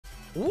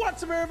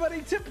What's up,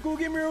 everybody? Typical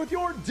Gamer here with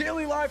your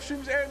daily live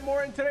streams and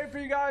more. And today for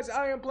you guys,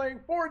 I am playing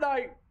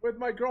Fortnite with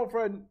my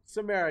girlfriend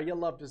Samara. You'll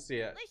love to see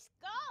it. Let's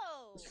go.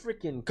 Let's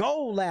freaking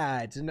go,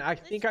 lads! And I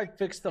think I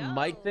fixed the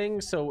mic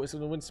thing, so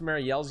when Samara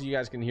yells, you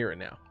guys can hear it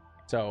now.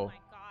 So. Oh my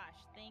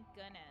gosh! Thank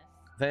goodness.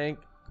 Thank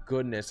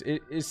goodness.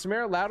 Is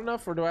Samara loud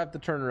enough, or do I have to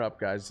turn her up,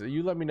 guys?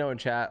 You let me know in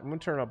chat. I'm gonna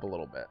turn her up a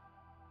little bit,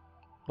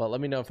 but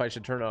let me know if I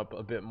should turn her up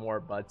a bit more.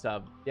 But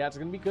yeah, it's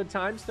gonna be good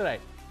times today.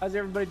 How's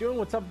everybody doing?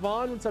 What's up,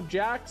 Vaughn? What's up,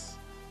 Jax?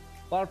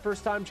 A lot of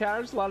first-time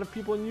chatters, a lot of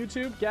people on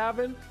YouTube.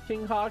 Gavin,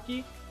 King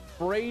Hockey,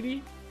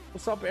 Brady.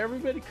 What's up,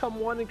 everybody?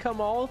 Come one and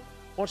come all. I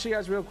want to show you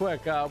guys real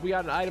quick. We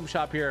got an item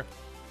shop here.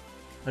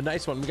 A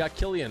nice one. We got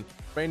Killian,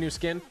 brand new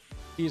skin.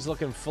 He's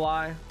looking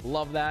fly.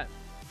 Love that.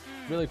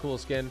 Really cool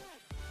skin.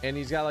 And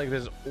he's got like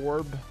this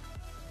orb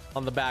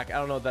on the back. I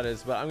don't know what that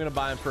is, but I'm going to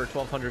buy him for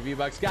 1,200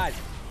 V-Bucks. Guys,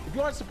 if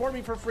you want to support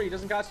me for free, it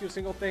doesn't cost you a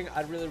single thing.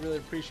 I'd really, really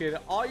appreciate it.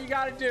 All you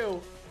got to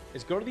do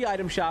is go to the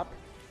item shop.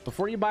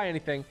 Before you buy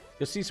anything,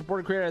 you'll see support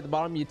a creator at the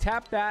bottom. You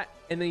tap that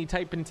and then you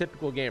type in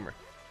typical gamer.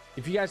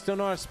 If you guys don't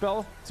know how to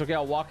spell, it's okay.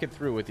 I'll walk it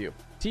through with you.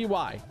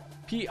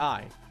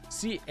 TYPICALGAMER.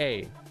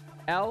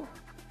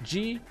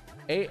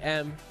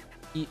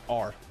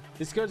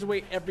 This goes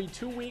away every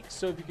 2 weeks.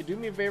 So if you could do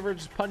me a favor,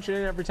 just punch it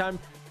in every time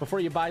before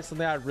you buy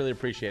something, I'd really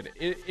appreciate it.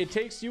 It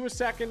takes you a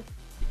second.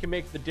 It can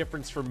make the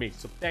difference for me.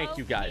 So thank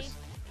you guys.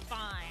 Fine,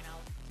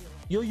 I'll do it.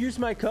 You'll use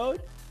my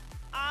code?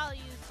 I'll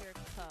use your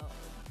code.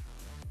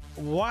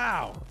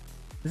 Wow,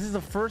 this is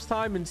the first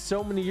time in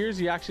so many years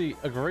you actually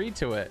agreed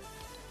to it.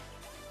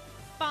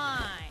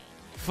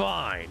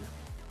 Fine,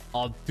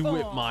 I'll do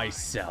it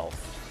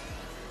myself.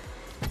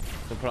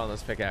 I'll put on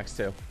this pickaxe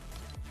too.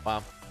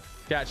 Wow,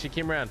 yeah, she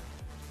came around.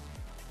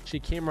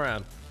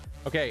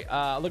 Okay,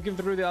 looking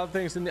through the other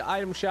things in the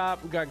item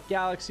shop, we got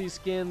Galaxy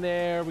skin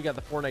there, we got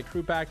the Fortnite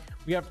crew pack,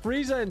 we got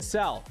Frieza and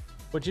Cell,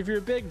 which if you're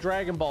a big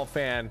Dragon Ball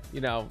fan,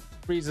 you know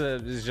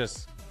Frieza is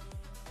just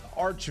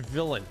arch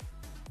villain,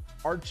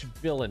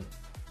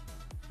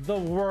 the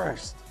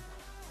worst.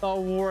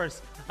 I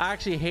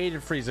actually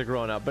hated Frieza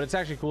growing up, but it's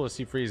actually cool to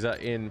see Frieza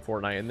in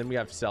Fortnite. And then we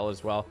have Cell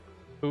as well,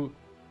 who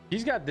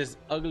he's got this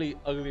ugly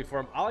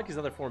form. I like his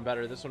other form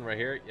better. This one right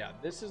here, yeah,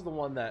 this is the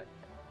one that,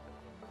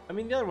 I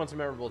mean, the other one's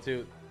memorable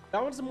too.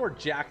 That one's the more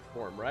jacked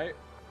form, right?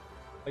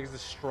 Like it's the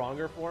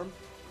stronger form.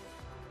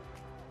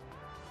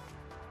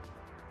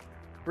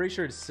 Pretty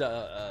sure it's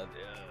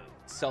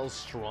Cell's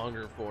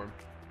stronger form.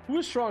 Who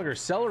is stronger,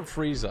 Cell or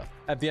Frieza?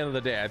 At the end of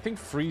the day, I think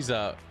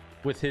Frieza,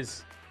 with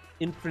his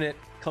infinite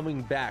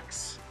coming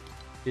backs,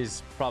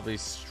 is probably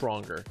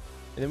stronger.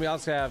 And then we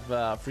also have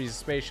Frieza's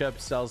spaceship,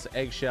 Cell's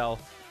eggshell,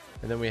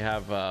 and then we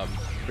have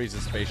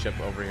Frieza's spaceship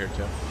over here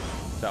too.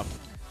 So,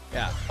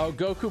 yeah. Oh,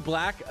 Goku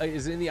Black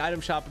is in the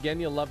item shop again.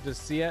 You'll love to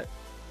see it.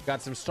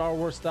 Got some Star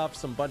Wars stuff,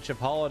 some bunch of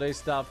holiday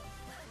stuff,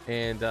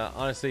 and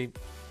honestly,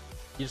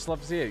 you just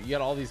love to see it. You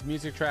got all these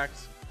music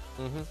tracks.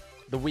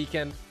 The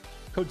Weekend.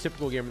 Code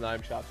typical gamer in the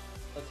item shop.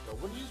 Let's go.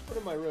 What did you just put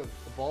in my room?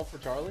 The ball for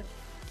Charlie?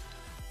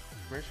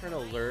 We're trying to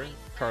lure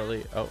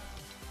Charlie. Oh.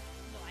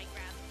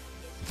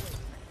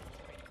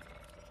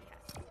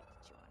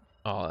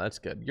 Oh, that's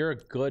good. You're a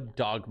good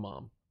dog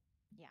mom.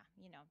 Yeah,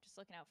 you know, just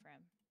looking out for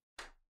him.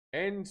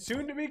 And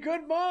soon to be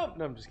good mom.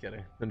 No, I'm just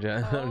kidding. I'm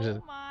just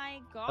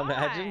My god.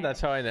 Imagine that's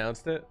how I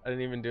announced it. I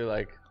didn't even do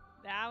like.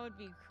 That would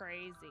be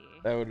crazy.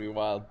 That would be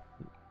wild.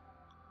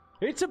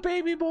 It's a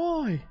baby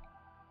boy.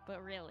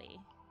 But really.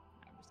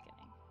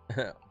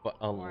 But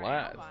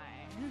unless,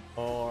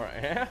 or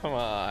am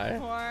I?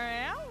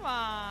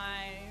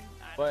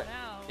 But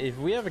know. If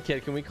we have a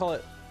kid, can we call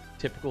it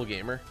typical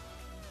gamer?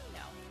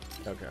 No.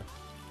 Okay.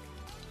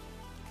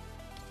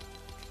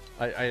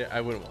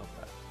 I wouldn't want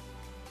that.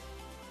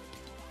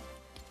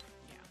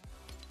 Yeah.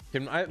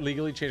 Can I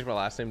legally change my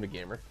last name to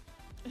Gamer?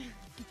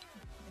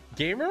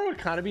 Gamer would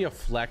kind of be a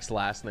flex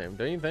last name,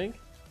 don't you think?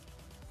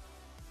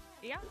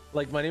 Yeah.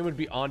 Like my name would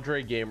be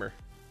Andre Gamer.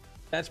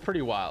 That's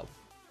pretty wild.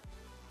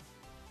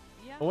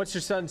 Yeah. What's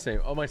your son's name?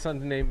 Oh, my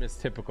son's name is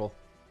typical.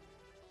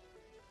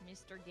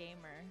 Mr.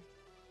 Gamer.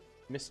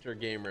 Mr.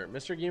 Gamer.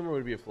 Mr. Gamer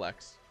would be a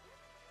flex.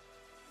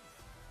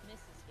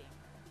 Mrs. Gamer.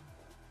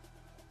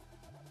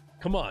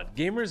 Come on,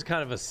 Gamer is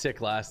kind of a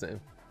sick last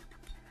name.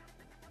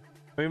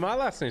 I mean, my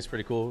last name's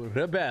pretty cool.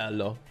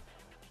 Rebello.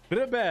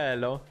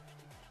 Yeah.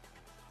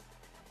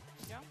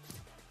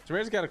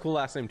 Samara's got a cool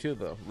last name too,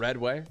 though.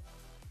 Redway.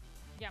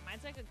 Yeah,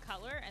 mine's like a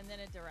color and then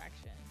a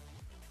direction.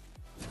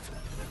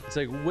 It's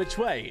like, which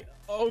way?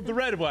 Oh, the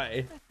red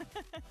way.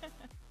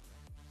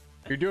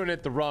 You're doing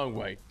it the wrong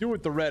way. Do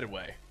it the red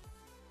way.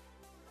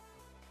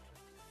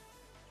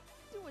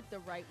 Do it the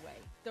right way.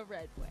 The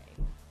red way.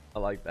 I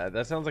like that.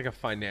 That sounds like a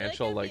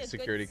financial, like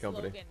security good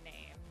company. Slogan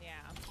name.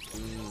 Yeah.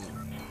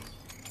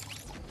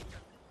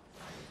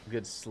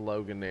 Good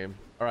slogan name.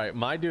 All right,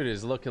 my dude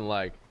is looking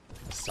like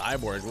a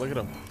cyborg. Look at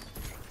him.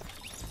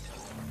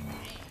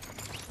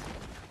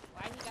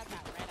 Why he got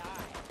that red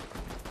eye?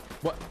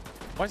 What?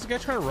 Why is the guy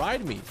trying to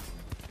ride me?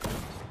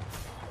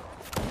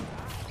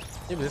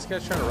 Yeah, but this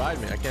guy's trying to ride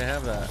me. I can't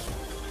have that.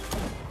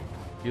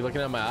 You looking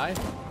at my eye?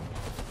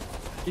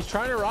 He's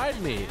trying to ride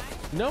me.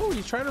 No,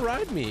 he's trying to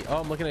ride me. Oh,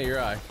 I'm looking at your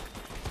eye.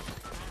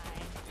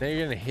 Now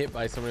you're gonna hit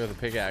by somebody with a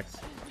pickaxe.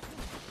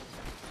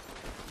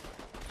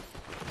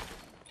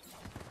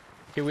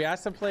 Okay, we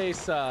asked to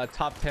place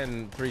top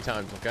 10 3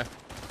 times, okay?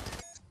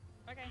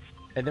 Okay.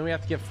 And then we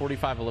have to get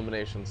 45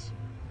 eliminations.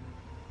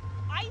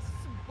 I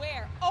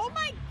swear. Oh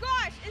my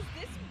gosh, is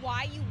this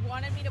why you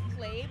wanted me to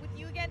play with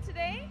you again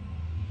today?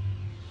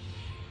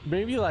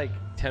 Maybe like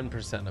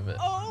 10% of it.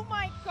 Oh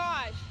my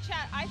gosh,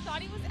 chat. I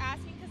thought he was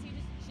asking because he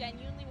just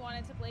genuinely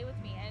wanted to play with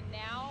me, and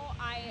now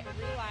I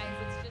realize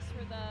it's just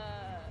for the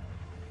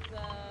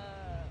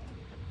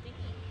thingy.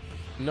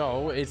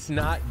 No, it's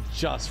not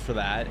just for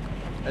that.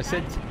 I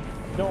said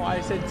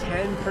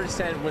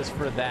 10% was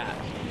for that.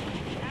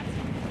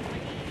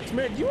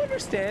 Samara, do you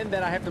understand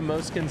that I have the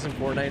most skins in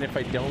Fortnite? If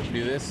I don't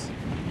do this,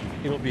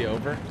 it'll be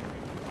over.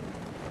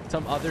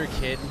 Some other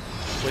kid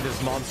with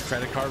his mom's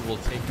credit card will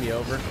take me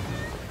over.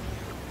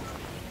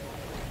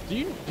 Do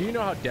you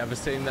know how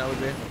devastating that would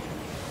be?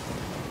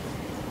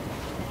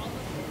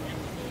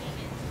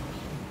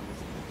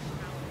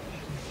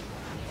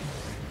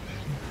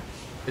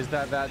 Is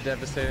that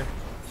devastating?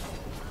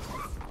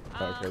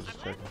 Okay,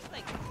 just checking.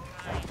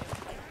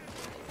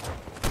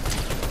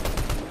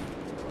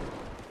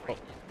 Oh,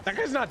 that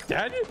guy's not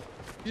dead.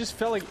 He just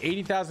fell like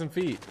 80,000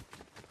 feet.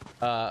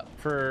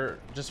 For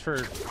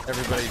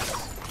everybody's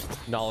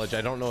knowledge,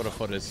 I don't know what a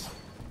foot is.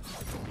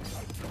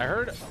 I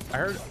heard.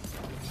 I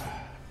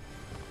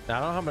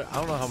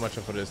don't know how much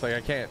a foot is. Like,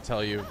 I can't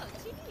tell you. Oh,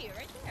 TV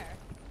right there.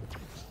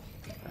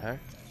 The heck?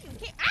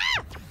 Okay.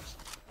 Ah!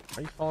 Why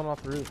are you falling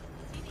off the roof?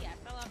 TV, I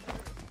fell off the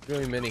roof.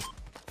 Really mini.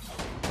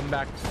 Come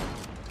back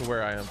to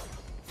where I am. I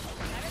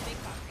have a big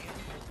box for you.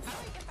 How do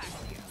I get back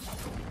to you?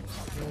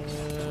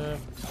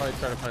 Probably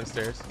try to find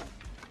stairs.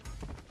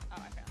 Oh, I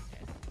found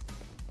stairs.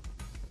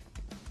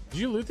 Did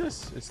you loot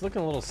this? It's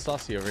looking a little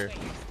sussy over here. Wait,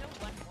 there's still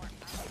one more.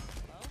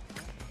 Hello?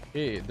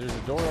 Hey, there's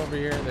a door over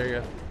here. There you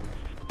go.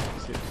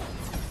 See it.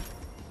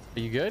 Are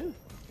you good?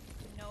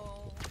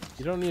 No.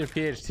 You don't need a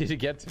PhD to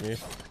get to me.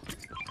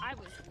 I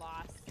was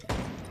lost.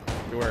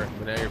 You were,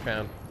 but now you're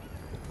found.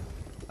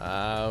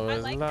 I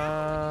was like lost.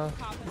 how when you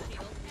pop a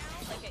shield now,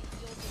 like it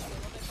heals a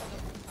little bit for the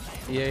whole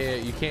time. Yeah,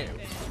 you can't.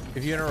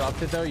 If you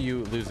interrupt it though,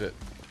 you lose it.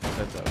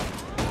 That's up. Oh,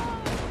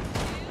 dude,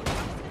 I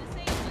was gonna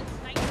say it's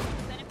 90%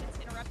 if it's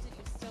interrupted,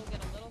 you still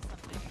get a little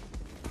something.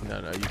 No,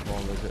 you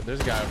won't lose it. There's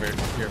a guy over here.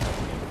 Here.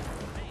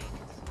 Right.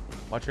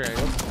 Watch your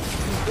angles.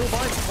 Oh,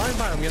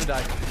 fine. I'm gonna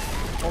die.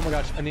 Oh my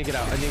gosh, I need to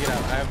get out. I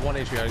have 1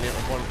 HP.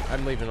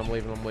 I'm leaving. You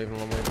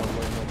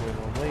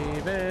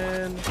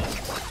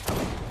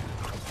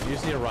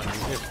just need to run. You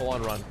just need to full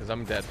on run because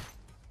I'm dead.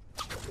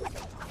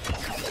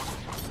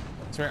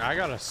 Samara, I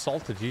got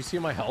assaulted. Do you see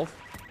my health?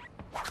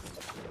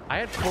 I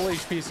had full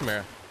HP,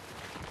 Samara.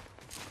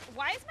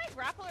 Why is my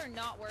grappler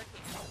not working?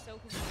 I'm so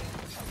confused.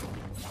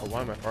 Oh,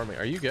 why am I farming?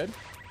 Are you good?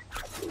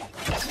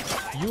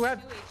 You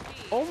have... 2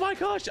 HP. Oh my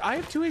gosh, I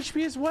have 2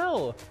 HP as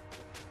well.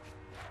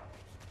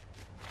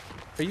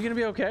 Are you gonna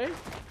be okay?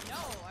 No,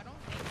 I don't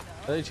think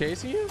so. Are they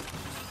chasing you? I don't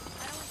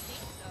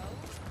think so.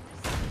 I'm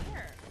just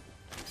scared.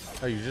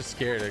 Oh, you're just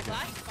scared. Bus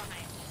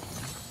behind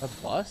me. A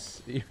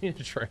bus? You mean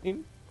a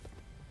train?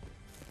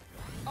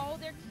 Oh,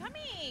 they're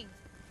coming.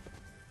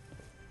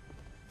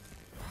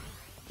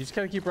 You just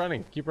gotta keep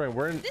running.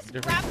 We're in This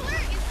different... grappler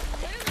is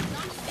literally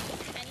not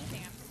fixing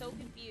anything. I'm so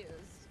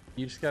confused.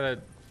 You just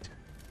gotta...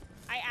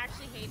 I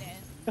actually hate it.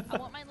 I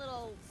want my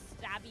little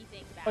stabby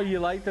thing back. Oh, you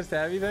like the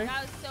stabby thing?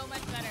 That was so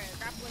much better. The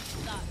grappler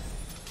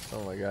sucks.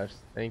 Oh my gosh,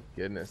 thank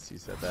goodness you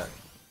said that.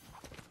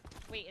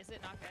 Wait, is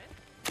it not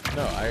good?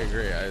 No, I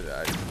agree.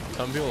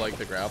 Some people like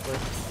the grappler.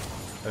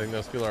 I think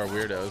those people are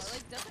weirdos.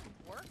 It doesn't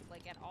work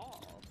like at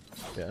all.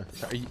 Yeah.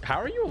 How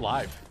are you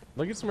alive?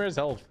 Look at Samara's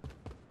health.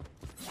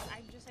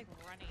 I'm just like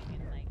running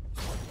and like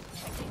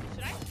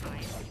should I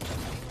hide?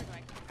 Or do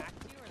I come back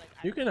to you? Or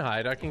like You can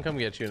hide. I can come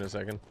get you in a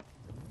second.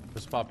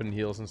 Just pop in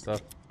heals and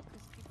stuff.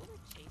 because people were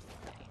chasing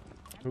me.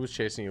 Who was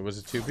chasing you? Was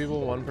it 2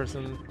 people? 1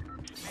 person? I don't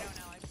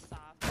know. I just saw.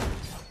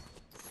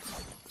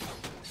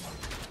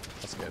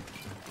 That's good.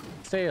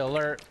 Stay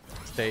alert.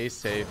 Stay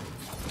safe.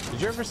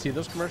 Did you ever see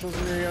those commercials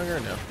when you were younger or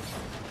no?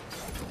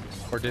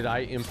 Or did I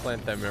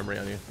implant that memory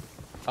on you?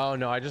 Oh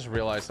no, I just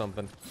realized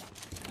something.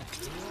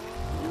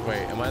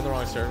 Wait, am I on the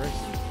wrong servers?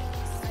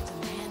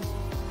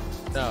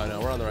 No,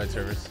 we're on the right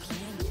servers.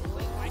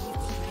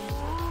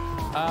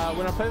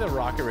 When I play the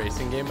rocket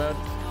racing game mode,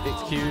 it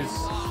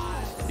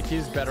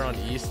queues better on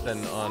east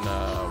than on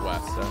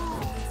west. So.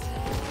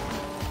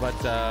 But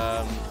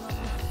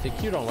it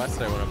queued on west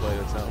today when I played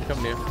it, so I'm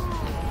coming to you.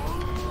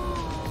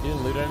 You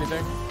didn't loot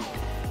anything?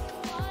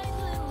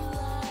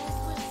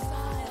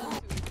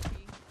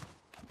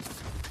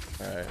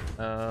 Alright,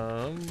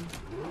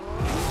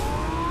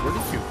 where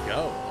did you go?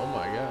 Oh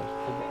my gosh.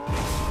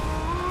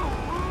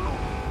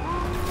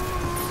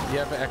 Do you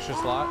have an extra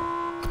slot?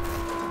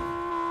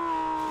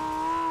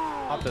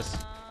 Pop this.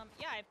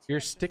 Yeah, I have 2 You're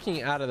extra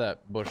sticking out of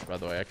that bush, by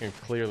the way. I can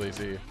clearly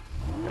see you.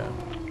 Yeah.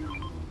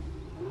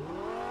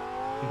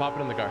 Pop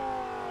it in the car.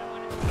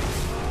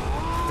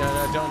 spots. I wanted to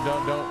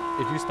No,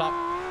 don't. If you stop,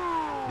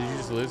 did you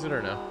just lose it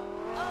or no?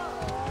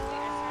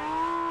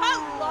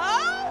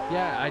 Hello?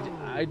 Yeah,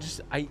 I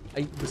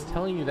was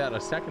telling you that a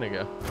second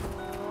ago.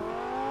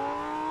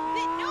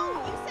 No,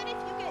 you said if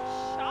you get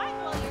shot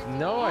while you're doing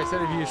No, I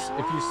said if you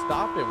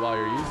stop it while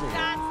you're using it.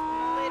 That's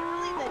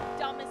literally the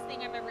dumbest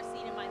thing I've ever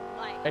seen in my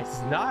life.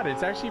 It's not.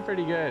 It's actually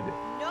pretty good.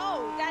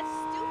 No, that's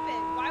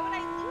stupid. Why would I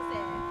lose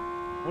it?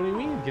 What do you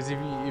mean? Because if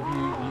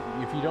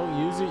you don't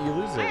use it, you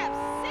lose I it. have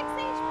 6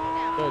 HP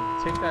now. Good.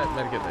 Take that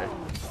medkit there.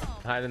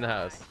 Hide in the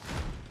house.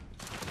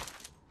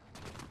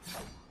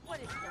 What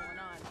is going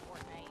on,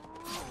 Fortnite?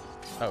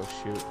 Oh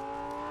shoot.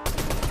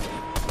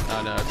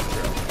 Oh no, it's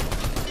true.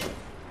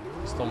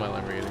 Stole my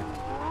Lamborghini.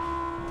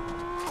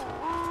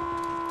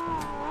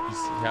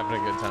 He's having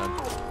a good time.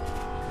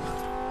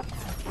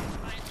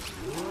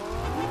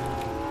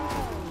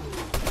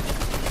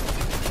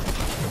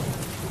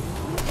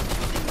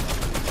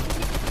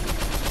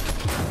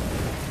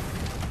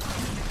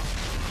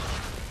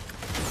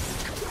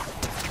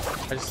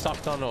 I just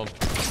sucked on him.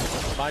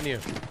 Find you.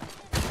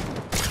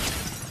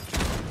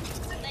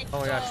 Oh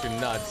my gosh, you're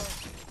nuts.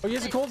 Oh, he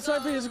has a cold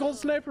sniper. He has a cold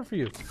sniper for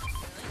you.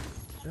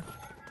 Yeah.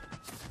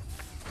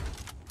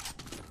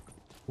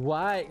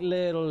 White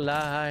little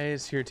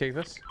lies. Here, take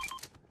this.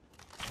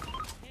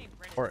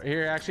 Or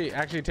here, actually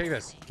take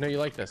this. No, you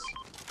like this.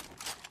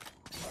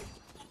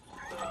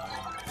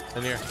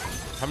 And here.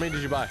 How many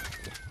did you buy?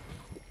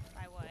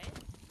 By what?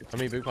 How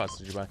many big pots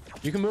did you buy?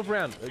 You can move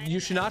around. You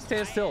should not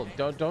stand still.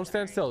 Don't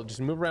stand still. Just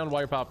move around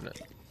while you're popping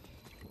it.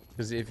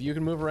 Because if you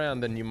can move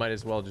around, then you might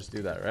as well just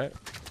do that, right?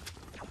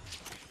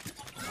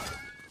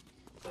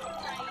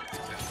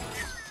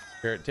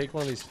 Here, take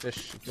one of these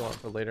fish if you want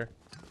for later.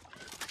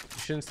 You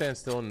shouldn't stand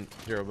still in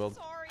zero build.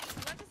 Sorry, you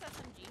want this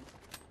SMG?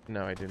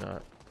 No, I do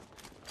not.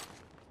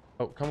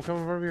 Oh, come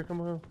over here.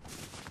 Come on.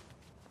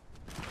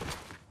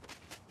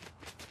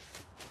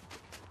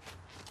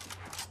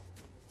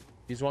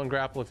 Use one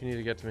grapple if you need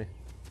to get to me.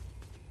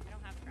 I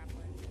don't have a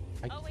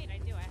grappler. Oh wait, I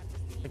do. I have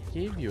this. I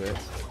gave you it.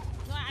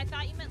 No, I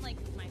thought you meant like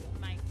my.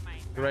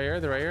 They're right here.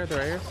 They're right here. They're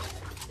right here.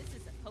 This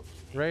is a pokey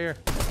thing. Right here.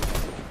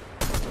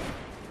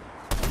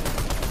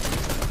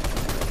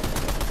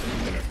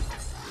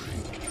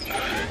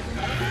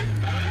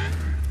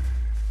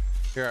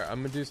 Here,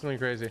 I'm gonna do something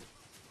crazy.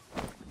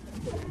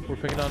 We're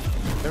picking on.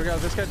 There we go.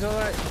 This guy to the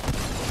right.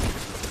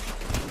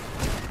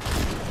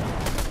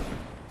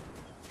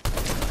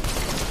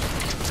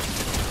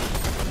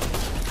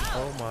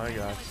 Oh my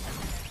gosh.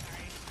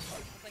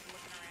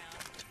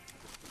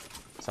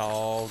 It's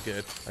all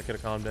good. I could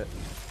have calmed it.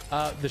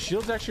 The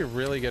shield's actually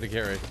really good to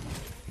carry.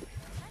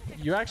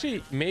 You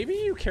actually, maybe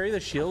you carry the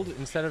shield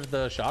instead of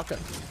the shotgun.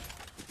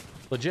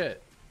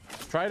 Legit.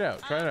 Try it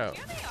out. Try it out.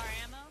 Here they are,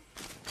 ammo.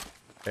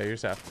 Okay, you're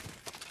safe.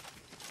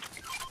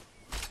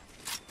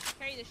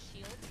 Carry the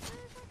shield.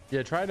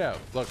 Yeah, try it out.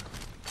 Look.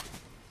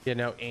 Yeah,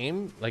 now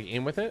aim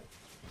with it.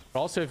 But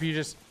also, if you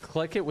just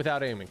click it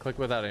without aiming,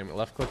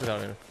 left click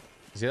without aiming.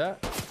 You see that?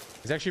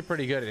 It's actually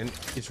pretty good, and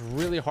it's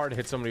really hard to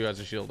hit somebody who has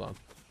a shield on.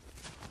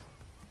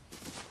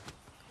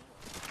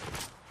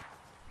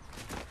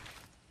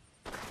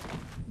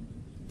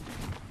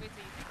 Wait, so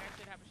you think I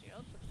should have a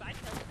shield? Because I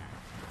killed the guy.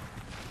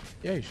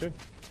 Yeah, you should.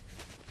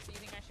 So you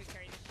think I should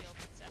carry the shield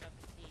instead of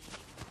the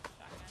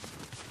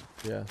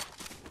shotgun?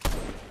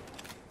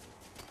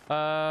 Yeah.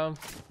 I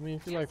mean,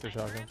 if you like the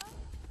shotgun.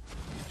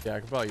 Yeah, I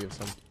could probably use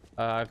some.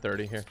 I have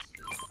 30 here.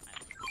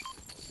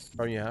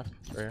 Oh, you have?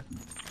 Right here.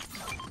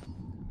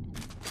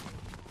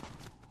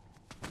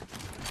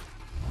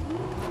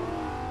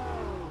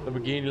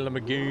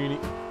 Lamborghini.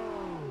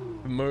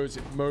 Moose.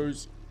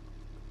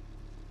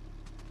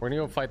 We're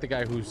gonna go fight the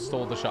guy who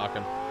stole the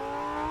shotgun.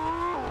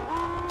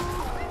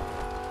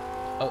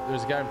 Oh,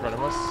 there's a guy in front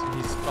of us.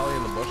 He's probably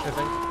in the bush, I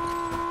think.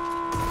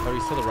 Oh,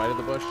 he's to the right of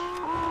the bush.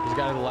 There's a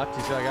guy to the left.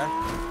 You see that guy?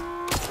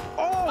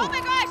 Oh! Oh my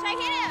gosh, I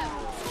hit him!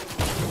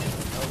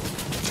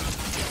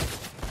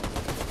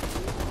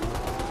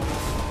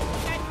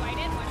 You guys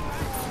whited?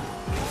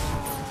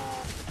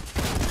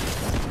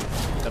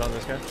 Hit on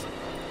this guy.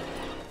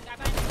 Guy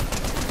behind me.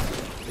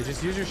 You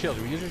just use your shield.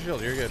 Use your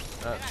shield. You're good.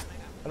 Oh,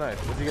 nice.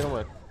 What'd you get him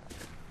with?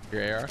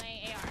 Your AR? My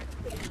AR.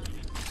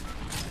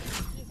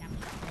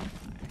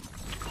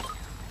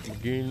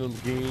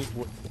 Lamborghini.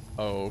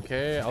 Oh,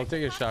 okay. I'll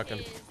take a shotgun.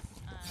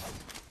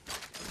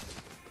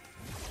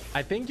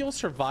 I think you'll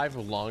survive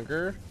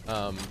longer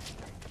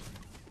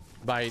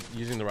by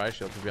using the riot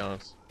shield, to be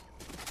honest.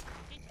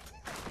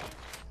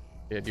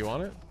 Yeah, do you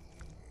want it?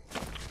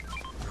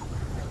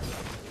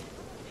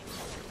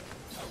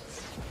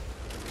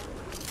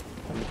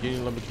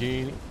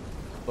 Lamborghini.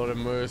 Lord of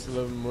mercy,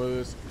 love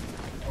mercy.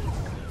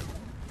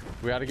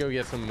 We gotta go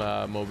get some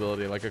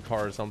mobility, like a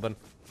car or something.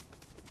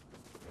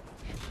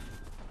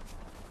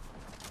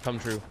 Come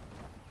true.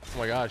 Oh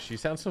my gosh, you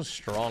sound so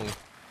strong.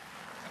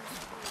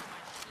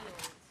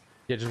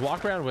 Yeah, just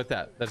walk around with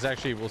that. That's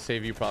actually will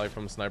save you probably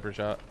from a sniper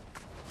shot.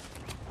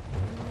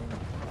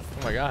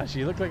 Oh my gosh,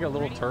 you look like a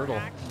little turtle.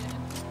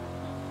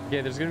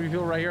 Yeah, there's gonna be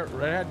people right here,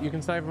 right ahead. You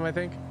can snipe him, I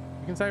think.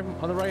 You can snipe him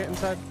on the right hand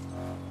side.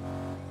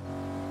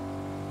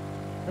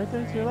 Right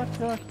there, to your left, to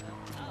your left.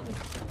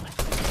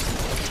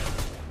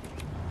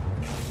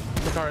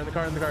 In the car, in the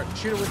car, in the car.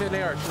 Shoot it with an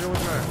AR, shoot it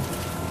with an AR.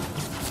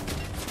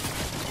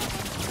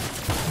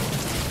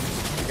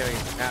 You're getting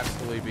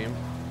absolutely beamed.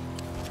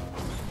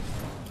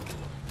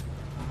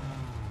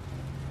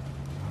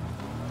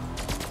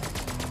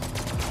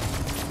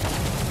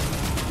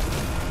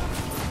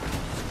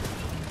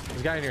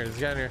 There's a guy in here, there's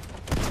a guy in here.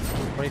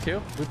 22?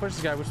 We push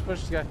this guy, we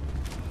push this guy.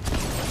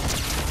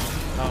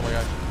 Oh my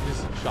gosh, he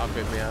just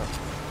shockwaved me out.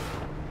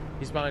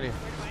 He's behind you,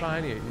 he's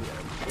behind you.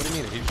 What do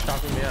you mean? He just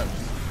shockwaved me out.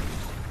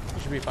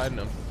 You should be fighting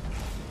him.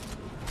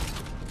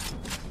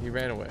 He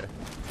ran away.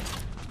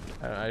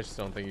 I just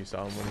don't think you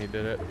saw him when he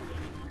did it.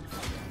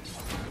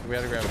 We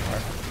had to grab a car.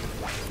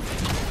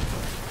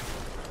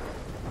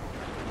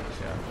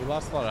 Yeah, we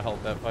lost a lot of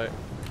health that fight.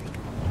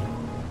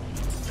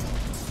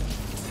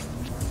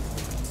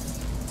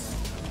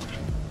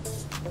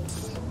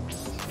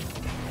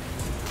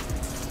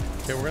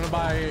 Okay, we're gonna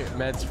buy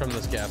meds from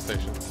this gas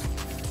station.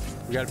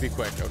 We gotta be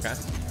quick, okay?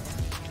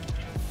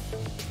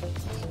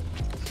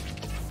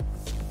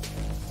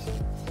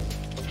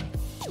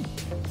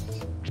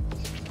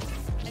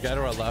 Guy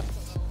to our left.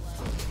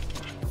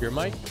 Your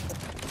mic?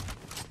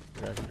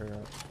 Yeah, I can turn it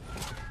on.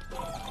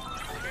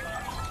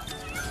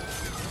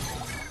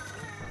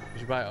 You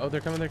should buy. Oh,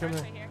 they're coming. They're coming.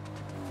 Right here.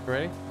 You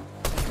ready?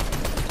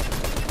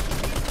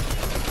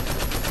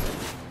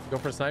 Go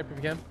for a snipe if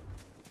you can.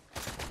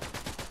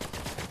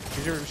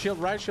 Use your shield.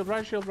 Ride shield.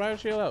 Ride shield. Ride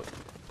shield out.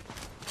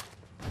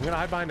 I'm gonna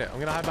hide behind it. I'm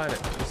gonna hide behind it.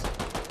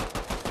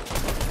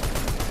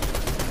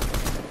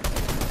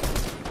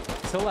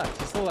 He's still left.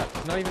 He's still left.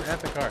 He's not even at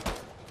the car.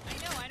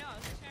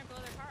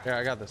 Yeah,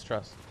 I got this.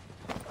 Trust.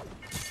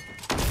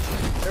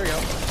 There we go.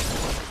 Oh,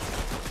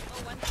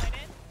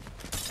 one-sided.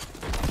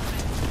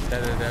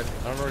 Dead, dead, dead.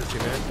 I don't know where his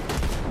teammate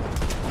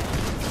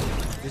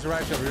is. He's a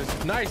ride shield.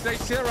 Nice, nice.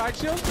 See that ride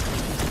shield?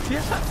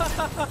 Yeah.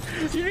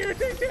 You didn't even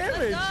take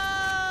damage.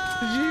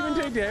 Did you even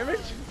take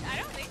damage? I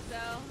don't think so.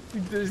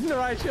 Isn't the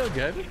ride shield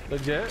good?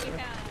 Legit?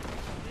 Yeah.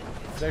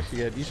 It's actually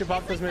good. You should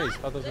pop those minis.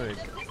 Pop those minis.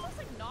 The pistol's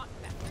like not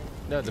bad.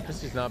 No, the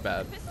pistol's not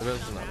bad. The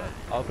pistol's not bad.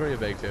 I'll throw you a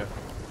bag too.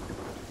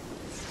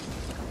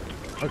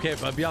 Okay,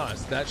 but be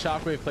honest, that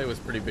shockwave play was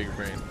pretty big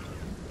brain.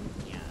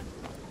 Yeah.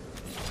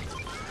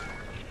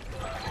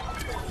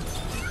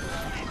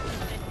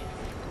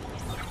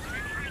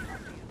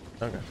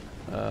 Okay.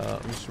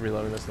 I'm just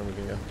reloading this and then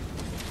we can go.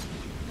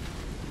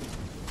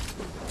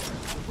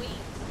 Wait.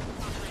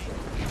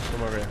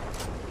 Come over here.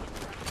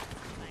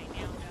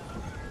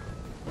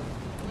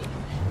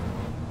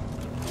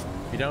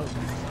 If you don't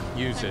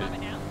use it,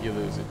 you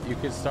lose it. You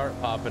can start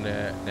popping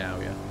it now,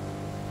 yeah.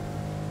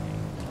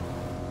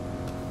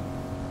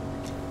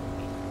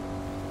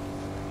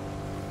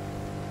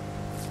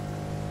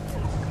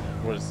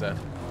 What is that?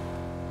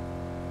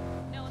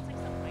 No, it's like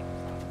some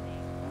Microsoft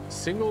thing.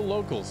 Single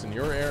locals in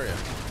your area.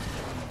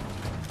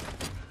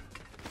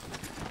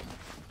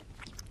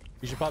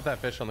 You should pop that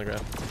fish on the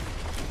ground.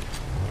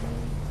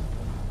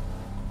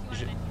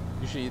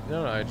 You should eat.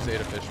 No, I just ate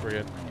a fish. We're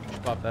good. You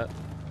should pop that.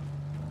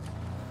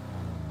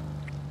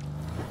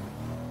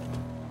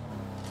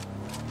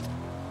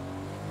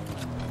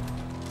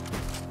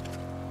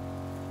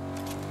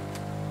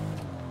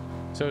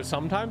 So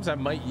sometimes I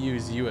might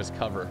use you as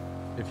cover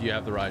if you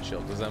have the ride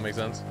shield. Does that make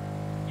sense?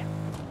 Yeah.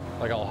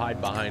 Like I'll hide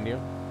behind you.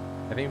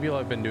 I think people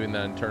have been doing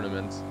that in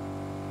tournaments.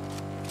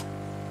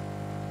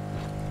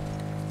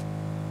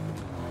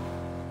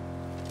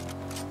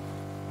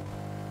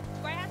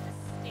 Do I have to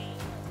stay?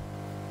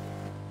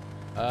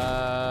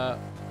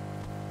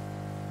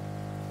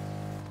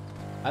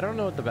 I don't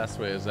know what the best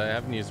way is. I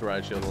haven't used the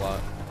ride shield a lot.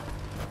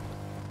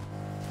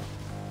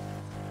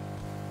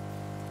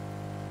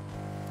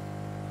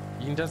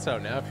 You can test it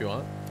out now if you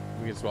want.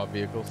 We can swap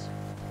vehicles.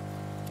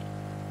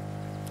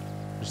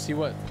 Just see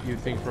what you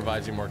think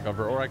provides you more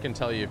cover, or I can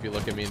tell you if you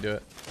look at me and do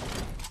it.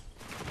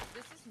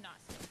 This is not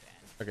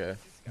scoped in. Okay,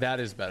 that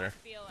is better. I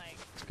feel like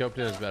Scoped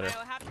in is better. I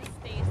will have to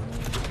stay.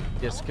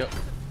 Yes,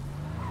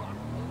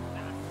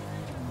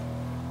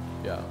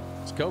 yeah.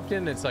 Scoped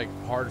in, it's like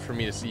hard for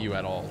me to see you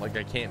at all. Like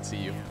I can't see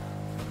you.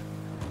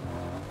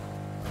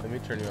 Let me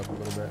turn you up a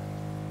little bit.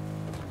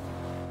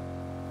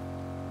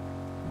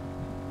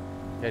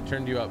 Yeah, I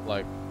turned you up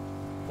like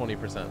 20%.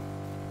 Okay,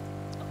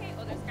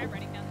 oh, there's a guy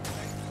running down the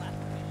stairs to the left.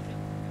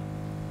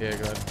 Yeah,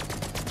 go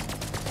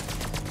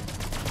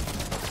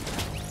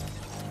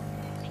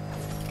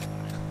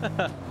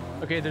ahead.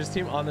 Okay, there's a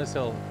team on this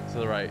hill to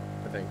the right,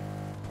 I think.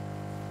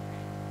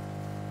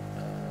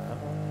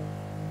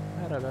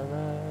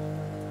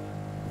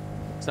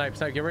 Snipe,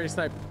 snipe, get ready to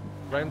snipe.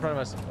 Right in front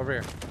of us, over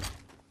here.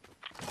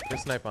 Get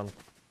a snipe on. You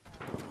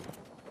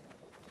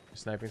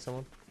sniping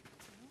someone?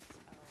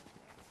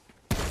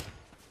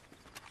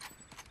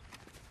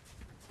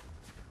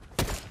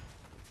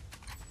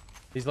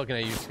 He's looking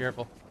at you, be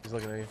careful. He's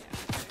looking at you.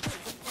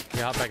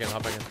 Yeah, hop back in,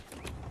 hop back in.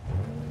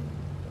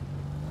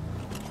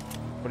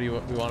 What do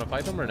you, we want to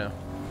fight them or no?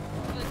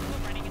 There's people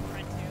running in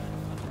front too,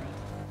 and on the road,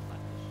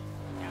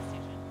 gas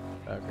station.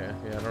 Okay,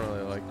 yeah, I don't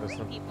really like this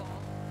one. People.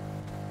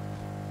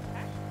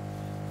 Okay.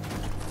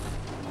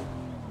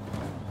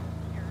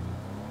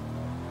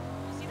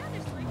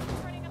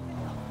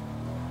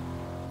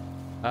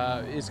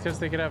 It's because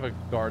they could have a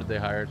guard they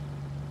hired.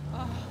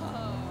 Oh.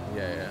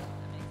 Yeah. That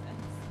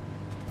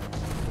makes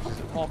sense. Which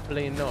is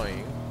awfully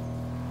annoying.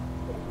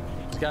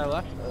 This guy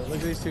left. Look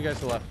at these two guys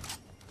to the left.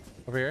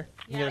 Over here.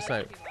 You can get a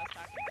snipe. People I was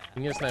talking about. You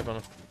can get a snipe on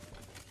him.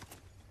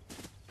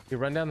 You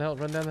run down the hill.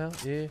 Run down the hill.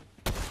 Yeah.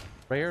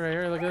 Right here. Right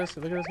here. Look at this.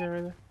 Look at this guy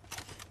right there.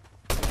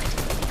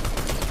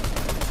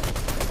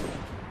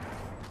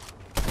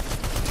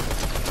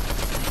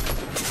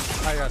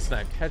 I got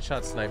sniped.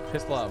 Headshot snipe.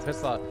 Pistol out.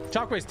 Pistol out.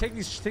 Shockwaves. Take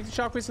these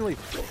shockwaves and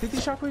leave. Take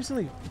these shockwaves and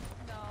leave.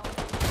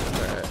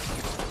 No.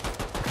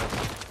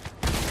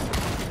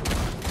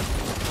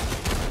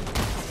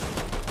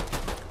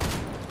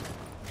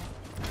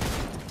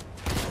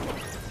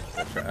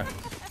 Alright.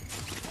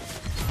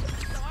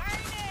 Darn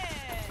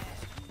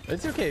it.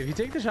 It's okay. If you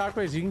take the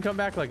shockwaves, you can come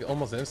back like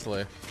almost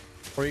instantly.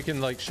 Or you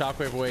can like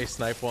shockwave away,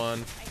 snipe one.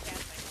 I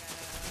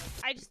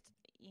guess I just,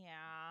 yeah.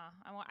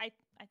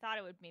 I thought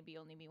it would maybe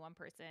only be one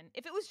person.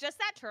 If it was just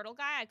that turtle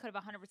guy, I could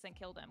have 100%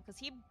 killed him because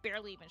he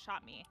barely even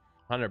shot me.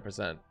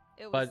 100%.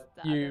 It was But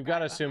the you other gotta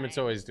guy assume it's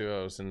behind. always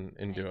duos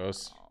in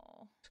duos.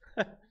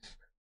 know.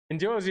 In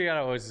duos, you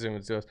gotta always assume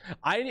it's duos.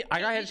 I got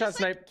You headshot just,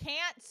 snipe. like,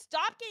 can't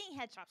stop getting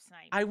headshot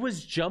sniped. I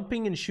was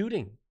jumping and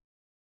shooting.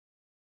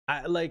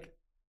 Yeah,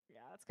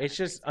 that's It's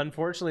just crazy.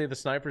 unfortunately the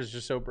sniper is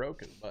just so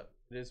broken, but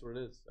it is what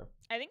it is. So.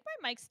 I think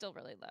my mic's still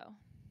really low.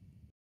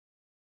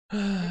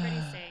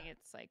 Everybody's saying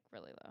it's like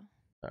really low.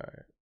 All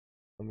right,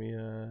 let me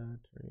turn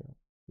you off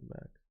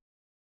back.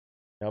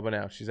 How about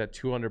now? She's at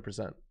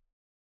 200%.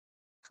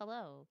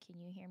 Hello, can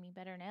you hear me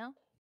better now?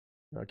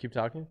 No, keep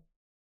talking.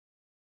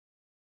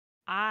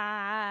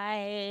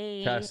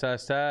 I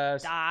Test.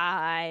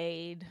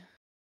 died.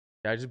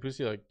 Yeah, I just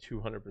boosted you like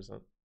 200%. Is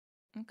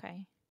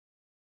Okay.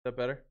 that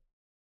better?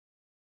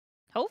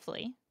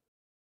 Hopefully.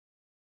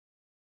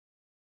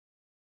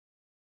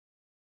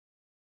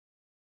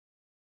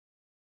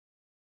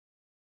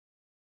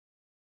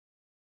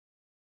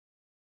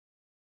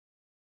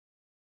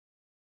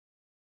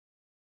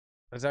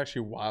 That's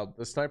actually wild.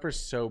 The sniper's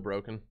so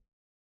broken.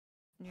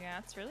 Yeah,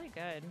 it's really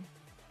good.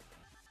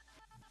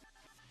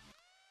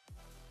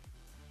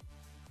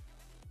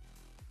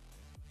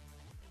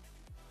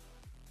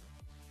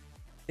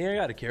 Yeah, I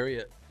gotta carry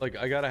it. Like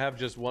I gotta have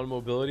just one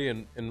mobility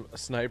and a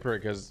sniper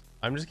because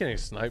I'm just getting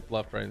sniped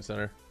left, right, and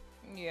center.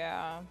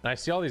 Yeah. And I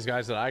see all these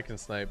guys that I can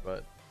snipe,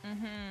 but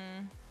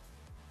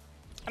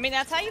I mean,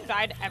 that's how you've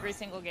died every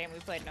single game we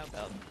played no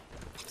build.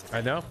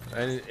 I know.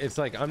 And it's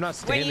like I'm not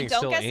When standing you don't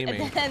still get,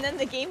 aiming. and then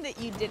the game that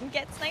you didn't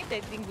get sniped,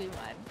 I think we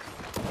won.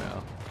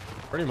 Yeah.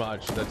 Pretty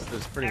much.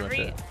 That's pretty much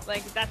it.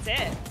 Like that's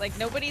it. Like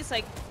nobody's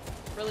like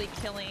really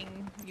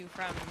killing you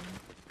from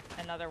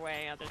another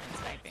way other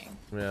than sniping.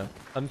 Yeah.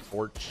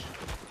 Unfortunate.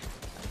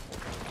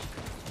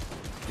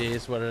 It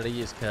is what it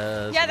is,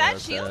 cuz. Yeah, that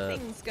shield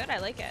thing's good. I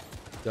like it.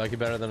 You like it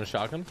better than a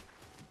shotgun?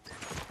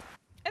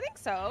 I think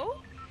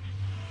so.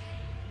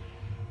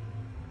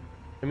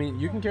 I mean,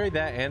 you can carry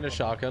that and a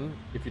shotgun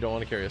if you don't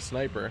want to carry a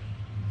sniper.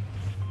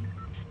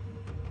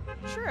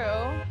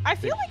 True. I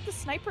feel like the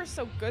sniper's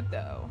so good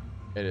though.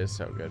 It is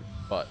so good,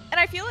 but And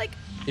I feel like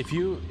if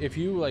you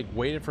like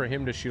waited for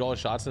him to shoot all his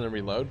shots and then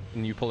reload,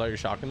 and you pulled out your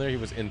shotgun there, he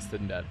was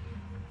instant dead.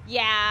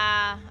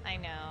 yeah, I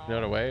know. You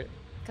know what I wait?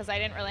 Because I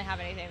didn't really have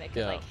anything that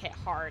could like hit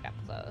hard up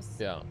close.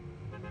 Yeah.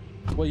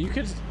 Well, you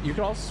could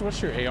also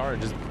switch your AR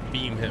and just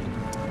beam him.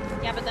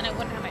 Yeah, but then I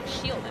wouldn't have my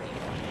shield anymore.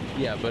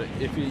 Yeah, but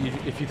if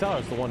you thought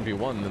it was the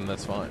 1v1, then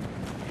that's fine.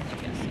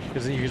 I guess.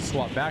 Because then you can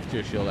swap back to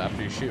your shield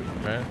after you shoot,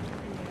 right?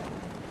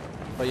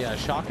 But yeah,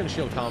 shotgun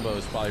shield combo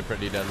is probably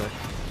pretty deadly.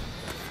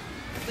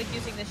 It's like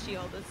using the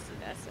shield as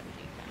an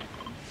SMG kind of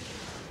thing.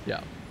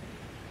 Yeah.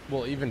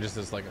 Well, even just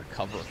as like a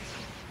cover. Yeah.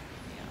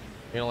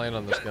 You're gonna land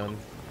on this gun.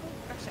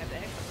 Actually, I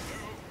think.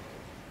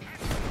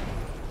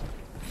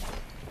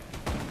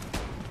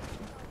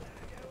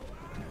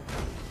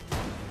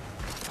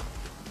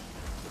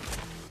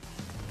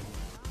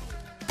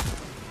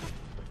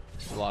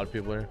 There's a lot of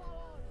people here.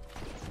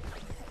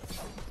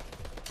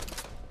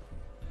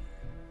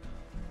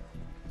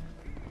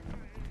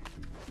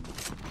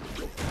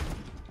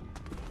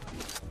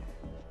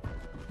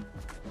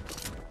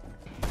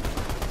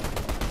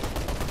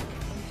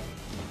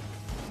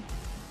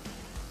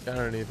 Got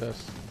underneath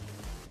us.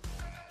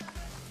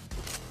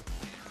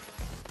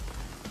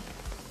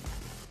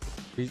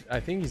 I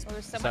think he's Well,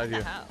 there's beside someone in you.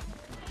 the house.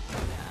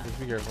 Just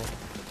be careful.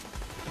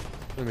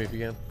 Let me if you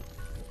can.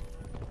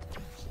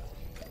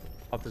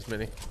 Pop this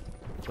mini.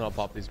 And I'll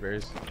pop these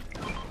berries.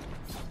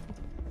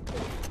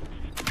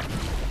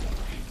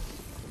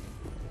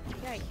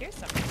 Yeah, I hear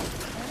something.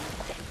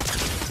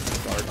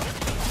 Guard.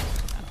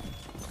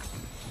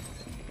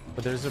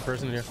 But there's a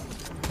person here.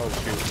 Oh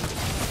shoot.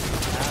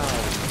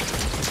 Ow.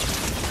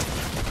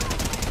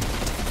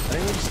 I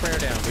think we just spray her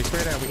down. We spray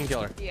her down, we can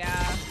kill her.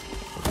 Yeah.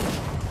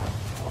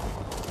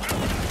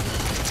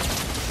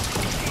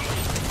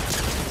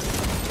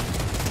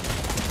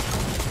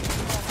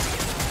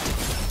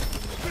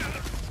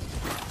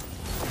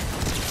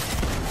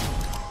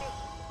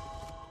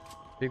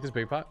 Take this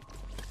big pot.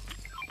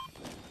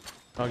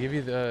 I'll give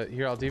you the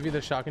I'll give you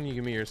the shotgun, you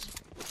give me yours.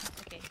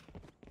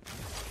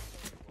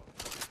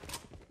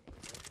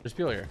 There's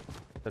people here.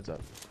 Heads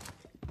up.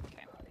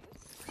 Okay.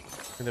 I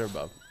think they're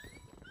above.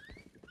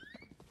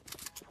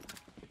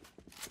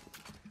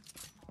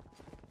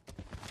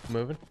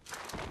 Moving.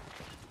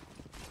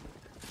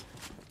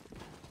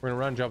 We're gonna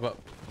run, jump up.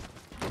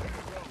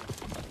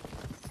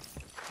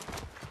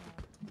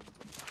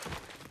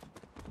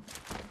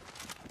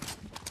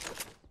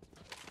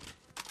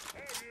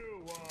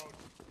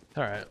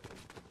 All right.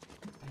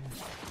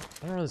 I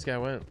don't know where this guy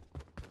went.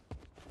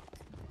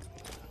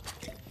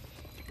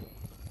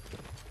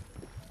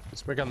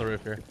 Let's break on the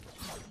roof here.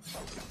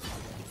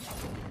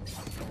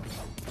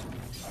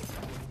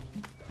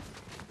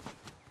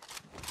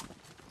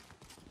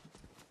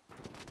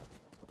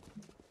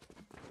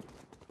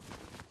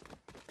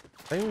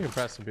 I think we can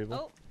press some people.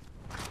 Oh.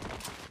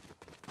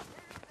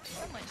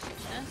 Someone's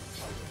shooting us.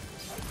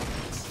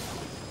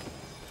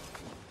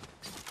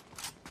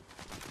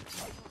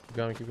 Keep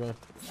going, keep going.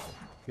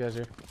 You guys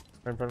are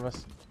right in front of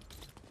us.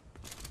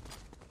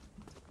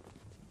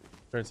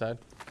 They're inside.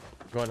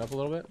 Going up a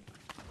little bit.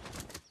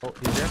 Oh,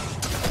 he's there.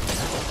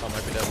 Oh,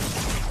 might be dead.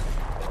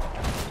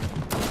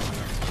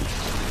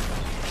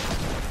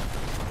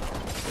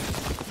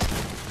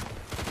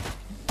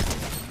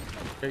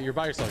 Okay, you're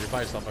by yourself. You're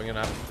by yourself. I'm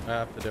gonna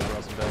have to do it or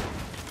else I'm dead.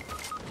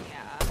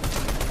 Yeah.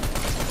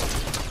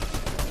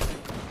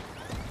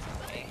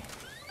 Okay.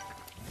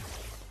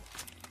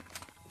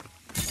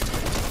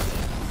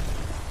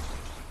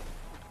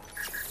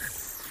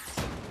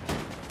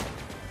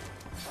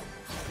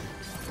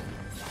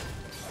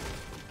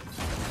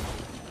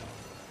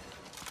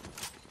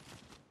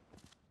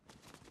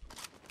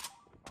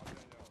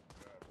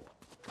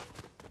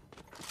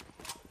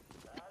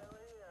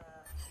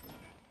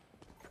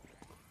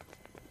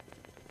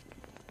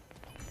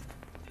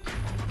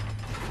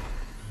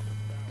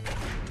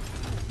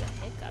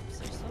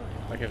 Hiccups are so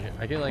annoying.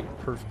 I can like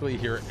perfectly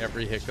hear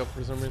every hiccup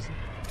for some reason.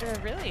 They're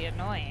really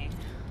annoying.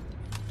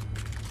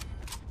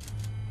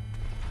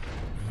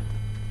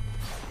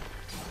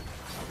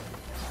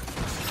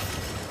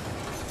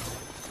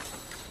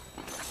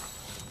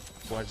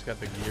 Oh, I just got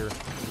the gear.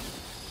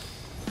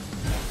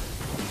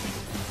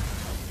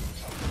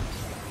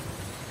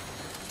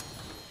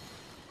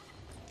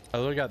 I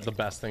literally got the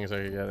best things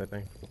I could get, I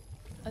think.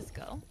 Let's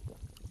go.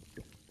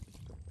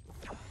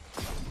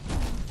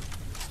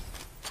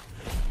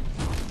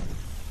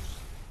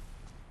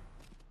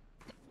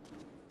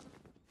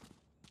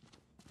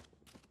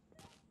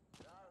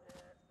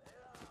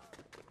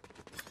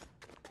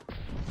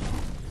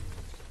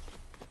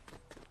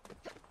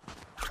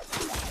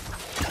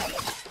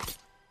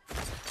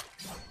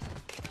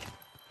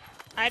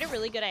 I had a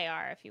really good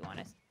AR if you want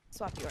to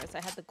swap yours.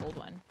 I had the gold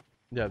one.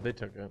 Yeah, they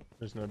took it.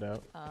 There's no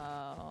doubt.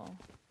 Oh.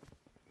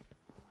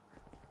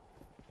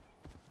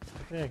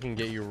 Yeah, I can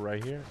get you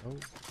right here. Oh.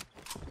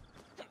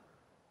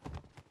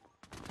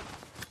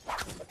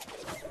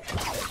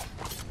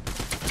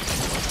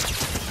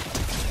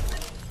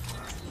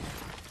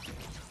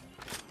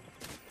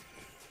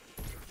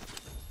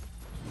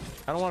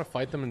 I don't want to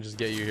fight them and just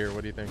get you here.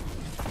 What do you think?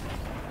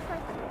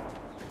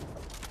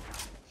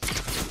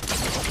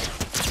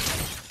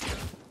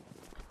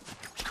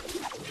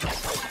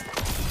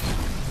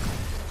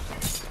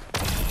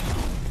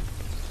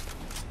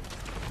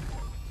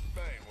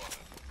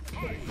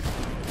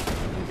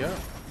 There you go.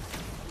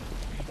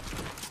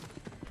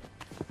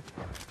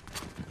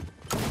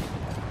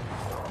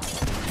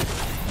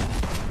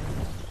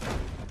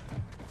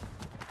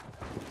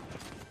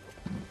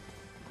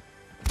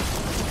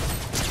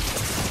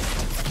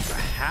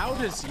 How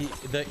does he?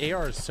 The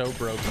AR is so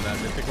broken, that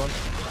mythic one.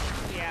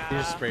 Yeah. He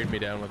just sprayed me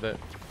down with it.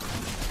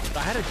 I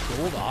had a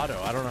gold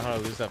auto. I don't know how to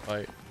lose that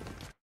fight.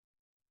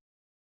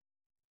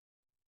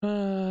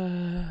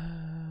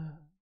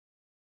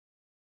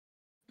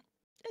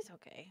 It's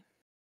okay.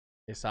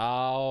 It's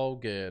all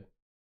good.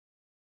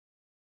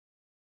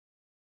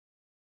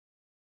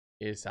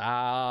 It's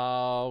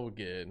all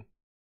good.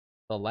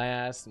 The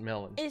last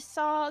melon. It's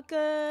all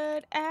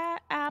good at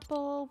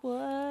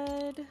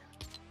Applewood. Do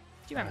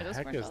you remember those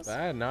Heck is commercials?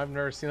 that? Now I've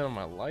never seen that in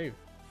my life.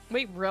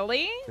 Wait,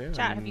 really? Yeah,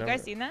 Chat, have you guys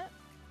never. seen that?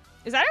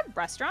 Is that a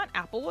restaurant,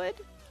 Applewood?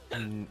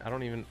 I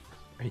don't even.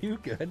 Are you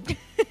good?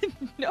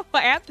 No,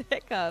 I have the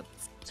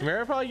hiccups.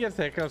 Samara probably gets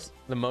hiccups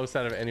the most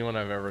out of anyone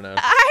I've ever known.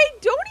 I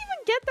don't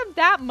even get them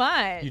that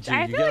much. You do.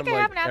 I You feel get like them I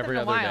like haven't had them every in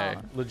a other while.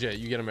 day. Legit,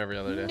 you get them every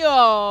other day.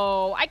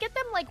 No, I get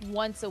them like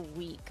once a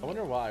week. I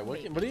wonder why. What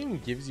even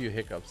gives you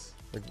hiccups?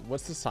 Like,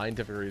 what's the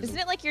scientific reason? Isn't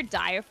it like your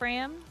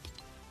diaphragm?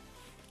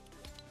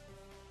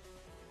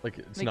 Like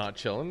it's like- not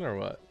chilling or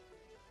what?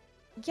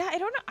 Yeah, I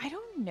don't know. I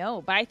don't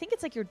know, but I think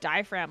it's like your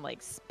diaphragm like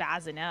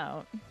spazzing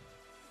out.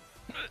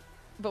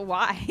 But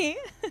why?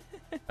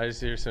 I just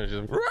hear someone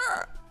just.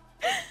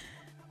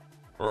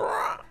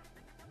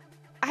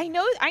 I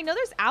know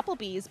there's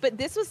Applebee's, but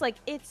this was like,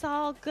 it's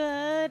all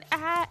good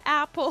at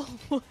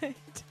Applewood. I'm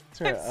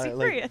serious.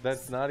 Like,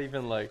 that's not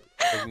even like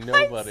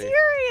nobody. I'm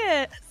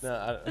serious.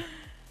 No,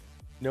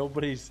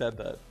 nobody said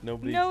that.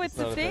 Nobody. No, it's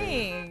not a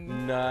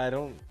thing.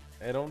 No,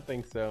 I don't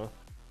think so.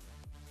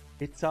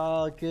 It's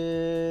all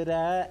good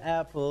at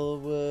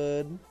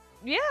Applewood.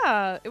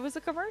 Yeah, it was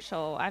a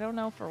commercial. I don't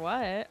know for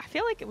what. I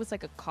feel like it was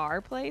like a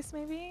car place,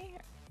 maybe.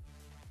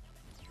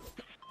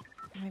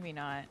 Maybe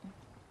not.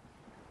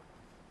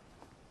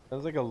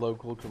 Sounds like a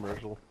local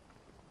commercial.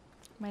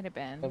 Might have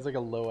been. Sounds like a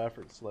low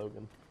effort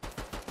slogan.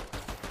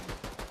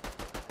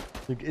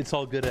 It's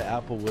all good at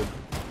Applewood.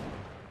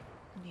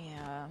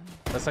 Yeah.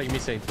 That's like me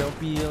saying, don't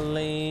be a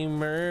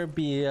lamer,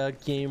 be a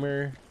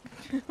gamer.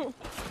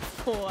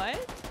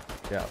 What?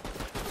 Yeah.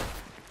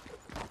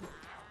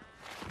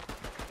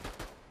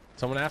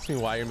 Someone asked me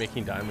why you're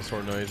making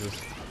dinosaur noises.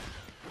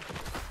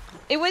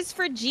 It was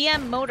for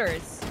GM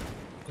Motors.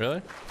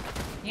 Really?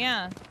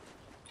 Yeah.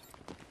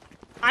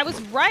 I was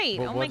right.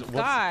 Oh my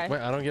god. Wait,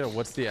 I don't get it.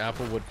 What's the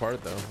Applewood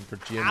part though for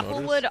GM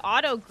Motors? Applewood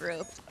Auto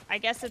Group. I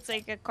guess it's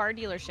like a car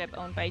dealership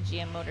owned by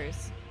GM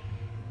Motors.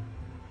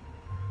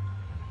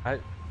 I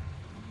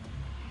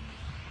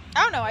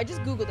don't know. I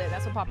just Googled it.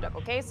 That's what popped up.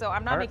 Okay, so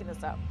I'm not making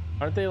this up.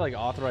 Aren't they like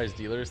authorized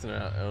dealers and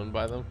not owned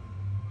by them?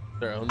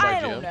 They're owned by GM?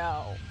 I don't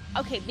know.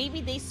 Okay,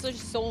 maybe they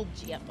sold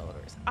GM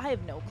Motors. I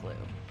have no clue.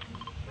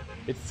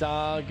 It's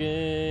all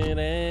good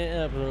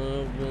at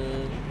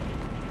Applewood.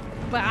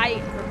 But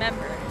I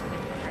remember.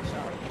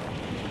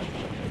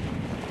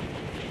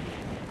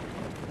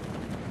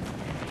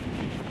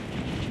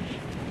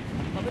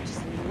 Bubba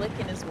just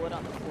licking his wood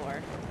on the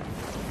floor.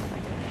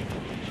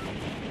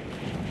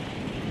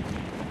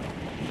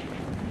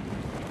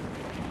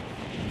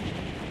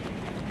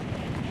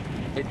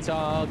 It's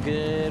all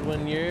good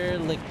when you're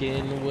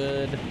licking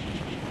wood.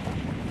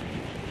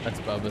 That's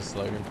Bubba's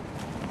slogan.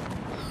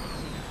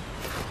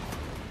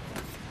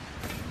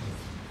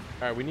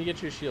 All right, we need to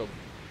get you a shield.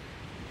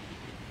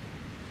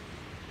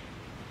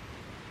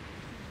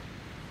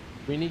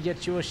 We need to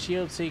get you a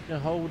shield so you can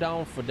hold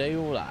on for dear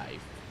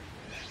life.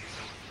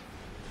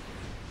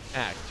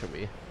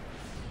 Actually,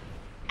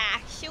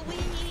 we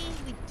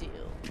do.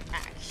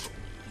 Actually.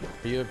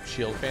 Are you a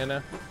shield fan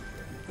now?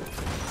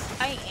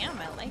 I am.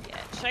 I like it.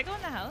 Should I go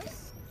in the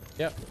house?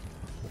 Yep.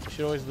 You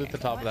should always loot the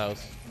top of the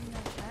house.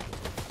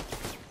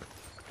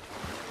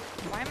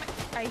 Why am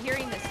I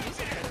hearing this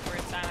music for the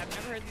first time? I've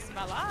never heard this in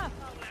my life.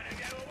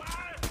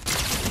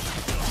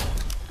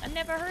 I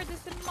never heard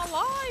this in my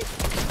life.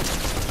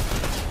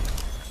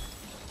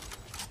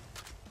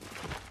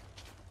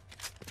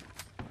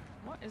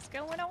 What is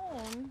going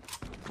on?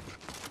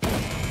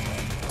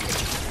 This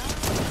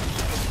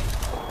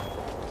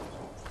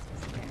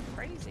is getting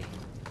crazy.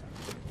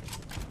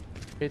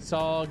 It's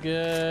all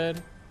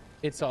good.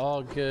 It's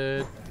all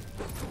good.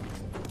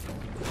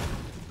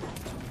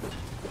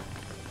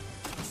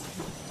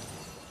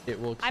 It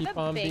will keep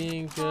on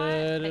being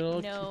good.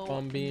 It'll keep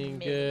on being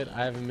good.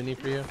 I have a mini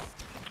for you.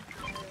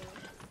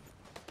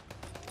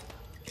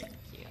 Thank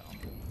you.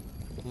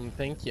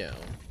 Thank you.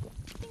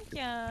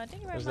 Thank you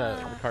very Where's much.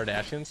 that? The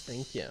Kardashians?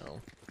 Thank you.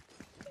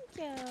 Thank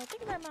you.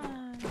 Thank you very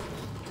much.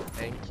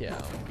 Thank you.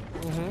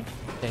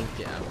 Thank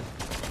you.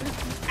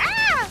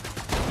 Ah!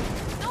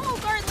 No,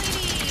 guard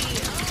lady!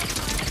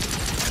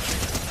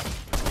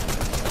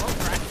 Oh,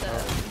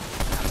 aggressive.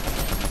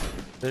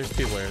 There's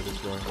people here this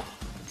door.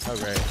 Oh,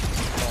 great.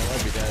 Oh,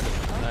 I'd be dead.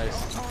 Nice.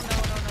 Oh,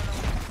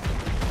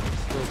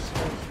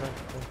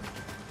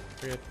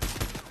 no. Good.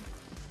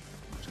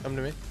 Just come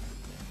to me.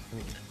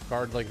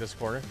 Guard like this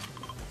corner.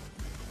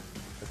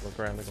 Just look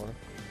around the corner.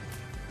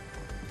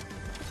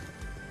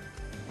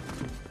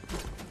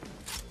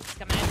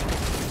 Come in.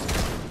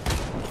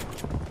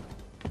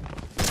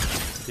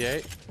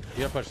 D8.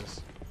 You gotta push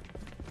this.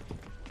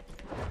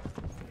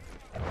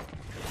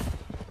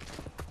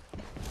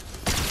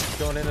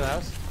 Going into the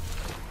house.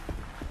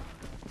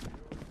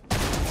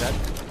 Dead.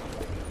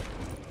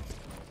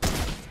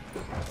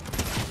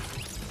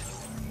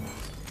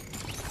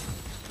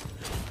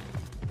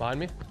 Behind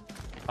me.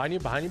 Behind you,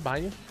 behind you,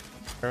 behind you.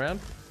 Turn around.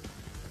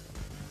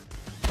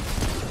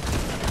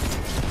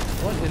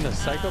 What in the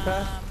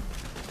psychopath?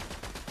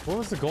 What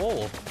was the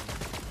goal?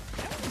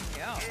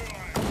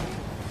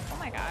 Oh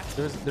my gosh.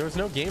 There was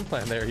no game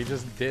plan there. He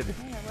just did. Yeah,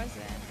 there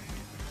wasn't.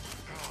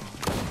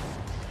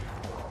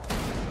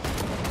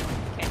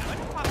 Okay, I'm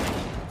gonna pop my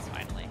shields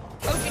finally.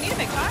 Oh, do you need a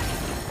big pot?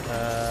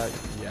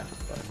 Yeah.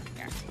 But...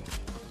 Here.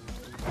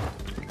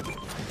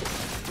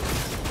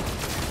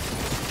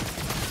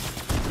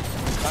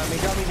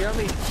 Got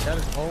me. That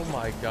is, oh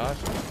my gosh.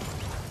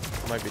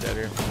 Might be dead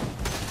here.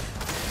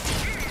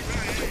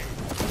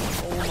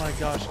 Oh my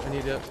gosh, I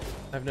need it.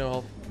 I have no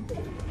health.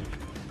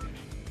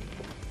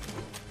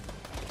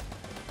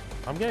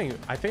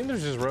 I think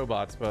there's just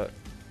robots, but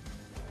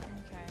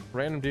Okay.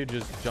 random dude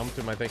just jumped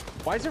in my thing.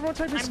 Why is everyone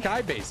typing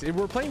sky base?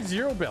 We're playing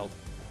zero build.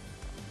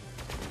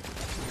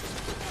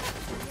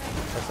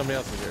 Oh, somebody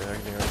else is here. I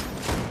can hear it.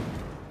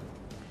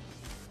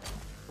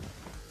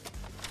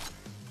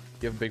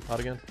 You have a big pot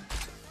again?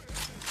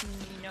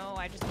 No,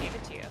 I just gave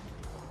it to you.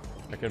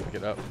 I couldn't pick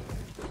it up.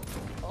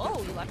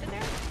 Oh, you left it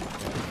there?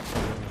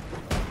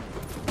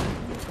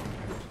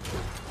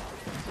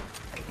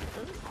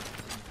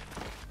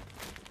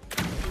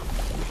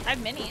 I have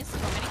minis. You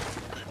want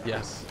minis?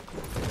 Yes.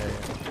 Yeah.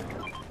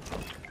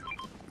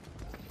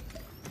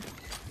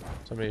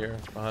 Somebody here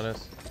behind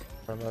us.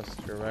 From us,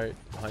 to your right,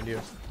 behind you.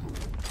 You're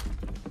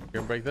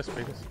gonna break this,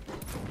 break this.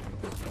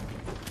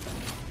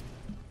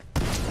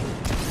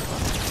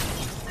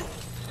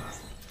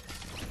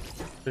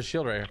 There's a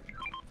shield right here.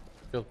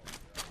 Shield.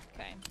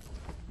 Okay.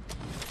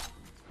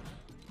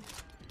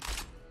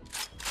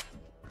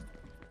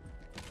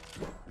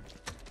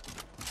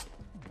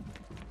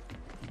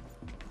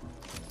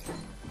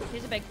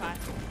 Here's a big pot.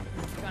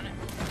 You want it?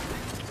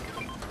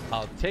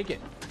 I'll take it.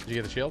 Did you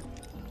get the shield?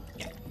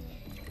 Yeah.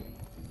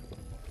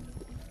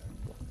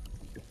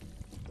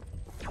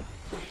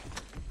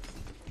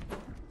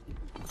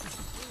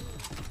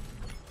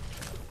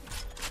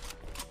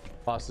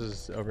 Boss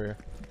is over here.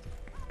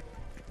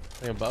 I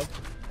think above.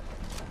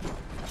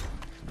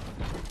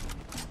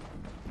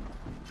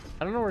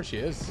 I don't know where she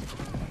is.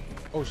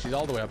 Oh, she's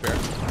all the way up here.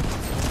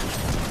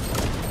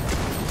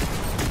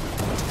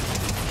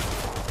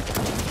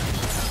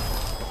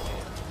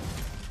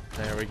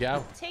 There we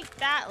go. Take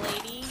that,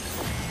 lady.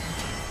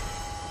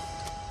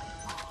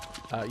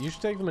 You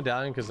should take the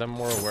medallion because I'm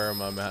more aware of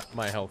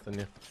my health than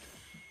you.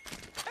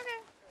 Okay.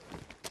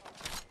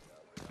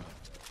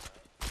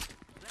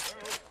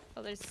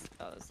 Oh, there's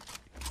those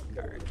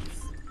guards.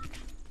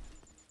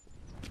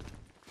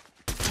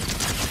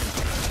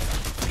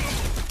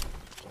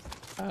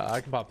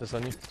 I can pop this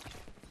on you.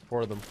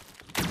 4 of them.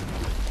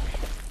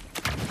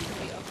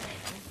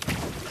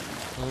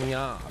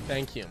 Yeah,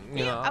 thank you.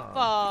 Yeah.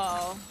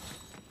 Apple.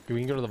 We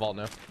can go to the vault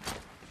now.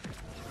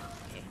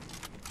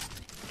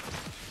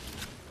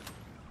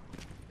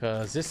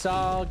 Cause it's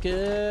all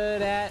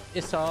good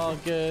it's all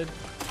good.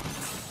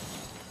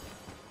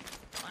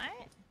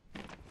 What?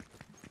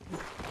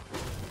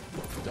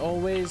 It's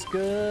always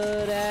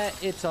good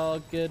it's all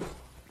good.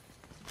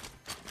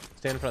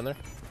 Stand in front there.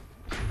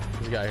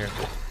 There's a guy here.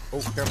 Oh,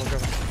 careful,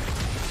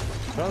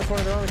 careful. They're on the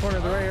corner, they're on the corner,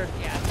 they're right here.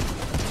 Yeah.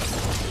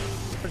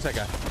 Where's that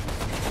guy?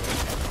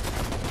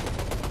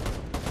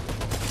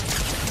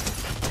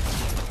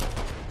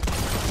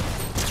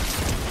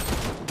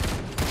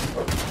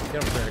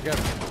 Get him there, get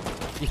him.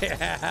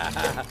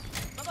 Yeah.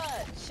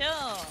 Bubba,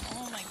 chill.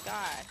 Oh my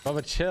god.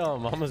 Mama, chill.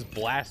 Mama's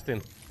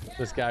blasting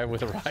this guy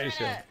with a riot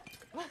shield.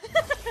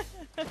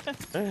 I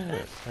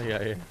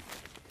got you.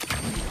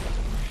 Thank you.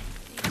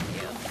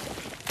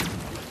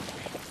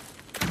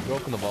 Go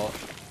open the vault.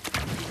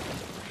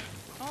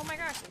 Oh my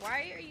gosh,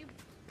 why are you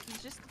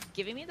just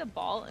giving me the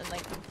ball and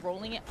like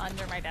rolling it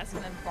under my desk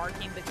and then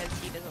barking because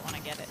he doesn't want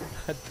to get it?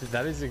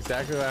 That is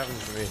exactly what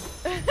happens to me.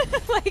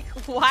 Like,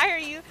 why are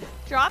you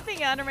dropping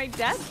it under my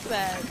desk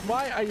then?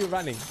 Why are you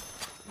running?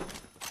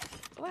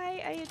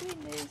 Why are you doing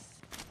this?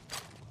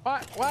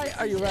 Why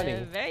are you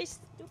running? Very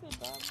stupid,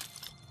 Bob.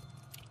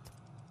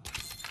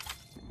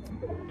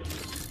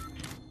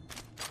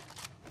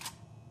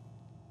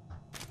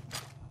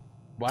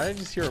 Why did I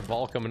just hear a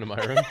ball come into my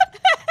room?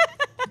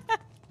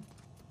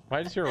 Why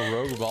did I just hear a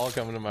rogue ball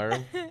come into my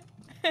room?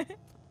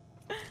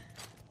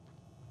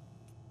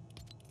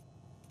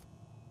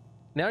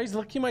 Now he's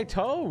licking my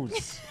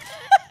toes.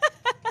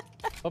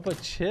 Papa,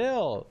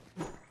 chill.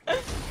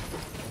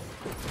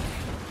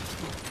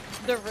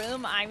 The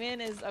room I'm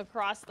in is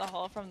across the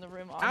hall from the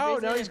room. Ow,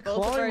 now he's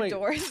clawing my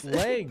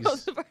legs.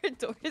 Both of our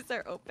doors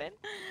are open,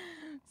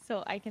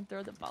 so I can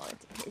throw the ball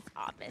into his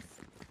office.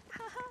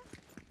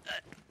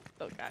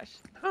 Oh gosh.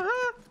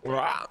 I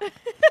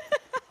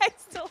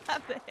still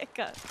have the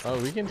hiccup. Oh,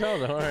 we can tell.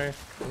 Don't worry.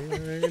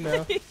 We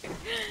know.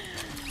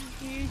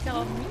 You're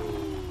so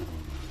mean.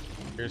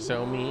 You're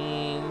so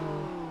mean.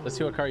 Let's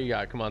see what car you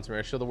got. Come on,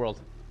 Samara. Show the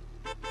world.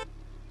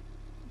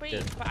 Wait,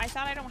 Yeah. but I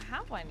thought I don't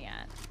have one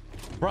yet.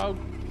 Bro.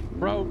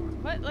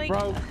 What, like?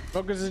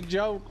 Broke is a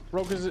joke.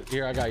 Broke is a...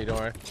 Here, I got you. Don't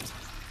worry.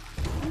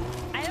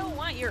 I don't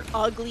want your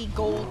ugly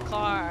gold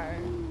car.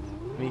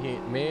 Maybe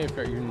if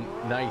you're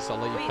nice, I'll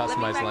let you Wait, let me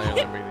customize back land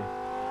in. Lamborghini.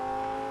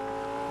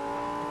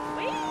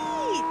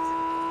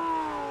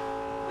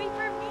 Wait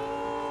for me.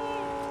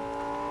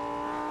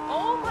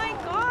 Oh my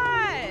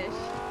gosh.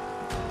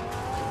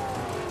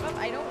 Bob,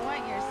 I don't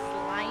want your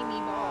slimy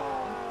ball.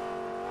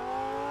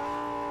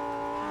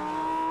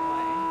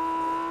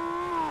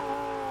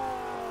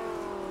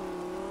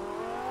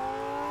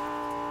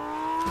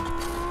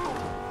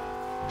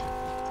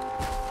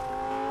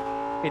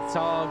 It's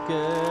all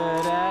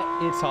good.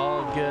 It's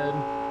all good.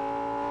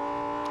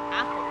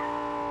 Apple.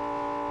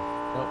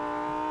 Nope.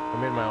 I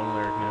made my own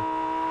lyric now.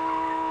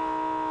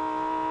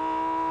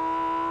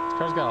 This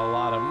car's got a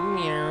lot of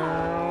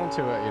meow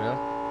to it, you know?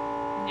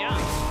 Yeah.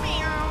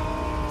 Meow.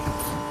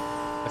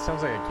 That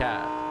sounds like a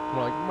cat.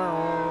 More like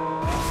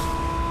meow.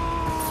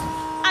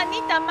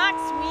 Anita Max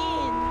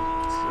win.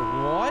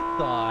 What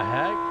the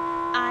heck?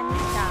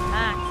 Anita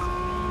Max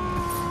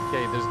win.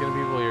 Okay, there's gonna be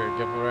people here.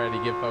 Get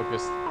ready, get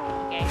focused.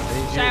 Okay. I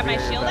need you Should I have to be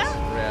my your shield best,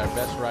 out? Yeah,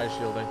 best ride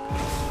shielding.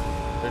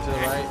 They're to the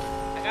right.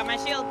 I got my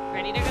shield.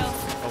 Ready to go.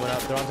 Coming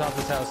up. They're on top of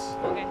this house.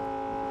 Okay.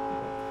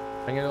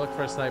 I'm gonna look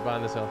for a snipe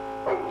behind this hill.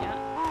 Yeah.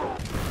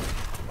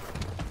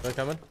 They're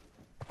coming.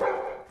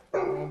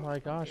 Oh my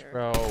gosh,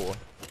 bro.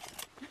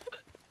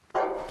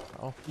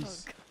 Oh,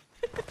 he's.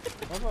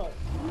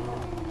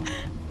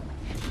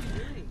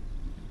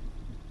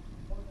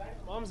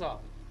 Bombs off.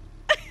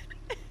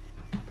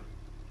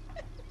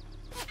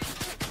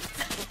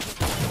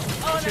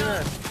 Oh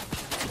no.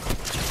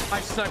 I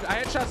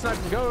headshot sniped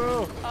him.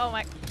 Go. Oh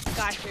my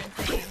gosh, you're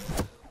insane.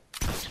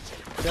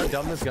 See how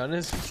dumb this gun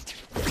is?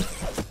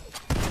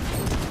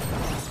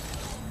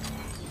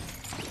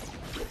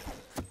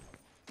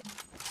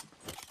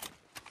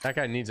 That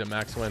guy needs a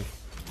max win.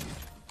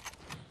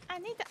 I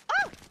need to.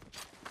 Oh!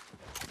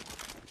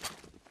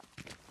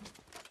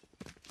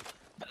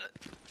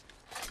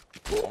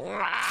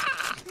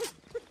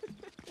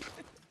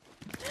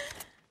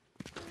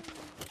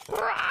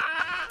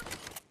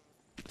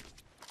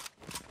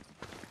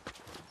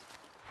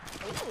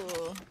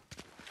 Ooh.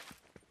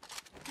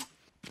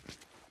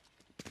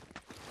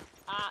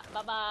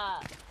 Baba.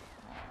 Oh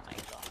my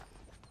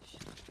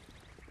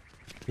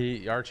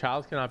gosh. Our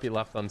child cannot be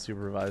left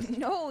unsupervised.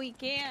 No, he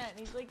can't.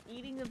 He's like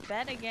eating the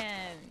bed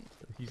again.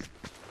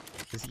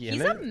 Is he in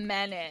He's it? a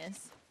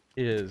menace.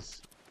 He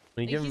is.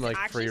 When you give him like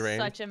free reign.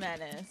 He's such a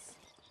menace.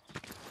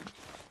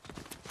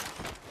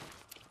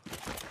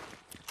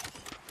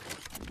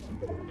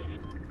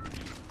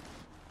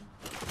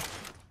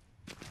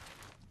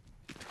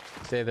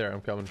 Stay there.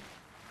 I'm coming.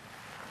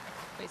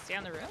 Wait, stay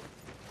on the roof?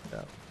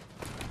 Yeah.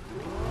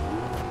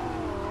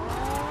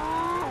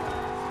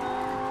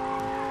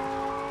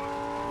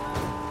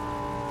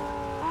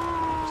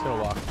 Just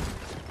gonna walk.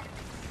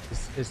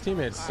 His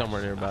teammate's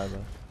somewhere nearby,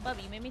 though. Love,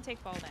 you made me take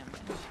fall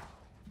damage.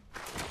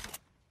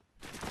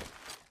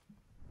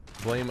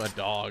 Blame a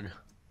dog.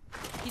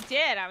 You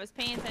did. I was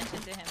paying attention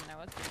to him, and I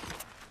was.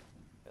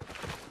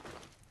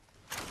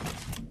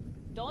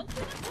 Don't do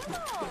the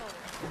pillow.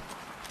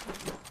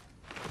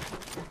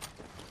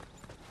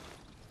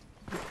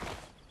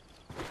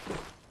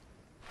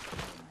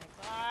 Oh my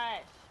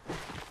gosh.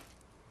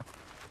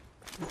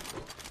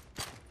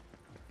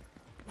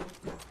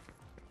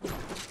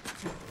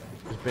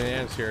 There's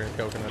bananas here and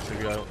coconuts if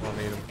you don't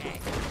need them. Okay.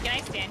 Can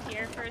I stand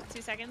here for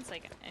 2 seconds,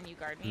 like, and you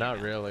guard me?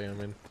 Not really. I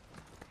mean,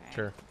 Okay.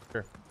 sure.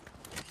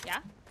 Yeah.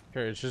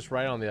 Sure. It's just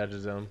right on the edge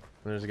of zone.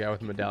 And there's a guy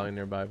with a medallion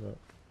nearby, but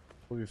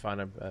we'll be fine,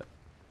 I bet.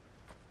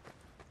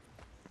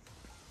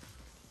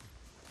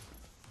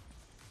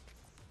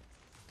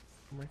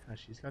 Oh my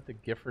gosh, she's got the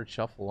Gifford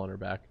shuffle on her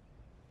back.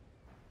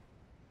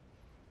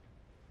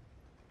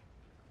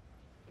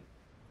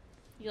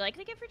 You like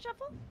the Gifford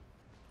shuffle?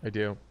 I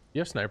do.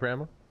 You have sniper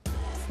ammo?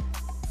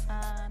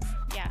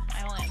 Yeah.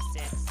 I only have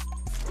 6.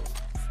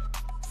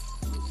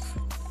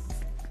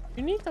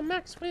 You need the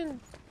max win.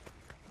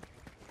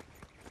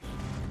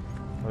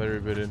 Oh, they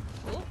rebooted.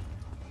 Ooh.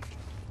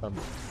 How Um,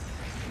 the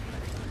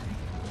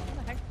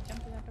heck did you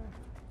jump through that door?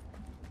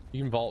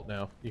 you can vault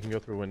now. You can go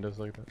through windows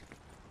like that.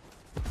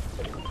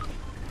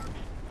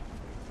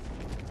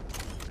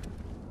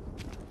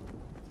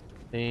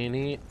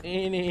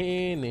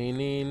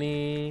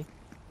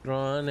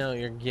 Drawing out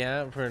your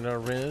gap for the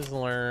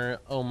Rizzler.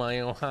 Oh my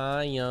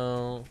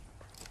Ohio.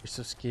 You're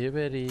so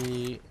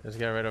skibbity. There's a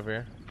guy right over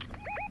here.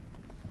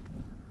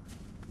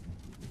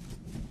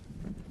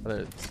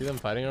 See them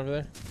fighting over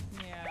there?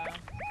 Yeah. I went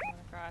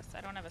across.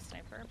 I don't have a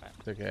sniper, but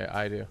It's okay,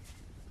 I do.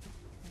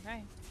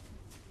 okay.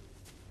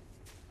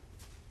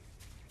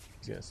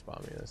 He's gonna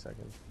spawn me in a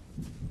second.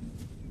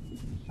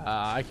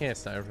 I can't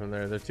snipe from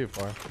there. They're too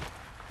far.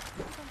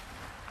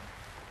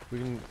 We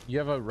can. You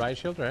have a riot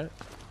shield, right?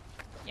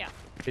 Yeah.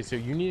 Okay, so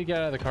you need to get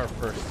out of the car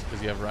first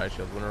because you have a riot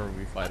shield whenever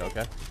we fight.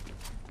 Okay.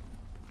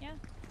 Yeah.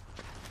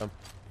 Um,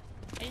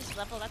 I just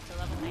leveled up to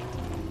level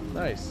 19.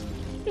 nice.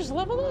 You just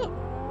level up.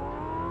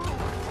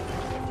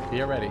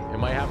 Get ready. It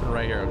might happen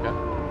right here. Okay.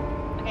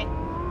 Okay.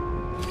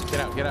 Get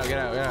out. Get out. Get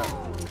out. Get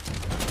out.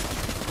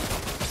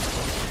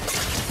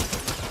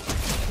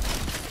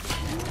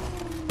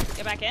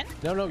 Get back in?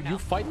 No, no, you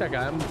fight that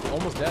guy. I'm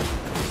almost dead.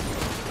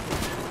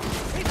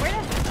 Wait, where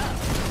the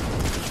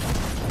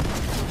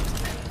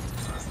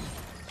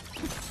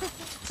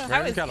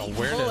I just got an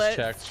awareness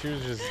check. She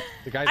was just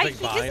the guy's like he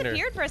behind her.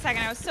 disappeared for a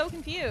second. I was so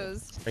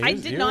confused. He I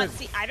was- did he not was-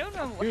 see. I don't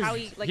know He how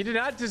was- he like. he did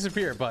not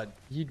disappear, but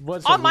he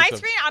was On my elusive.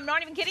 screen, I'm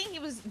not even kidding. He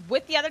was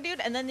with the other dude,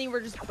 and then they were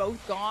just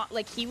both gone.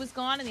 Like he was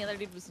gone, and the other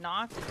dude was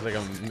not. It's like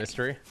a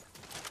mystery.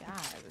 Yeah,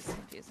 it was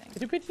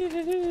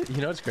confusing.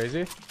 You know what's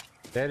crazy?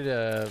 They had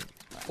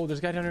oh, there's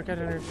a guy down there. Guy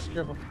down there. Just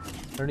careful.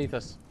 Underneath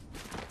us.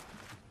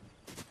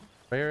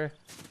 Right here.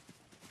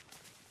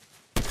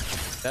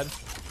 Dead.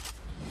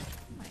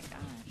 Oh my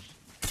gosh.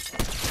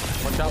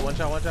 One shot. One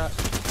shot. One shot.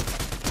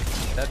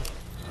 Dead.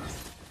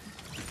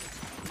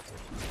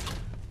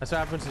 That's what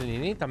happens when you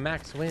need the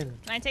max win.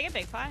 Can I take a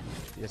big pie?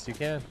 Yes, you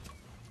can.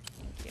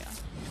 Yeah.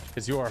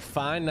 Because you are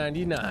fine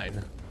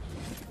 99.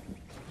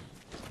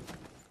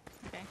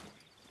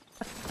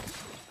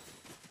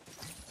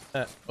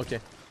 Okay. Okay.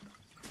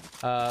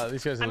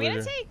 These guys are I'm gonna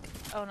later. take.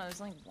 Oh no,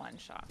 there's only one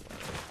shot.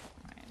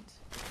 Mind.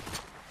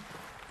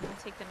 I'm gonna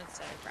take them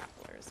instead of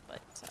grapplers, but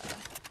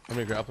How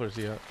many grapplers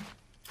do you have?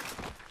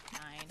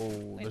 9. Oh,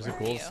 Wait, there's a where are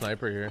gold you?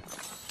 sniper here.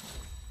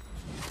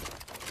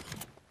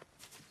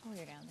 Oh,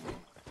 you're down there.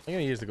 I'm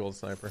gonna use the gold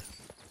sniper.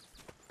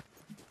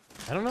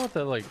 I don't know what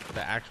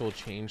the actual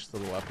change to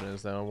the weapon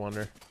is though. I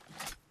wonder.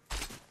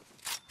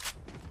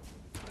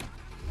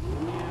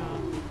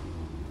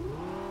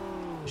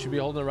 should be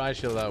holding a riot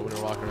shield out when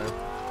you're walking around.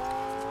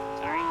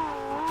 Sorry.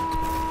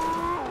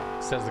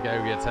 Says the guy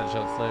who gets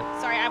headshots late.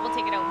 Sorry, I will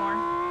take it out more.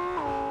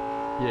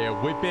 Yeah,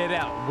 whip it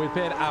out, whip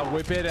it out,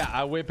 whip it out,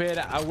 I whip it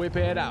out, I whip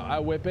it out, I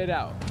whip it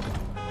out.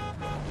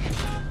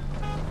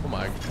 Oh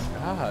my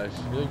gosh,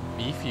 you're like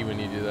beefy when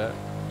you do that.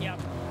 Yep.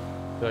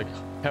 You're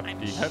like hefty, I'm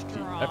hefty,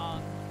 strong.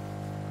 hefty.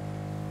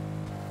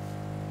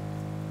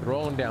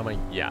 Throwing down my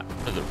yacht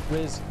for the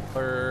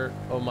Whistler.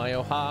 Oh my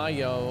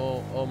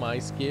Ohio, oh my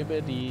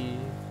Skibbity.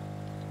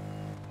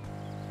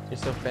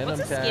 It's a phantom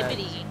What's a tag.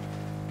 skibbity?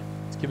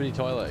 Skibbity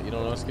toilet. You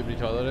don't know what skibbity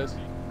toilet is?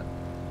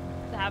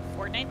 To have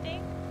Fortnite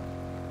thing?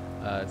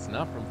 It's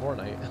not from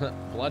Fortnite.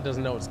 Blood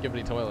doesn't know what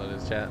skibbity toilet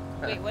is, chat.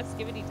 Wait, what's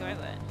skibbity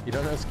toilet? You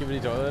don't know what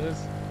skibbity toilet is?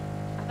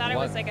 I thought it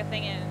Blood. was like a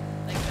thing in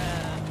like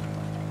the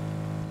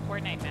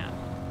Fortnite map.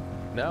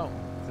 No,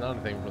 it's not a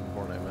thing from the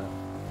Fortnite map.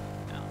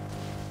 No.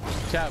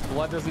 Chat,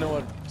 Blood doesn't know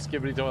what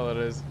skibbity toilet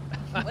is.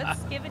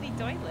 What's skibbity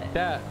toilet?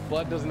 Chat,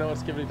 Blood doesn't know what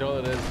skibbity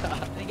toilet is.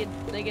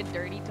 Like a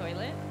dirty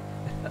toilet?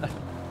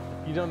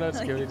 You don't know what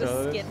Like skibbity the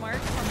toilet skid is?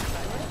 marks on the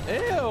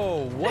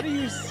toilet? Ew, what are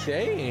you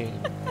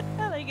saying?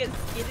 Like a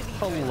skibbity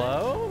toilet.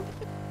 Hello?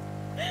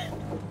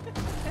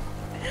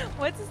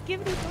 What's a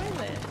skibbity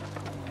toilet?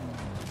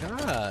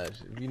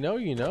 Gosh, if you know,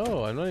 you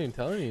know. I'm not even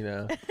telling you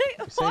now.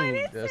 What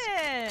is You're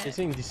it?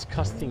 saying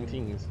disgusting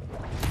things.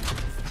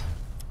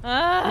 You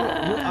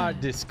Ah. are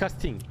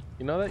disgusting.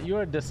 You know that? You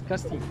are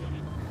disgusting.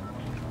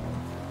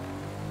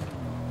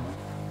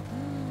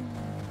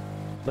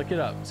 Look it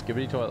up.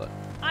 Skibbity toilet.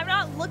 I'm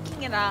not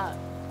looking it up.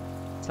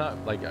 It's not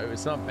like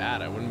it's not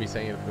bad. I wouldn't be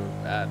saying it if it was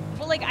bad.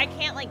 Well, like I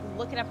can't like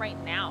look it up right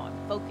now.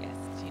 I'm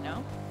focused, you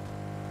know?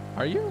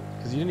 Are you?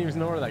 Because you didn't even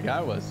know where that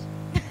guy was.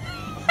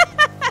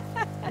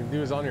 He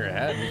was on your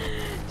head.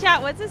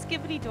 Chat, what's a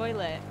skibbity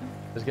toilet?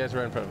 This guy's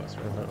right in front of us.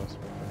 Right in front of us.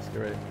 Let's get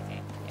ready.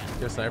 Okay, yeah. You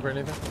have a sniper or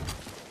anything?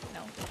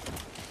 No.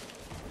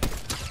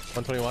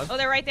 121? Oh,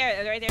 they're right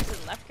there. They're right there to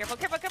the left. Careful,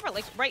 careful, careful.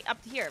 Like right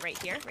up to here, right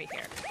here, right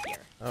there, right here.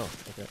 Oh,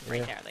 okay. Right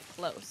Yeah. there, like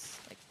close.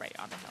 Like right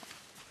on the hill.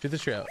 Shoot the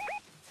tree out.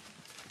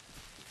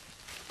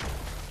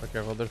 Be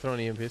careful. They're throwing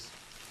EMPs.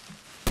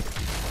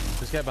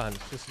 This guy behind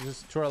us.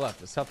 Just to our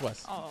left. It's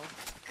southwest. Oh,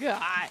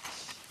 gosh.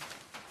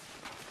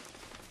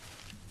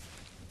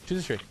 Shoot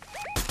the tree.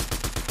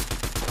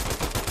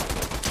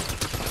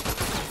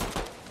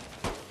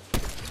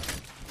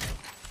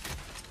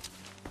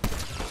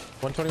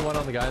 $121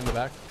 on the guy in the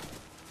back.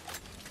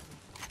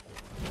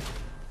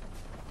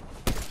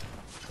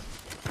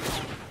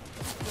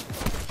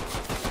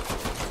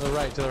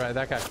 To the right,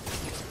 that guy.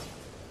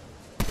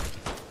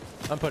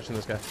 I'm pushing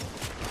this guy.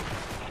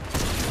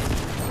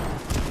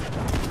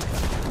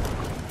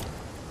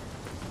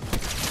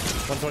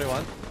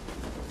 $121.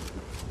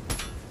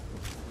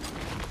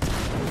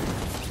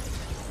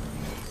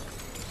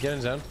 Get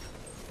in zone.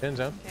 Get in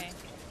zone. Okay.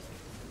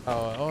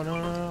 Oh no,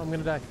 I'm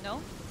gonna die. No?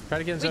 Try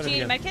to get in Wait, zone do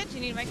you if need you a can. medkit? Do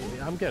you need a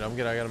medkit? I'm good.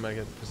 I got a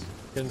medkit. Just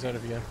get in zone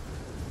if you can.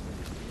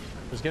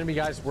 There's gonna be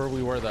guys where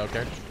we were though,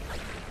 okay?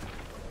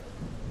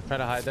 Try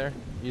to hide there.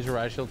 Use your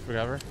riot shield for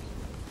cover.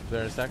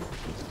 There in a sec.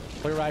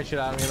 Pull your riot shield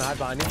out. I'm gonna hide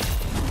behind you.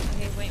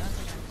 Okay, wait 1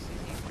 second.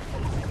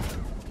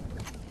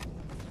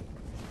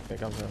 Okay,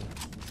 come zone.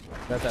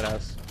 Got that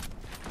house.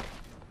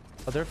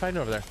 Oh, they're fighting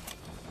over there.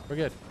 We're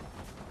good.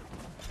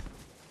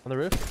 On the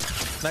roof.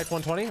 Snipe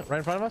 120 right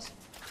in front of us.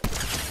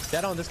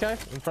 Dead on this guy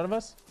in front of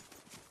us.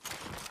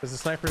 Because the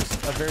sniper's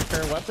a very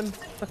fair weapon.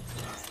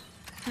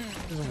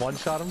 Just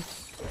one-shot him.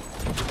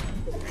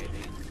 Crazy.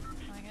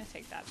 I'm gonna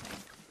take that thing.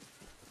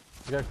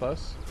 You got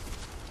close.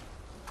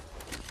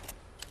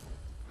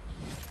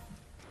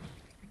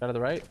 Down to the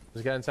right.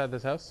 There's a guy inside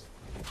this house.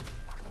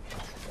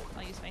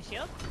 I'll use my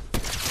shield.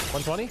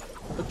 120.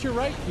 Look to your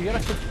right. You gotta.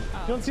 You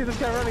don't see this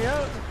guy running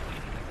out.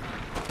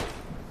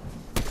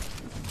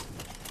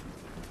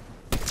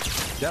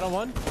 Dead on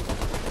one.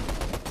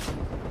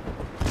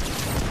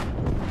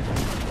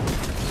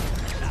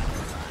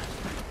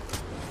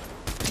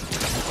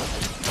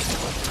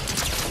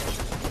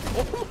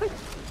 Oh my!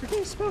 You're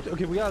getting smoked.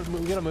 Okay, we gotta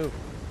move.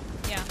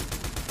 Yeah.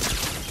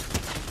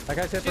 That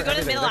guy's hit Should for we go to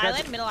everything. the middle That guy's-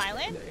 island? Middle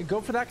island?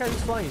 Go for that guy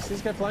who's flying. You see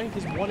this guy flying?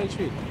 He's 1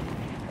 HP.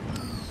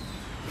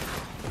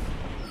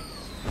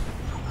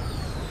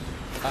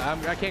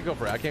 I can't go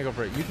for it. I can't go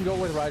for it. You can go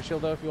with riot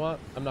shield though if you want.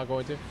 I'm not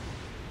going to.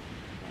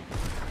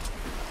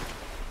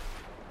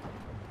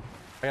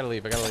 I gotta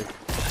leave.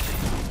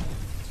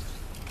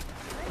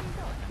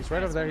 He's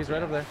right over there. He's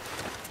right over there.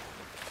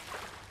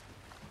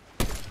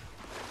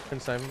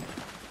 Couldn't snipe him.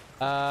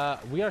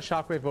 We got a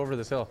shockwave over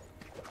this hill.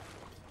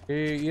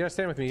 You gotta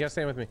stand with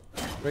me.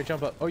 Ready,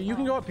 jump up. Oh, you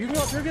can go up. You're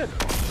good.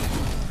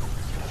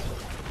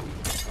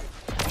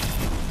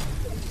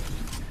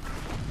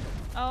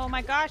 Oh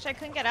my gosh, I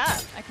couldn't get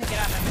up. I'm gonna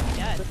be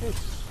dead.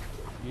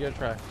 You gotta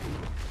try.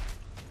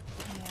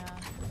 Yeah.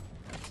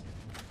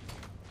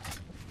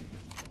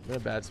 I'm in a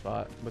bad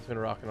spot. Between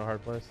a rock and a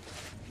hard place.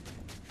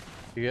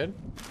 You good?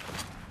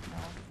 No.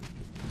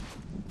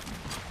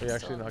 Are you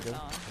actually not good?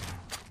 Zone.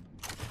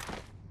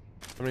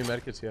 How many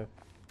medkits do you have?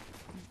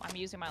 I'm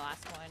using my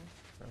last one.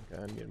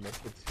 Okay, I need a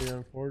medkit here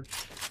on Forge.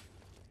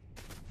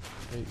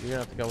 Hey, you're gonna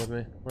have to come with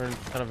me. We're in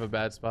kind of a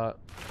bad spot.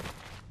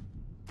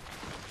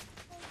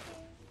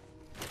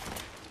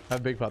 I have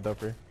a big pot though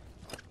for you.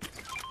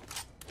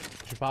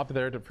 If you pop it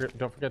there,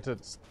 don't forget to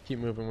keep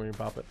moving when you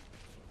pop it.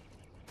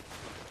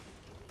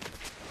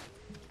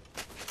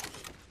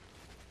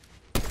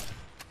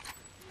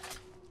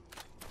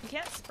 You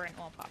can't sprint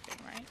while popping,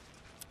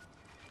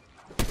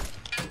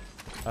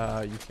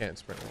 right? You can't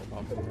sprint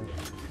while popping.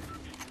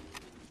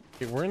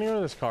 Okay, we're gonna go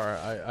to this car.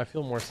 I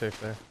feel more safe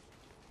there.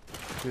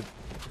 Dude.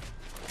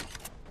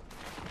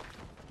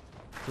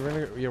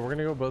 We're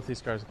gonna go both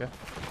these cars, okay?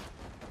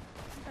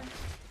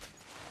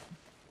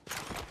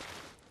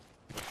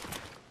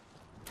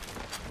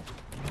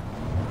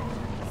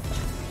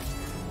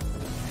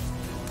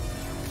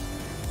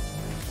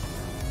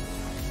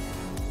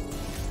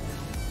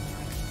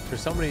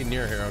 There's somebody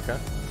near here, okay?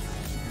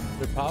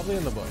 They're probably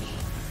in the bush.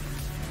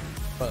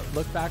 But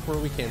look back where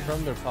we came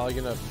from. They're probably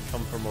gonna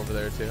come from over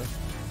there too.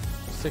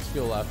 6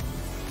 fuel left.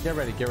 Get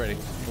ready, get ready.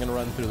 I'm gonna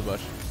run through the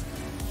bush.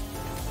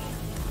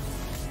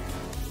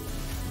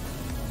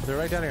 They're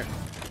right down here.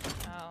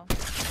 Oh.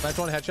 Nice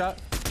one, headshot.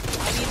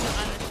 I need them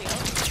on the shield.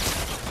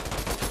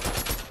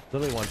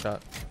 Literally one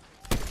shot.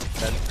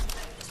 Dead.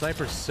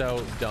 Sniper's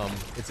so dumb.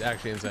 It's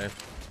actually insane.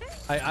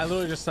 I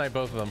literally just sniped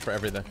both of them for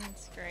everything.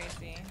 It's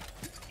crazy.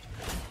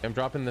 I'm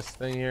dropping this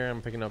thing here.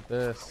 I'm picking up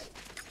this.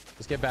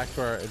 Let's get back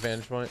to our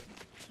advantage point.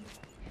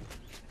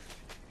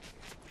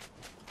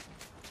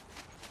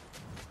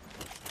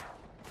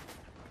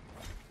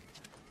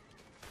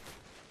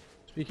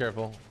 Just be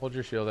careful. Hold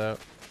your shield out.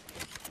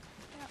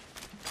 Yeah.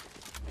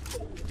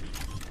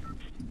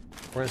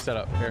 We're gonna set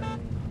up here.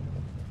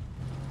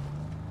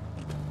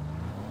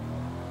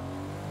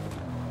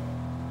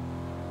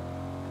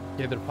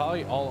 Yeah, they're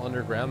probably all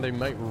underground. They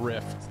might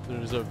rift.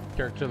 There's a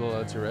character that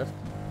lets you rift.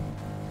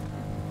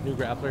 New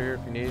grappler here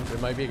if you need. There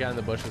might be a guy in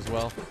the bush as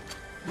well.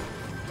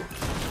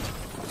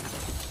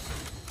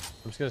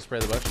 I'm just gonna spray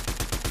the bush.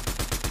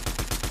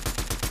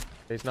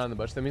 Okay, he's not in the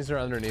bush. That means they're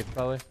underneath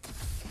probably.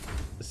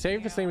 The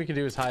safest thing we can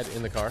do is hide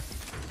in the car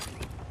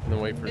and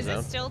then wait for zone.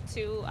 Is it still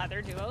 2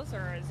 other duos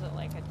or is it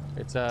like a...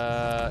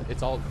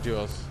 It's all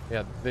duos.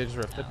 Yeah, they just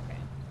rifted. Oh, okay.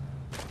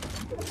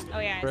 Oh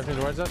yeah. Rifting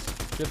towards us.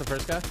 Shoot the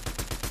first guy.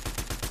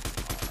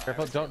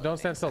 Careful. Don't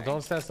stand still.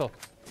 Don't stand still.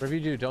 Whatever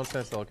you do, don't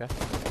stand still, okay?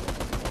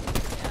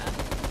 Yeah.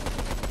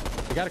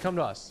 You gotta come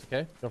to us,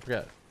 okay? Don't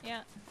forget.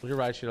 Yeah. Hold your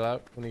ride shield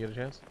out when you get a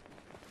chance.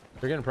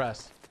 We're getting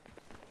pressed.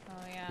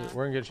 Oh yeah.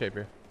 We're in good shape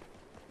here.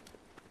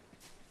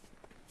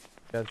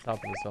 Yeah, it's top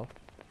of this hill.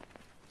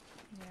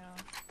 Yeah.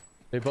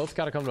 They both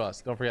gotta come to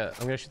us. Don't forget.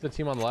 I'm gonna shoot the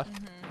team on the left.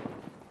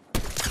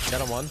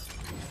 Got him one.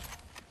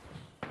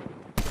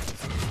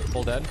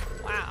 Full dead.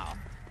 Wow.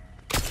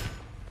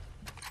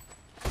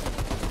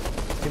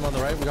 Team on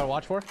the right, we gotta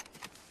watch for.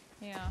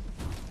 Yeah.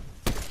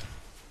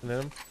 And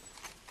then him.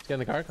 Just get in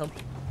the car, come.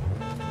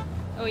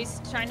 Oh, he's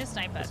trying to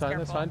snipe us. That's fine,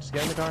 Careful. that's fine. Just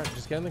get in the car.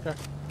 Just get in the car.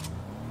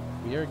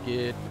 We are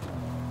good.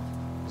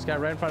 This guy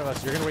right in front of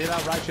us. You're gonna wait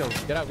out, ride shield.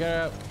 Get out, get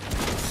out.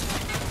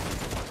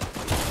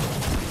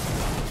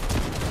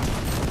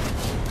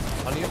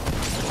 On you.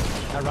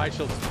 That ride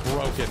shield's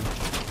broken.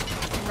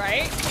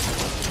 Right?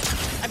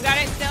 I've got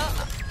it still.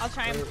 I'll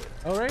try and...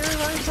 Oh, right.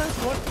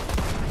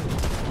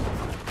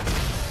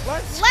 What?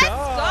 Let's go!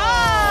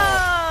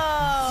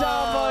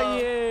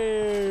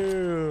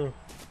 W!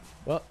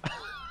 Well,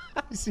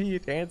 I see you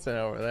dancing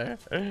over there.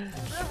 The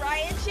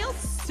riot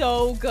shield's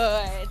so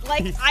good.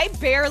 Like, I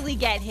barely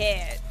get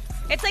hit.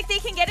 It's like they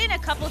can get in a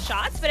couple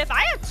shots, but if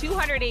I have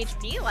 200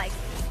 HP, like,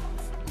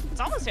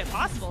 it's almost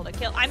impossible to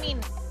kill. I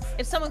mean,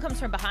 if someone comes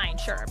from behind,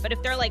 sure. But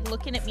if they're, like,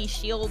 looking at me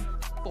shield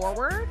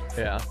forward,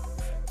 yeah,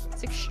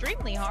 it's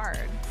extremely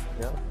hard.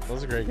 Yeah, that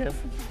was a great game. Yeah,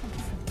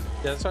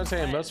 that's what I'm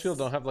saying. Nice. Most people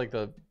don't have, like,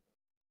 the...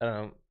 I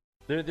don't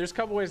know. There's a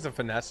couple ways to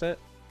finesse it.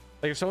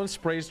 Like, if someone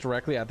sprays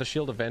directly at the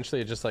shield,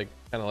 eventually it just, like,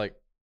 kind of, like,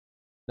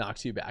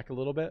 knocks you back a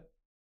little bit.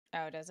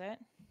 Oh, does it?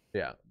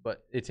 Yeah,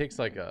 but it takes,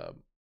 like, it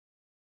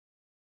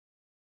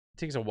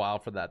takes a while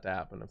for that to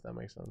happen, if that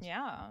makes sense.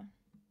 Yeah.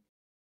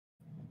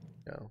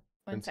 Yeah.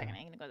 One second,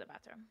 I'm gonna go to the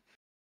bathroom.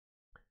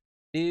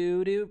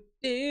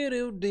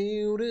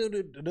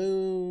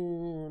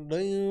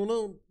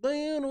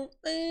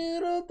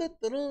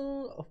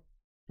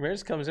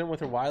 Maris comes in with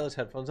her wireless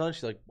headphones on.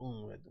 She's like,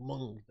 boom,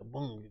 boom,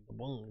 boom,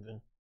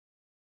 boom.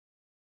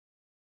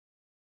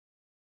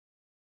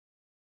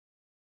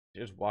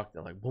 She just walked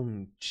in like,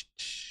 boom.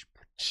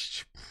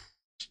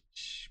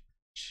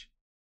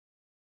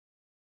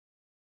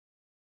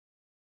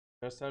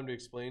 Now it's time to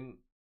explain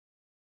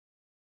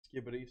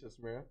Skibbity to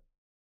Samara.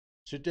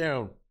 Sit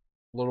down,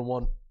 little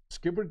one.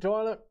 Skibbity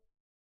toilet.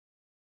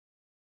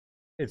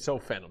 It's so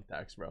phantom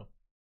text, bro.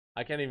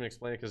 I can't even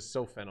explain it because it's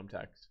so phantom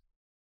text.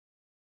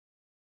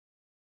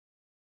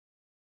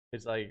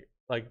 It's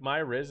like my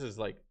Riz is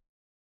like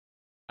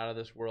out of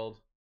this world,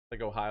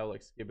 like Ohio,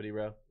 like Skibbity,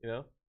 bro. You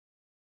know.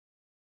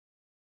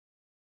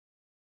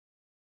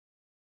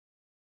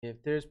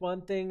 If there's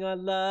one thing I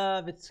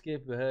love, it's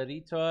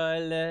Skibbity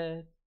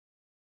toilet.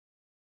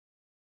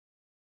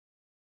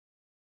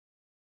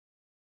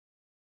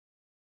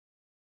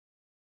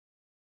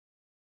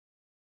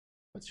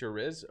 What's your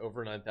Riz?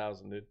 Over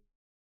 9,000, dude.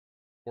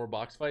 More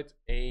box fights?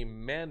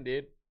 Amen,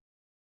 dude.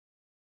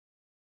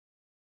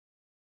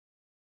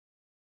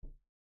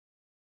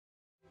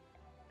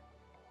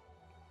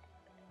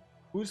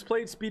 Who's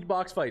played speed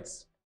box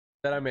fights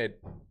that I made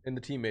in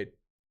the team made?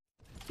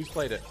 Who's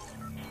played it?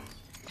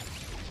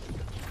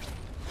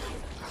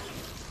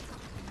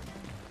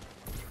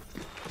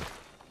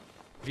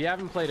 If you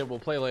haven't played it, we'll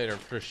play later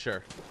for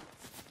sure.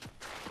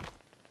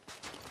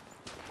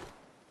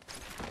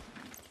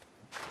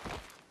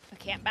 I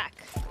can't back.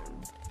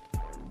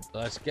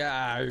 Let's go.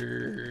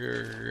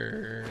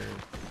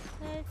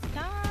 Let's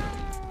go.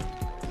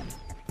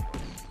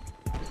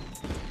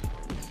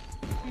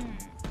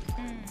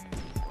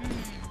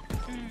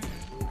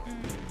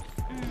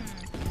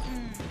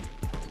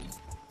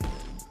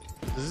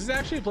 Does this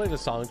actually play the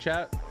song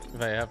chat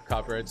if I have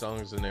copyright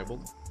songs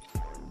enabled?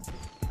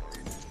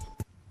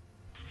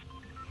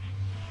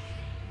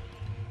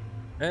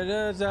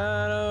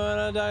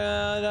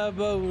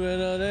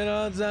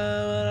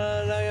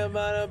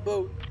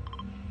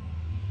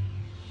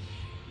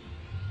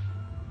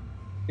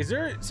 Is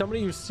there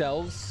somebody who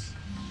sells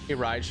a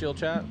ride shield,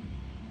 chat?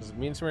 Because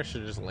me and Smash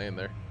should just land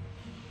there.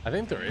 I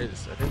think there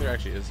is. I think there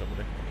actually is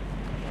somebody.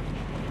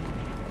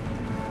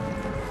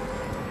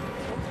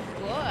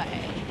 Boy.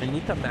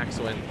 Anita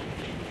Maxwin.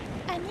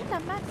 Anita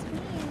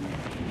Maxwin.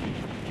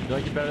 You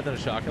like it better than a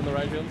shotgun, the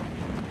ride shield?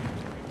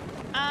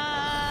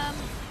 I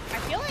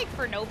feel like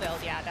for no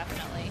build, yeah,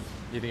 definitely.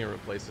 You think it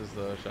replaces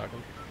the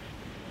shotgun?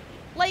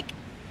 Like,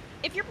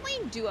 if you're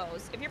playing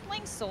duos, if you're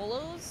playing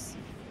solos,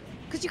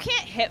 because you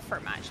can't hit for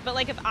much, but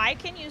like if I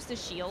can use the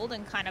shield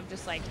and kind of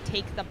just like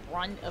take the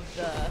brunt of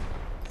the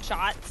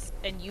shots,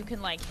 and you can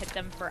like hit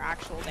them for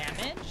actual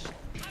damage.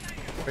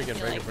 Break it.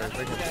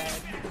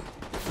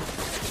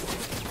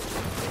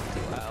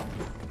 Wow.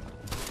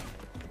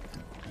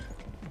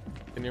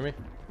 Can you hear me?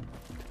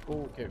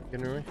 Oh, okay. Can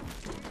you hear me?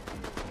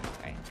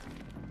 Okay.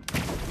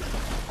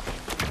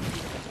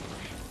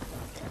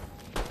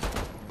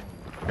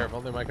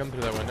 Careful, they might come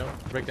through that window.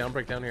 Break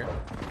down here.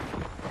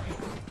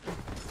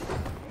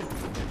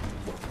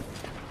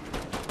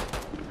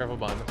 Careful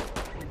behind us.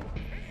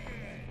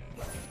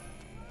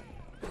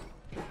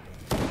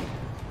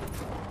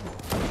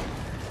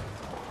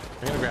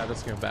 I'm gonna grab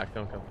this and go back.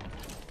 Don't come.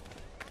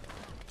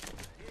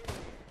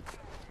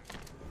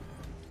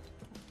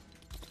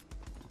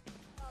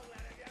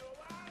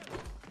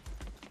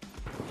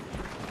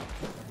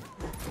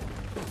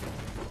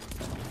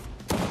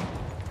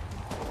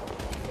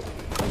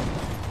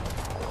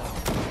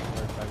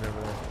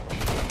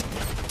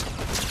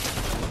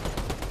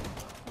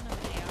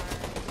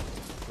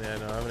 Yeah,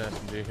 no, I have an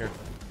SMG here.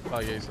 I'll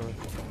get you something.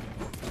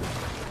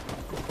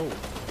 Oh.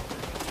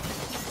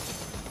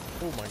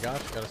 Oh my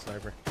gosh, got a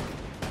sniper.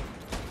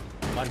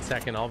 1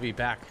 second, I'll be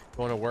back.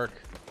 Going to work.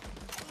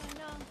 Oh,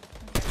 no.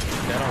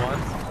 Dead on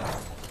one.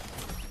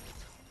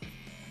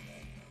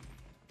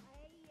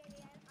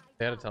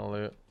 They had a ton of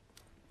loot.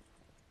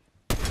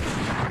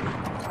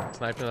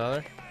 Sniped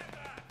another.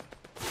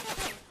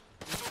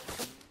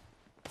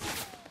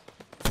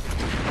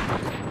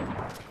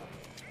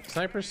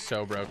 Sniper's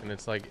so broken.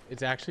 It's like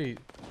it's actually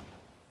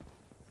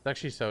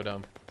so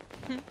dumb.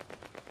 I'm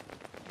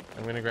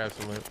gonna grab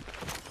some loot.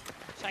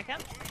 Should I come?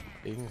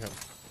 You can come.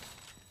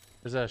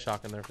 There's a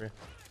shotgun there for you.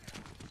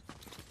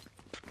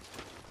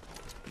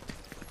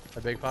 A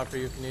big pot for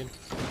you if you need.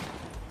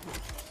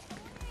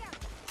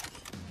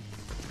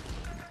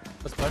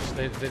 Let's push.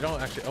 They don't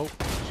actually. Oh,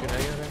 shooting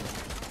at you, I think.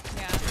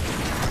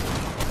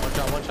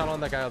 Yeah. One shot on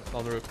that guy on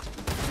the roof.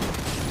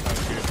 Oh,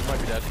 shoot. He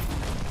might be dead.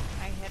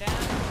 I hit him.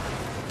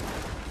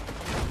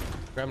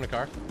 Grab him in the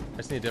car. I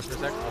just need a dip for a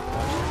sec.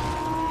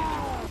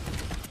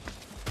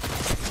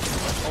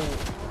 Oh,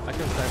 I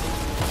killed sniper.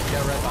 You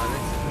got red behind me.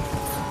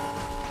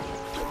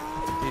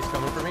 He's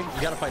coming for me.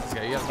 You gotta fight this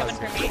guy. You gotta fight this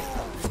guy.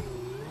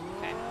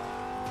 Okay.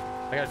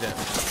 I got a dip.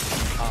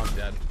 Oh, I'm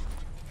dead.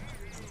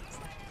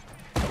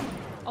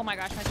 Oh my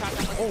gosh, my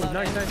shotgun was Oh,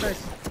 loaded.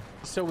 nice.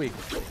 So weak.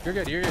 You're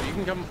good. You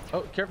can come.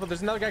 Oh, careful.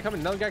 There's another guy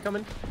coming.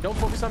 Don't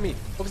focus on me.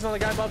 Focus on the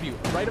guy above you.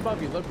 Right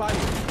above you. Look by you.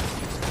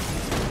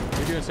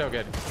 You're doing so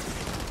good.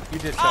 You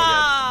did so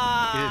good.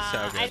 You did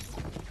so good.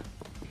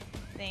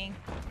 Think.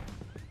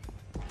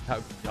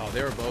 Oh,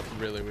 they were both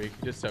really weak.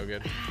 You did so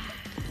good.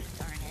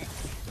 Darn it.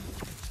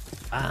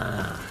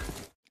 Ah,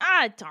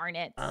 Darn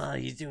it.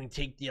 he's doing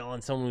take deal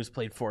on someone who's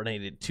played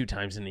Fortnite 2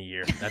 times in a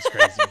year. That's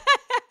crazy.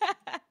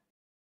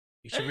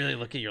 You should really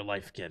look at your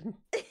life, kid.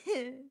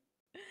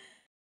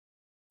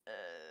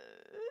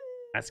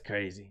 That's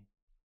crazy.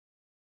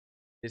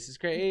 This is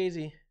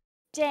crazy.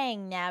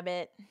 Dang,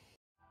 nabbit.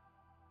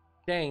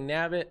 Dang,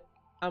 nabbit.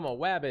 I'm a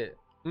wabbit.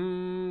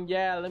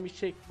 Yeah, let me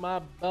shake my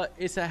butt.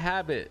 It's a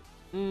habit.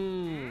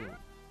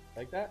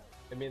 Like that?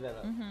 I made that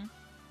up.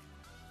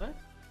 What?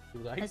 You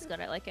like That's it? good.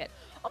 I like it.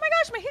 Oh my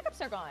gosh, my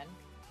hiccups are gone.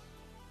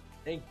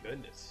 Thank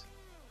goodness.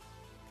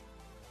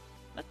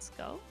 Let's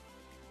go.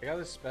 I got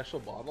this special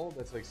bottle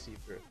that's like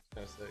see-through. It's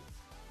kind of sick.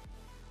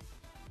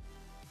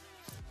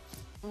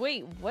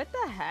 Wait, what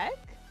the heck?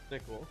 Isn't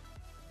that cool?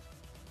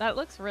 That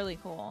looks really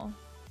cool.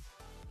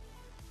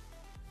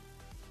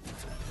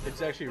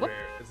 It's actually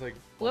rare. It's like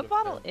What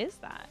bottle is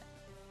that?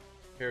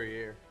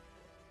 Perrier.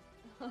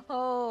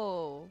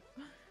 Oh,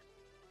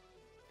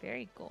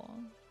 very cool.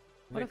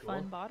 What a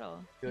fun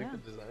bottle. You like the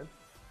design?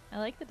 I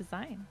like the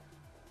design.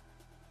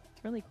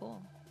 It's really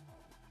cool.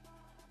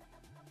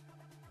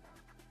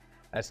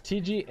 As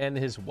TG and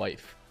his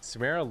wife,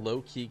 Samara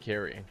low-key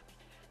carrying.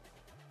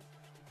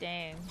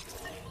 Dang.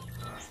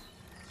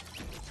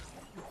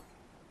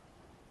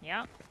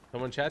 Yeah.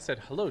 Someone in chat said,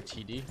 hello,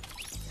 TD.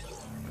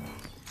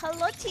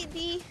 Hello,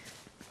 TD.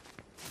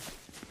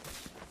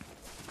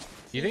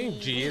 Do you think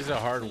G is a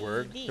hard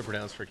word to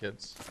pronounce for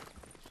kids?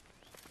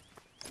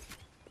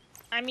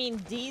 I mean,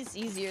 D's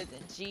easier than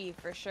G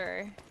for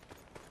sure.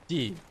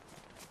 D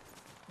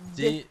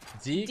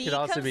could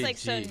also comes be like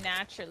G. so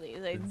naturally,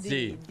 like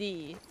D.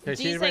 D. Can I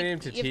change my name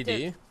to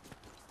TD?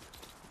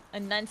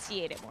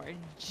 Enunciate it more.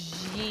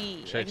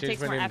 G. Should I like, change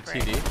my name to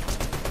TD?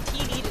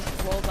 TD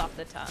just rolls off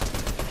the tongue.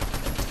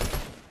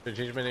 Should I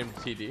change my name to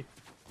TD?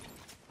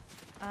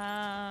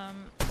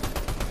 I'm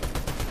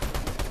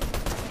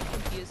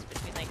confused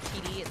between like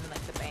TD and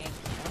like the bank,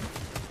 you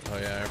know? Oh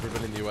yeah,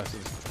 everybody in the US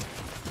is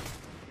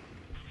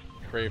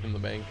craving the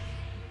bank.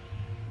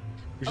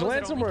 We should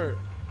land somewhere.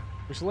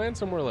 We should land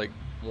somewhere like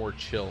more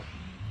chill.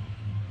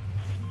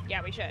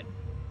 Yeah, we should.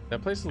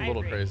 That place is a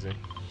little crazy.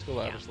 Let's go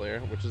Lavish Lair,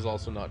 which is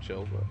also not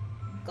chill, but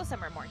go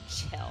somewhere more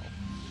chill.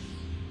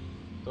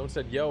 someone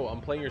said, yo,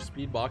 I'm playing your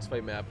speed box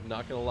fight map.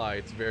 Not gonna lie,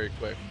 it's very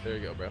quick. There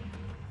you go, bro.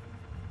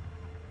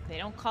 They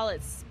don't call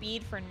it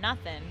speed for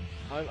nothing.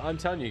 I'm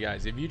telling you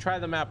guys, if you try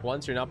the map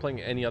once, you're not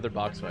playing any other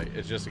box fight.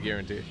 It's just a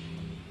guarantee.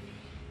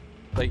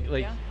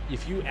 Like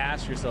if you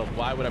ask yourself,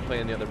 why would I play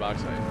any other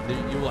box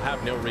fight? You will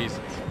have no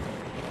reasons.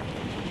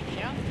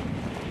 Yeah.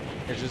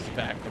 It's just a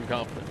fact. I'm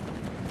confident.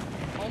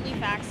 Only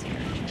facts here.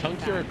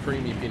 Chunky or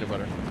creamy peanut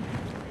butter?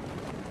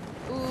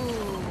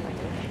 Ooh.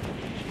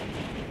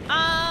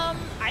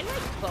 I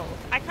like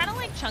both. I kind of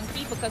like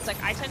chunky because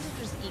like I tend to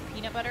just eat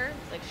peanut butter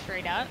like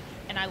straight up,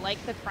 and I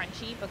like the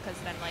crunchy because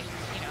then like,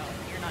 you know,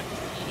 you're not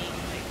just eating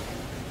like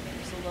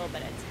there's a little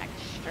bit of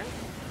texture.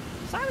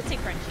 So I would say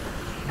crunchy.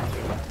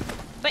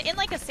 But in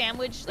like a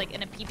sandwich, like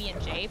in a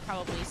PB&J,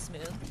 probably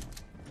smooth.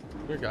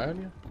 Is there a guy on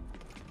you?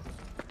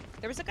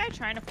 There was a guy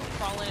trying to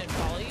crawl in and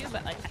follow you,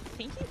 but like I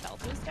think he fell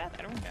to his death.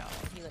 I don't know.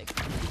 He like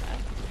fell to his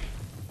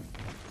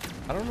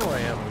death. I don't know where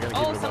I am. I'm gonna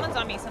Oh, someone's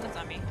on me. Someone's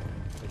on me.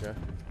 Okay.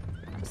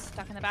 I'm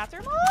stuck in the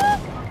bathroom.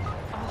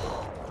 Oh!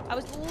 Oh, I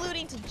was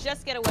looting to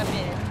just get a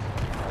weapon.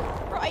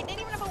 Bro, I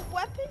didn't even have a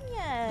weapon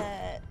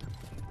yet.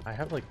 I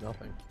have like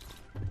nothing.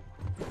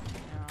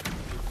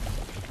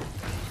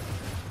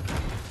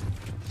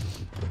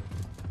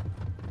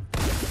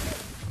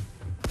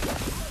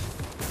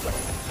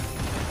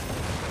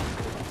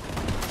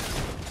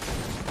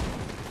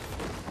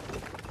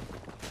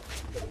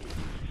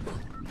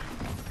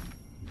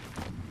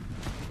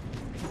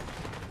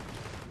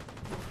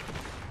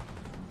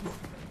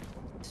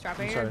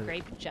 Strawberry or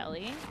grape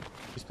jelly?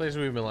 These places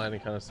we've been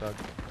landing kind of suck.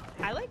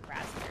 I like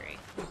raspberry.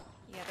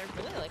 Yeah,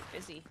 they're really like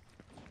fizzy.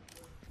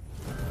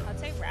 I'd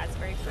say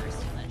raspberry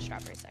first and then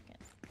strawberry second.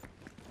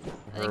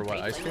 For what,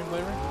 ice cream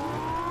flavor?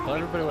 Tell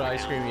everybody what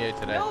ice cream you ate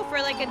today. No, for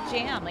like a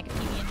jam, like a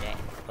PB&J.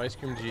 What ice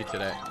cream did you eat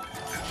today?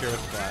 Share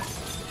with the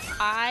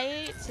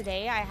class.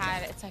 Today I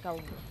had, it's like a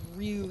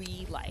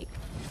really like,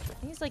 I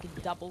think it's like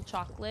double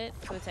chocolate.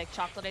 So it's like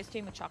chocolate ice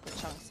cream with chocolate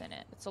chunks in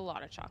it. It's a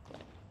lot of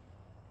chocolate.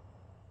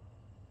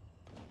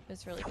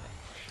 It's really good.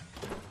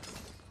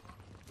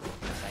 So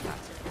I got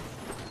today.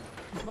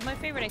 But my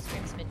favorite ice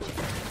cream is mint chip.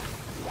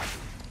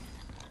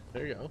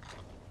 There you go.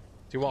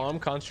 See, while I'm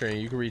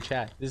concentrating, you can read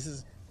chat. This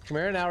is,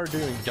 Kamara and I are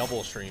doing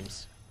double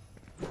streams.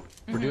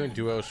 We're doing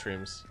duo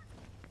streams.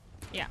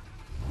 Yeah,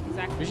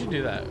 exactly. We should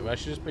do that. I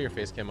should just put your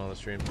face cam on the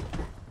stream.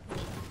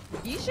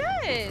 You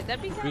should.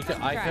 That'd be kind of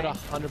fun. I could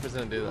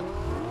 100% do that.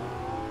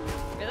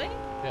 Really?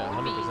 Yeah,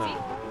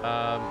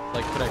 100%.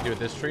 Like, could I do it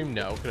this stream?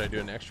 No. Could I do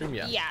it next stream?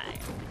 Yes. Yeah.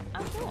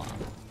 Oh, cool.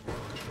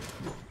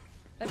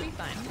 That'd be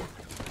fun.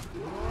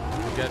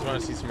 You guys want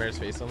to see Samara's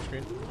face on the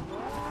screen?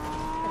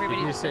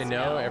 Everybody you just say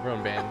no,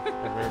 everyone ban.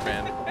 Everyone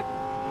ban.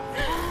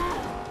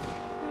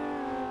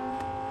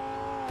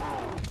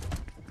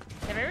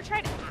 Have you ever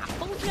tried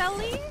apple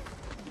jelly?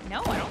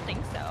 No, I don't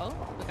think so.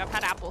 Like I've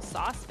had apple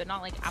sauce, but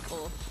not like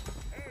apple.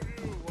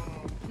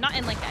 Not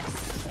in like a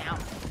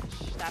sandwich.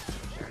 That's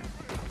for sure.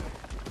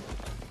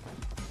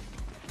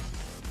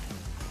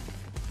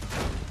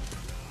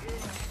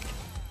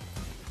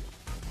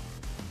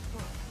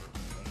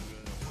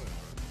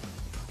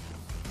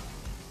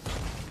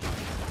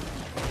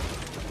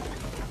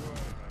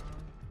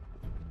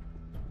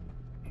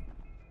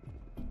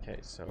 Okay,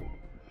 so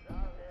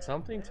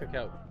something took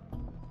out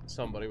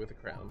somebody with a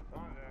crown.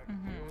 I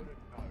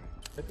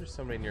think there's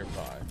somebody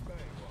nearby.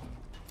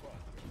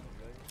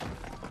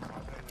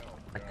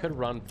 I could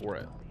run for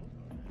it.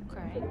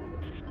 Okay.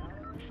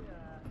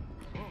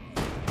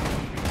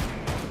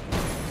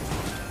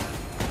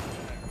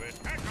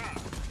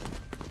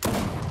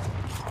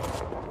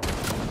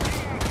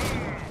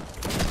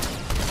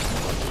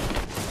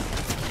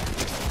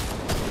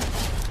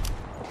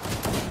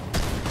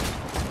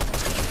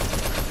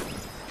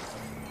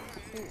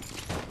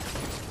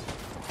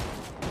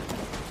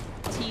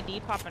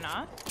 popping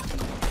off.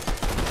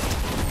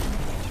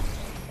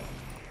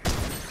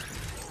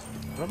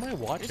 What am I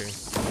watching? There's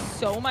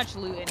so much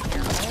loot in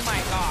here. Oh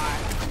my god.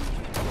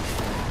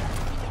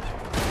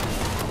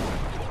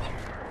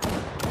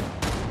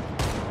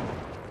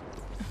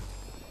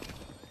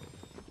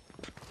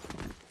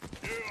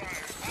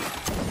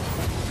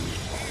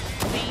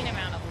 Insane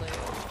amount of loot.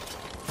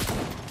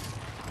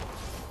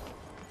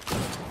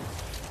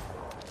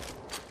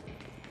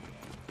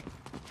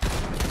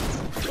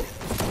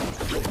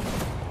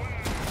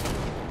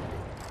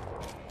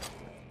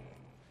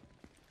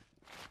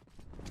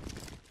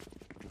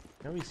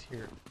 No, he's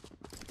here.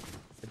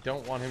 I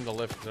don't want him to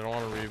lift because I don't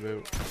want to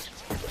reboot.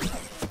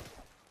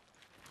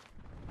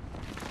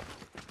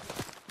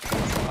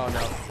 Oh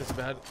no, this is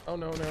bad. Oh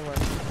no, never mind.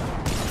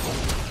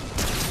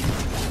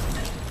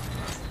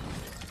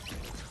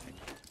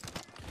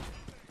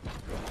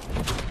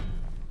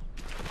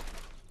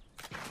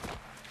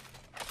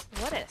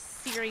 What a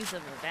series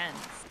of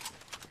events.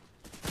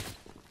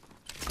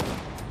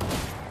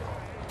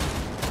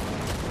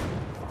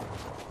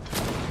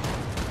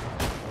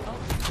 Oh,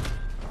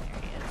 there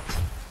he is.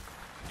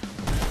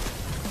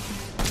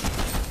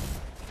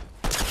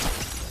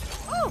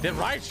 Oh, The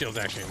riot shield's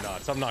actually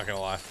nuts. I'm not gonna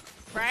lie.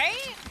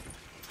 right?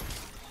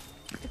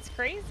 It's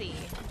crazy.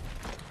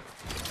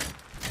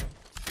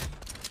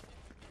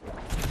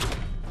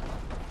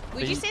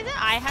 Would you say that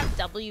I have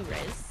W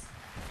Riz?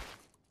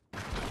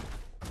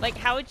 Like,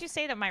 how would you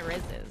say that my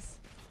Riz is?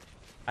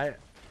 I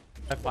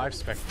have 5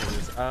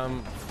 spectators. I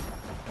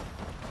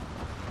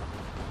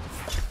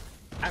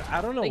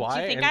don't know Like, why.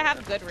 do you think I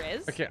have good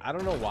Riz? Okay, I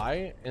don't know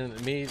why,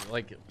 and me,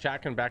 like,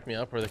 chat can back me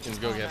up or they can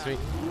go against no. me.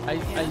 I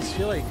just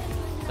feel like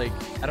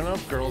I don't know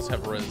if girls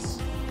have Riz.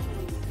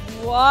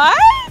 What?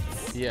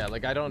 Yeah,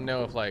 like I don't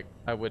know if like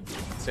I would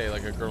say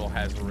like a girl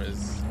has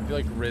Riz. I feel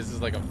like Riz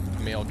is like a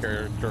male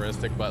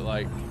characteristic, but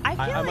like I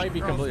feel like might be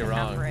girls completely can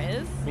have wrong.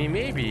 Riz. I mean,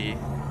 maybe.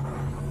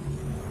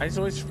 I just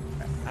always,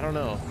 I don't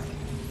know.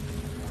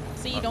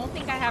 So you don't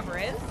think I have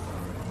Riz?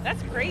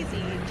 That's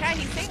crazy. Chad,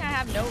 he's saying I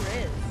have no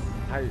Riz.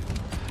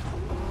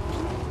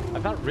 I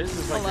thought Riz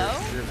is like Hello?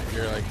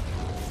 you're like,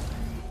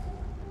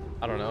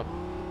 I don't know.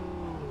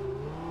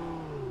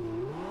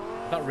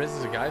 I thought Riz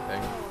is a guy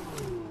thing.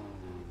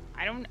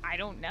 I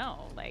don't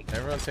know. Like,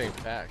 Everyone's saying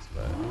facts,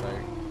 but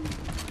like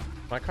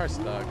my car's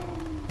stuck.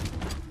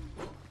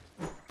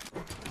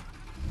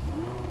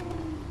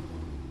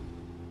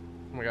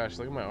 Oh my gosh,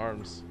 look at my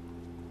arms.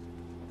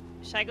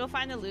 should I go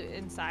find the loot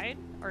inside,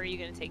 or are you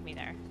gonna take me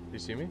there? Do you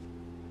see me?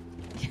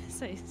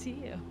 Yes, I see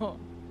you.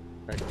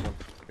 Alright, come on.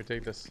 Here,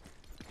 take this.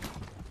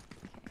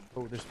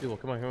 Oh, there's people.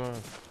 Come on, come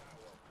on.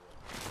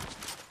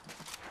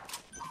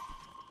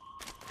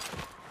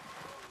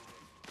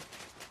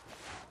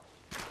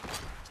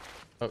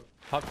 Oh,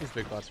 pop these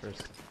big bots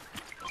first.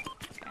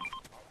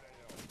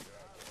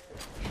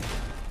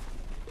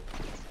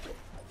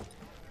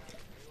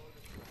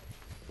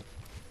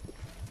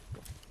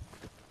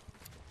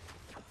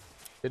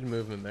 Good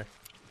movement there.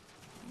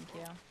 Thank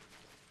you.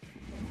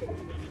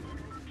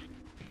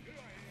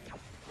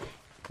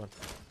 Come on.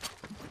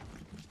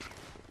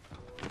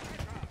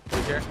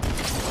 Take care.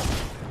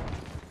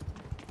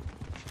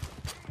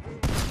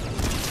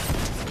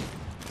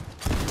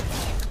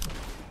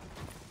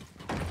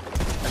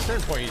 At a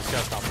certain point, you just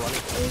gotta stop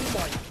running. Oh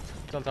my!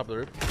 It's on top of the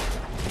roof.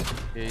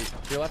 Okay, to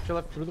your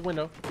left, through the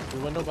window. Through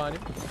the window behind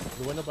you.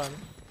 Through the window behind you.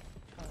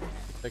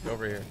 Like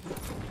over here.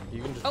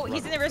 You can just Oh, run.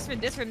 he's in the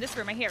this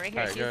room, right here, right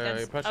here. Alright, See go,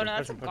 his push guns? Oh him, no,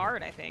 push that's a him, push him.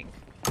 guard, I think.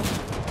 No,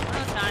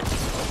 it's not.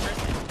 He's a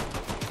person.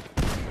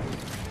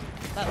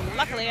 But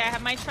luckily, I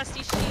have my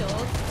trusty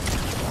shield.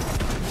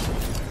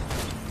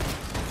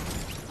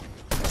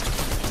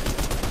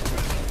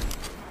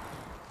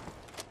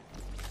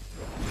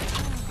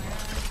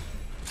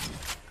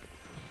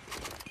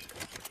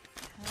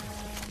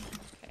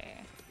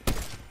 Okay.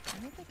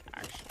 I need like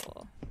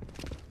actual.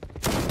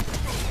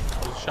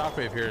 There's a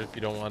shockwave here if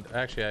you don't want.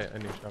 Actually, I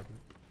need a shockwave.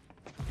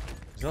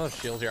 There's another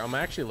shield here. I'm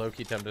actually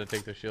low-key tempted to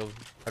take the shield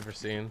I've ever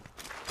seen.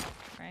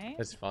 Right?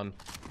 It's fun.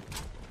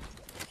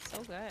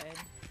 So good.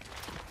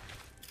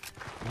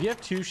 If you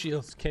have 2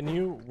 shields, can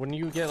you, when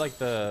you get like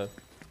when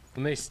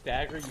they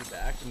stagger you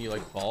back and you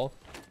like fall,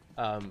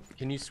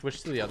 can you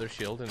switch to the other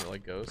shield and it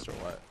like goes or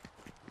what?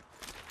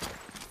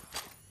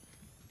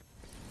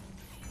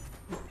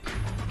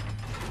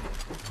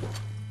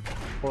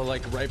 Or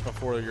like right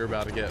before you're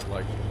about to get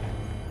like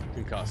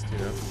concussed, you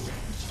know?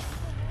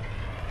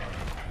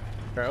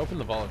 Alright, open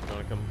the vault if you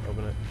want to come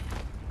open it.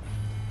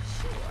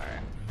 Sure.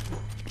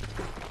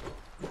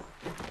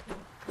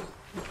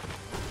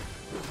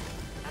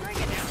 How do I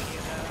get down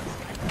here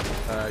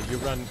though? You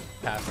run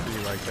past the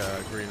like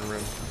green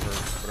room or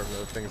whatever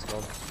the thing is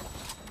called.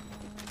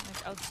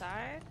 Like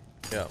outside?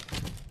 Yeah.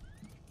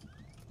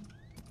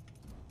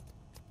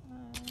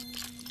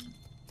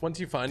 Once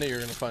you find it,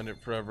 you're gonna find it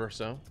forever.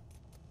 So.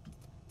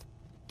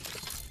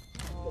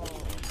 Oh.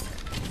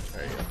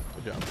 There you go.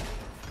 Good job.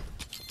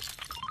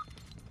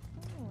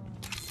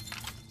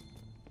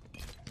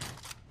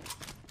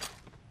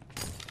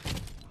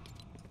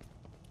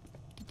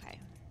 Okay.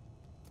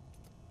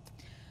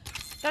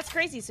 That's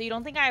crazy. So you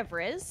don't think I have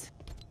Riz?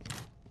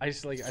 I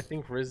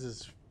think Riz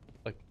is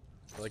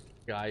like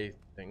guy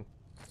thing.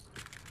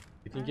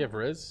 You think you have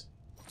Riz?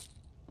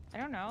 I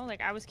don't know.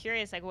 Like, I was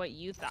curious, like, what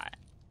you thought.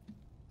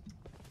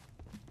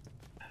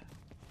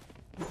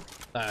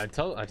 I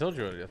told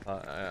you what I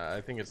thought.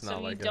 I think it's not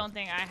so like. So you don't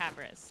think I have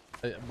Riz?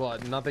 Well,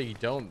 not that you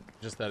don't,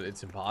 just that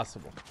it's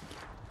impossible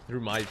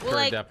through my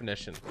current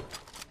definition.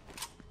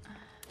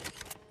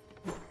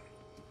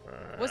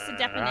 What's the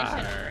definition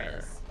of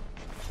Riz?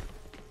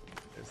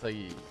 It's like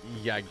you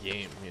got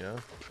game, you know?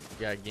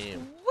 You got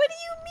game. What do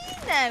you mean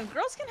then?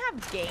 Girls can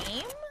have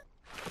game?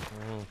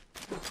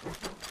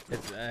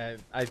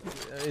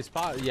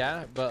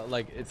 Yeah, but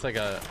like it's like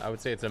I would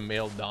say it's a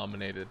male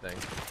dominated thing,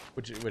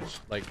 which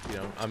like, you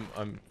know,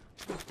 I'm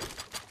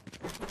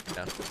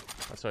yeah,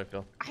 that's what I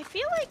feel. I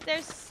feel like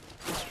there's,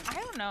 I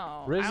don't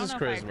know. Riz I don't is know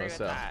if I charisma, agree with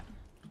so. that.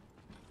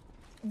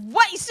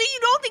 What? So you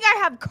don't think I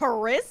have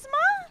charisma?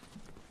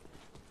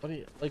 What do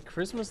you like?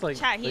 Charisma's like.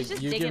 Chat, he's like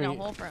just you digging giving,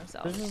 a hole for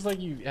himself. This is like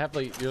you have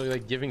you're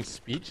like giving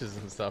speeches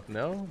and stuff.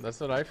 No, that's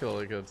what I feel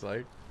like it's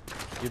like.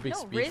 You big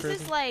speech Riz person?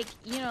 is like,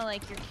 you know,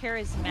 like you're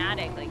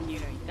charismatic, like, you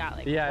know, you got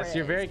like. Yeah, Riz. so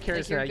you're very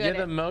charismatic. Like, you're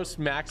the most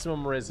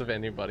maximum Riz of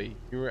anybody.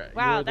 Wow, you're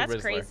the that's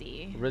Rizzler.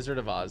 crazy. Wizard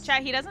of Oz.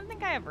 Chat, he doesn't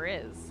think I have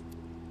Riz.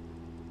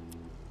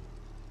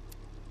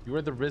 You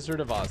are the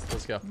Wizard of Oz.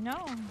 Let's go.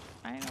 No,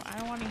 I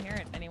don't want to hear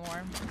it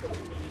anymore.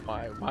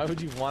 Why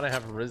would you want to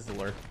have a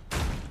Rizzler?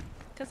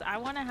 Because I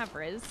want to have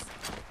Riz.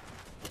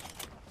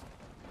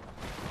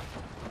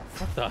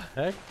 What the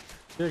heck?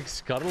 You're like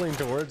scuttling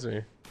towards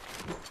me.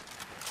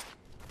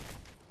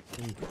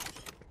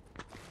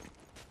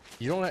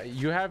 You don't.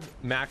 You have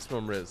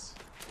maximum Riz.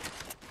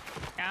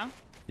 Yeah.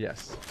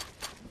 Yes.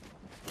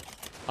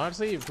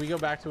 Honestly, if we go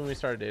back to when we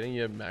started dating,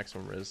 you have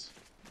maximum Riz.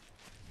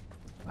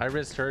 I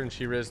rizzed her and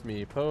she rizzed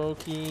me.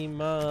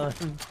 Pokemon.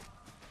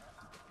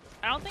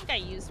 I don't think I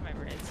used my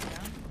Riz, you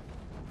know?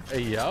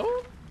 Hey,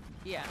 yo?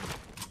 Yeah.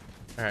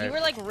 All right. You were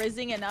like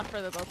rizzing enough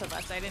for the both of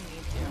us. I didn't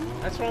need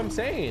to. That's what I'm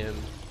saying.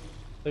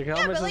 Like, how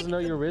am I supposed to know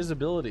your Riz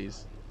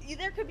abilities?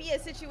 There could be a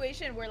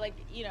situation where, like,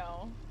 you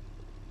know,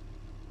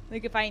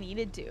 like if I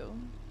needed to.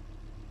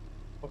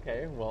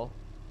 Okay, well.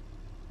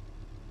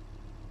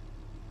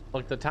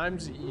 Look, the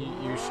times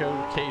you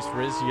showcase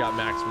Riz, you got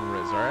maximum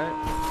Riz, alright?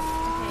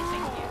 Okay,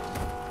 thank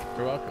you.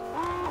 You're welcome.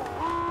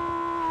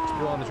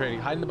 Still on the training.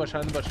 Hide in the bush,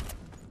 hide in the bush.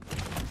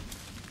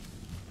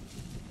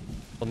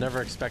 We'll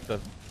never expect the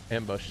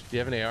ambush. Do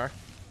you have an AR?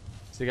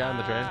 Is the guy on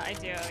the train? I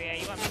do, yeah.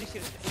 You want me to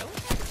shoot? Oh.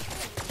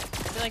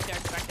 I feel like they're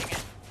expecting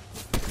it.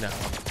 No.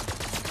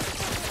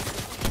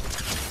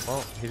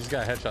 Well, he just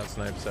got a headshot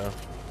snipe, so.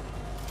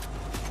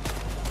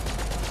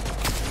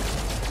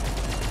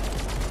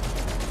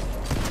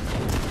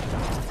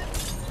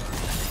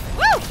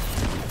 Woo!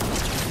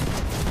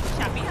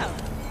 Shot me out.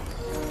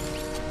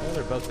 Oh,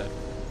 they're both dead.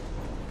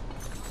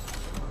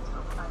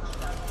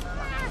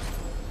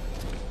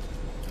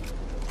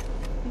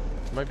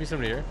 Might be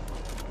somebody here.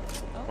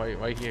 Oh.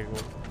 Why here?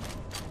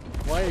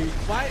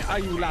 Why are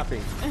you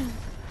laughing?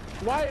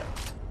 Why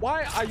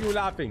are you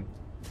laughing?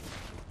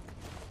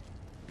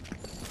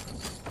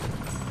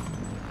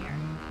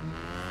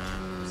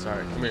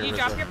 Sorry, come here. Did you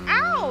drop your?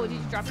 Ow! Did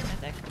you drop your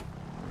mythic?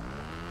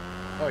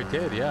 Oh, I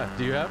did. Yeah.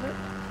 Do you have it?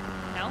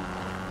 No.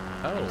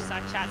 I Oh. just saw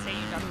chat saying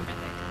you dropped your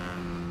mythic.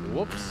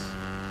 Whoops.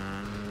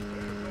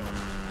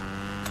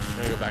 I'm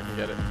gonna go back and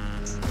get it.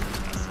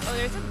 Oh,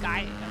 there's a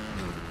guy.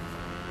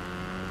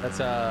 That's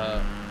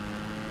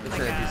it's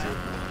Like an NPC.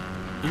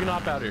 You can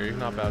hop out here. You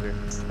can hop out here.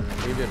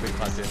 Maybe a big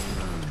content.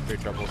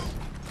 Big troubles.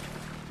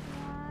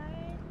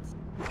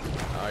 What?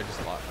 Oh, I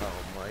just lost. Oh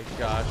my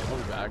gosh. I'll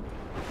be back.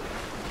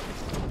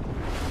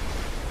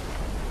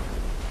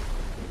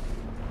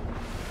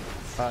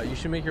 You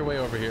should make your way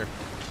over here.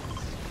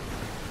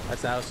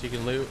 That's the house you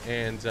can loot,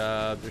 and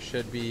there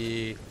should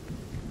be.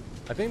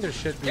 I think there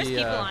should be. There's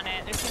people on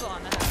it. There's people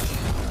on the house.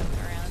 Looking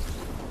around.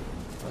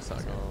 That's not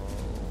good.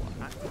 I'm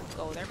not gonna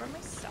go there by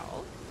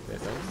myself. Okay,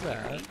 there's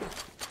that.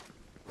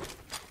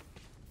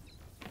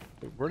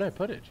 Wait, where'd I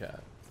put it,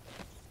 chat?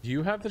 Do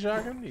you have the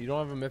shotgun? You don't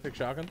have a mythic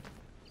shotgun?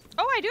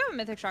 Oh, I do have a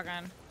mythic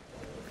shotgun.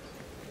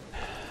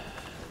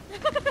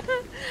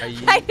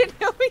 You, I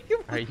didn't know what you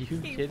were are you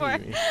looking kidding for.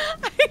 me?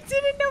 I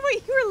didn't know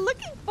what you were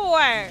looking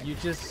for. You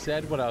just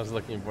said what I was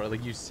looking for.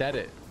 Like you said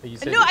it. Like, you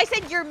said No, I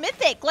said you're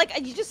mythic. Like I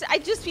just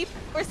people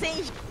were saying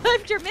you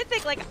left your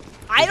mythic. Like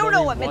I don't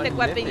know what mythic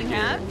weapon you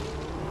have.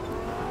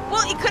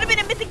 Well, it could have been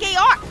a mythic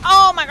AR.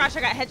 Oh my gosh,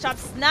 I got headshot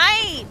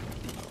sniped.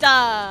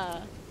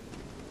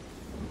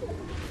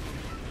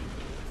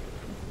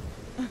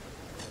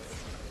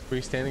 Were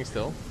you standing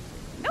still?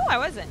 No, I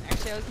wasn't.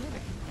 Actually, I was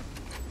moving.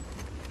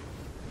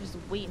 Just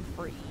waiting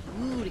for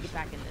you to get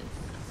back in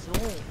the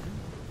zone.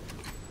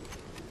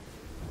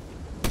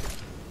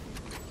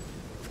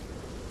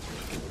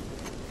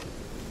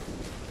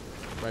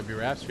 Might be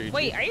Raps for you.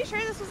 Wait, are you sure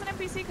this was an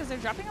NPC? Because they're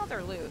dropping out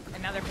their loot,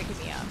 and now they're picking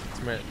me up.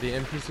 The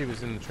NPC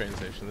was in the train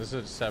station. This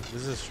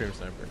is a stream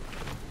sniper.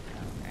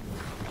 Okay.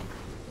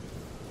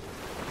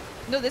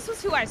 No, this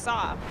was who I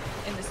saw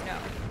in the snow.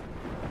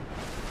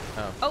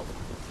 Oh. Oh,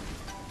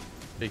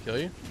 Did he kill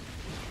you?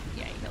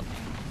 Yeah, he killed me.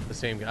 The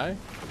same guy?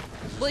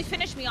 Well, he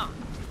finished me off.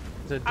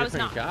 It's a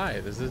different guy.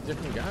 This is a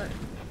different guy.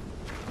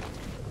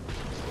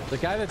 The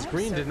guy that's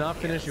green did not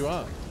finish you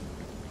off.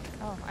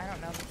 Oh, I don't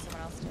know, but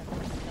someone else did.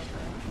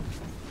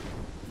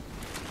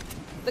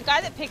 The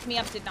guy that picked me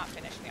up did not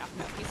finish me off.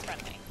 No, he's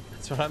friendly.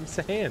 That's what I'm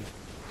saying.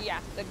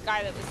 Yeah, the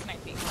guy that was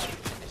sniping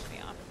finished me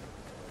off.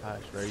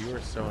 Gosh, Ray, you are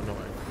so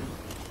annoying.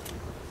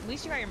 At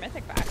least you got your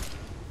mythic back.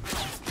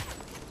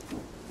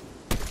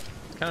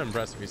 It's kind of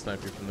impressive he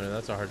sniped you from there.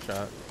 That's a hard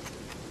shot. Yeah.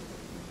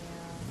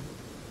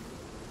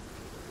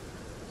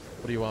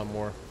 What do you want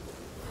more?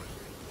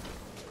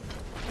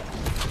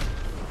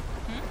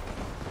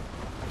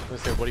 I'm gonna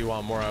say, what do you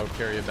want more? I would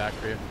carry it back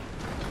for you.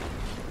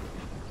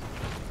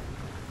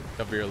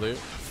 Cover your loot.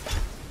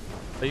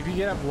 But if you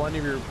get up one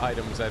of your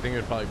items, I think it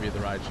would probably be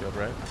the ride shield,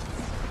 right?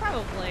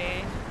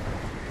 Probably.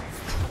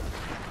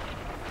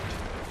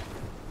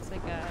 It's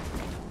like a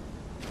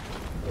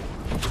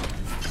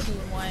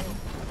 2-in-1.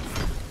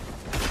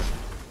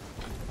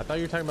 I thought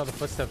you were talking about the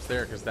footsteps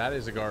there, because that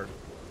is a guard.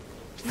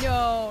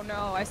 No,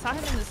 I saw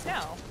him in the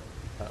snow.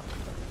 Oh.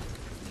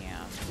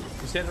 Yeah.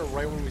 You said it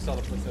right when we saw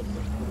the footsteps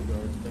of the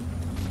guards.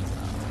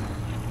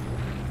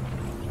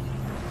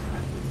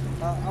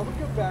 I would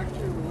go back to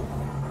your loot.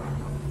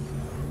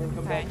 Then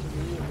come back Okay. to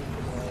me and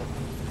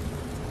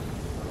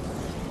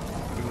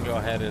You can go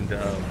ahead and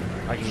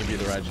I can give you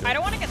the ride shield. I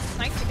don't want to get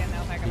sniped again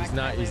though if I go back to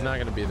my He's loot. not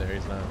gonna be there.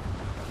 He's not.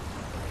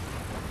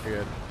 You're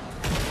good.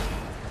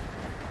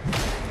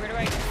 Where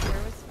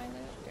was my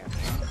loot?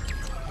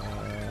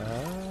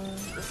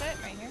 Is this it?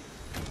 Right here?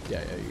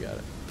 Yeah, you got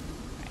it.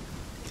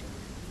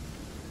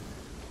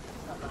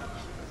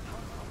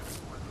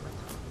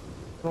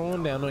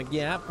 Throwing down a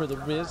gap for the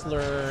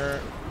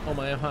Rizzler. Oh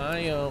my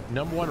Ohio.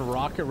 #1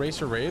 rocket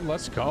racer raid.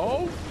 Let's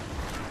go.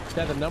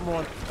 Yeah, the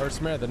 #1 or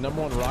Samara, the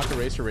 #1 rocket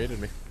racer raided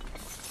me.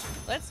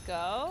 Let's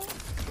go.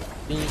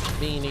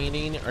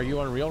 Are you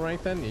on real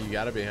rank then? You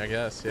gotta be, I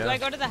guess. Yeah. Do I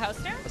go to the house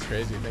now? That's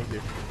crazy. Thank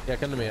you. Yeah,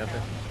 come to me after.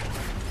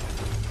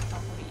 Oh,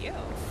 who are you?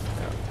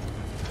 Yeah.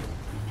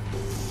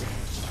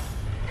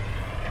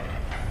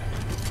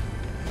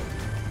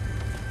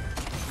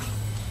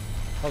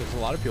 Oh, there's a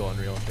lot of people on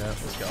real. Yeah,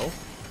 let's go.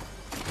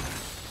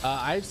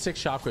 I have 6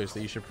 shockwaves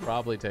that you should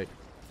probably take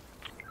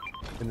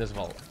in this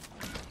vault.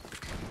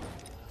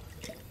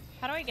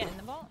 How do I get in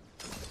the vault?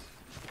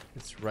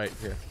 It's right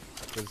here.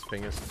 Where this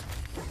thing is.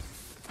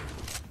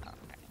 Oh,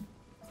 okay.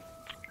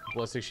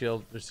 Ballistic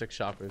shield. There's 6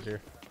 shockwaves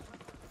here.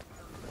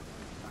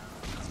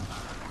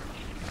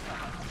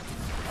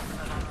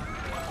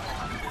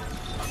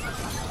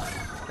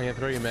 I'm gonna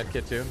throw you a med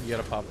kit too. You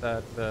gotta pop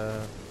that.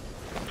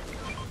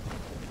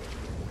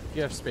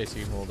 You have space,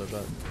 you can hold it,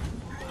 but.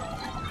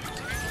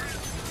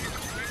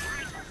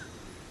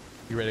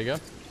 You ready to go?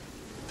 One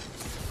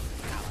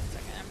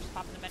second. I'm just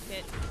popping the med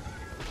kit.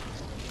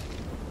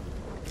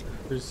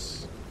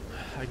 There's.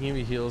 I can give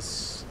you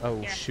heals. Oh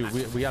Here, shoot,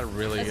 we gotta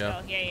really Let's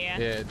go. go. Yeah.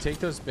 Yeah, take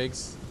those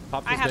bigs.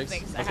 Pop those I have bigs.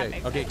 bigs, I Okay, have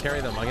bigs. okay,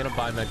 carry them. I'm gonna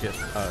buy medkit.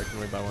 Can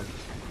we buy one?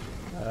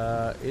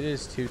 It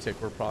is 2 tick.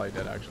 We're probably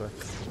dead actually.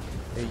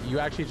 Hey, you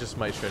actually just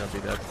might straight up be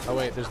dead. Oh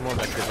wait, there's more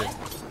medkit here.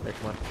 Okay,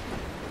 come on.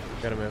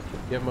 You gotta move.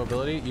 You have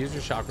mobility. Use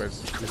your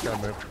shockwaves. You just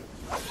gotta move.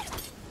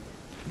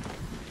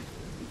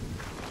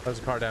 There's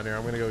a car down here.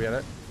 I'm gonna go get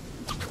it.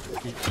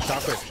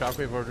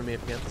 Shockwave over to me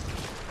if you can.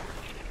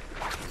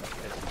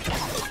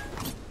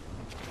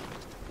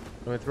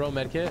 I'm gonna throw a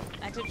medkit.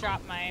 I had to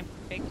drop my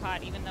big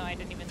pot even though I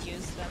didn't even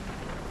use them.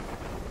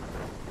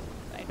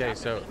 Okay,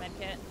 so the med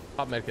kit.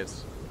 pop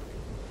medkits.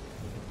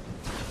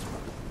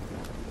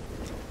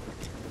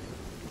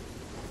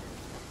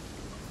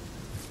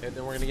 Okay,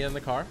 then we're gonna get in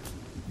the car.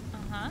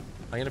 Uh-huh.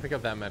 I'm gonna pick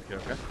up that medkit,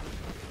 okay?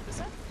 This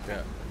one?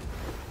 Yeah.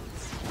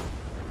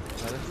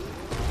 Got it?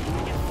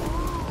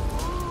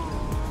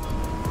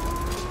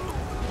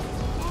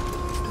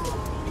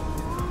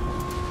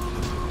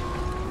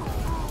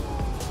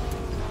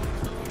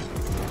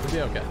 We'll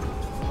be okay.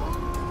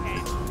 Okay.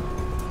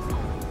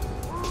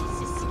 This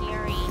is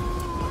scary.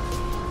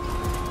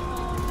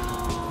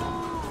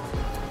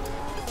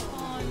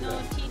 Oh no,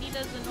 TD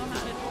doesn't know how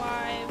to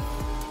drive.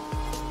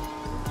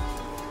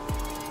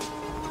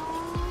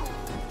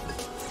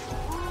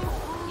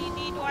 TD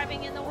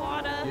driving in the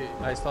water.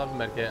 I still have a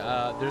medkit.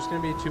 There's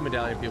gonna be 2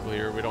 medallion people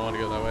here. We don't want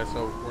to go that way,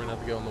 so we're gonna have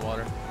to go in the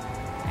water.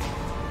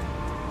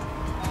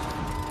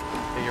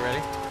 Okay, you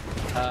ready?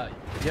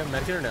 Do you have a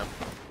medkit or no?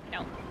 No.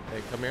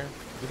 Okay, come here.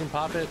 You can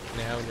pop it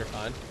now and you're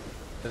fine.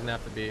 Doesn't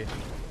have to be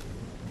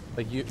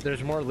like you.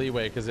 There's more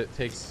leeway because it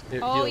takes.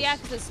 It Oh heals. yeah,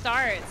 because it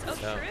starts. Oh,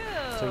 Yeah.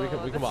 true. So we can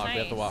That's walk. nice. We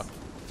have to walk.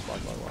 Walk.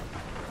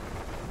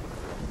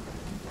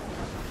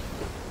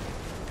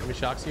 How many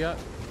shocks you got?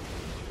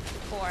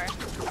 4.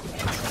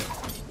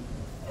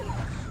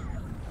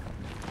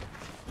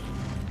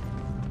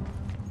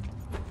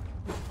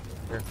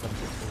 Here, come.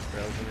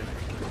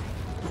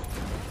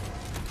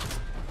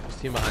 There's a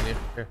team behind you.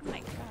 Here, Oh my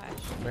gosh.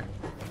 come here.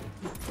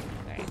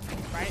 Okay,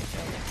 right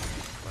shoulder.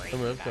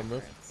 Don't move. Don't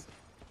move.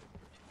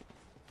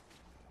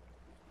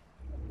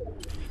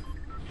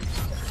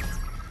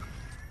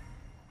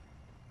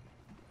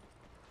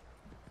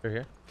 They're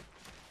here.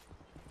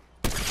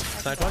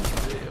 Snipe one.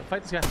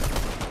 Fight this guy.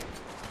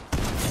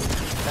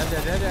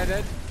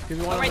 Dead. Give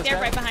me one. Oh, right there,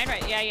 right behind,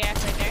 right. Yeah,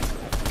 right there.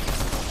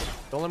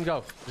 Don't let him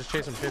go. Just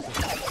chase him.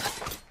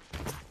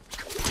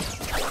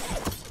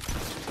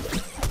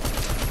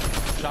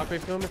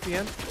 Shockwave to him if you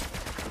can.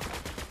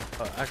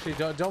 Actually,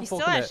 don't He full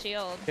still commit. has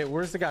shield. Okay,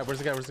 where's the guy? Where's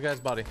the guy's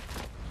body?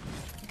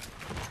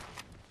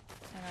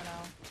 I don't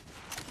know.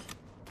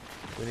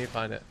 We need to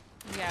find it.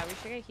 Yeah, we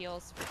should get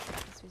heals for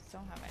sure because we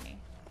don't have any.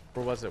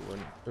 Where was it when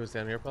it was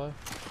down here, probably?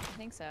 I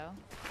think so.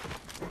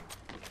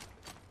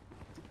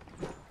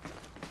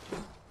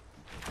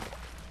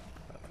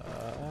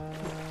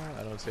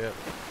 I don't see it.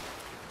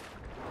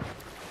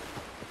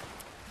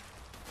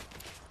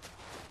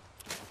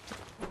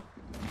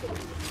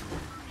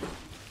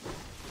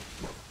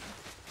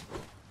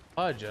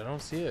 Fudge, I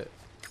don't see it.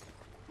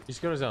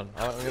 Just go to zone.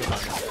 I'm gonna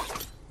find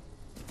it.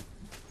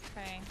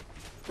 Okay.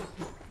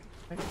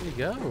 Where did he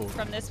go?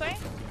 From this way?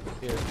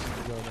 Yeah,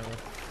 he's going that way.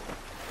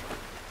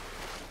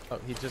 Oh,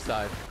 he just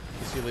died.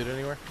 You see loot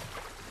anywhere?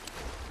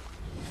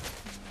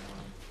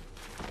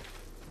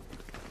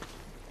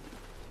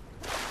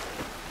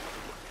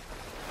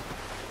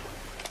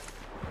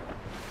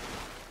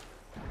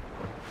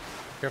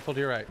 Careful to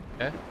your right,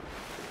 okay?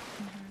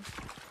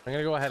 I'm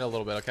gonna go ahead a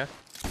little bit, okay?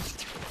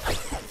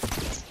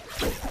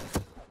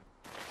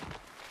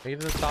 Make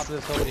it to the top of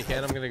this hill when you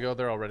can. I'm gonna go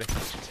there already.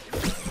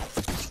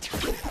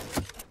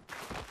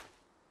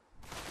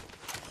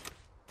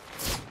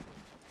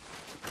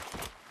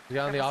 You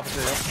got on the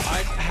opposite hill.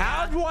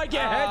 How do I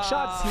get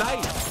headshot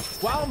sniped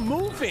while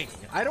moving?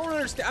 I don't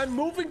understand. I'm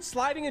moving,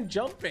 sliding, and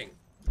jumping.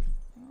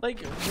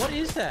 Like, what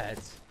is that?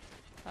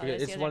 Oh, Okay,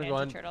 it's one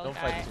going. Don't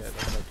fight guy. this yet.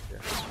 Don't fight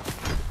this yet.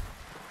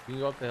 You can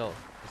go up the hill.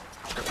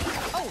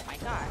 Oh my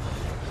gosh.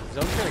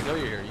 Zone's gonna go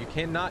here. You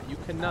cannot. You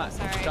cannot.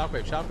 Sorry.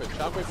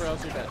 Shockwave, or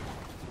else you're dead.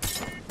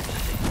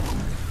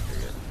 You're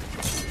good.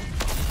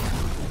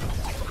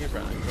 Keep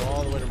running. Go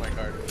all the way to my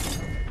card.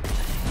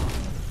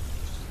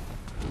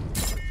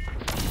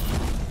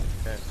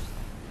 Okay.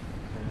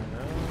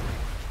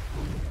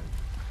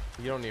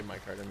 You don't need my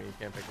card. I mean, you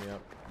can't pick me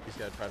up. You just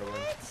gotta try to win.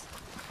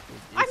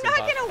 I'm not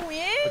gonna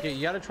win. Okay,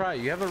 you gotta try.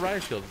 You have a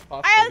riot shield. It's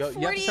possible. I have You have to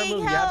start 48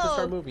 moving.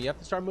 health. You have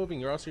to start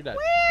moving, or else you're dead.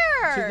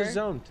 Where? To the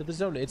zone. To the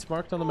zone. It's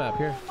marked on the map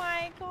here. Oh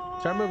my god.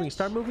 Start moving.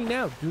 Start moving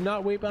now. Do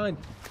not wait behind.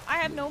 I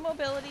have no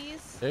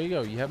mobilities. There you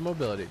go. You have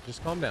mobility.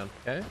 Just calm down.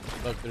 Okay.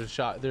 Look, there's a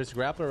shot. There's a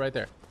grappler right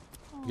there.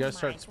 You gotta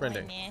start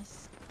sprinting.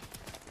 Goodness.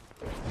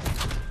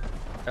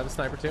 Grab the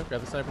sniper too.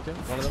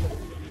 One of them.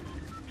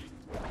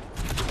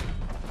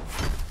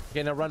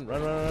 Okay, now run.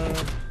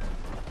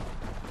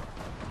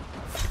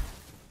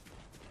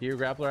 Get your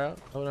grappler out.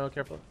 Oh no,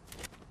 careful.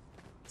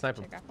 Snipe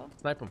him.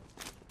 Snipe him.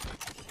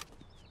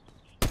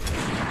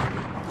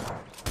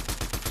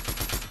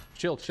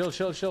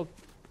 Shield.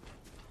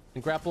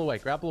 And grapple away.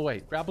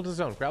 Grapple to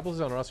zone,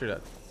 or else you're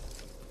dead.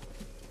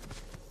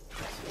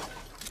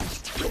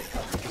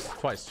 Just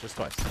twice.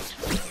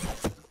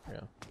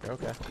 Yeah, you're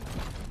okay.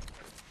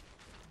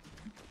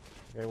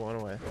 Okay, one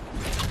away.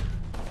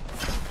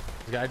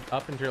 The guy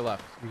up and to your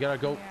left. You gotta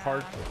go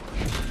hard.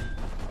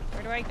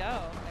 Where do I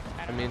go?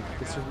 Like, I mean,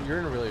 you're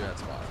in a really bad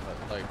spot, but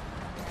like.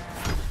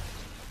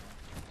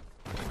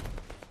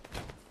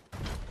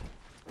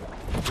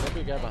 There'll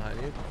be a guy behind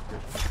you.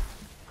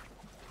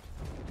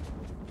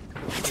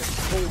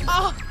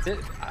 Oh,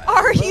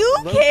 are you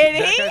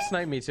kidding? That guy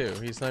sniped me too.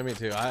 He sniped me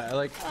too. I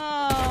like.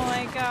 Oh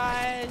my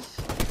gosh.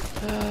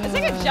 It's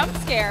like a jump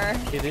scare.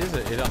 It is.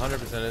 It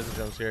 100% is a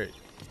jump scare.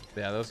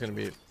 Yeah, that was gonna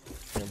be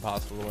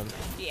impossible to win.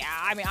 Yeah,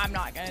 I mean, I'm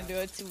not gonna do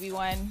a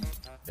 2v1.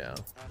 Yeah.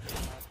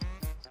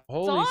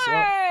 Holy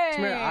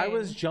Samara, I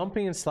was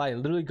jumping and sliding.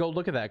 Literally, go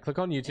look at that. Click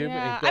on YouTube.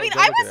 Yeah. And go, I mean, go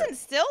I look at wasn't it.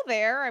 still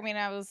there. I mean,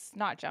 I was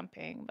not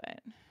jumping,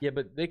 but. Yeah,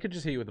 but they could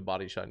just hit you with a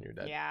body shot and you're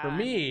dead. Yeah. For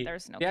me,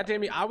 there's no. they had to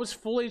hit me. I was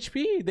full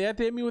HP. They had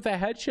to hit me with a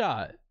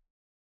headshot.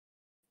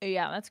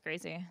 Yeah, that's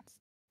crazy.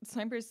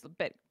 Sniper's a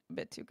bit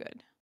too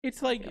good.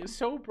 It's like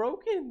so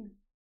broken.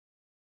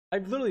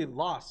 I've literally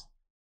lost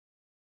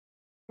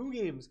 2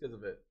 games because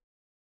of it,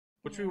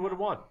 which we would have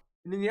won.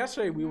 And then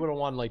yesterday we would have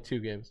won like 2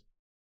 games.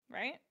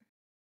 Right?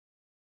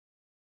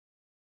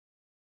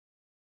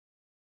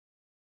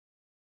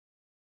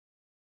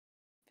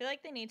 I feel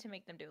like they need to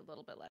make them do a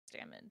little bit less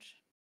damage.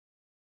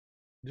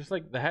 Just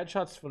like the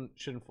headshots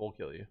shouldn't full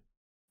kill you.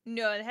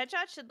 No, the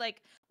headshot should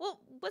like. Well,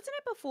 wasn't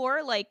it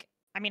before like?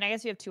 I mean, I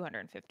guess you have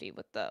 250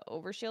 with the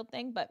overshield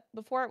thing, but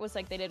before it was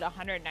like they did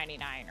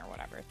 199 or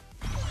whatever.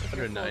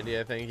 190,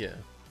 I think. Yeah.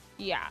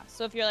 Yeah.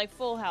 So if you're like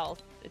full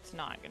health, it's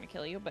not gonna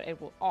kill you, but it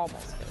will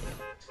almost kill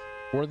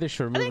you. Or they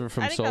should remove it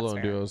from solo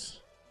and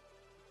duos.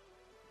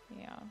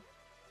 Yeah.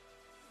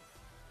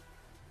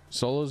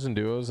 Solos and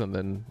duos, and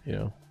then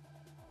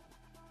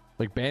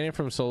like ban it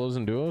from solos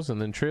and duos,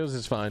 and then trios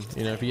is fine.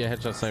 If you get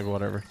headshot sniper,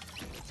 whatever,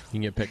 you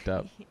can get picked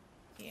up.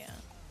 Yeah.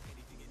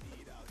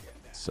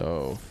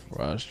 So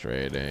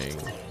frustrating.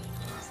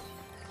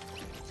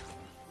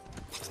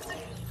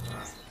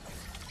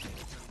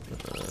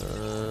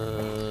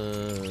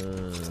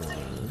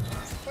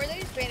 Or they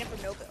just ban it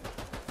from no build.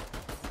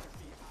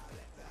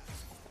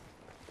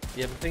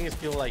 Yeah, the thing is,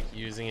 people like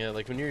using it.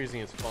 Like when you're using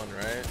it, it's fun,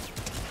 right?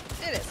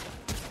 It is.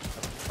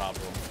 That's the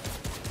problem.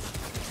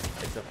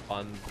 It's a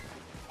fun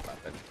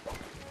weapon.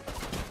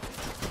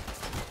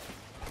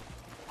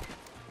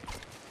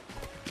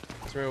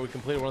 So we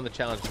completed one of the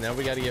challenges. Now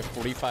we got to get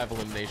 45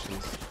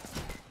 eliminations.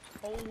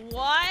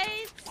 What?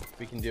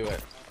 We can do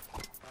it.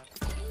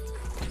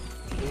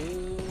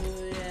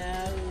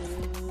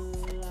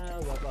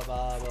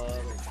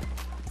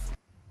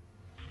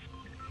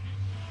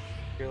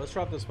 Here, let's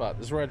drop this spot.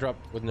 This is where I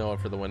dropped with Noah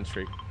for the win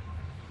streak.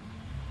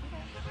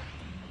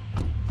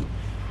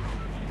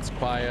 It's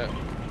quiet.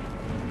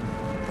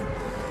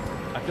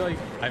 I feel like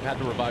I've had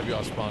to revive you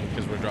off spawn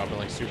because we're dropping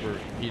like super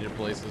heated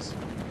places.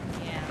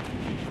 Yeah.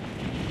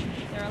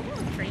 They're a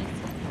little crazy.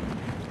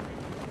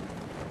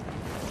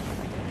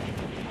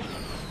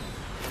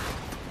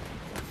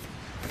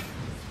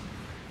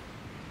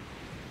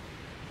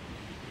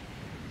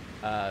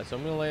 So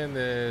I'm gonna lay in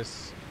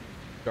this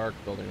dark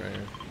building right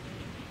here.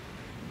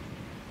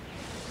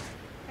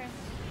 Okay.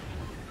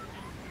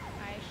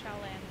 I shall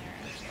land there.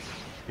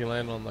 You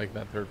land on like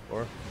that third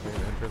floor, like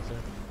an entrance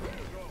there.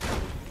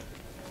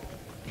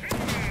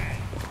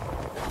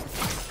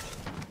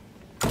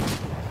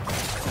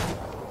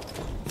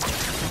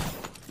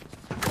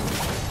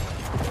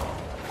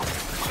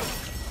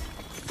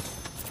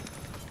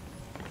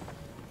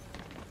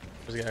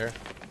 There's a guy here.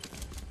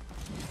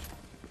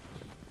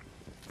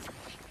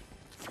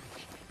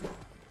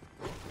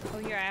 Oh,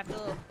 here, I have the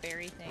little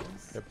berry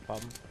things. Yep,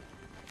 problem.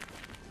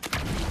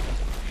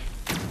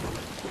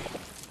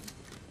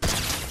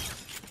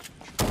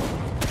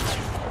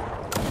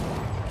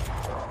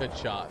 Good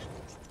shot.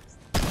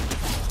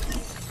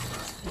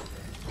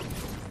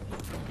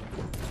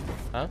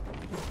 Huh?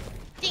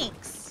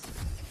 Thanks.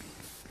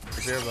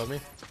 Is there above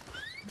me?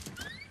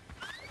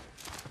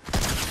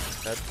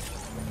 Dead.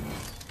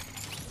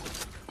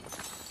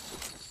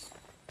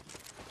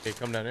 Okay,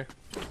 come down here.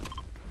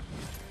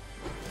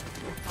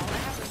 All I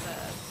have is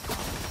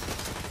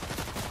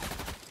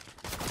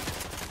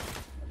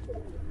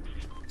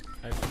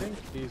I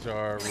think these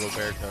are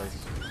Robertas.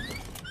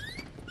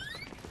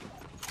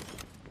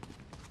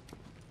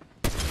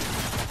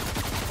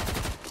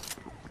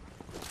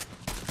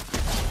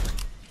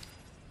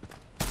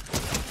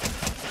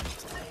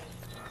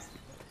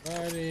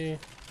 Alrighty.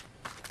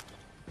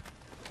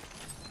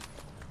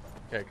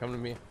 Okay, come to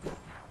me.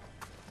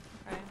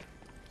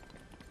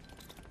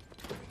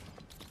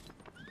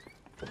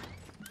 okay.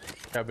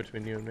 Got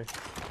between you and me.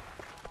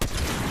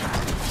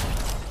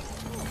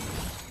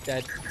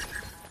 Dead.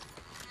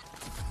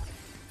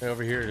 Right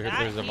over here,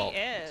 there's a vault. He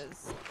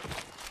is.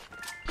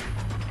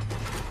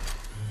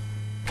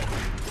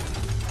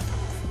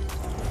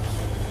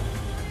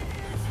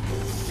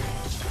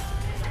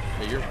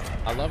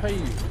 I love how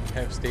you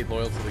have stayed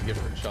loyal to the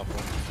gift and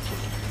shuffle.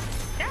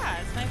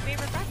 Yeah, it's my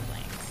favorite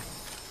wrestling.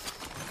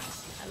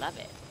 I love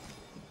it.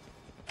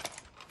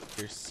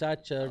 You're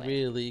such a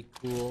really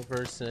cool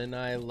person.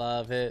 I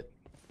love it.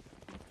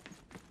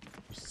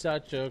 You're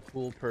such a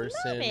cool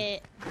person. Love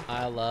it.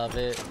 I love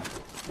it.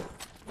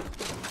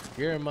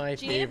 You're my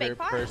Do you need a big favorite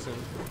pot? person.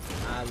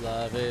 I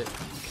love it.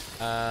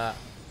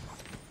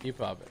 You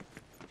pop it.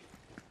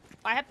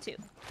 I have two.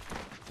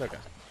 It's okay.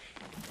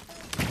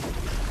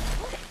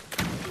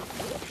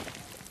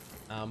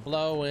 I'm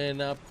blowing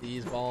up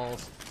these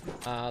balls.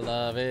 I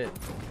love it.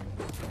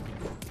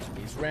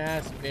 These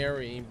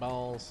raspberry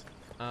balls.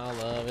 I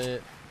love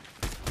it.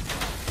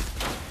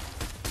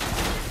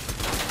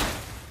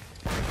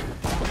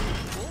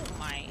 Oh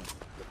my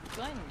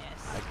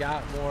goodness. I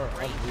got more of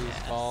these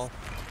Greatness.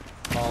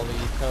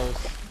 ballitos.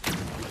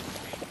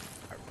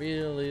 I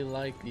really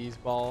like these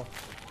ballitos.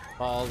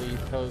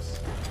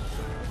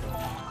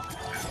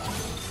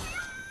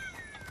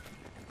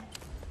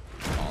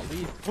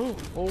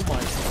 Oh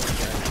my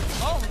god.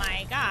 Oh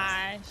my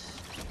gosh.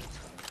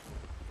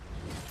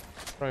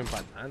 Throwing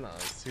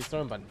bananas. He's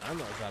throwing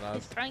bananas at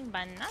us. Throwing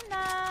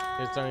banana.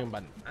 He's throwing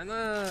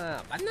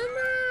banana.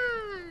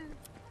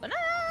 Banana.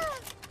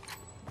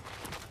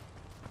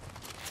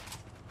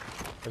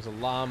 There's a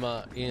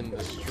llama in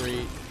the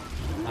street.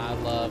 I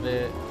love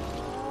it.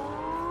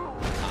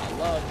 I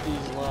love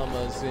these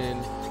llamas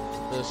in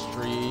the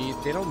street.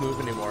 They don't move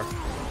anymore.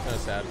 Kind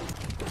of sad.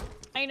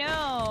 I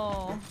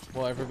know.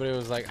 Well, everybody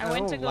was like, I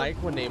went to don't go- like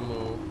when they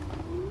move.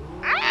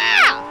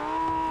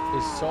 Ah!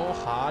 It's so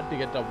hard to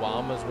get the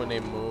llamas when they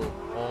move.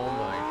 Oh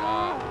my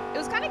god. It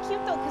was kind of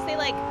cute though, cause they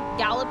like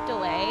galloped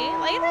away.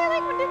 Like they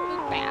like didn't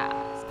move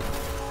fast.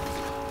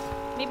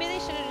 Maybe they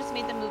should have just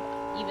made them move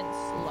even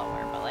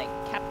slower, but like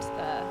kept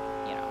the,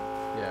 you know.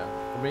 Yeah.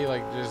 Or maybe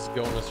like just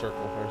go in a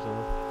circle or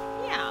something.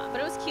 Yeah, but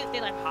it was cute.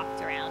 They like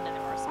hopped around and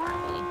they were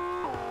sparkly.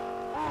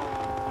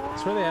 I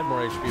swear they had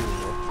more HP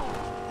before.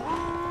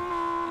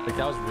 Like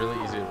that was really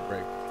easy to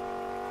break.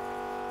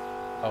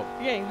 Oh.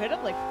 Yeah, you hit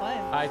them like fun.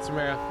 Alright,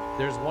 Samara.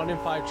 There's 1 in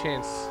 5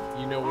 chance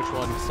you know which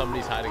one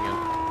somebody's hiding in.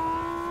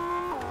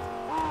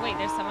 Wait,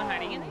 there's someone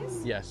hiding in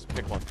these? Yes,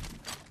 pick one.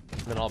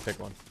 Then I'll pick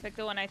one. Pick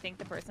the one I think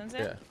the person's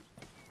in? Yeah.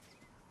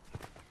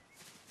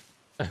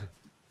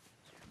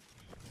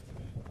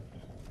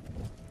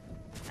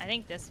 I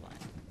think this one.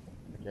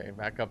 Okay,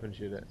 back up and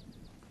shoot it.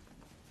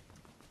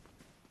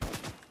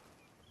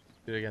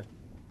 Shoot it again.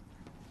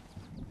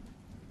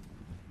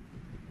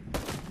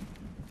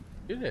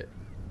 Shoot it.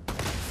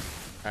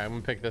 Alright, I'm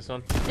gonna pick this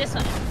one. This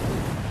one.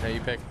 Yeah,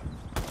 you pick.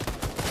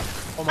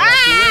 Oh my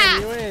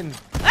gosh, you win!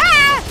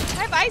 Ah!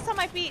 I have ice on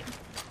my feet.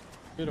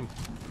 Shoot him.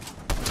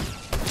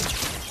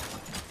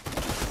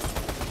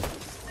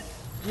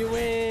 You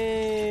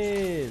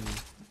win!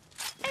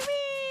 I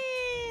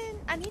win!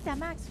 Anita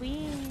Max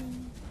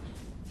win.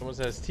 Someone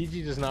says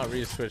TG does not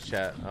read Twitch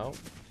chat. Oh,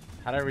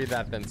 how'd I read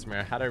that then,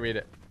 Samara? How'd I read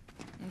it?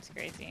 That's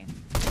crazy.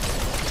 Oh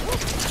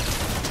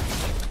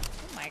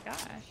my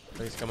gosh.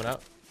 Oh, he's coming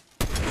out.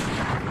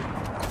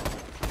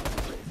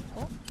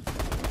 Oh.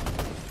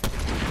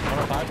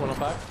 105,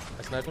 105.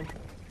 I sniped him.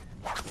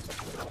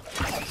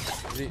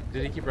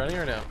 Did he keep running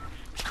or no? I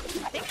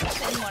think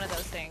he's in one of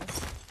those things.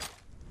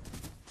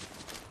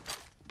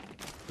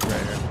 He's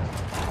right here.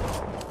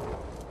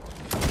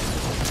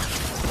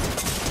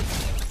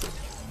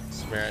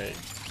 Samara,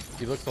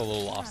 you looked a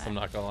little lost, I'm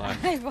not gonna lie.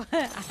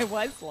 I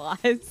was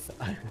lost.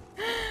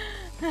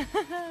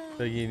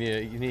 So you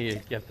need to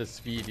get the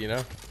speed, you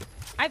know?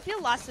 I feel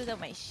lost without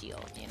my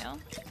shield, you know?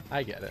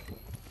 I get it.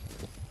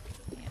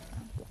 Yeah.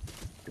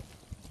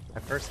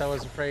 At first I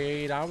was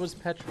afraid, I was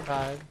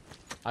petrified.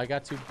 I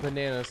got 2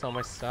 bananas on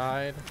my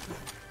side.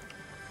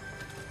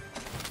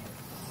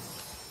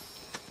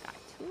 Got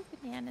 2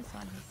 bananas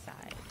on his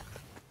side.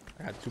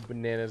 I got 2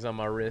 bananas on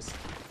my wrist.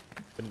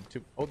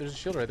 Oh, there's a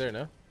shield right there,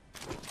 no?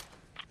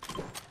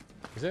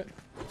 Is it?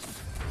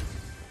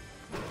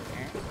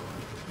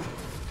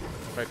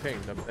 Right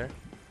pinged up there.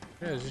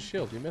 Yeah, there's a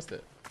shield. You missed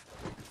it.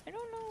 I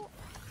don't know.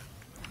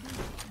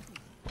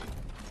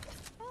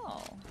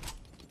 Oh.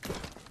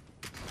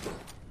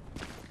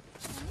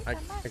 I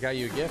got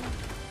you a gift.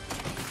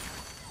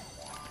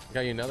 I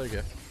got you another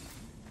gift.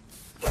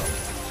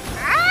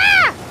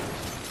 Ah!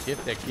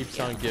 Gift that keeps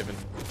on giving.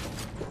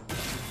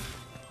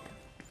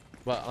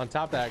 But on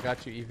top of that, I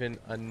got you even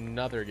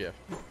another gift.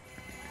 Oh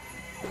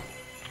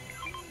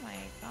my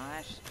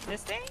gosh.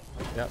 This thing?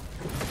 Yep.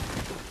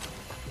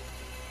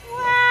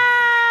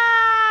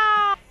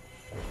 Wow!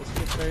 This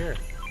gift's right here.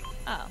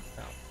 Oh.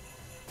 Oh.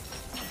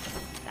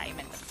 Thought you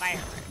meant the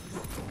fireworks.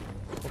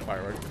 What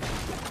fireworks?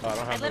 Oh, I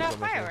don't I have lit those off on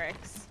my phone.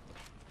 fireworks.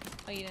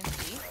 Oh, you didn't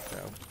see?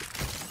 No.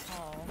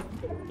 Oh.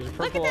 There's a Look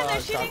purple at them,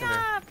 they're shot shooting in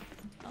there. up!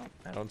 Oh.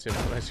 I don't see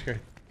them on my screen.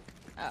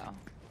 Oh.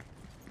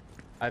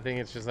 I think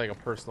it's just like a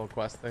personal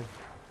quest thing.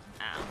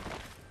 Ow.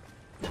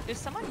 There's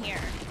someone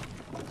here.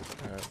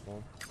 Alright,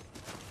 well.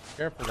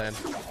 Careful then.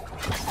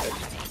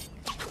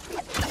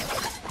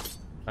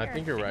 I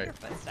think you're right. Your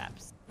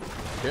footsteps.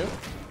 You?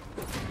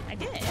 I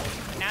did.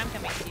 But now I'm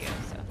coming to you,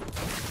 so.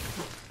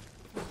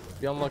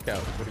 Be on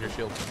lookout with your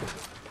shield.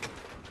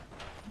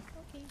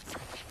 Okay.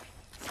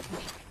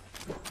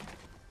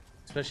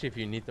 Especially if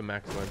you need the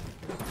max win.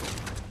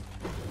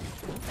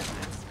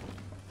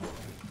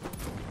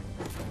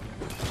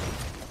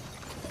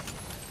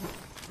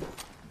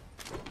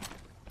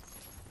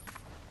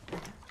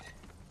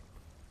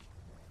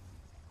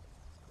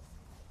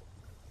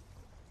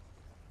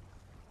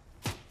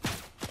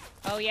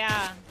 Oh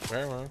yeah.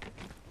 Where?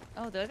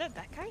 Oh, that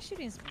guy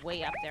shooting's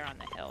way up there on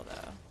the hill,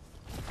 though.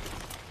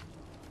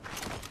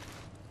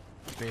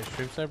 Me a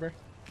stream sniper?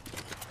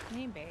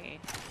 Maybe.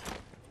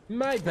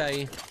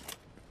 Maybe.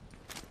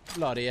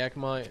 Bloody heck,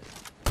 mate.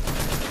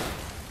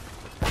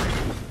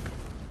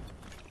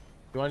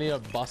 Do I need to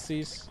bust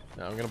these?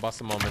 No, I'm gonna bust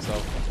them on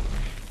myself.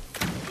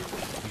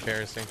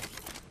 Embarrassing.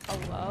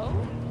 Hello?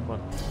 Come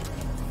on.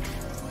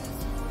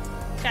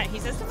 Yeah, he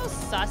says the most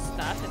sus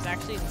stuff. It's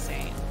actually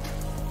insane.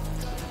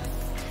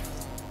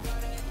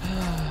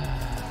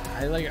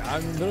 I'm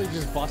literally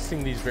just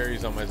busting these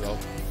berries on myself.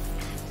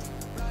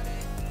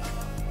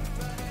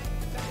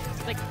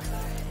 Like,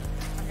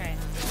 okay.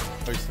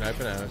 Oh, you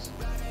sniping at us.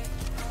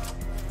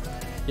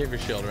 You have your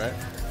shield, right?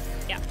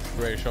 Yeah.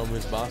 You ready to show him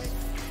who's boss?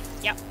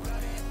 Yep.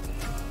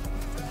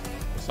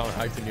 Is someone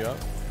hyping you up?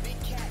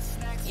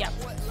 Yep.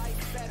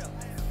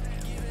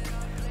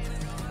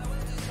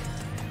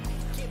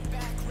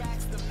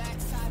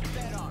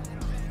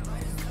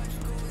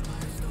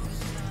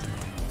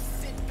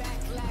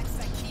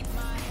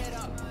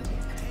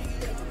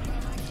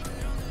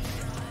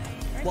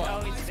 What?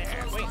 Always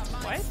there. Wait,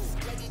 what?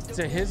 It's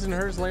a his and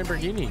hers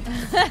Lamborghini.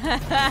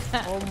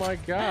 Oh my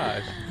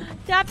gosh.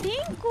 The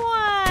pink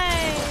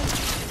one.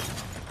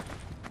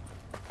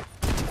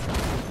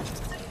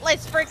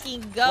 Let's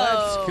freaking go.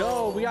 Let's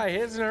go. We got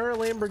his and her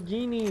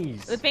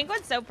Lamborghinis. The pink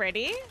one's so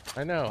pretty.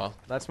 I know.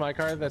 That's my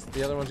car. That's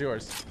the other one's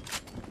yours.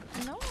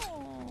 No.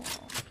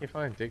 Okay,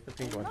 fine. Take the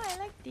pink one. No, I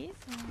like this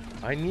one.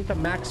 I need the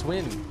max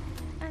win.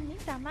 I need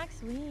that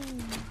max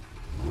win.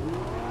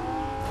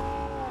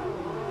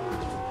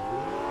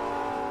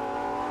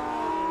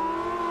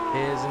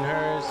 His and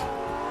hers. This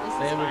is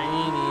fine.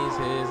 Lamborghinis,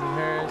 his and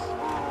hers.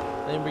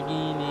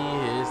 Lamborghini,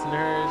 his and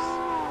hers.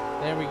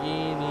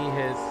 Lamborghini,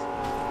 his.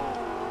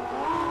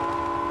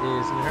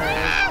 His and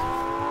hers.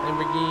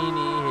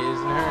 Lamborghini, his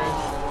and hers.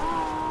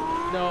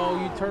 No,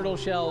 you turtle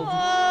shelled.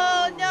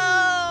 Oh no!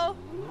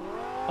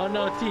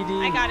 no, TD.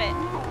 I got it.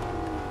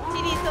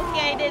 TD, it's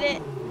okay, I did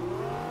it.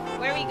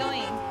 Where are we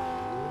going?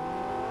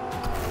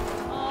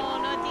 Oh,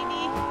 no, TD.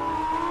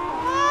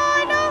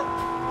 Oh, no.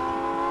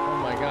 Oh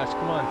my gosh,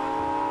 come on.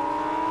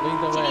 Lead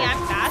the TD, way.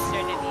 I'm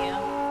faster than you.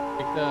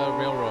 Take the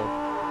railroad.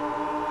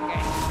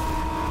 Okay.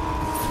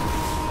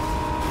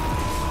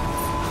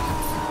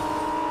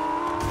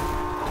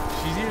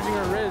 She's using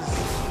her Riz.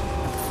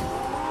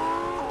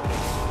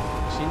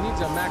 She needs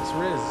a max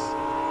Riz.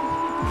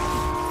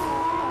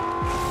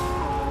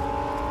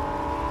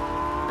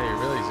 Hey, you're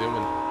really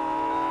zooming.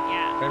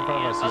 Yeah. Right in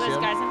front of us. Oh, You see there's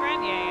him? guys in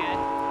front?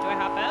 Yeah. Do I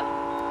hop out?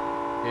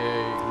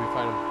 Yeah, we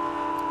find him.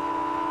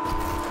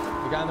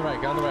 The guy on the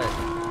right, guy on the right.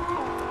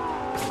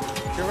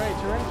 To your right,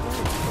 to your right, to your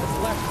right. That's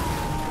left.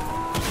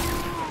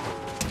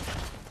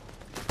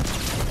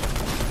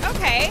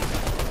 Okay.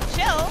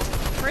 Chill.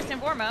 First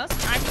and foremost,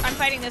 I'm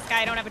fighting this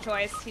guy. I don't have a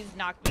choice. He's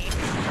knocked me.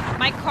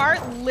 My car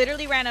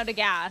literally ran out of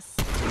gas.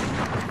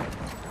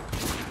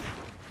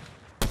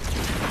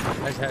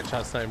 Nice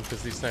headshot sniper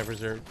because these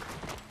snipers are.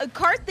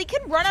 Cars, they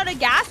can run out of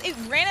gas. It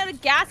ran out of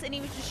gas and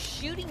he was just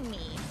shooting me.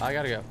 I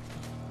gotta go.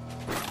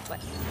 What?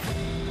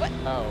 What?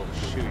 Oh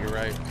shoot, you're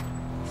right.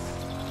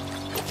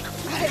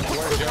 I'm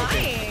We're joking.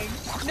 flying.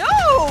 No!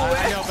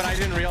 I know, but I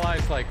didn't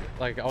realize I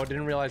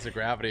didn't realize the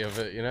gravity of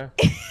it, you know?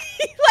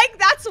 Like,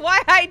 that's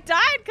why I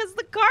died, because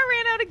the car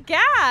ran out of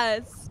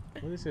gas.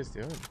 What are these guys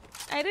doing?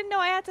 I didn't know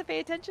I had to pay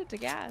attention to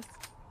gas.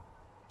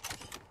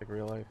 Like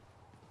real life.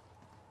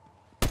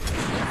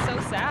 It's so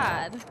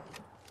sad.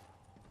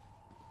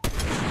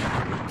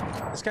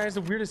 This guy has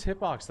the weirdest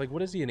hitbox. Like,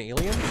 what is he, an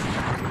alien?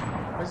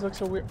 Why does he look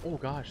so weird? Oh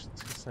gosh,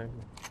 it's just like...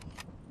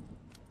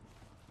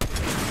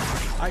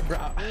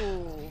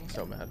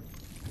 So mad.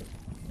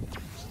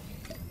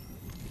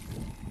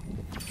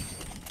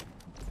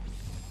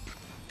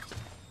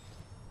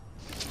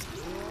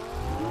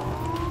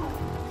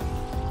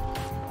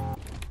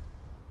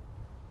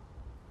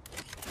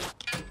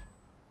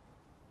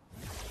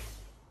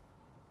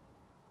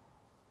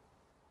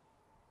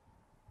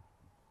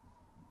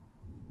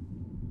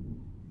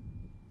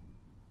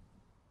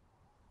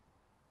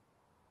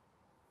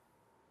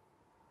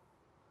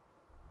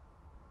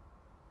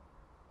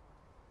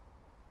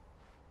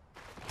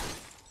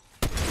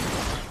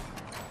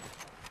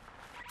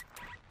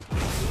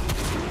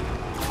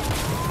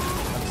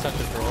 Such a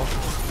troll.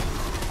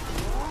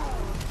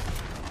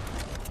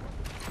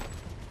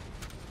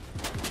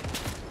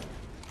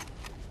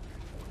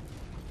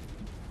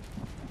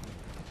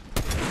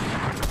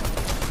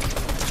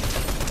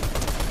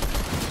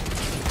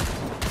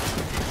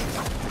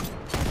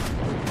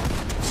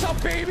 What's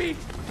up, baby?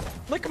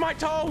 Lick my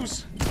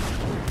toes.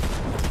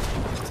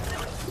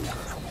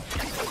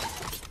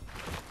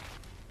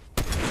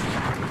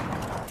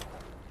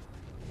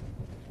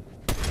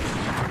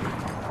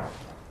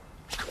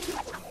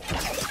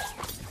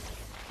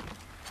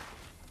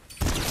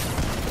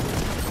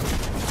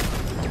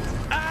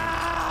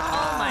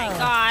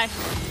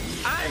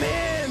 I'm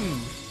in!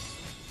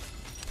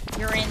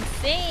 You're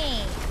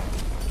insane.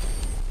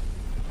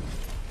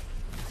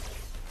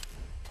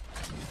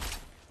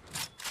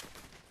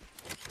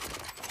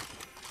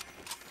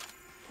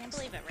 Can't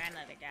believe it ran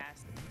out of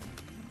gas.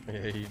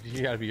 Yeah,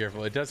 you gotta be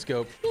careful. It does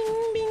scope.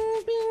 Bing,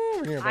 bing, bing.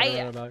 When you're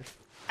about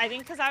I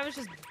think because I was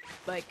just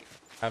like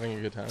having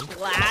a good time.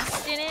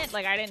 blasting it,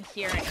 like I didn't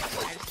hear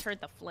anything. I just heard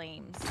the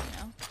flames, you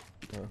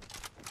know?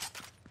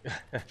 Oh.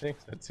 I think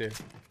so too.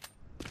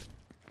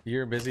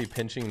 You're busy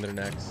pinching their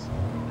necks.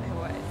 I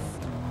was.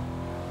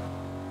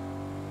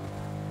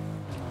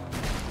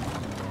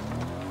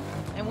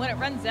 And when it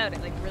runs out, it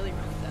like really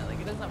runs out. Like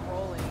it doesn't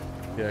roll in.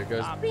 Yeah, it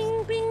goes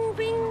bing, bing,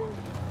 bing.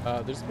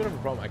 There's a bit of a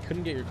problem. I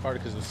couldn't get your card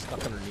because it was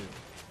stuck underneath.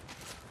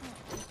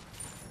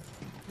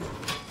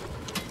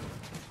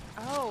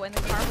 Oh, and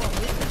the car won't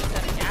move because it's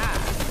out of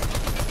gas.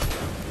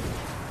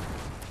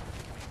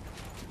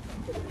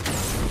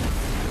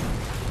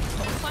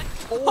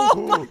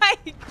 Oh my!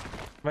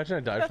 Imagine I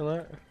died from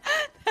that.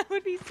 That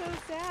would be so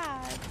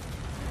sad.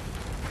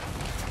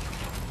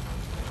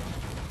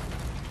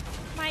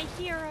 My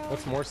hero.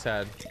 What's more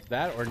sad,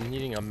 that or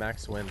needing a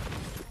max win?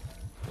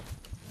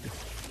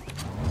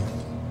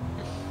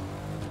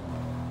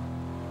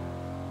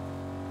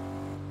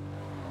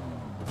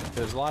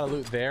 There's a lot of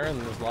loot there,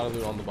 and there's a lot of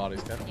loot on the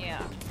bodies.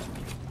 Yeah.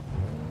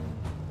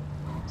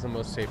 It's the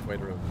most safe way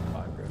to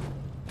revive, bro.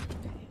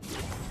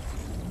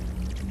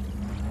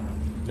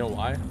 You know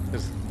why?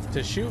 Because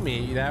to shoot me,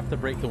 you'd have to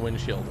break the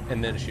windshield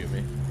and then shoot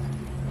me.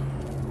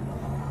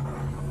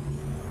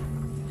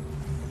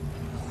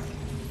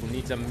 Who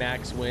needs a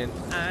max win?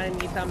 I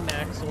need a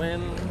max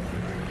win.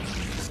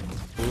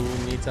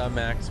 Who needs a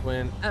max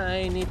win?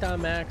 I need a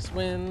max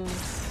win.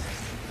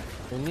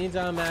 Who needs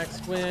a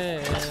max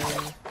win?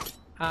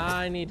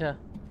 I need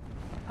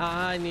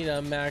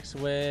a max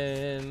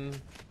win.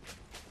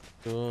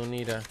 Who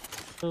needs a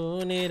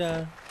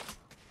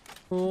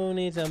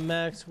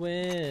max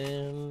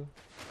win?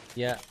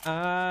 Yeah,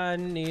 I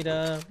need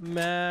a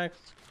max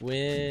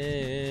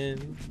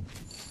win.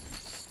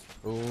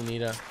 Who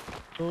need a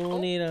I was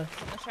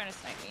trying to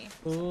snipe me.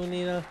 who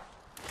need a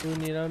Who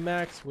need a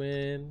max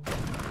win? On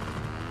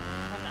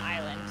the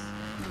island.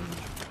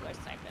 People are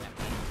sniping at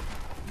me.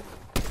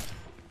 I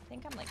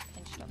think I'm like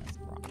pinched on this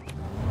rock. I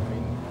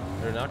mean,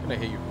 they're not gonna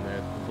hit you from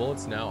there. The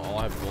bullets now all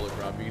have bullet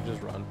drop. You can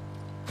just run.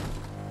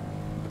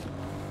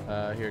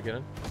 Here, get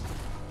in.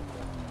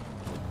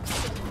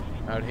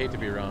 I would hate to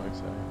be wrong,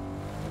 so.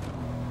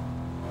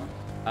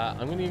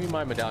 I'm gonna give you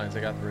my medallions.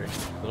 I got 3.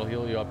 It'll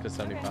heal you up to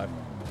 75.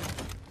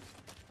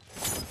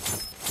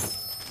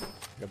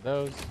 Pick up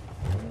those.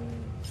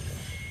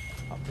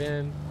 Hop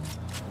in.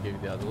 Give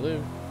you the other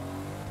loot.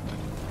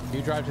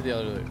 You drive to the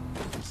other loot.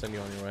 I'll send you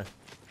on your way.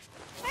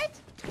 What?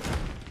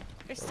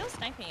 They're still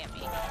sniping at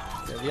me.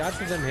 Yeah, the odds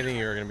of them hitting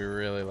you are gonna be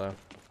really low.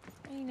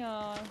 I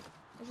know.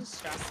 It's just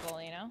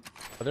stressful, you know?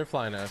 But they're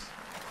flying us.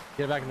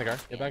 Get back in the car.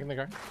 Get back in the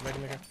car. Get back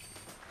in the car.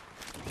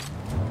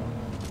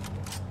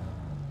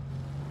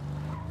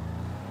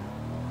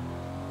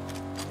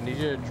 I need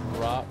you to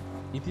drop.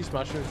 Eat these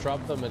mushrooms.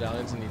 Drop the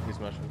medallions and eat these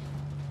mushrooms.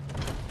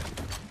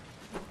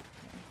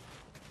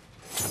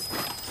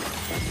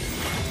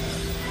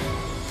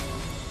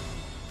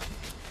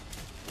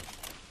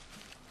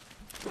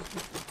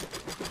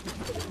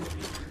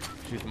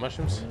 Shoot the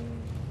mushrooms.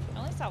 I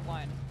only saw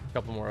one. A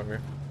couple more over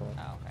here.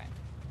 Oh, okay.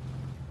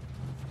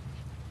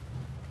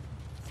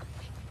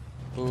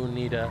 Who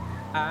need a?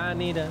 I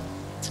need a.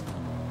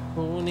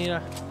 Who need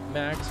a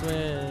max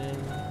win?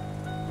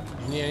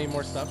 You need any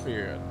more stuff for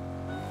your?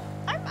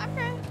 I'm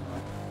good.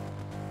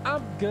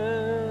 I'm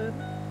good.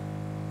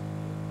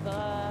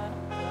 Good.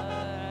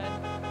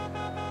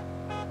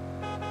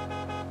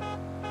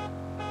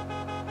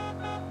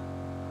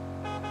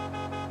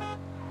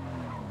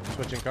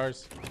 Switching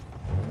cars.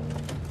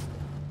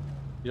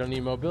 You don't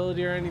need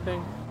mobility or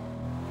anything?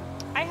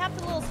 I have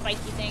the little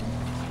spiky thing.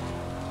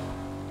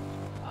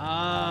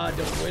 Ah,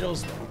 the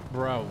widows,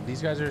 bro.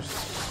 These guys are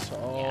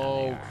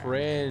so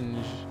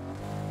cringe.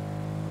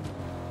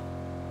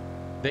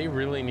 They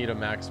really need a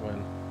max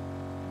win.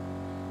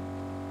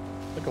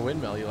 Like a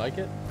windmill, you like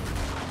it?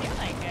 I do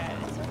like it.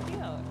 It's so cute.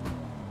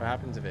 What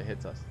happens if it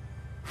hits us?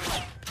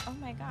 Oh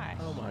my gosh.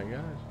 Oh my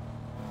gosh.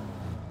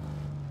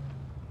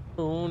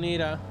 Who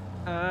need a?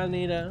 I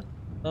need a.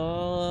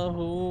 Oh,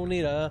 who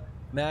need a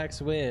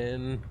max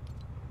win?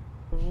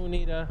 Who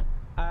need a?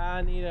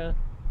 I need a.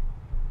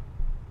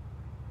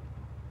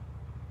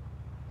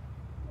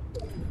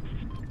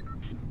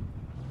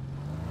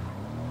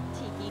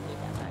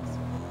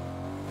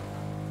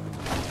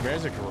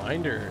 Samara's a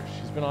grinder.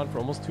 She's been on for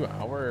almost 2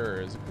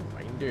 hours.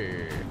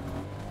 Grinder.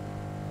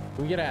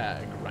 Can we get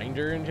a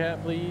grinder in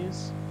chat,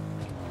 please?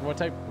 You want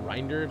to type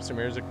grinder if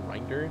Samara's a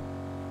grinder?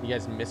 You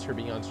guys miss her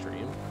being on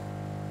stream?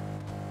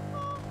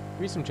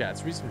 Read some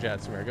chats. Read some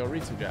chats, Samara. Go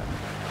read some chats.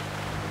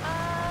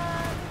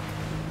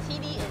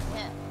 TD is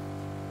him.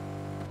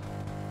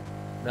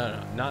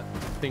 No, not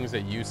things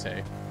that you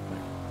say.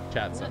 Like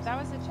chat says. That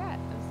was the chat.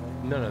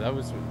 No,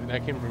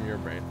 that came from your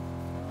brain.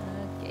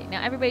 Okay,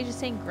 now everybody's just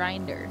saying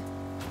grinder.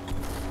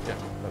 Yeah.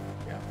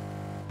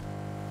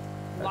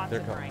 Lots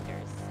of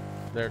grinders.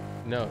 They're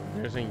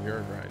saying you're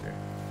a grinder.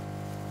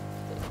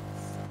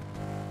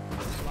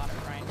 A lot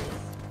of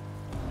grinders.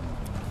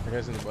 The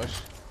guy's in the bush.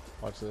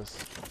 Watch this.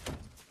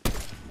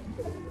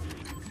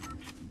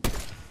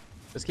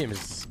 This game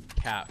is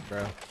cat,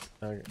 bro.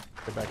 Okay,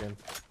 get back in.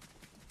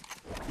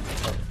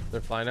 Oh,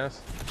 they're flying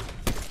us.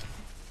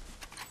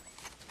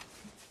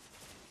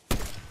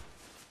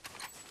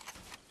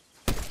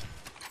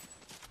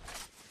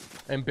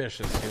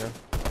 Ambitious, you know.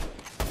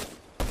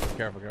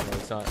 Careful,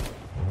 it's not.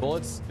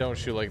 Bullets don't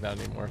shoot like that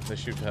anymore. They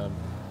shoot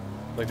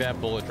like that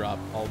bullet drop,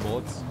 all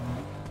bullets.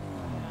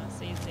 Yeah,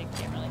 so you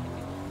can't really hit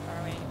people far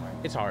away anymore.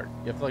 It's hard.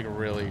 You have to like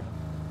really.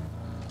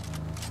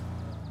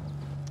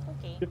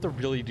 Okay. You have to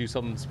really do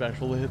something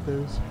special to hit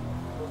those.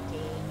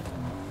 Okay.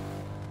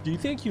 Do you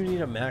think you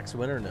need a max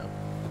win or no?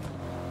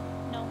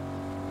 No.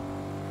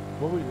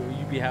 What would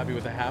you be happy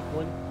with, a half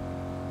win?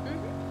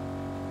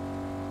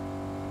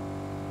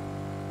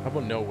 How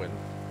about no win?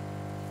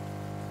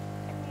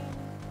 I mean,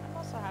 I'm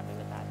also happy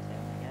with that too,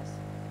 I guess.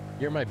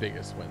 You're my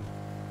biggest win.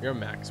 You're a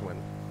max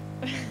win.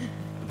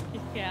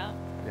 Yeah.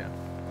 Yeah.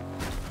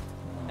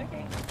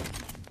 Okay.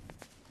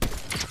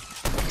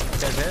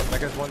 That's it.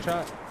 That guy's one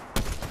shot.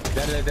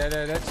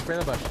 Dead. Spray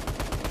the bush.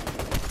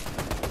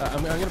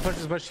 I'm gonna push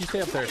this bush. You stay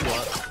up there if you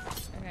want.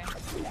 Okay.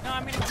 No,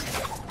 I'm gonna. I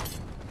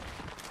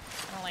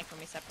don't like when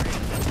we separate.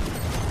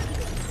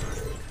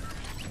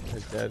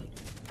 He's dead.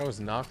 I was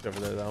knocked over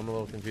there though. I'm a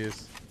little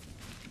confused.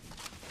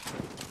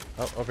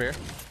 Oh, over here.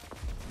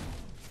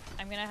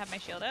 I'm gonna have my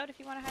shield out if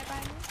you want to hide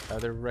behind me.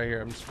 They're right here.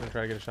 I'm just gonna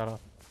try to get a shot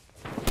off.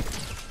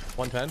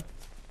 110.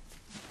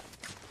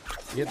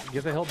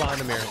 Get the hill behind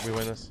the mirror. We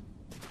win this.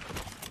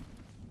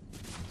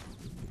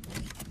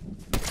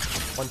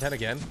 110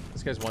 again.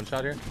 This guy's one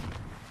shot here.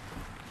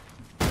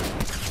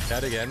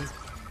 Dead again.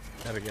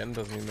 Dead again.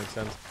 Doesn't even make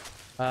sense.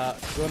 Go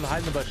and hide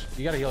in the bush.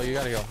 You gotta heal.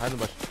 Hide in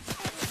the bush.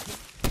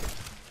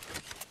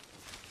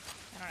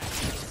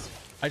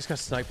 I just got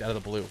sniped out of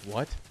the blue.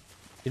 What?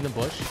 In the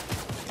bush?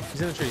 He's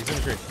in the tree.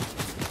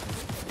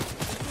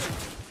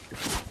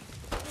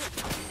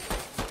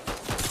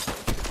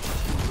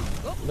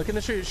 Look in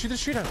the street. Shoot the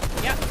street on.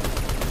 Yep.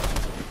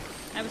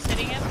 I was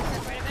hitting him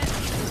for quite a bit.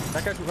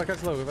 That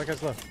guy's low. That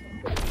guy's low.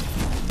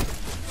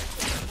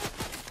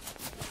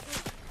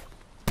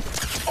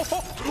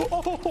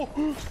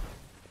 Oh.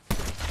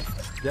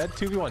 Dead.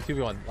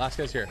 2v1. Last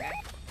guy's here.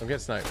 I'm getting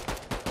sniped.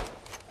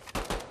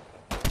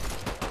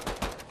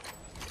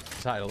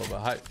 Just hide a little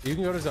bit. Hide. You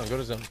can go to zone. Go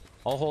to zone.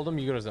 I'll hold him.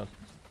 You go to zone.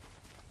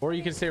 Or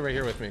you can stay right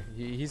here with me.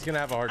 He's gonna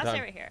have a hard time.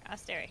 I'll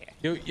stay right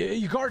here.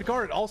 You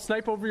guard. I'll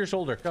snipe over your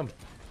shoulder. Come.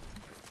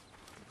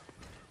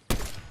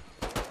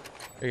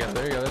 There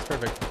you go. That's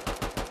perfect.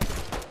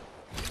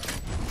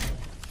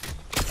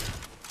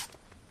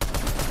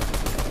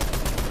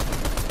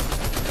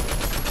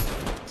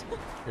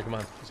 Here, come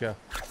on. Let's go.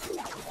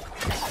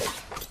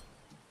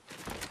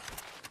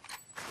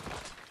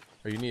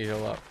 Oh, you need to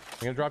heal up. I'm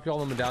gonna drop you all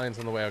the medallions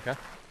on the way, okay? I'm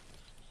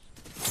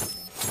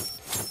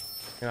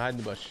gonna hide in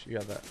the bush. You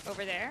got that.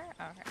 Over there?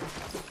 Oh,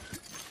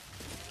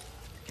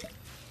 okay.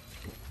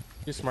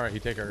 He's smart.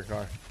 He'd take our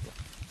car.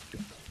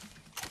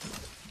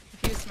 If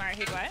he was smart,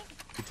 he'd what?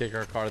 He'd take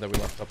our car that we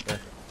left up there.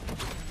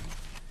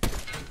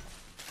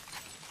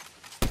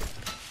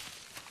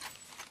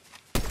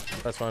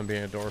 That's why I'm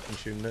being a dork and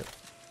shooting it.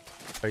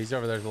 Oh, he's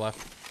over there to the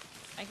left.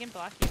 I can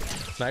block you again.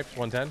 Sniped,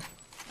 110.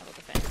 I will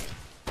defend you.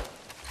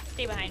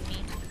 Stay behind me.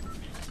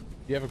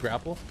 Do you have a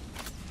grapple?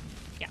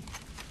 Yeah.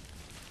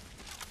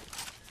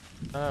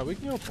 We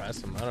can go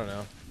press him. I don't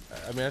know.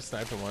 I mean, I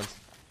sniped him once.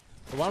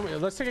 But why don't we,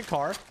 let's take a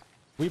car.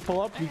 We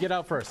pull up. You get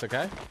out first,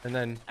 okay? And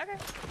then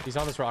he's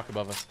on this rock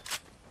above us.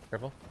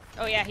 Careful.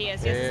 Oh yeah, he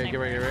is. Yeah, get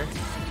ready.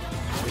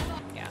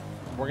 Yeah.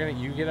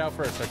 You get out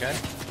first, okay?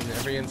 In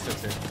every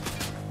instance here.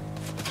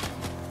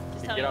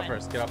 Just Get out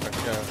first. Go.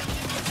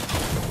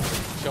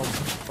 Show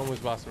him who's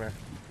boss man.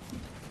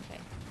 Okay.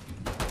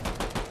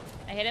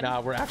 I hit him.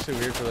 Nah, we're actually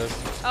weird for this.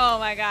 Oh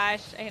my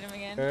gosh, I hit him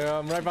again. Yeah,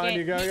 I'm right behind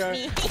you. Go. Get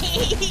him,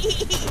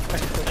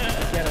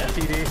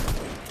 TD.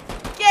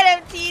 Get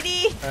him,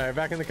 TD. All right,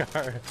 back in the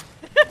car.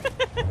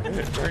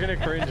 We're gonna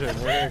cringe him.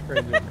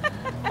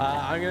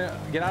 I'm gonna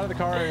get out of the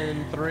car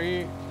in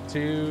 3,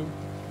 2,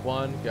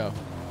 1, go.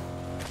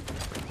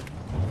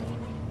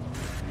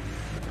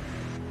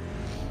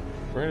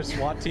 We're gonna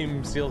SWAT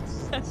team SEAL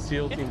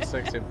team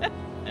 6 him.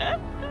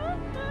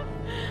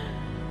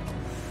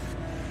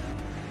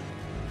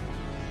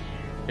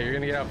 Okay, you're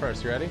gonna get out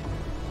first. You ready?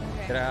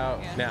 Okay. Get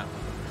out now.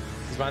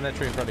 He's behind that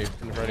tree in front of you.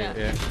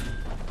 Yeah.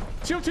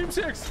 SEAL team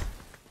 6.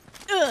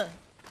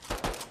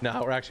 Nah,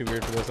 we're actually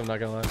weird for this. I'm not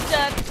gonna lie.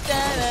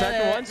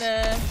 Second once.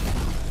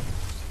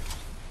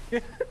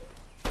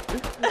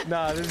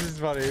 Nah, this is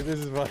funny.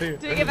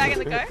 Do we get back in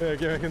the car? Yeah,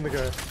 get back in the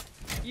car.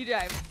 You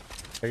drive.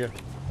 Okay.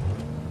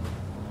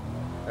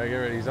 Alright, get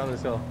ready. He's on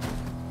this hill.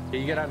 Okay,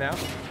 you get out now?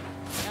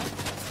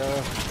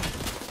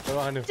 Go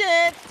behind him.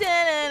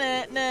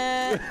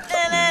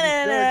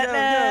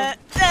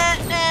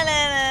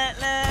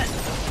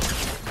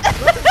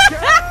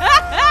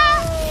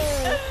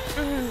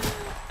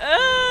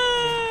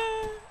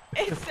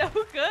 It's so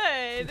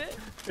good.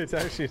 It's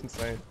actually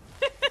insane.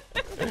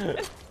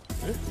 It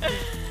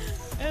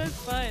was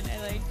fun. I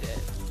liked it.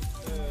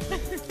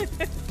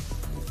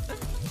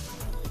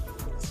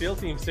 SEAL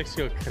Team 6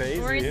 go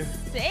crazy. We're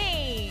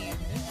insane.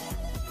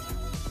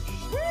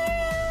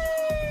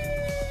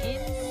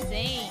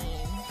 Insane.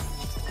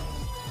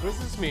 What does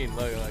this mean?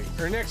 Like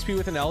earn XP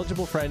with an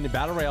eligible friend in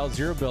Battle Royale,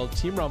 Zero Build,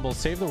 Team Rumble,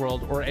 Save the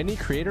World, or any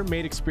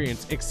creator-made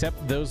experience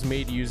except those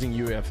made using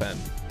UFN.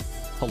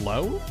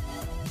 Hello?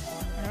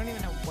 I don't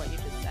even know what you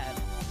just said.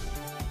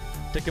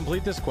 To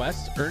complete this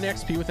quest, earn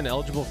XP with an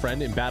eligible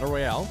friend in Battle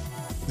Royale,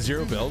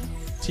 Zero Build,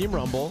 Team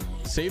Rumble,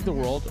 Save the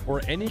World,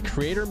 or any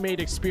creator-made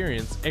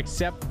experience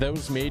except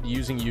those made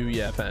using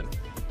UEFN.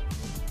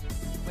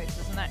 Wait,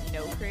 so isn't that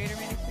no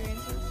creator-made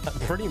experiences?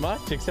 Pretty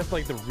much, except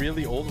like the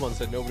really old ones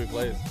that nobody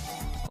plays.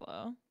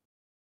 Hello?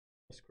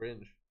 That's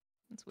cringe.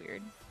 That's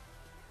weird.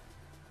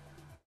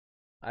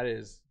 That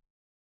is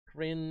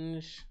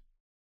cringe.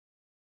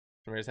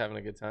 Somebody's having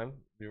a good time.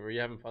 Were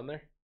you having fun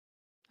there?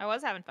 I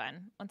was having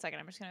fun. 1 second,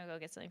 I'm just gonna go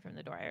get something from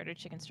the door. I ordered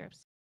chicken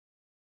strips.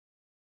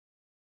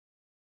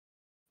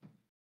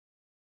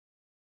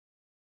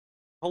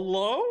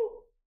 Hello?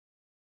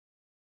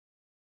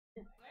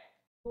 You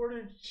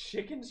ordered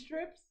chicken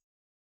strips?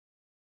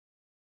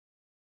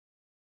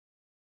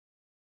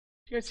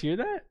 Did you guys hear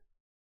that?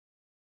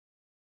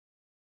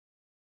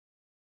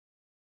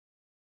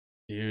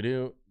 You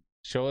do.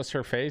 Show us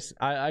her face.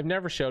 I've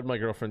never showed my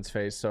girlfriend's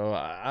face, so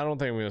I don't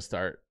think I'm gonna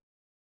start.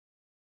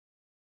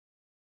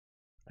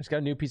 I just got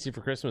a new PC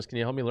for Christmas. Can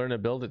you help me learn to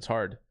build? It's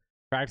hard.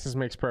 Practice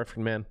makes perfect,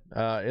 man.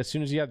 As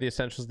soon as you have the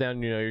essentials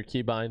down, you know, your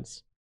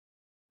keybinds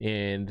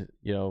and,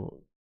 you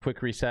know,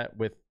 quick reset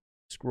with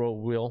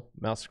scroll wheel,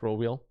 mouse scroll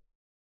wheel.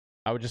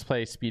 I would just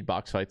play speed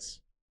box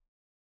fights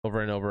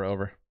over and over and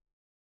over.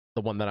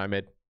 The one that I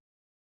made.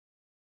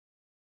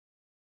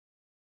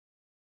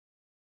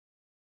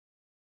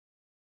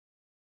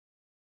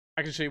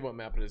 I can show you what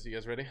map it is. You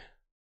guys ready?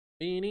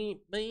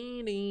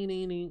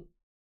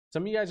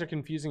 Some of you guys are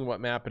confusing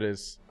what map it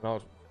is.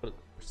 I'll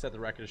set the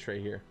record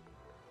straight here.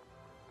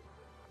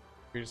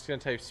 You're just gonna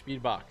type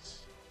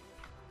Speedbox.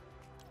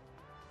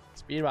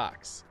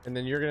 Speedbox, and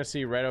then you're gonna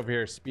see right over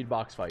here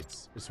Speedbox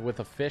fights. It's with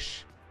a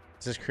fish.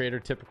 It says creator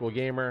typical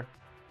gamer.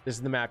 This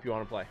is the map you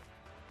want to play.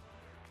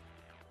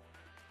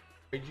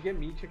 Did you get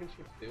me chicken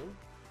strips too?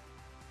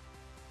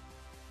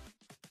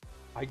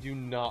 I do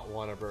not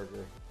want a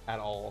burger at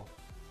all.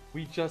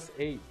 We just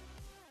ate.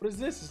 What is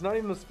this? It's not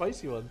even the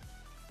spicy one.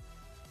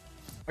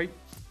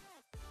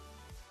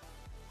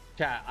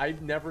 Chat,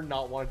 I've never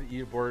not wanted to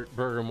eat a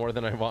burger more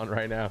than I want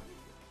right now.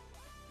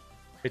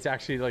 It's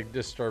actually like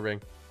disturbing.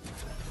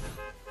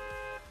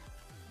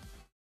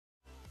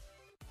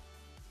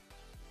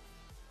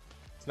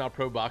 It's not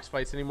pro box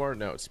fights anymore.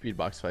 No, it's speed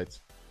box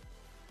fights.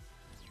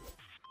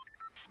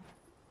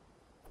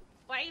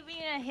 Why are you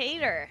being a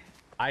hater?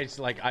 I just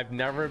like, I've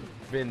never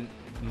been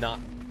not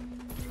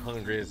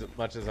hungry as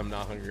much as I'm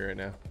not hungry right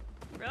now.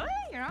 Really?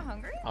 You're not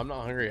hungry? I'm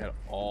not hungry at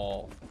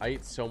all. I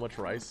eat so much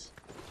rice.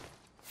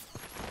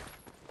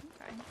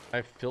 Okay.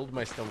 I filled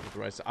my stomach with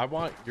rice. I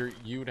want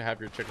you to have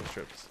your chicken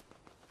strips.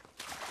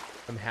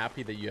 I'm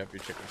happy that you have your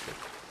chicken strips.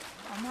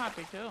 I'm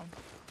happy too.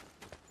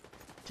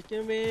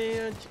 Chicken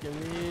man,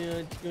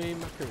 macaroni, chicken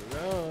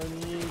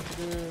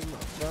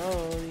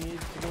macaroni,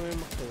 chicken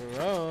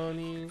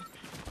macaroni.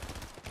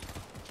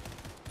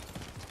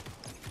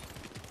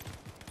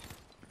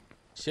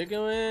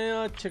 Chicken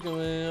wing, chicken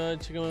wing,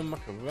 chicken wing,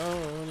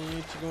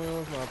 macaroni, chicken wing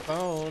with my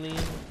pony.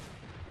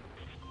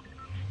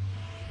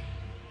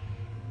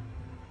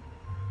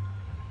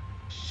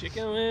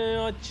 Chicken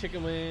wing,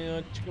 chicken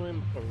wing, chicken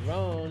wing,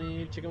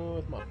 macaroni, chicken wing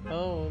with my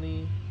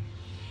pony.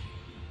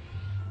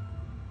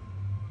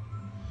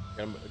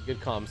 Got good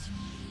comms.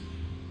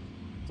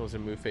 Someone's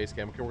gonna move face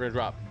cam. Okay, we're gonna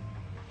drop.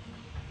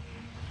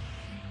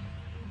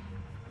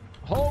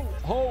 Ho,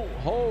 ho,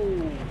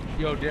 ho.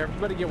 Yo, did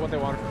everybody get what they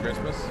wanted for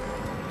Christmas?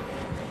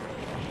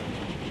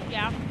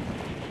 Yeah.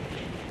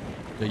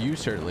 No, you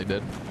certainly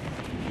did.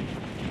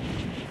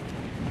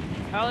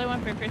 All I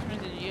want for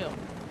Christmas is you.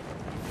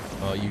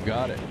 Oh, you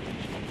got it.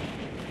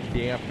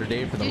 Day after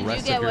day for the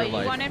rest of your life. Did you get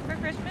what you wanted for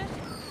Christmas?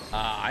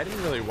 I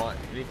didn't really want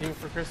anything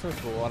for Christmas,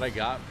 but what I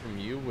got from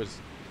you was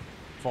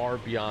far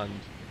beyond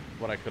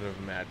what I could have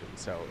imagined.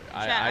 So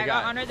I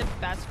got Honor the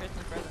best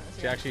Christmas present this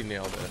She year. actually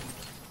nailed it.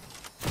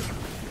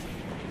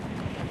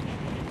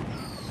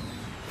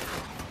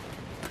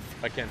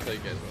 I can't tell you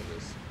guys what it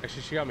is.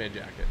 Actually, she got me a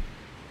jacket,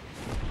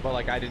 but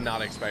like I did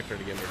not expect her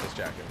to give me this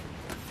jacket.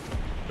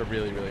 It's a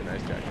really, really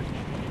nice jacket.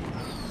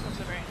 That's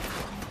so very nice.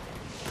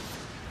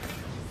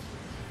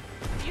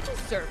 You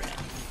deserve it.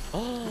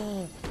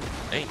 Oh,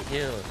 thank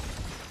you.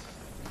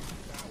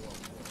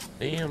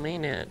 Do you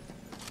mean it?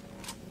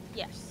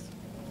 Yes.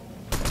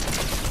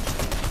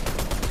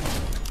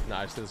 Nah,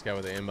 I just did this guy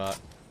with the aimbot.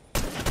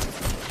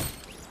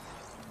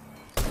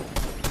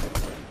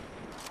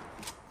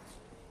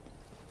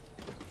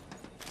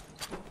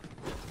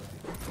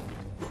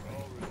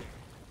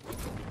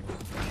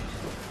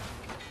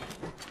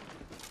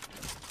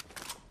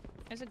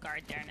 There's a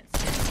guard there and it's...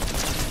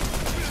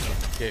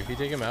 Okay, if you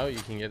take him out, you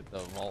can get the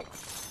vault.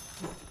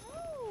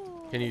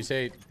 Ooh. Can you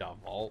say the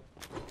vault?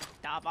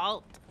 Da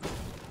vault.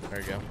 There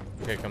you go.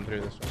 Okay, come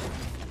through this way.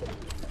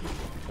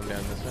 Come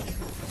down this way.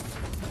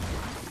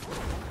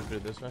 Come through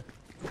this way.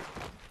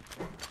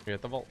 You're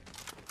at the vault.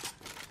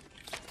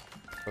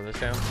 Throw this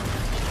down.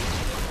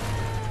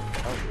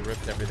 Oh, you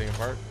ripped everything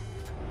apart.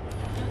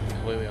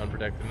 Completely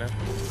unprotected now.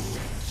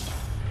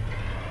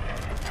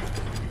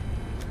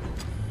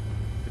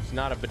 It's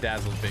not a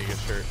bedazzled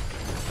Vegas shirt.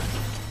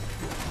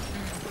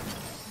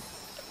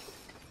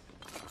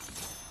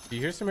 Do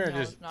you hear Samara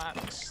just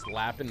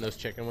slapping those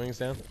chicken wings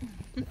down?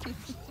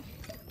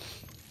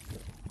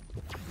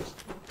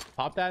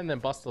 Pop that and then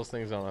bust those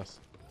things on us.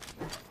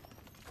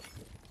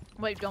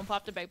 Wait, don't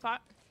pop the big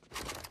pot?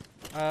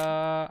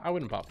 I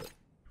wouldn't pop it.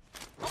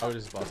 I would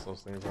just bust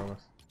those things on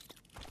us.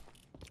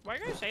 Why are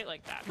you gonna say it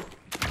like that?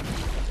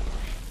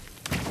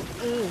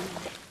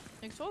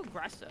 It's so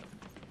aggressive.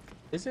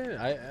 Is it?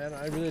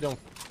 I really don't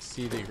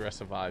see the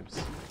aggressive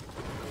vibes.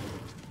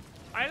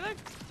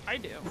 I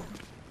do.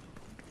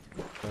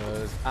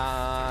 'Cause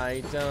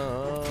I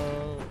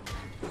don't.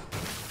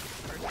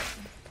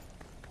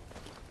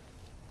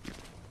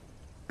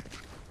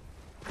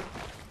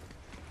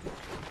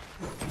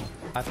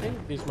 I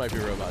think these might be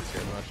robots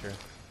here, I'm not sure.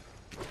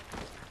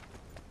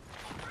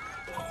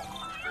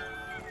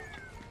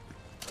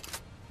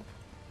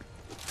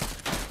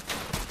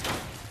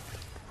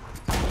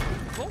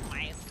 Oh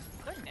my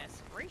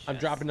goodness gracious. I'm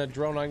dropping a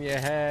drone on your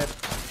head.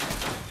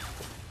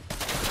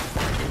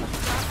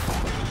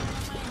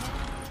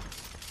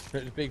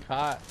 There's a big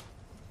pot.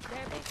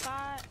 There, big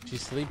pot.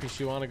 She's sleepy,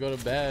 she wanna go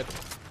to bed.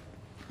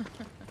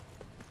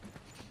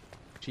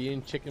 She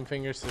eating chicken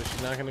fingers, so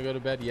she's not gonna go to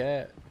bed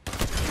yet.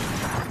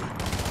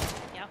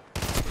 Yep.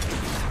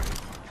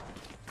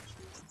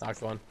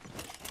 Knocked one.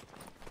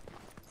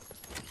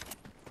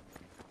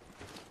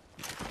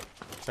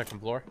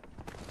 Second floor.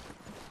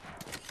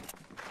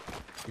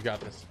 You got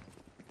this.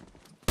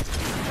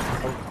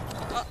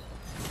 Oh.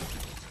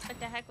 What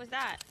the heck was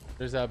that?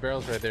 There's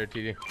barrels right there,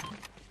 TD.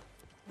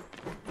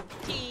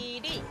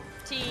 TD.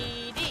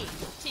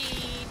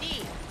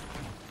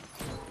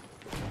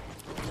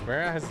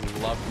 Mara has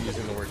loved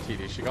using the word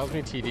TD. She calls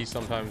me TD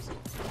sometimes,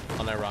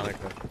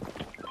 unironically.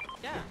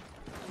 Yeah,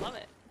 I love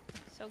it.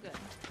 So good.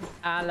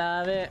 I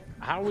love it.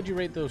 How would you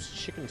rate those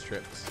chicken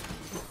strips?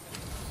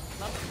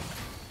 Love it.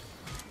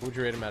 What would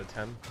you rate them out of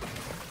 10?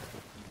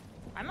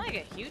 I'm like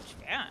a huge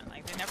fan.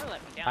 Like they never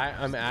let me down.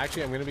 I'm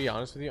gonna be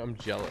honest with you. I'm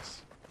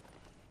jealous.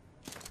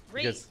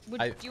 Reed,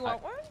 Because do you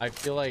want one? I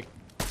feel like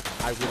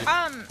I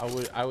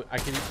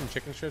could eat some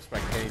chicken strips, but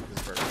I can't eat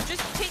this burger.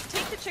 Just take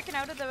the chicken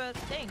out of the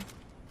thing.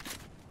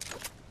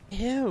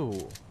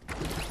 Ew.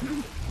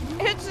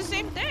 It's the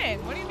same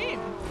thing. What do you mean?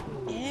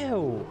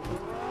 Ew.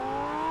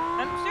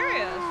 I'm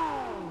serious.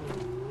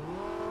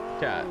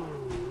 Cat.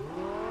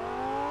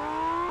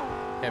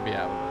 Can't be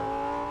having that.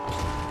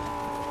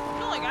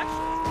 No, like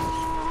actually.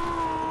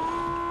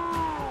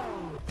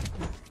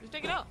 Just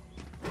take it out.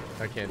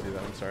 I can't do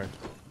that. I'm sorry.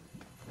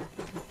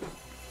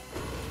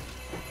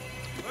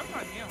 Work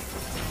on you.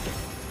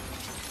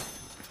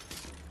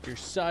 You're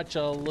such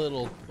a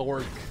little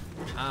dork.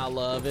 I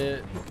love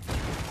it.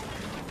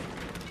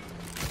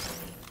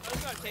 I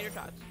just got tater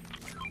tots.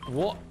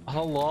 What?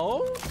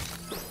 Hello?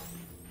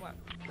 What?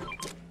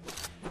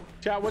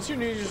 Chat, what's your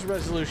New Year's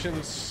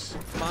resolutions?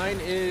 Mine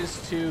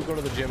is to go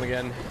to the gym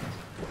again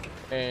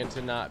and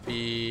to not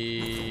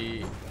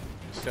be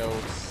so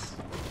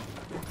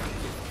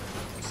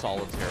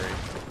solitary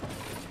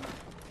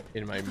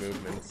in my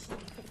movements.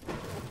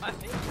 What?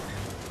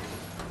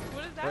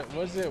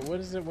 What is that? What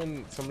is it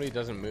when somebody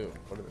doesn't move?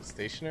 What is it?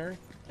 Stationary?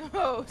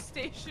 Oh,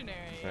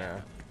 stationary.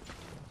 Yeah.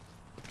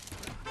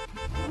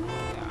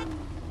 Yeah.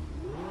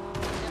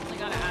 Definitely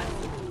gotta add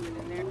food in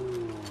there.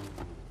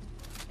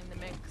 In the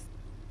mix.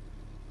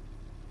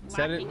 It's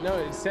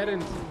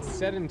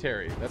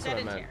sedentary. That's what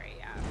I meant. Sedentary,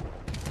 yeah.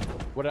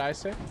 What did I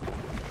say?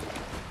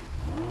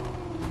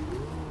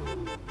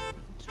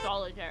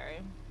 Solitary.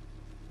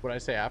 What did I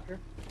say after?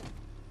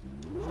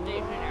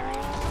 Stationary.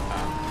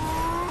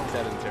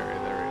 Sedentary.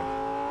 There we go.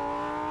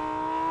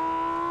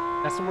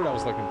 That's the word I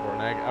was looking for,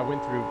 and I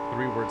went through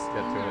 3 words to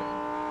get to it.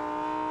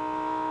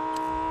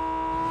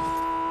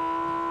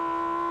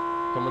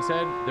 Someone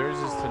said theirs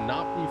is to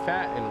not be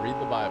fat and read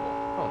the Bible.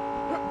 Oh.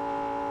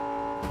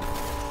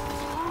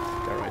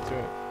 Got right to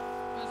it.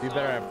 Be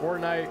better at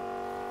Fortnite.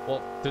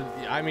 Well,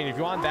 I mean, if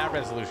you want that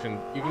resolution,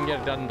 you can get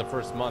it done in the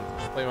first month.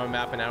 Just play my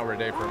map an hour a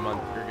day for a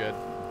month. You're good.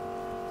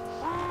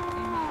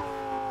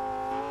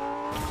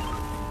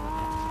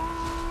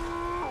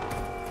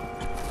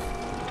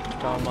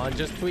 Come on,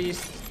 just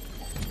twist.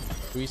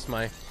 Twist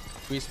me.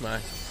 Twist me.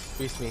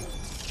 Twist me.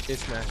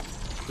 Twist me.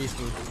 Twist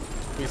me.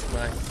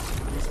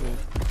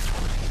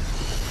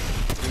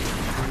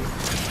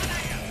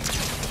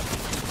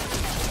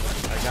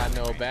 I got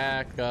no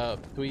backup.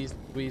 Twist.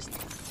 You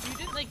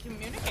didn't like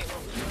communicate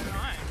what was going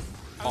on.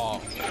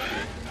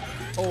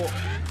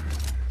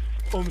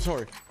 Oh, I'm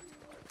sorry.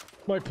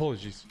 My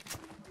apologies.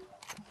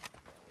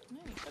 No,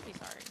 you should be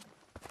sorry.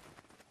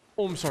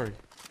 Oh, I'm sorry.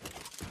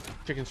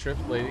 Chicken strips,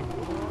 lady.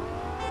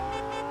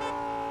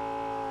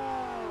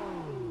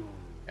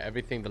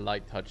 Everything the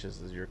light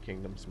touches is your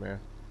kingdom, Samara.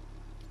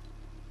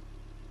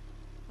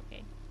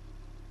 Okay.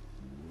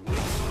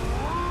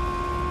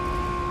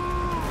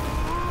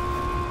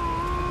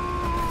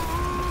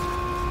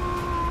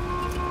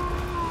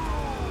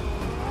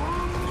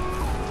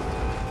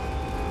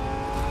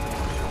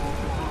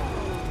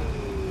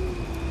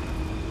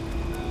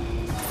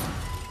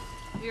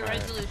 Your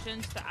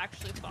resolutions to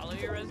actually follow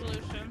your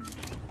resolution.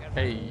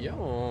 Hey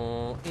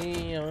yo,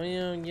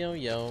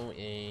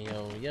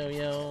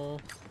 yo.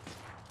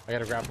 I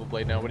got a grapple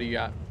blade now. What do you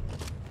got?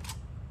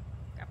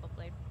 Grapple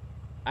blade.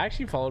 I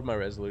actually followed my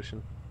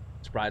resolution.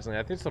 Surprisingly,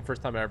 I think it's the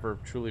first time I ever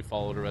truly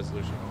followed a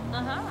resolution.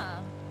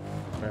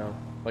 Yeah,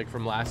 like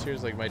from last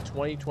year's, like my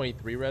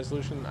 2023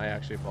 resolution, I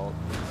actually followed.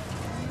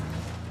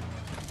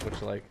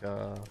 Which, like,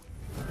 I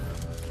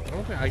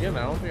don't think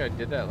I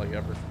did that like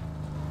ever.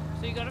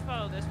 So you gotta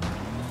follow this one.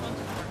 This one's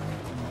important.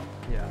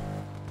 Yeah.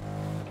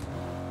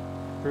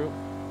 True.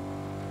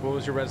 What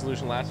was your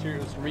resolution last year?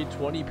 It was to read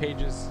 20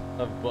 pages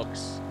of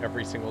books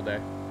every single day.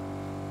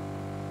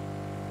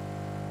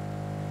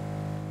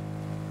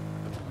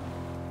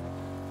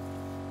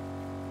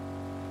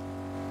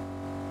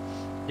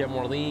 Get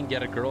more lean,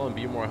 get a girl, and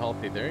be more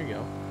healthy. There you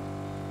go.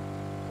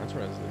 That's a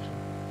resolution.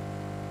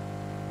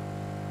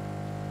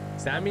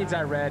 So that means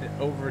I read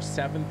over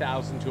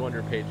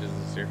 7,200 pages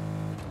this year,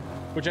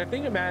 which I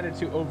think amounted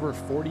to over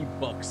 40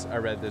 books I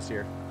read this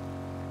year,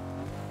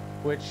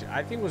 which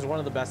I think was one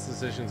of the best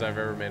decisions I've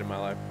ever made in my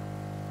life.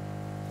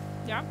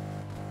 Yeah.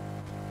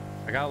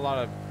 I got a lot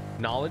of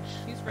knowledge.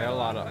 He's I read got a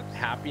lot of of books.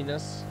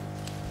 happiness.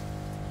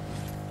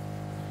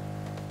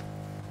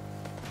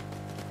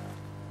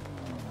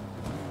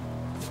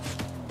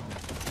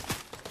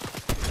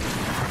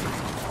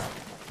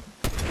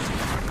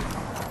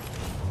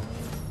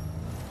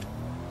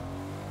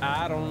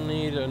 I don't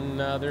need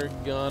another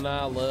gun.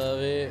 I love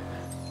it.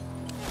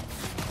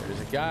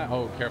 There's a guy.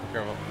 Oh, careful,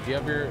 careful. Do you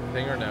have your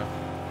thing or no?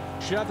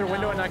 Shoot out their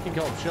window and I can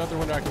kill him. Shoot out their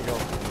window, I can kill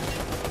him.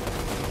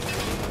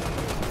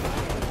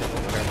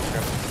 Careful,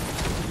 careful.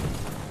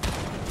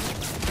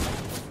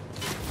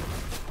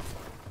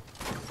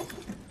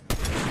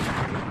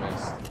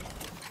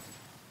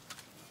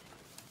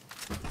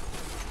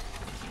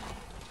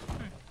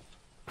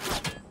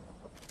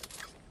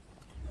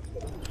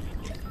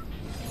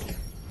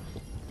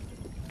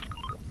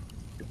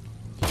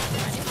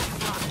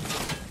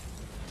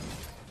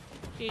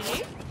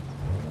 GG.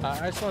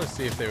 I just want to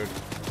see if they would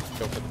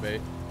go for the bait.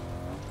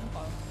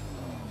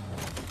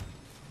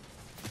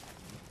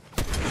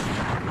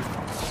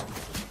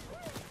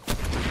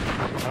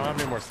 I don't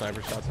have any more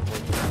sniper shots,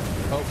 unfortunately.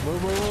 Oh,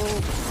 move.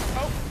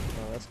 Oh,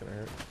 that's gonna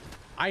hurt.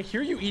 I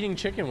hear you eating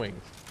chicken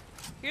wings.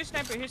 Here's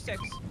sniper. Here's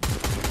 6.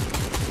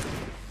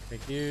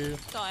 Thank you.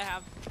 That's all I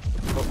have.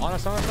 Oh, on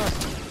us.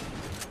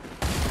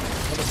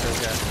 What is this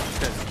guy?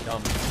 This guy's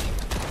dumb.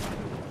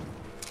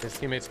 His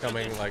teammate's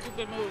coming, like...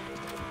 Good move.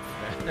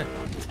 I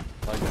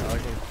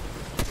like him.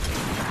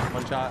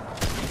 One shot.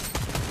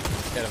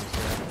 Get him,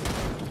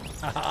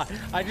 Samara.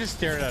 I just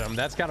stared at him.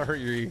 That's gotta hurt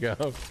your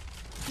ego.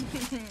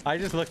 I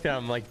just looked at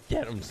him like,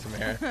 get him,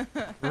 Samara.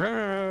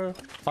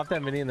 Pop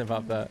that mini and then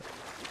pop that.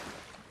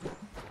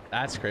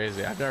 That's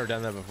crazy. I've never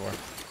done that before.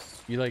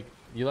 You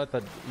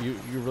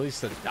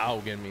release the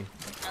dog in me.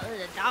 Oh,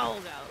 the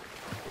dog out.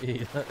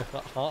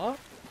 Huh?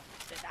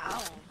 The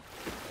dog.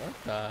 What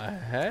the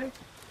heck?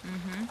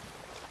 Mm-hmm.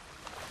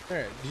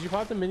 Alright, did you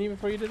pop the mini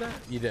before you did that?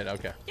 You did,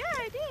 okay. Yeah,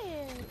 I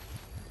did.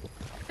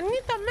 I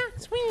need the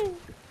max win.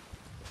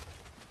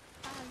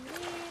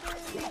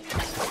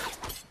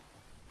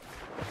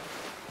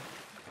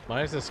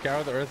 Mine is to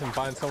scour the earth and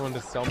find someone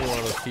to sell me one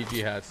of those PG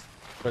hats.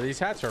 But these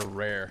hats are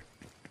rare.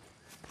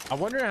 I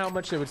wonder how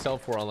much they would sell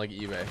for on like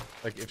eBay.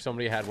 Like if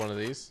somebody had one of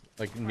these,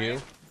 like new.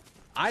 Right.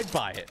 I'd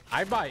buy it.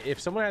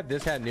 If someone had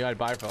this hat new, I'd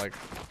buy it for like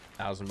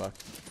 $1,000.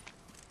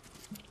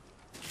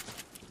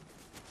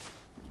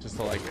 Just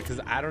to like,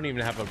 because I don't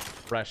even have a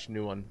fresh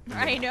new one.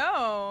 I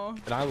know.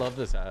 And I love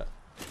this hat.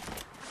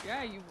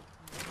 Yeah, you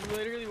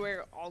literally wear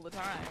it all the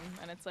time,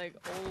 and it's like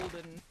old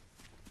and.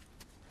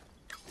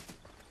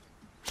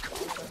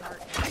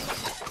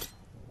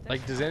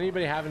 Like, does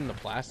anybody have it in the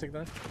plastic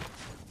then?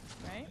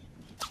 Right?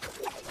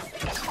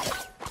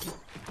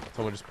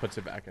 Someone just puts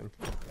it back in.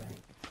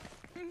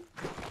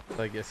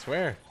 Like, I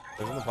swear,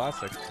 it's in the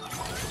plastic.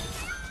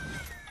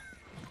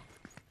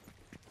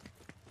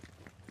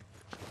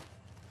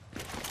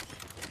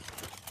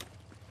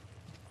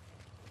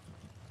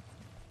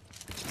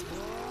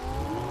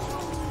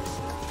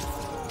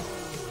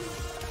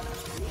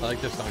 I like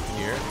this song. Can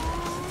you hear it?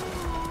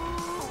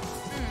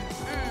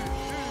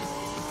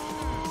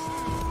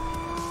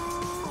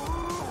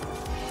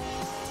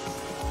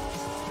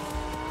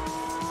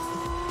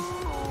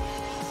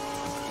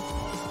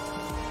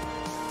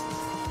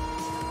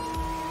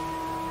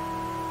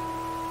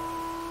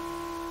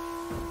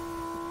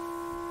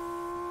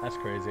 That's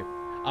crazy.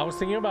 I was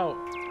thinking about,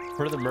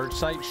 for the merch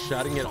site,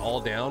 shutting it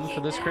all down for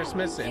this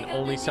Christmas and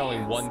only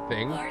selling one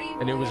thing,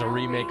 and it was a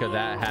remake of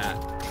that hat.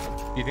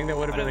 Do you think that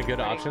would have been a good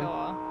option?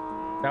 Cool.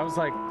 That was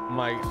like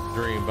my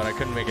dream, but I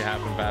couldn't make it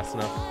happen fast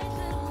enough.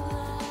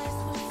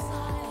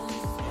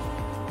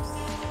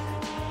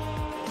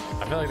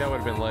 I feel like that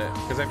would have been lit,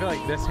 because I feel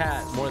like this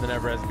hat more than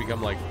ever has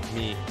become like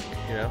me,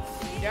 you know?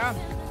 Yeah.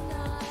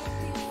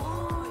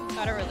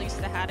 Gotta release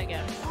the hat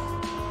again.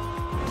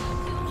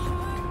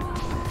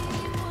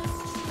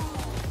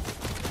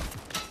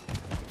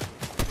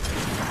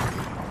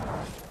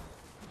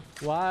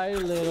 Why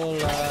little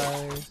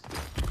lies?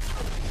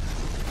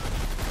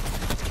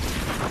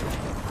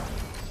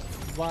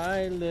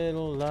 Why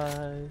little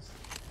lies?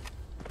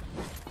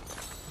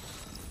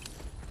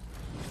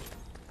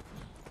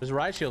 There's a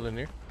riot shield in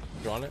here.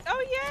 You want it? Oh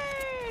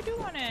yay! I do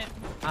want it.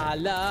 I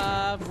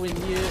love when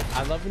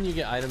you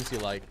get items you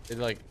like. It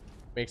like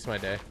makes my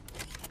day.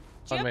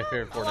 Do you One of my have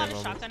favorite a Fortnite lot of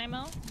moments. shotgun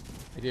ammo?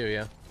 I do,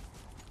 yeah.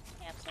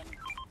 Have some.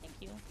 Thank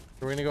you.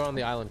 We're gonna go on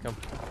the island. Come.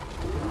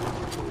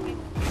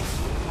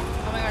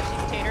 Oh my gosh,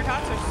 these tater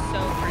tots are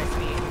so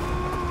crispy.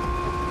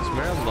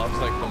 Samara loves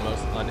like the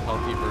most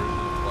unhealthy version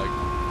of like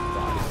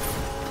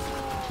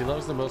fries. She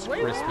loves the most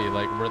crispy,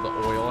 like where the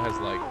oil has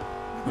like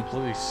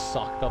completely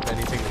sucked up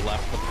anything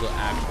left of the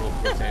actual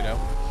potato.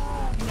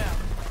 No.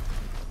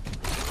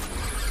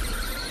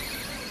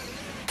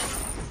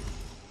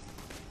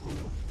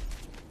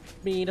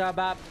 Beat a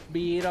bop,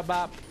 beat a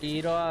bop,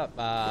 beat a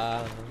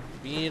bop,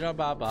 beat a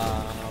bop,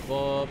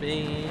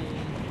 bobby.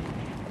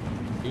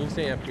 You can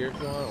stay up here if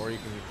you want, or you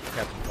can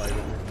catch the fight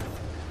with me.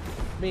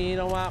 Beat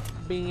a wop,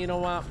 beat a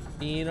wop,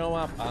 beat a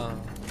wop,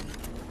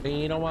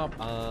 beat a wop,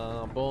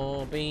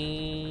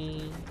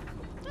 bobby.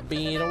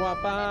 Beat a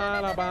wop,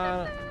 ba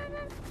ba.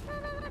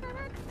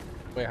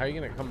 Wait, how are you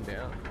gonna come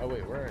down? Oh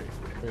wait, where are you?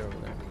 Way over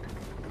there.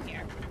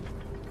 Here.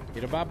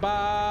 Beat a ba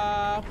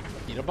ba,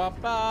 beat a ba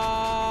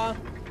ba.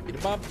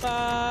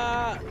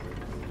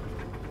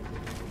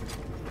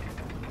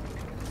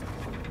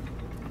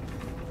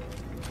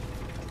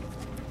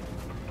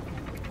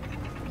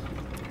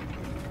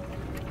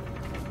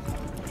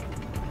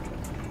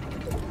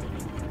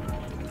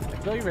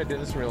 I feel like if I did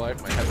this in real life,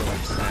 my head would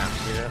like snap,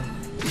 you know?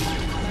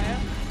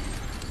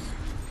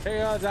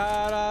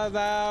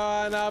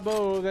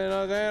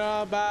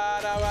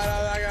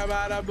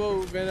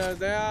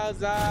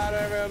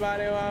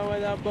 Everybody want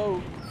with a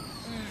boot.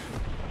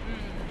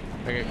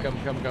 Okay, come.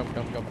 Wait,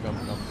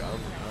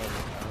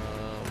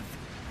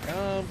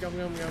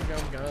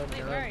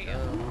 where are you?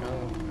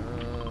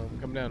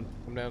 Come down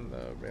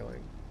the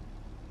railing.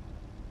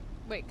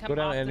 Wait, come Go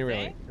down off the anywhere.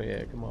 thing? But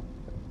yeah, come on.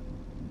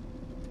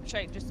 Should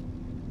I just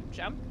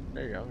jump?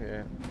 There you go.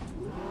 Yeah.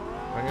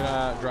 I'm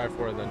gonna drive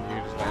forward, then you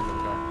just land in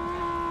the car.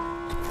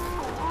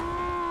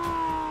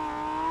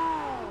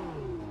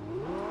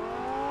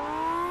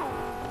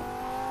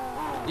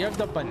 You have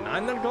the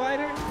banana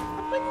glider?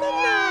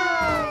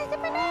 Banana! The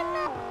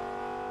banana!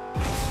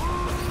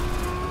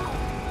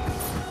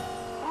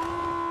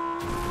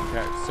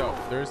 Okay, so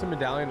there's a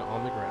medallion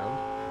on the ground.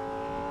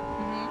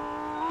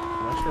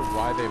 I'm not sure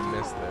why they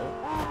missed it.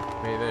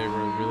 Maybe they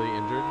were really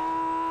injured.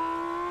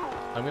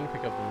 I'm gonna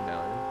pick up the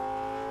medallion.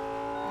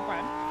 Okay.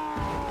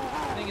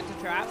 I think it's a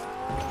trap.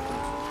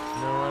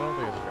 No, I don't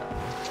think it's a trap.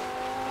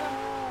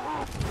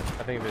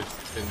 I think they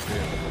just didn't do it.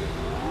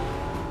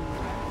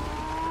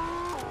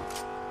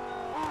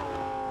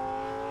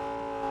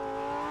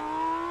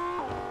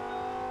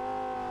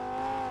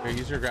 Here,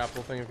 use your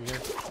grapple thing if you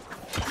can.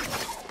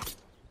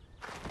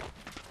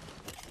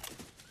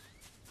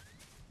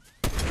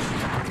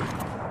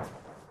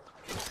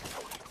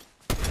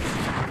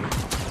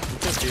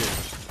 Good dude.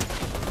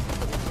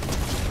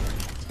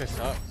 This guy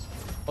sucks.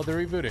 Oh, they're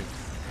rebooting.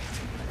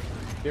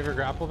 Do you have a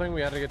grapple thing?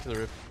 We had to get to the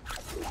roof.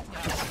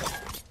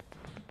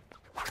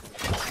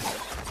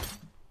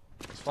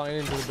 He's flying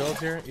into the builds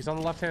here. He's on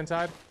the left-hand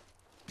side.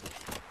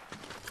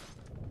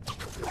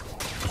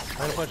 I'm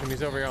gonna punch him.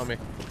 He's over here on me.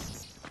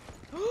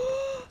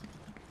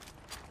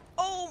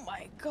 Oh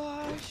my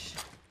gosh.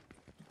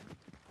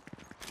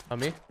 On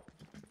me?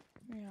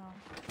 Yeah.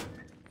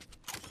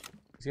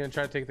 Is he gonna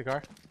try to take the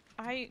car?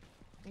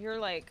 You're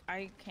like,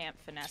 I can't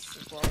finesse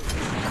as well as you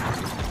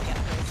can. Get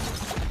this.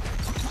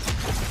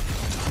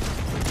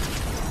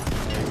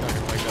 Yeah, he's not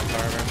gonna like that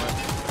car very much.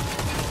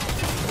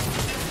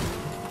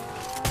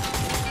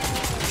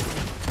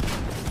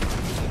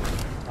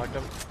 Locked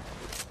him.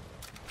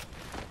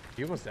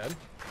 You almost dead?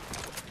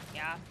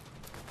 Yeah.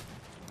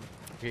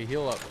 Okay,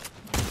 heal up.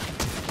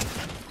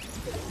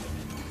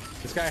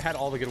 This guy had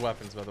all the good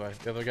weapons, by the way.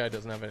 The other guy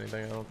doesn't have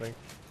anything, I don't think.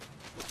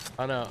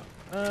 Oh no.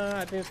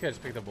 I think this guy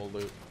just picked up old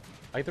loot.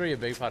 I can throw you a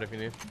big pot if you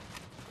need.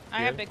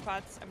 I have big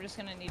pots. I'm just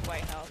gonna need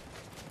white health.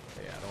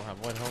 Yeah, I don't have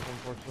white health,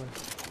 unfortunately.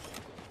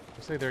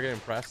 Looks like they're getting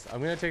pressed.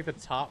 I'm gonna take the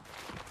top.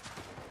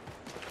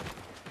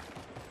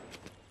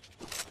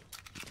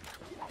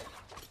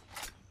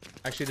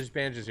 Actually, there's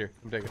bandages here.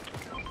 I'm taking it.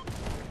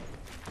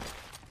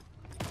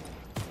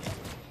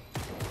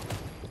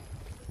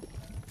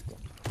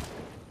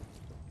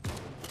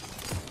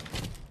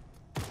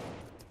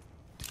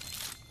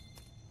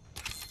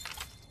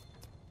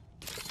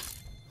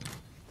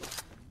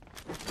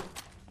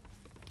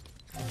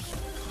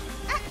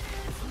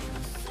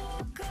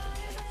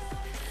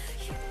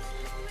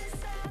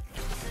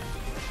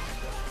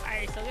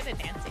 Alright, so good at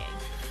dancing.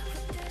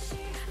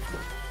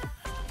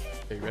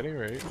 Okay, you ready?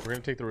 Ready? We're gonna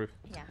take the roof.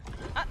 Yeah.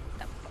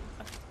 No.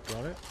 You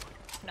want it?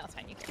 No, it's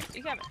fine. You can.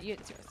 You have it.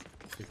 It's yours.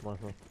 Okay, come on,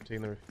 come on. I'm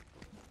taking the roof.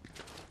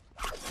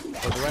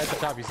 Oh, they're right at the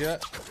top. You see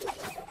that?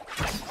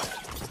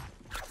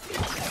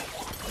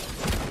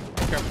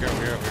 Careful,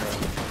 careful,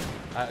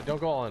 careful.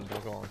 Don't go all in.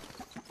 Don't go all in.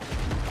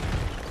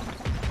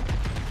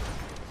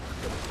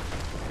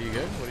 Are you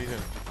good? What are you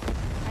doing?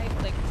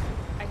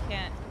 I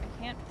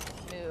can't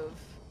move.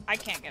 I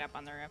can't get up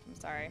on the roof. I'm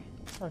sorry.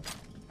 Fine.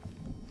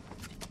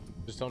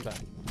 Just don't die.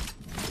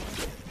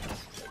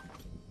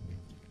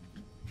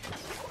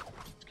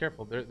 Just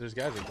careful. There's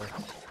guys in there.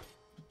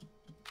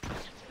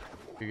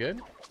 You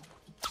good?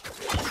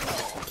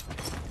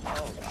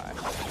 Oh god.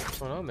 What's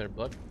going on there,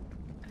 bud?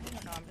 I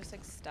don't know. I'm just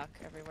like stuck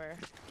everywhere.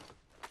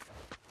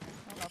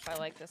 I don't know if I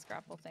like this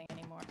grapple thing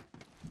anymore.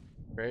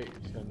 Great.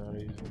 You said not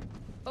easy.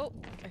 Oh,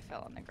 I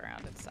fell on the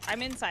ground.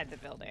 I'm inside the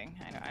building.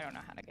 I don't know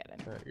how to get in.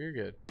 You're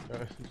good.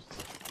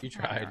 You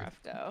Had a tried.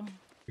 rough go.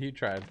 You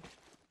tried.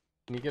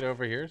 Can you get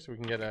over here so we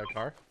can get a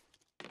car?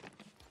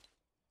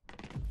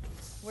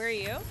 Where are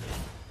you?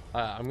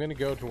 I'm gonna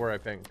go to where I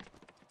pinged.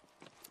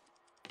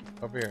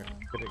 Over here.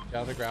 Get it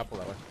down the grapple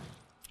that way.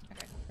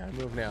 Okay. Gotta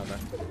move now then.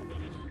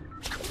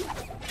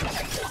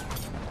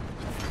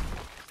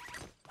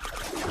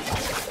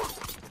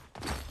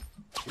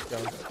 Keep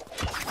going.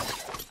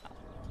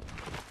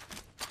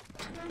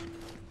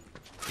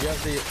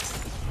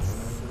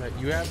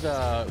 You have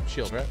the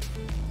shield, right?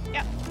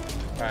 Yeah.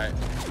 Alright.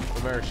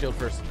 Remember, shield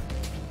first.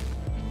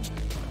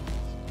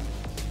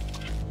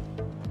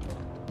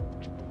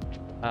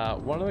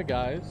 One of the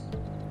guys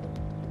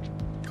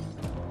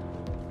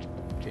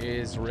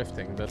is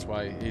rifting. That's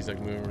why he's like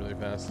moving really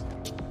fast.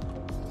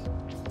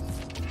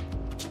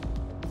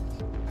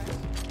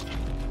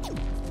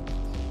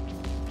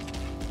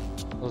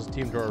 There's a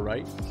team to our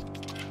right.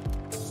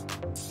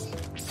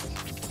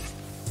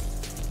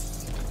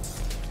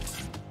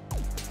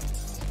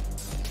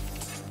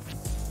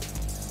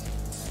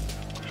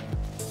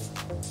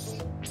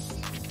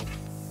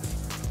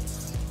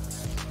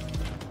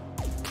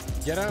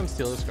 Get out and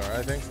steal this car,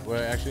 I think.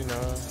 Well, actually,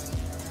 no.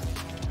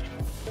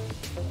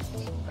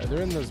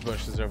 They're in those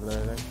bushes over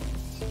there, I think.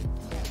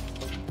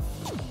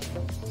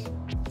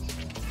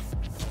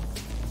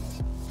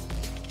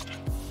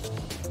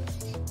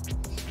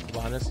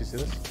 Behind us, you see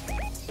this?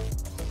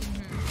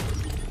 Mm-hmm.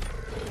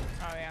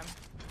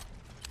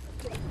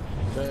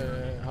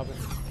 Hop in.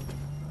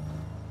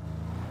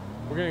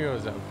 We're gonna go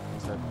to zone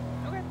instead.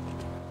 Okay.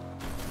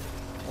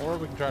 Or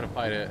we can try to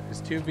fight it.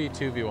 It's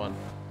 2v1.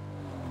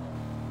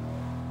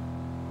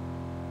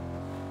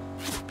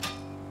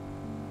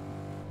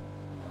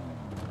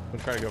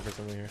 We'll try to go for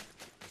something here.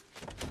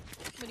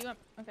 What do you want?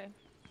 Okay. Do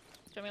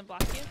you want me to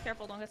block you?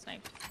 Careful, don't get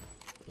sniped.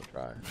 We'll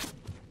try.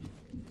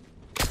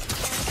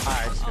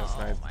 Alright, just got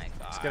sniped. Oh my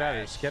god. Just get out of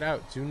here. Just get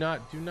out. Do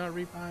not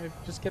revive.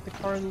 Just get the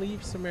car and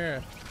leave,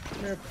 Samara.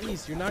 Samara,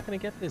 please. You're not gonna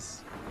get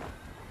this.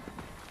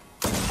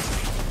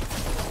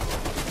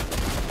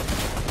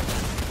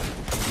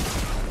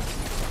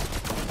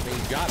 I mean,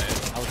 you got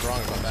it. I was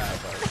wrong about that,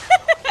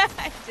 but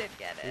I did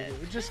get it.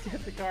 just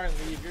get the car and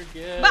leave. You're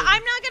good. But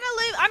I'm not gonna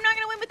live. I'm not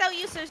gonna win without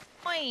you, so there's no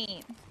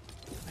point.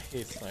 I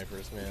hate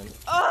snipers, man.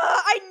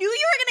 I knew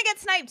you were gonna get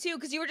sniped too,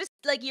 because you were just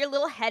like your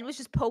little head was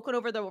just poking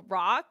over the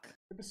rock.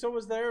 But so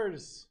was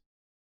theirs.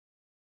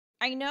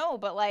 I know,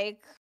 but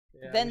like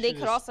Yeah, then we they should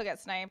could just- also get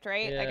sniped,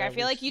 right? Like Yeah, I feel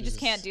we like you should just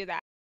can't just- do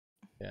that.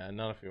 Yeah,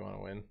 not if we want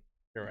to win.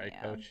 You're right,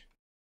 Yeah. coach.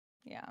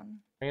 Yeah. I'm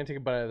gonna take a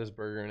bite out of this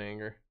burger in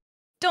anger.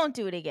 Don't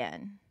do it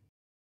again.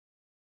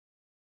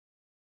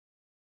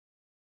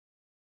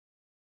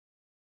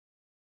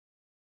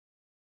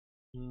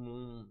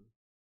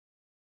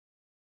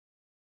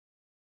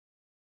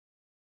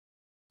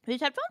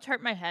 These headphones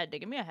hurt my head. They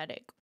give me a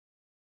headache.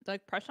 They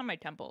like press on my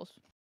temples.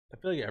 I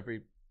feel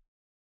like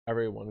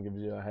everyone gives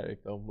you a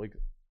headache though. Like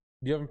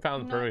you haven't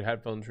found the No. perfect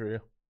headphones for you.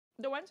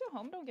 The ones at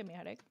home don't give me a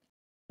headache.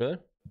 Really?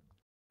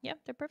 Yeah,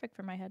 they're perfect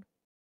for my head.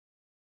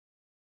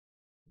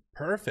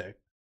 Perfect.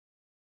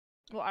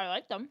 Well, I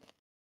like them.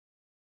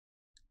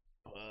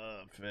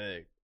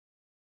 Perfect.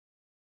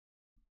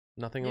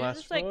 Nothing They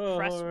lasts just like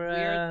press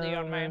weirdly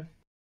on my forever.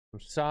 I'm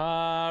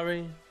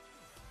sorry.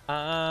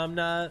 I'm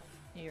not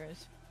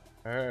ears.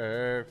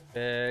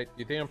 perfect.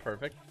 You think I'm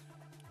perfect?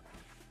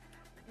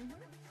 Mhm.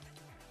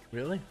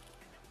 Really?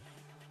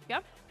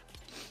 Yep.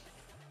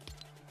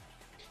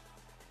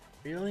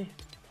 Really?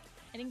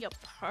 I think you're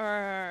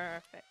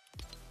perfect.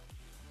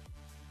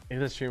 Look at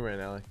the stream right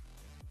now. Like.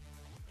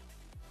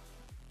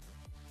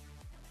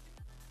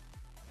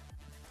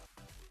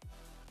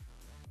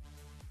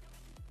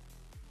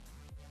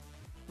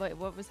 Wait,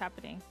 what was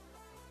happening?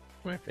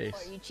 My face.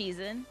 Are you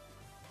cheesing?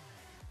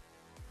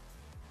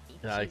 You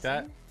like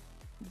that?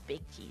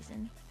 Big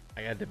cheesing.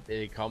 I got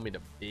they call me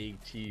the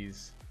big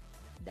cheese.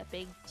 The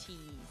big cheese.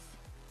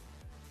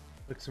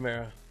 Look,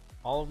 Samara,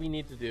 all we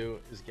need to do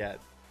is get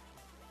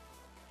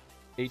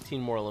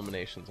 18 more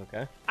eliminations,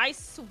 okay? I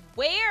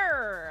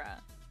swear.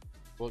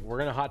 Look, we're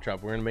gonna hot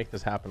drop. We're gonna make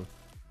this happen.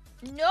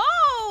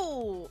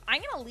 No!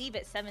 I'm gonna leave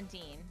at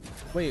 17.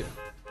 Wait,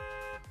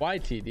 why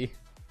TD?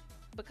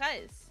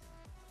 Because.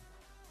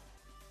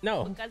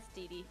 No. Because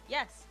DD.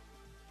 Yes.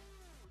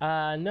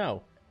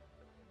 No.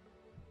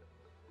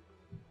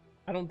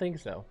 I don't think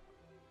so.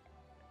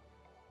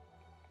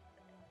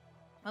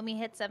 Let me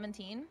hit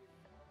 17.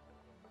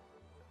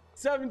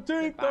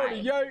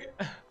 1738.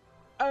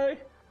 Hey,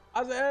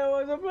 I said it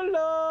was a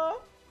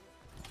below.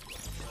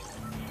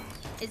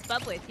 Is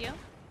Bub with you?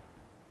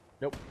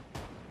 Nope.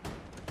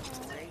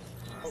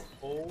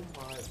 Oh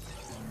my!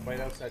 Right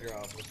outside your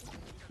office.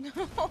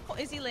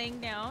 Is he laying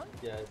down?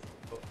 Yes.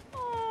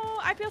 Oh,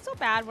 I feel so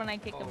bad when I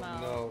kick him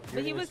out. No.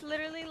 But he was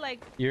literally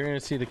like. You're gonna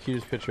see the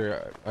cutest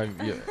picture I've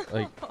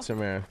like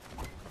Samara.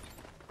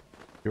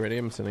 You ready?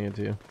 I'm sending it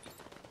to you.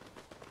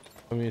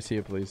 Let me see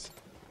it, please.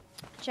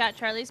 Chat,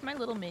 Charlie's my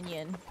little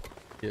minion.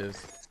 He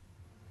is.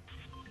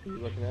 Are you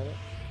looking at it?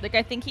 Like,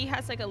 I think he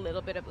has like a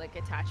little bit of like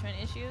attachment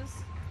issues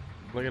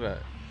Look at that.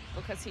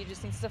 because he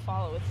just needs to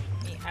follow with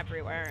me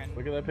everywhere. And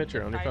Look at that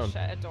picture on if your I phone.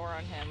 shut a door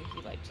on him,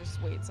 he like just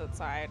waits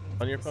outside.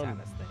 And On your it's the phone.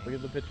 saddest thing. Look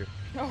at the picture.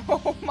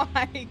 Oh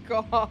my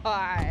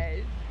gosh.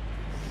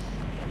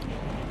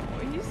 Oh,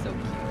 he's so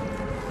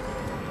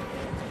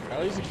cute.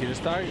 Charlie's the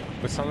cutest dog,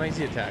 but sometimes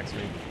he attacks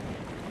me.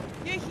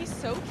 Yeah, he's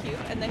so cute.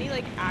 And then he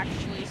like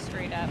actually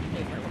straight up,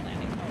 wait, where we're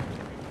landing?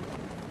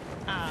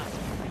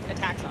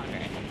 Attacks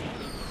Andre.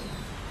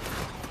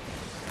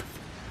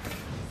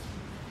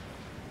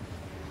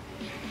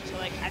 So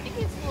like, I think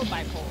he's a little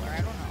bipolar. I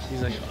don't know.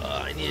 He's like,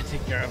 I need to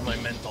take care of my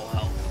mental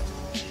health.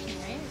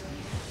 Right?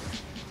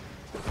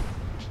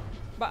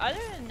 But other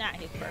than that,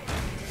 he's perfect.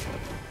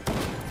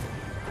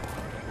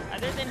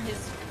 Other than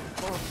his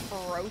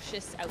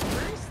ferocious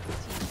outbursts,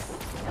 he's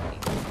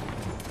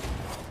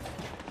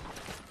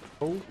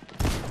Oh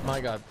my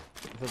god.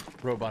 The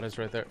robot is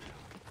right there.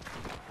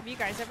 Have you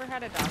guys ever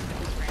had a dog that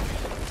was random?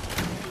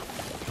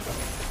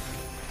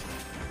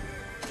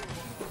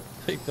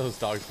 I think those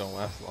dogs don't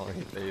last long.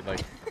 They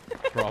like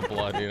draw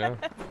blood, you know?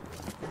 Like,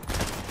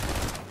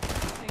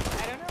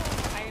 I don't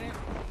know.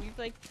 We've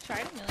like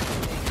tried a million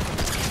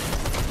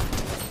things.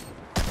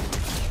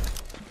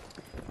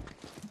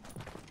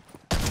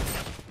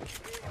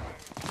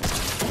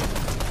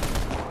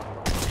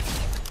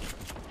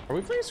 Are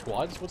we playing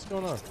squads? What's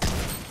going on?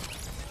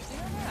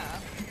 Yeah.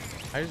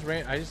 I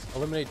just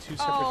eliminated 2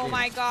 separate Oh games.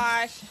 my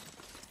gosh.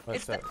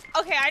 What's that?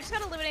 Okay, I just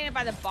got eliminated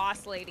by the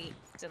boss lady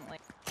instantly.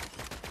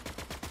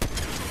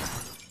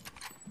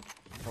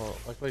 Well,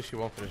 luckily she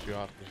won't finish you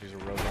off because she's a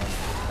robot.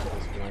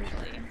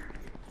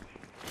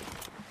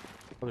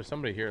 Oh, there's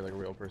somebody here, like a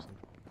real person.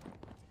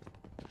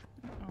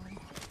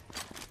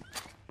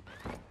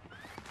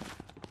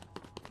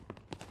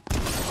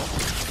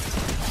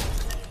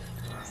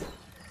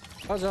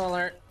 Puzzle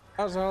alert!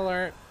 Puzzle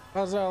alert!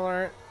 Puzzle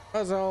alert!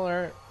 Puzzle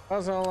alert!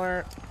 Puzzle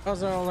alert!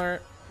 Puzzle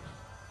alert!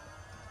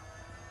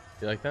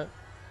 You like that?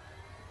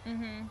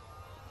 Mm-hmm.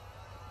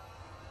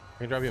 I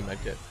can drop you a med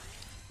kit.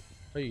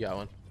 Oh, you got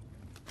one.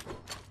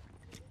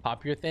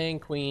 Pop your thing,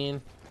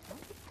 queen.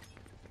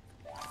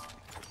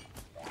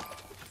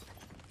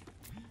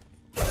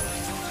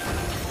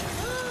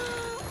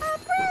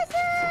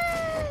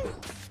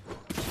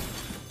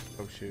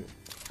 Oh shoot.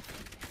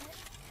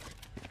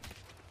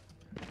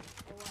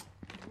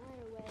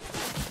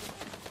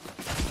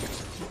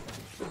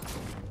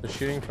 They're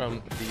shooting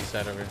from the east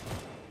side over here.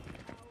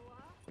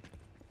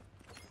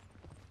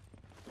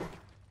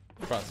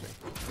 Trust me.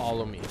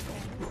 Follow me.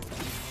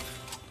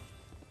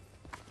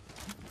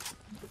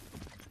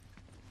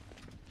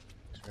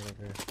 Right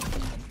over here.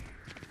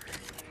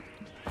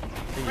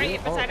 Hey, Right you?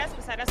 beside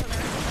us on the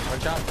roof. One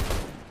shot.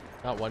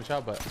 Not one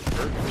shot, but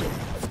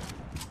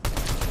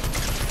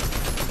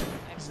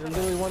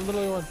literally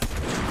one.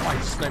 Oh, I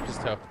just sniped his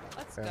toe.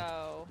 Let's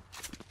go.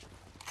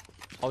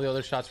 All the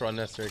other shots were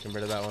unnecessary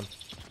compared to that one.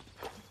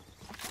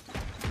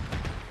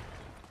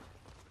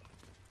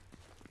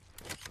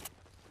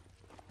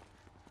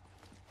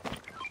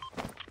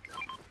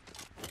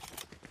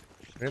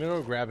 I'm gonna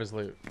go grab his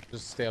loot.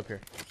 Just stay up here.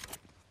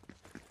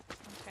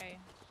 Okay.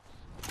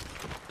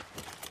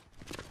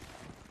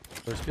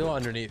 There's people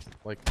underneath.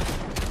 Like,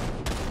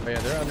 oh yeah,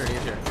 they're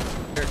underneath here.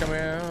 Here, come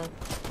here.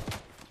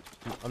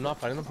 I'm not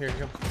fighting them. Here you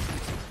come.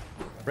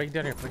 Break it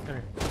down here. Break it down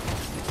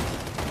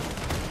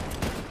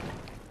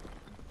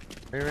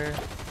here. Here.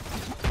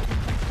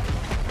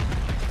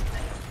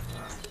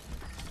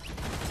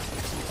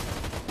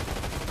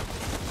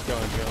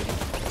 Going.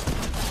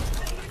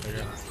 There you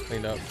go.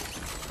 Cleaned up.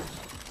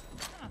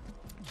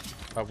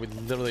 We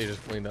literally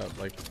just cleaned up.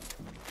 Like,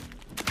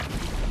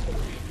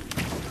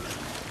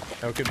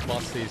 now we could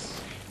bust these.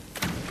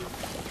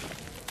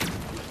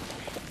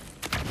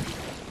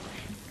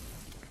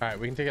 All right,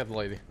 we can take out the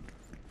lady.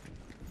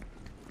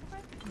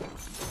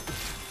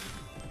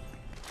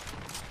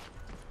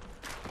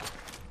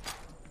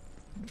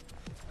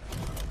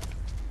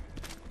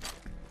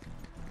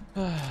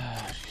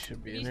 She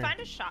should be in If you there. find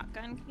a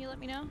shotgun, can you let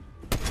me know?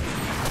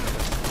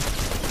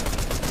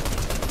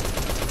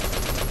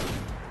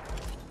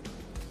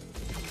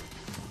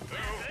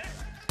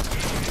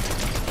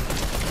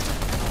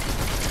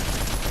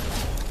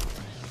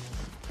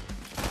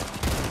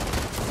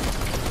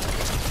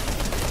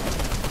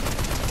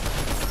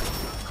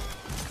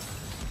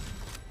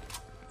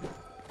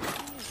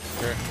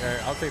 Here,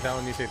 I'll take that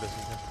one. You take this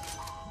one.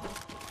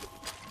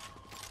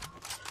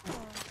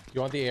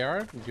 You want the AR?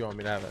 Or do you want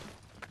me to have it?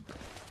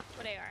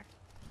 What AR?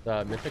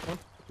 The mythic one,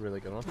 really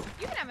good one.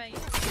 You can have it. You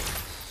have it.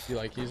 Do you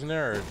like using it,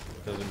 or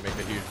does it make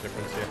a huge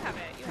difference to you? You have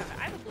it. You have it.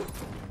 I have a blue.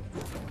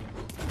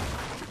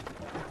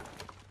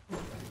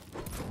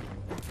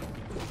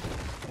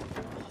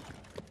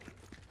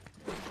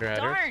 Your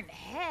header? Darn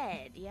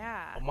head.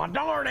 Yeah. Oh my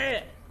darn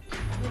it!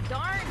 The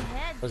darn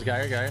head. There's a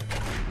guy here,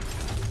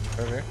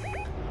 over here.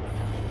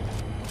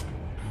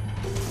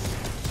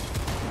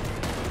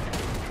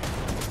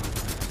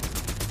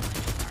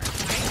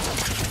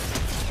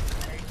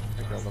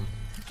 I killed him.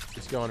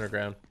 Just go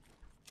underground.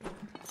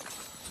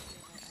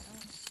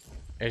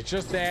 It's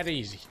just that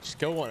easy. Just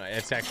go on.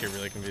 It's actually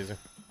really confusing.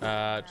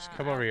 Just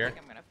come over I here.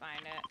 think I'm gonna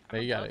find it. No,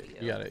 you got I'll it.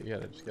 help You got it. You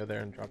got it. Just go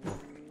there and drop it.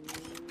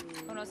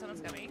 Oh no,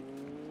 someone's coming.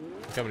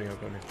 I'm coming.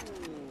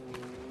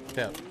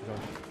 Yeah. Go on.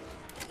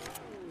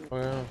 Oh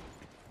no.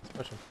 Let's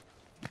push him.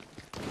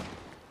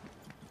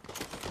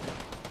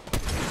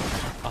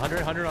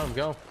 100 on him.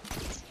 Go.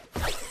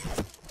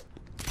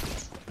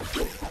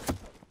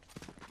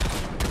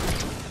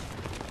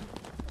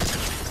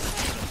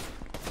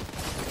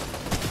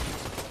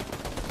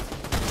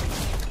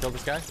 Kill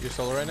this guy. You're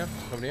solo right now.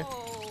 Coming to you.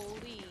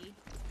 Holy.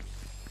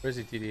 Where's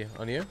he, TD?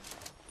 On you?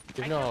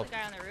 I No. killed the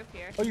guy on the roof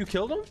here. Oh, you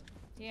killed him?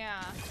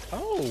 Yeah.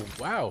 Oh,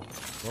 wow.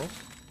 Well,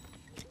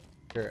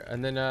 here,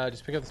 and then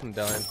just pick up this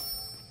medallion.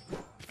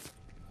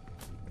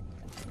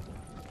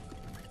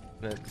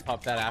 And then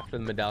pop that after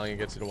the medallion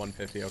gets you to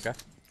 150, okay?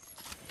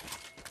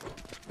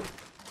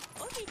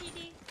 Okay,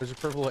 DD. There's a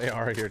purple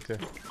AR here, too.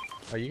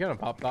 Oh, you kind of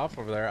popped off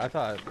over there. I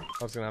thought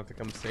I was going to have to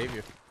come save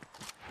you.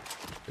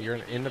 But you're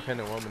an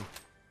independent woman.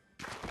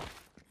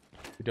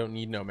 You don't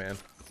need no man.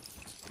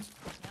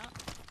 No.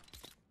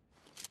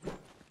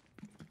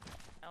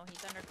 Oh,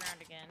 he's underground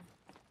again.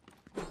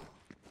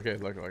 Okay,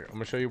 look. I'm going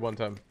to show you one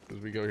time as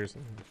we go here.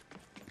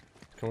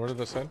 Come over to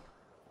this side.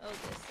 Oh,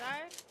 this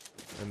side?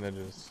 And then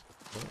just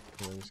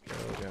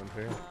go down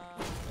here.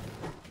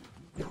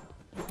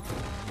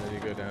 And then you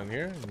go down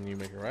here, and you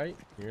make it right.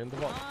 You're in the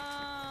vault.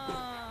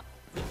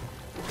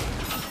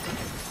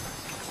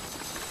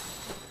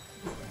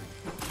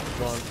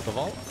 Go on to the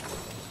vault.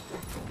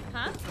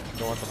 Huh?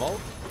 Go on the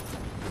vault.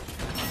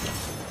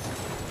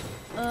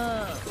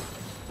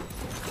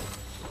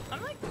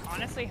 I'm like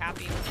honestly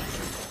happy with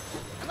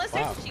it. Unless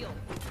Wow. there's a shield.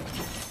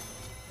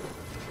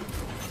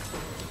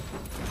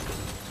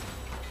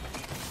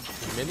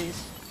 Minis.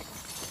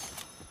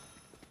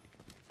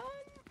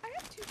 I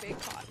have 2 big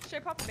pots. Should I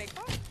pop a big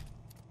pot?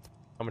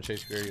 How much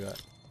HP are you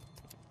at?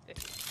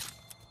 50.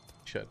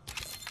 Should.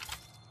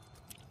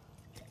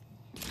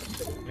 I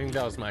think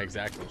that was my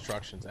exact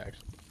instructions,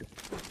 actually. I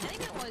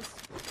think it was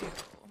 2.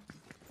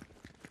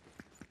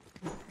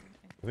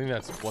 I think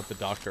that's what the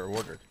doctor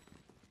ordered.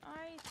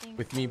 I think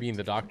With me so being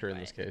the too, doctor in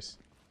but- this case.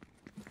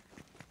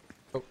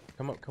 Oh,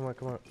 come up, come on,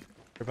 come on.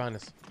 They're behind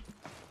us.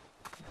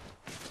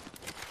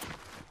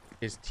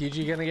 Is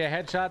TG gonna get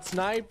headshot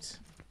sniped?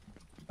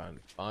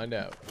 Find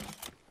out.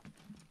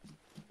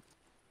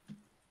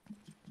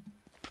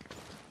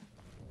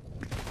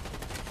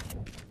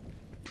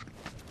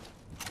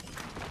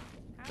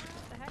 How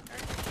the heck are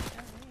you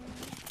doing?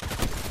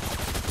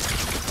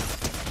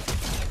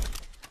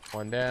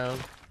 One down.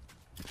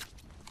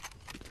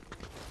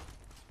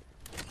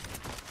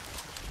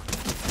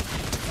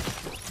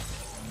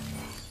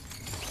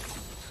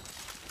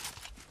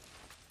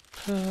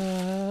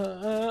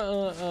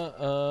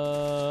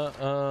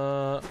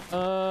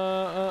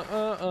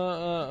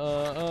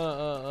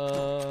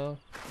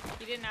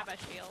 He didn't have a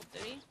shield,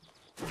 did he?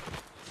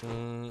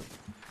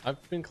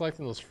 I've been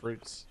collecting those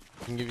fruits.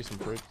 I can give you some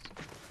fruits.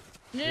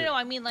 No,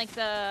 I mean like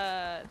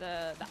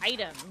the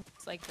items,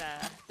 like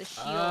the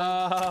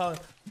shield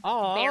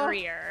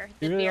barrier.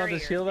 The You really want barrier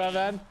the shield that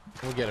thing. bad?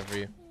 We'll get it for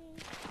you.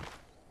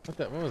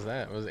 What was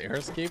that? Was it air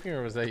escaping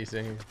or was that you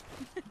saying?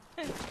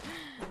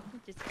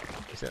 Just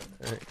Except,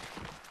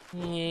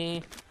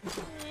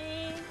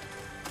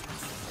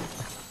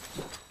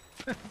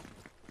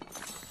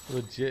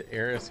 legit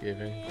air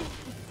escaping.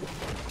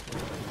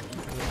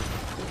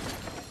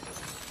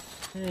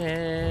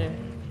 Yeah,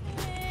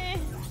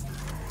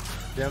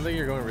 I think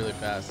you're going really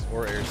fast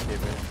or air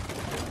escaping.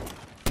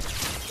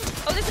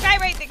 Oh, there's a guy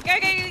right there.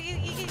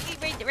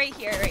 Right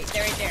here, right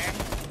there.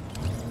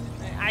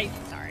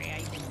 Sorry, I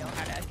didn't know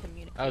how to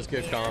communicate. That was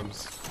good there.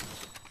 comms.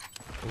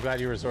 I'm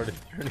glad you were sort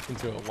of turning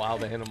into a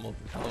wild animal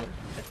to tell me.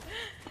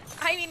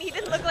 I mean, he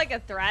didn't look like a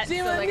threat, so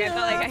like I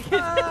felt like I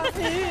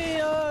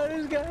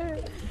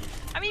could.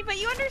 I mean, but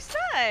you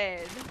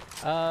understood.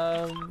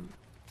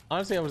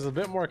 Honestly, I was a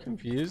bit more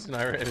confused and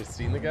I already had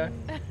seen the guy.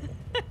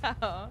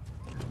 Oh.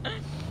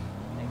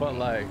 But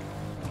like,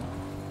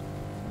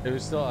 it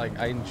was still like,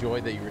 I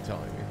enjoyed that you were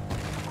telling me.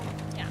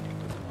 Yeah.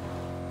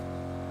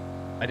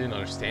 I didn't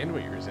understand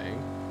what you were saying.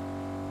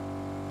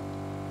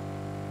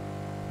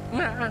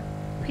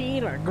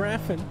 Peter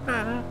Griffin,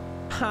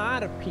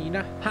 harder,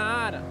 Peter,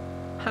 harder,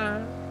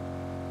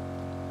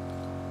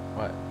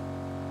 What? I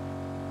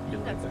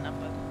think that's enough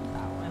of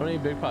that one. How many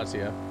big pots do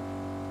you have?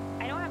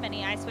 I don't have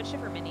any. I switched it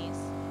for minis.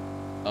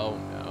 Oh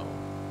no.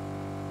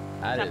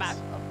 That Not is bad.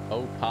 a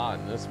faux pas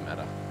in this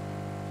meta.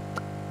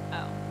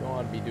 Oh, You don't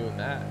want to be doing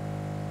that.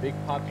 Big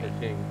pots are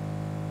king.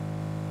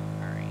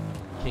 alright.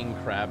 King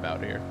crab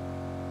out here.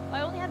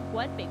 Well, I only had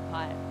 1 big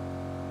pot.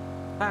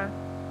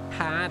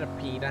 harder,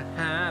 Peter,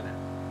 harder,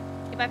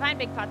 If I find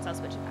big pots, I'll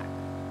switch it back.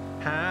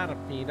 harder,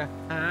 Peter,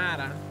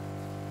 harder.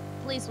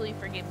 Please, will you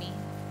forgive me?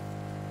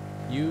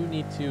 You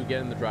need to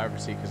get in the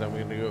driver's seat because I'm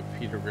going to go with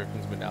Peter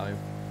Griffin's medallion.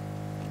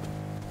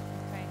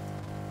 Okay.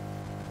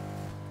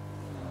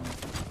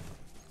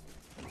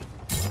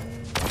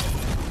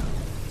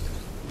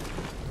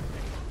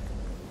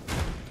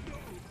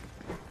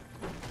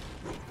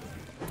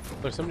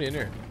 There's somebody in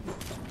here. Do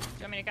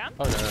you want me to come?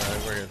 Oh, no,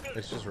 we're good.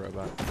 It's just a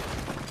robot.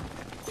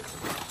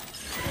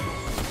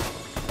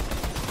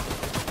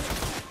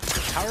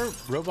 How are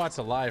robots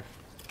alive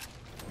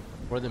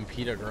more than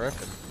Peter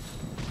Griffin?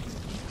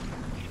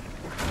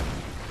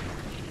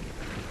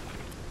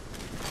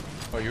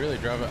 Oh, you really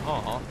drove it?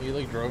 Aw, you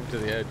like drove to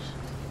the edge.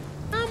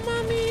 I'm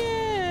on the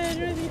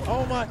edge.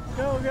 Oh my,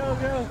 go, go,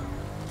 go.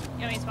 You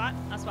want me to spot?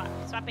 I'll spot.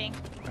 Spot being.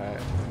 Alright,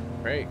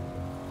 great.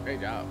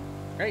 Great job.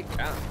 Great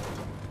job.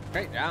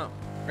 Great job.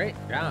 Great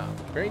job.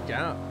 Great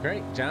job.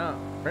 Great job.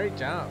 Great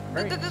job.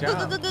 Great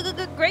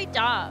job. Great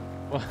job.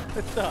 What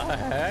the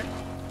heck?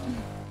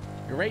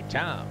 Great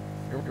job.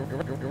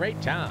 Great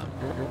job.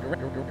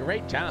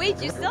 Great job. Wait,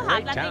 do you still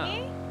have Great that job.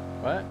 thingy?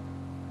 What?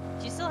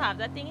 Do you still have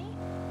that thingy?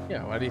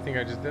 Yeah, why do you think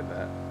I just did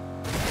that?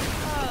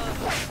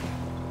 Oh.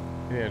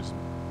 Maybe I just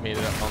made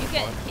it up on the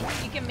fly.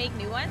 You can make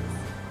new ones?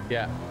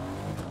 Yeah.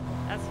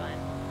 That's fine.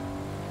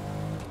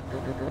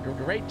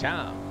 Great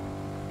job.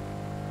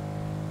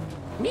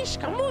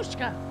 Mishka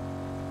mushka.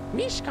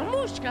 Mishka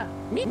mushka.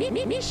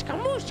 Mishka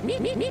mushka.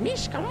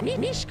 Mishka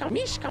mishka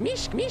mishka mishka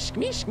mishka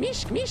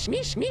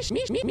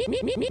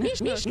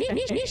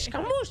mishka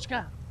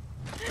mushka.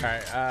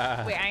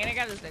 Alright, Wait, I'm gonna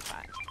grab this big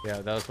pot.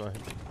 yeah, that was fine.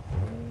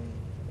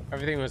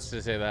 Everything was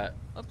to say that.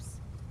 Oops.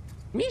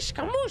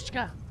 Mishka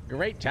mushka.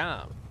 Great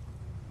job.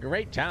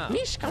 Great job.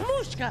 Mishka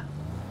mushka.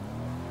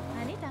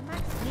 Anita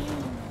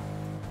Maxwell.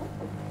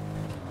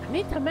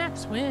 Anita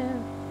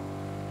Maxwell.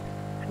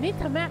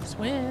 Anita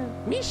Maxwell.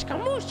 Mishka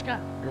mushka.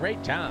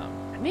 Great job.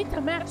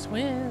 Anita Max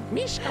win.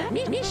 Mishka,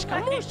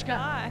 Mishka, Mushka.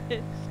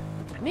 God.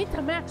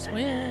 Anita Max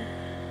win.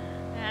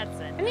 That's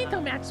it.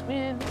 Anita Max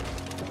win.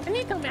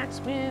 Anita Max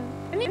win.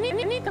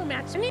 Anita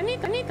Max.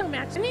 Anita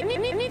Max.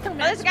 Anita Oh,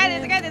 Max. there's a guy,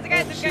 there's a guy, there's a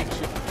guy, there's a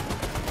guy.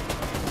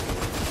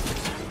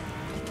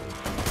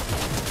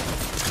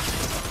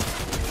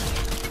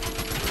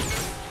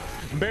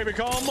 Baby,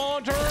 come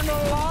on, turn the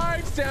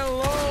lights down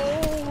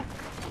low.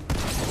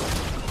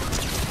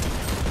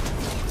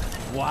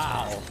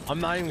 Wow. I'm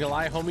not even gonna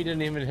lie, homie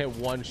didn't even hit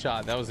one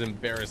shot. That was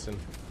embarrassing.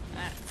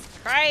 That's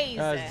crazy.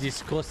 That was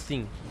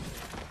disgusting.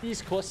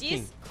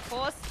 Disgusting.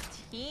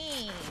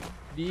 Disgusting.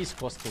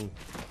 Disgusting.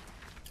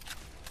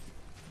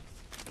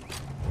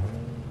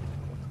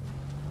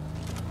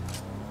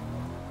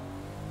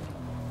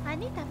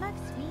 Anita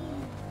Max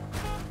win.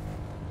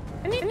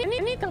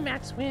 Anita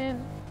Max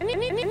win.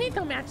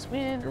 Anita Max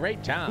win.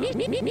 Great job.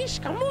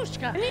 Mishka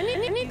Mushka. You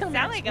Anita sound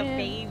Max like a win.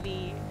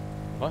 baby.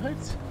 What? You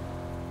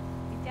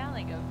sound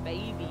like a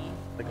baby.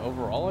 Like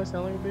overall, I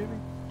sound like a baby?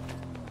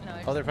 No,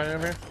 Oh, they're fighting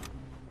over here?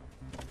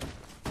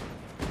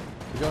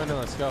 Go in there,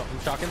 let's go. I'm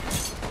shocking.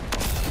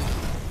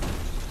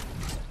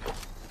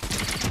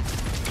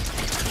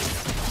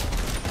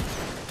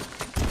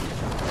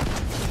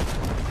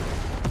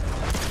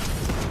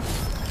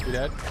 You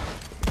dead?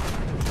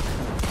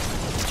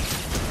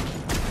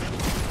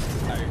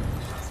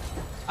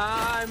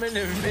 I'm an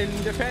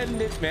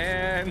independent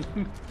man.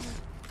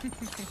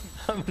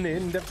 I'm an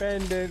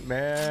independent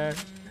man.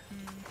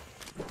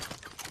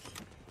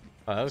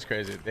 Oh, that was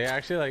crazy. They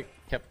actually like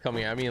kept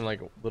coming at me in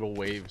like little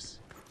waves.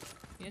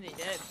 Yeah, they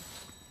did.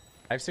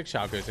 I have 6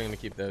 shotguns. I'm gonna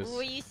keep those.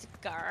 Were you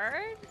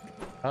scarred?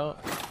 Oh,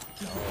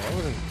 no, I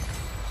wasn't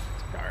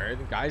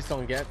scarred. Guys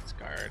don't get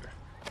scarred.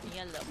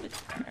 You a little bit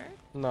scarred?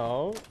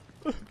 No.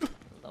 A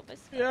little bit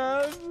scarred?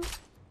 Yes.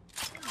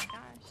 Oh my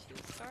gosh, she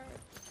was scarred.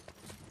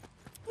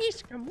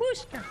 Mishka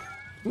Mushka.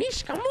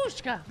 Mishka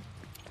Mushka.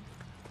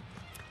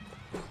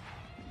 Oh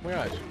my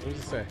gosh, what does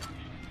it say?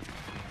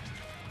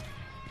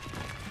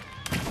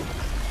 Can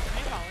I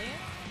follow you?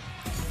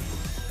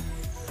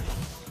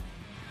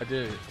 I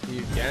did.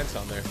 You dance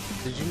on there.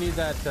 Did you need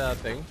that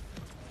thing?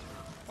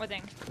 What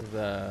thing?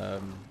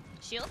 The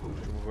Shield?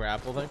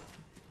 grapple thing?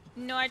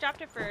 No, I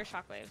dropped it for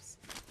shockwaves.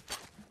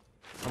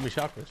 How many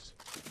shockwaves?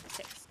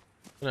 6.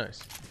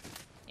 Nice.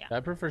 Yeah. I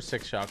prefer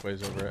 6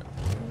 shockwaves over it.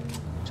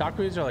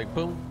 Shockwaves are like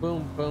boom,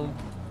 boom, boom.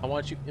 I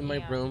want you in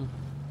my room.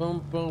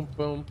 Boom, boom,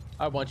 boom.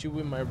 I want you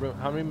in my room.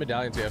 How many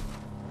medallions do you have?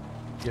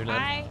 You have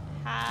none? I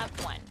have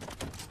 1.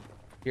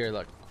 Here,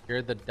 look.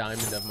 You're the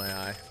diamond of my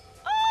eye.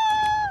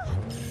 Oh!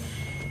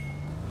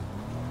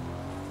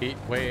 Heat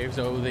waves,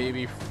 oh, they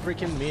be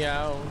freaking me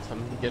out.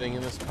 I'm getting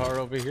in this car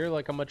over here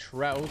like I'm a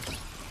trout.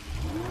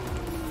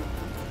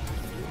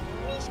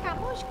 Mishka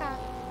Mushka.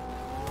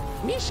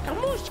 Mishka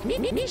Mushka.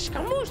 Mishka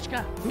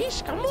Mushka.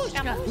 Mishka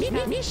Mushka.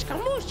 Mishka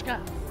Mushka.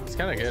 It's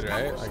kind of good,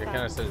 right? Like, I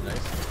kind of said it nice.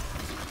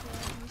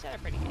 You said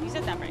it pretty good. You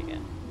said that pretty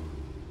good.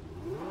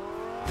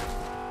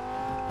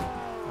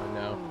 Oh,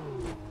 no.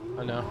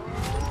 Oh, no.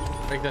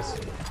 Take this.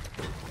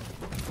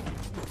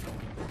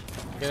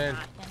 Get in.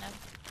 Not gonna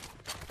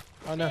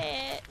Oh, no.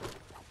 fit.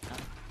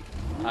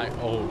 I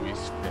always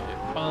spit.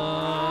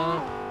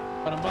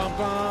 Ba-dum, ba-dum,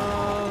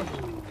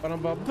 ba-dum,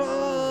 ba-dum,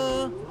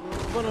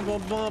 ba-dum,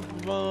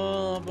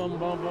 ba-dum,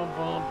 ba-dum,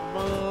 ba-dum,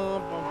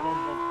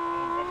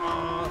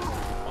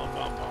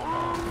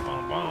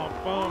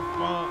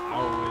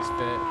 always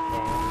spit.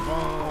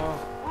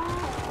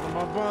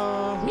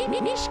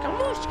 Mishka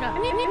Mushka.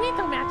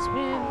 Anita Max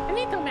win.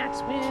 Anita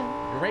Max win.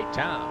 Great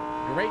job.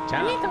 Great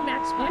job. Anita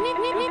Max win.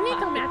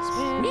 Anita Max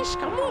win.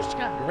 Mishka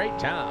Mushka. Great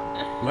job.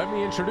 Let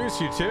me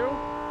introduce you to.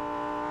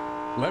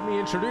 Let me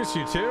introduce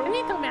you to.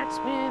 Anita Max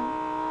win.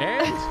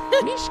 And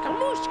Mishka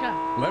Mushka.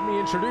 let me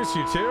introduce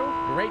you to.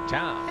 Great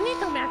job.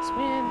 Anita Max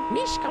win.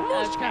 Mishka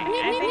Mushka.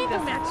 Okay, I think Anita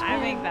Max I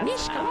think win. that's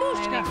Mishka enough. I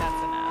think Mushka.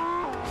 that's enough.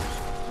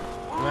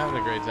 I'm having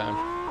a great time.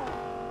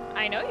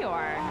 I know you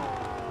are.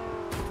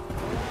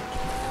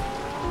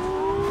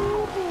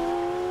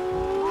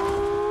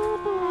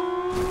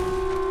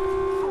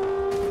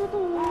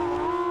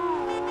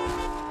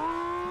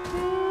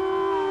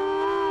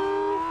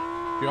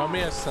 You want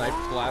me to snipe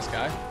the last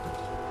guy?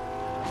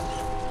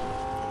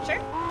 Sure.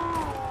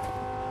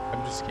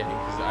 I'm just kidding,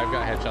 because I've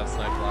got headshot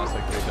sniped the last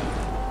like 3 times.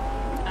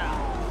 Oh.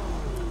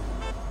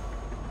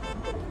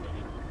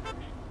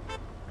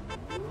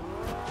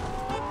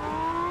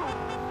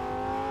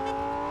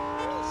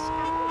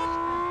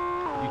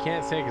 You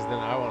can't say it, because then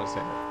I want to say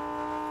it.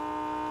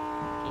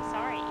 Okay,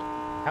 sorry.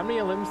 How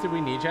many limbs did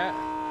we need, chat,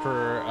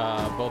 for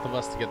both of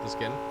us to get the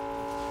skin?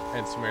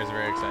 And Samara's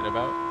very excited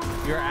about.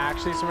 You're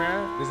actually,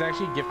 Samara, this is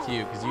actually a gift to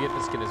you, because you get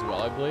the skin as well,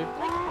 I believe.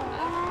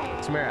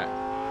 Okay. Samara,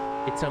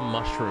 it's a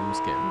mushroom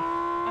skin.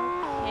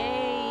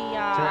 Okay.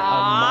 A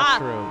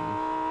mushroom.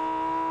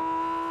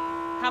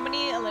 How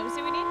many limbs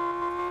do we need?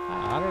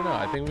 I don't know.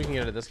 I think we can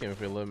get it this game if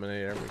we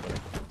eliminate everybody.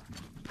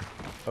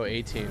 Oh,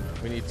 18.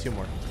 We need 2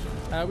 more.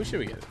 We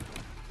should get it.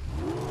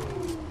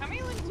 How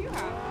many limbs do you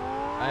have?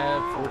 I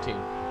have 14.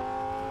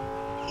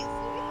 Hey,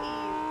 sweet.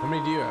 How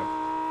many do you have?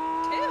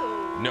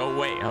 2. No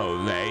way,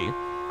 Jose.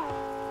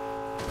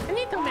 I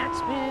need the max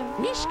win.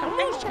 Mishka,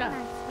 Mushka.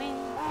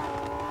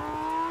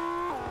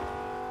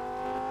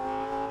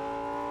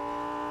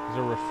 It's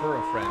a refer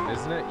a friend,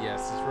 isn't it?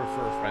 Yes, it's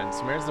refer a friend.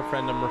 Samara's the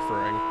friend I'm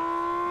referring.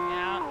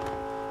 Yeah.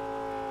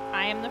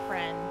 I am the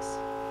friend.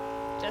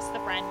 Just the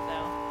friend,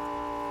 though.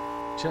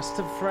 Just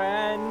a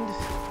friend.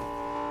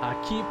 I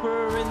keep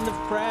her in the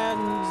friend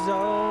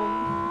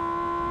zone.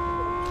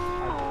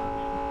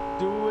 I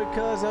do it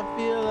cause I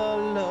feel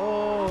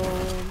alone.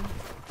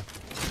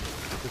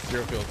 It's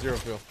zero fuel, zero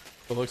fuel.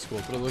 But it looks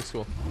cool, but it looks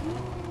cool.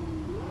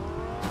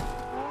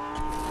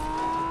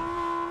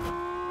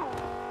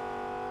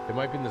 It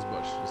might be in this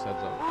bush, just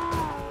heads up.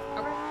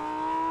 Okay.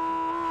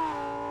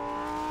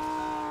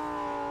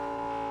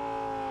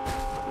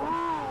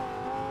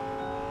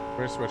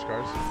 We're gonna switch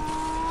cars.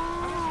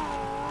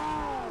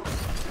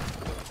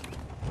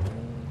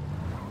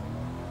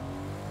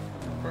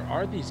 Where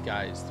are these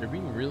guys? They're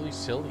being really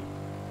silly.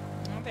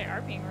 Oh, they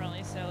are being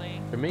really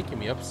silly. They're making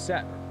me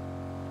upset.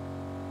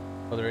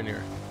 Oh, they're in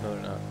here. No,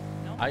 they're not.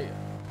 No. I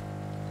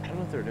don't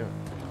know what they're doing.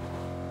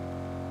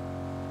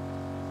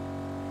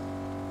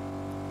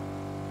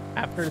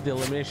 After the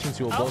eliminations,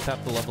 you will both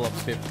have to level up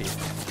 50.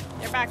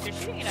 They're back. They're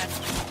shooting at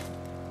us.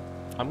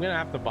 I'm gonna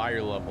have to buy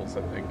your levels,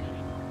 I think.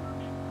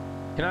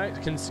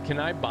 Can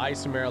I buy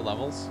Samara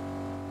levels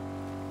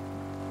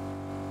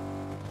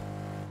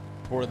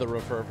for the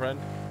refer friend?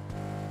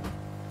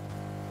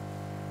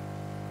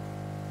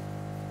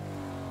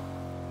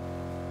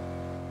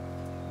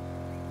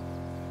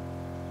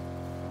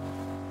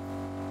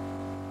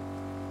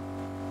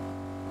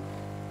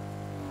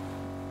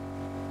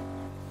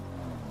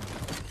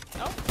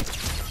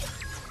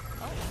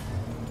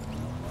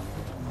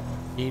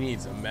 He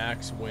needs a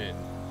max win.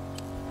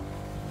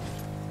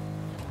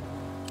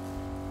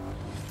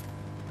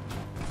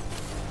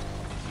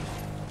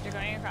 They're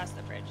going across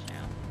the bridge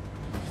now.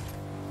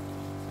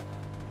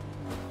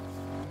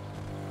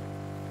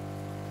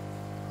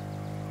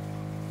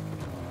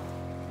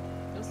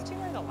 Those two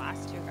are the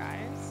last two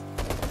guys.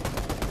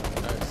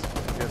 Nice.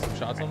 You got some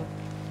shots on him?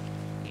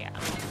 Yeah.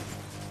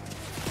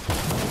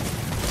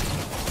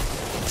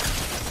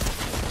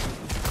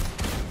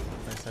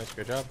 Nice, nice.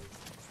 Good job.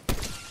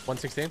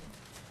 116.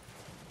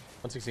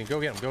 116. Go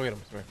get him. Go get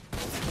him. Samara.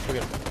 Go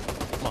get him.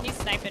 Come on. He's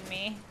sniping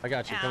me. I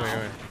got you. Come Ow. here.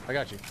 Come here. I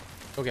got you.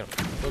 Go get him.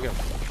 Go get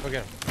him. Go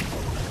get him.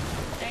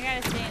 I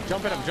gotta stay in the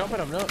Jump at him. zone. Jump at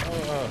him. No.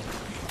 Oh.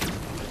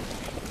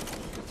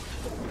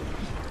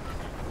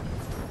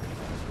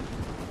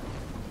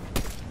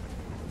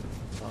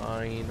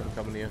 Fine. I'm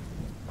coming to you.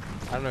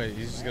 I don't know.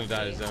 He's just gonna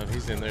die to his zone.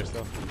 He's in there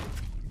still.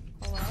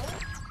 Hello?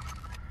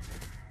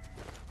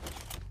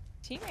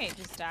 Teammate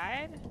just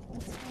died.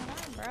 What's going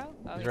on,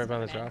 bro? Oh, He's right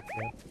behind this coming rock.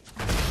 in.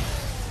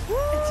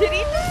 Yeah. Did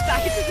he just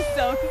die to the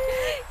zone?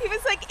 He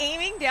was like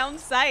aiming down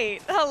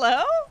sight.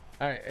 Hello?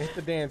 All right. Hit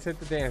the dance. Hit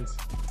the dance.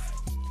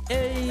 The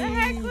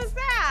heck was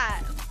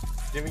that?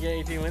 Did we get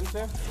 18 wins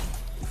then?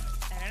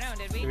 I don't know.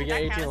 Did we? Did we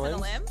Did get that count 18 as a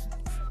wins? limb?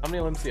 How many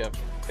limbs do you have?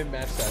 In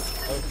match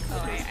sets. Oh,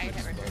 I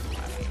never did.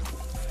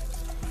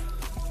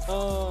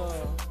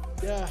 Oh,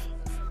 yeah.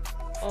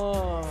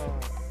 Oh,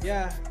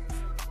 yeah.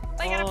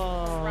 I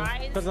gotta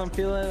rise. Because I'm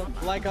feeling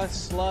like a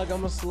slug.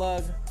 I'm a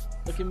slug.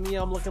 Look at me.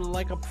 I'm looking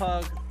like a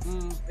pug.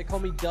 They call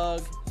me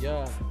Doug.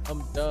 Yeah,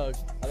 I'm Doug.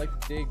 I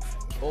like to dig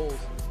holes.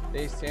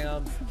 They say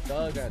I'm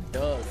Doug. I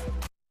dug.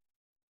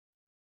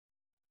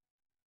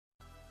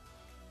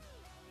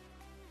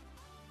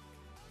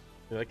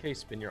 You like how you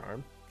spin your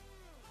arm?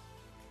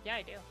 Yeah,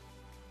 I do.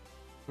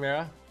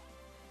 Mira?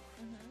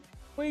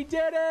 We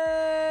did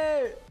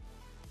it!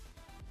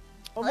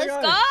 Oh my Let's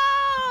god.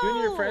 go! You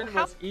and your friend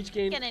How must each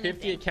gain get 50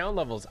 anything? account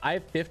levels. I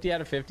have 50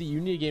 out of 50. You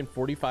need to gain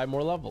 45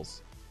 more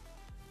levels.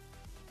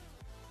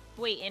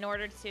 Wait, in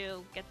order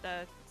to get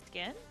the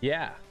skin?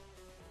 Yeah.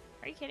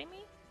 Are you kidding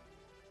me?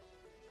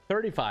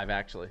 35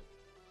 actually.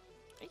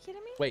 Are you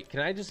kidding me? Wait, can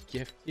I just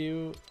gift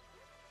you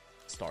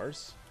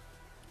stars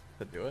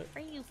to do it?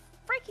 Are you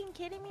freaking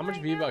kidding me? How much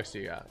right V-Bucks do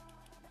you got?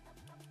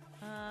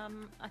 now?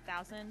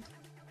 1,000.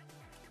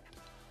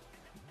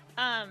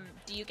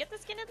 Do you get the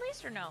skin at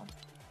least or no?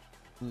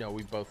 No,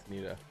 we both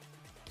need a.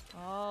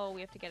 Oh,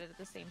 we have to get it at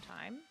the same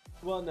time.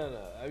 Well, no.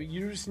 I mean,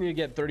 you just need to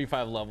get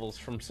 35 levels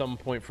from some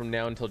point from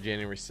now until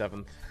January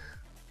 7th.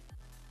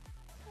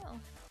 Oh,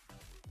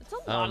 it's a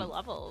lot of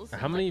levels.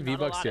 How in, many like, not a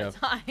V-Bucks do you lot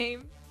of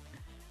time.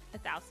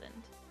 1,000.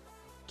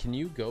 Can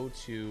you go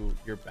to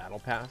your battle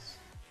pass?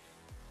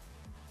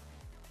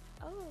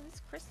 Oh,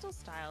 this crystal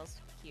style's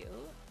cute.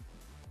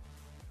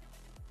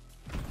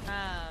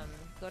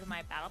 Go to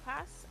my battle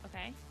pass.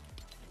 Okay.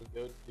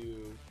 Go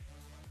to.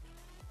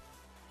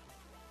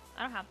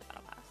 I don't have the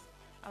battle pass.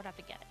 I would have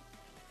to get it.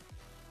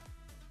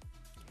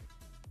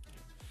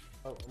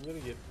 Oh, I'm gonna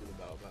get you the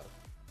battle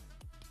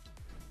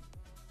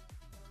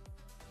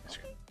pass.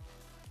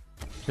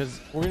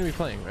 Because we're gonna be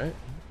playing, right?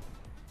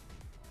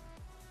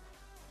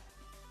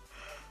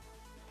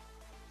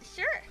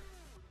 Sure.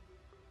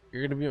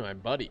 You're gonna be my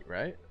buddy,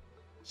 right?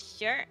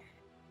 Sure.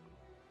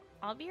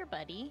 I'll be your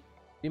buddy.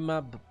 Be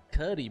my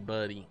cuddy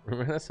buddy.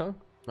 Remember that song?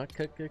 My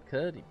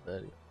cuddy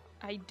buddy.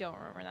 I don't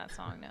remember that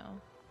song now.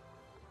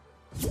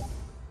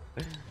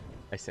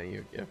 I sent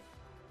you a gift.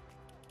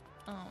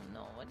 Oh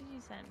no, what did you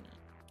send me?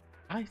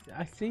 I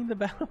seen the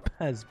battle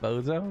pass,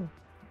 bozo.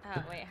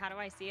 Oh wait, how do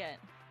I see it?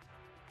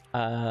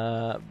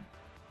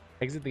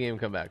 Exit the game,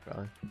 come back,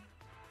 probably.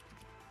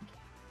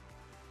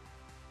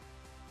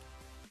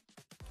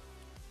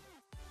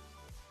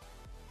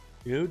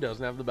 Who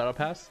doesn't have the battle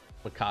pass?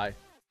 Makai.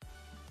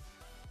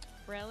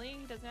 Really?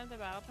 He doesn't have the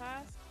battle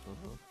pass?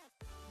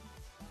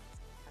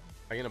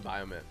 I'm gonna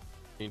buy him it.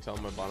 Can you tell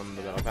him I bought him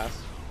the battle pass?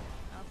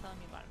 I'll tell him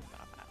you bought him the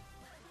battle pass.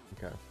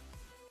 Okay.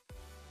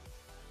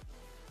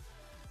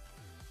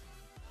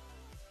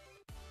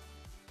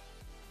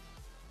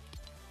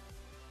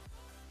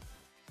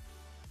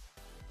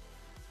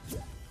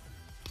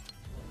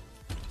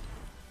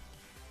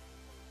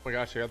 Oh my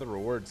gosh, I got the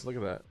rewards. Look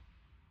at that.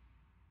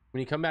 When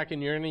you come back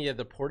in Urinity, you have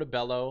the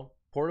portobello,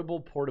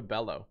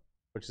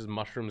 which is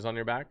mushrooms on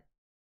your back.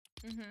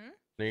 Mm-hmm.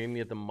 Then you're gonna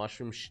get the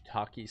mushroom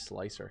shiitake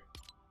slicer.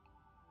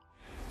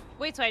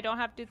 Wait, so I don't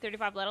have to do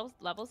 35 levels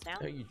now?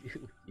 No, you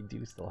do. You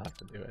do still have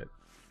to do it.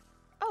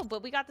 Oh,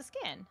 but we got the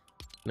skin.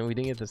 No, we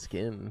didn't get the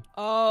skin.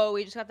 Oh,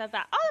 we just got that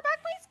back. Oh, the back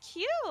plate's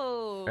cute.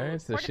 Alright,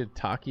 it's the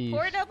shiitake.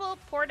 Portable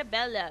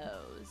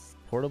portobellos.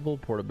 Portable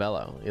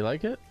portobello. You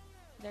like it?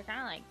 They're kind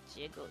of like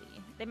jiggly.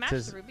 They It match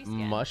says the ruby skin.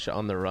 mush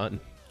on the run.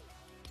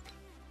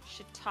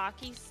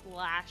 Shiitake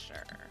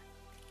slasher.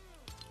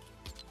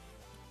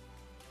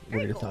 What are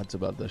your cool. thoughts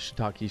about the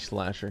shiitake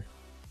slasher?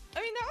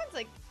 I mean, that one's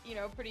like, you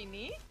know, pretty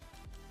neat.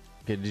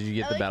 Okay, did you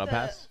get the like battle the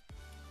pass?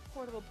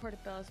 Portable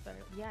portobello's better.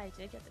 Yeah, I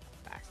did get the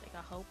pass. Like a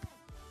hope.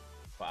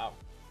 Wow.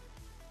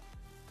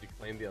 Did you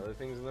claim the other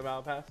things in the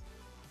battle pass?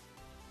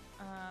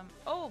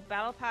 Oh,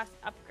 battle pass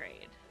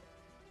upgrade.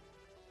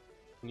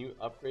 Can you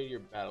upgrade your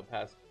battle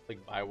pass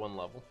like by one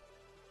level?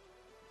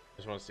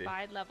 Just want to see.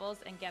 Buy levels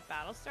and get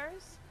battle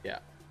stars. Yeah.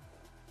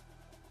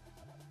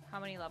 How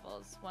many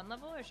levels? One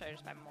level, or should I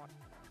just buy more?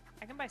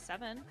 I can buy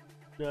 7.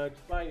 No,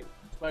 just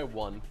buy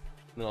one, and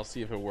then I'll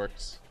see if it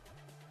works.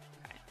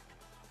 Okay.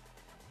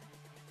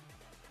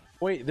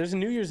 Wait, there's a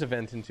New Year's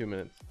event in 2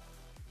 minutes.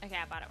 Okay,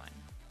 I bought it one.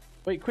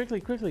 Wait,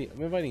 quickly,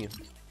 I'm inviting you.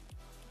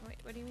 Wait,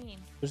 what do you mean?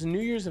 There's a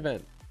New Year's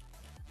event.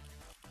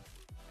 I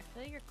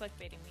feel like you're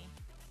clickbaiting me.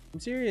 I'm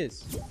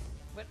serious.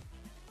 What?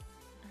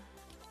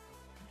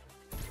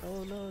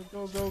 Oh no,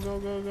 go.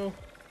 Okay.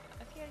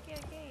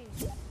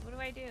 What do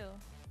I do?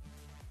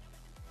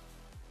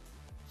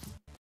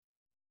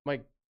 My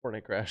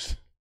Fortnite crashed.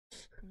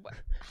 What?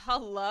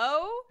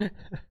 Hello?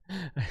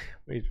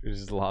 Wait, we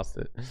just lost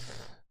it.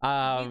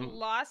 You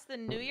lost the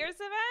New Year's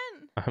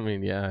event? I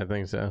mean, yeah, I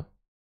think so.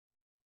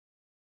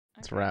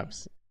 It's Okay.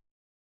 wraps.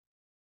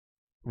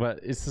 But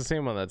it's the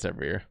same one that's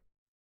every year.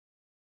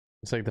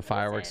 It's like the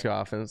fireworks it? go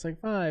off and it's like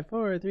 5,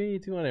 4, 3,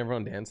 2, 1.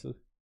 Everyone dances.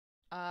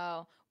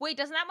 Oh. Wait,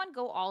 doesn't that one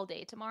go all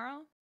day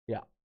tomorrow?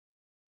 Yeah.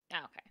 Oh,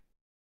 okay.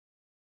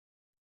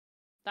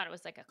 Thought it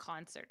was like a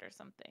concert or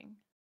something.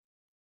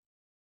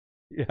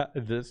 Yeah,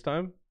 this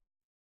time.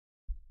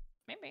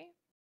 Maybe.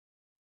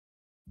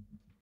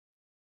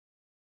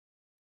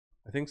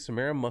 I think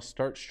Samara must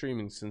start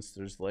streaming since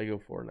there's Lego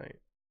Fortnite.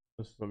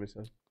 This is what somebody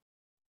said.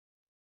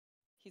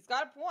 He's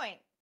got a point.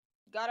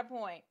 Got a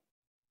point.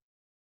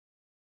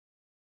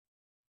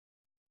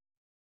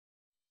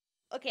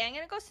 Okay, I'm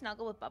gonna go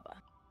snuggle with Bubba.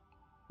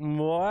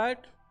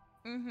 What?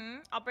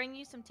 I'll bring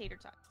you some tater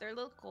tots. They're a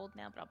little cold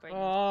now, but I'll bring you.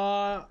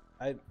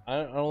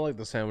 I don't like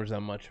the sandwich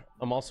that much.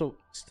 I'm also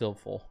still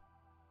full.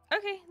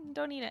 Okay,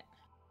 don't eat it.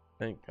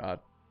 Thank God.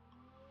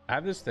 I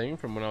have this thing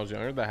from when I was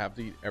younger that I have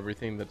to eat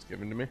everything that's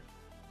given to me.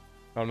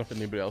 I don't know if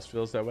anybody else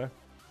feels that way.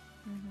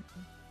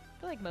 I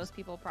feel like most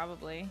people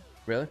probably.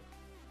 Really?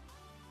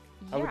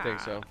 Yeah. I would think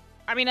so.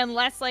 I mean,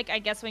 unless like I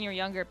guess when you're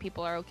younger,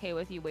 people are okay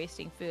with you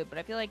wasting food, but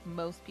I feel like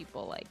most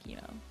people like, you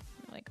know,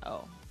 like,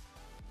 oh,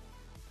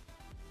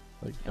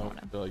 Like don't don't,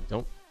 wanna- they're like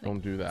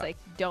don't do that. it's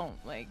like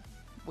don't like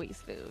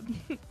waste food.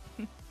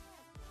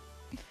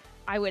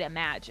 I would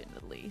imagine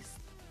at least.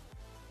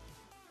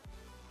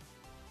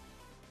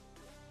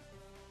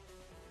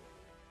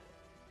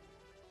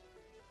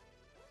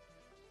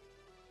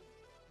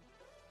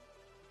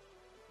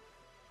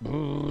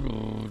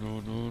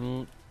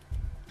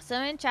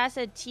 Someone in chat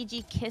said,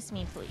 TG, kiss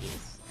me,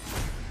 please.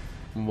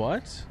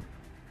 What?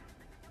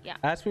 Yeah.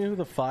 Ask me who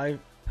the 5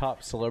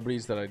 top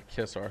celebrities that I'd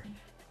kiss are.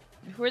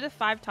 Who are the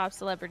 5 top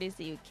celebrities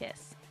that you would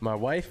kiss? My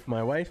wife, and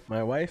my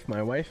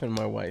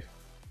wife.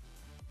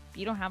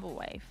 You don't have a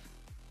wife.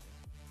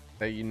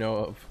 That you know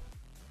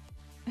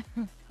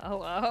of.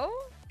 Hello?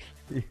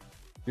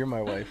 You're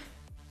my wife.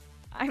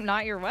 I'm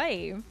not your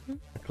wife.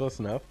 Close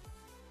enough.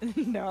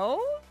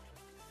 No?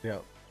 Yeah.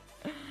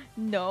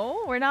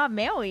 No, we're not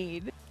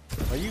married.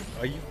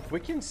 Are you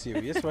freaking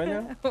serious right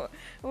now?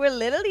 We're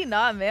literally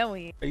not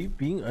married. Are you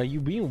being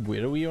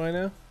widowy right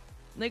now?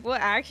 Like, we're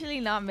actually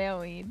not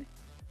married.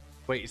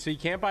 Wait, so you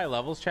can't buy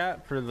levels,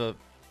 chat, for the...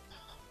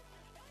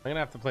 I'm gonna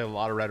have to play a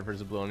lot of Red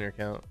vs. Blue on your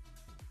account.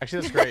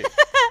 Actually, that's great.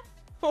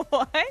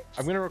 What?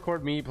 I'm gonna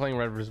record me playing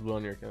Red vs. Blue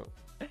on your account.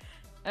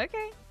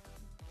 Okay.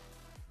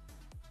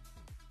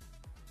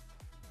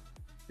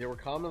 They were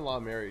common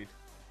law married.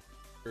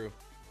 True.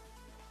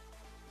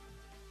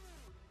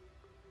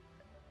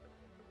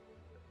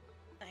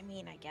 I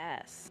mean, I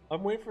guess.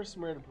 I'm waiting for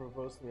Samir to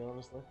propose to me,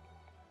 honestly.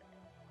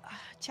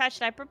 Chat,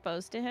 should I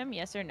propose to him?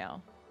 Yes or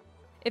no?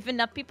 If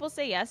enough people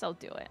say yes, I'll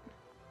do it.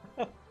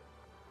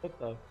 What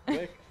the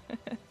frick?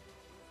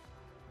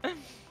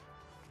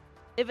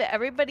 If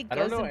everybody I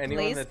don't goes know and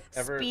anyone plays that's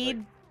ever,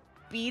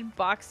 speed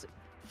box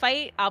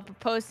fight, I'll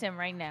propose to him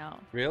right now.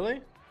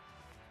 Really?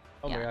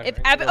 Oh Yeah. my gosh. If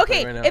I need to go play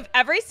okay, right now. if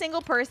every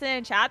single person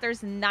in chat,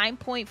 there's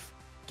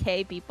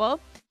 9.k people.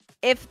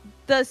 If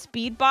the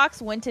speed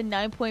box went to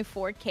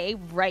 9.4k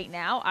right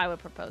now, I would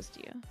propose to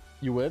you.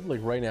 You would?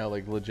 Like right now,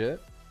 like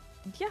legit?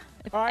 Yeah.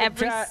 If All right,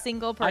 every chat,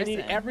 single person. I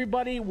need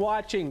everybody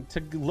watching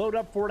to load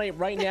up Fortnite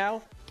right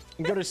now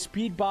and go to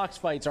Speed Box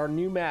Fights, our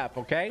new map,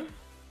 okay?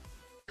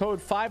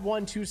 Code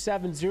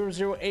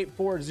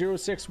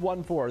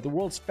 512700840614. The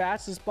world's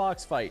fastest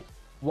box fight.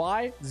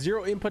 Why?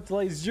 Zero input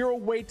delay, zero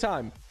wait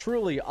time.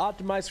 Truly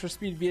optimized for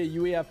speed via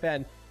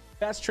UEFN.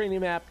 Best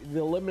training map, the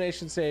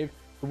elimination save.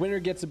 The winner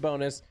gets a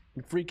bonus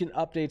and freaking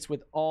updates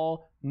with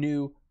all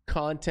new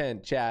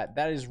content, chat.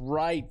 That is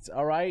right.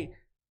 All right.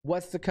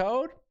 What's the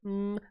code?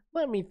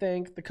 Let me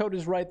think. The code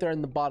is right there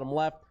in the bottom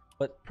left.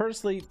 But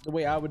personally, the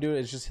way I would do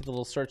it is just hit the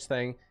little search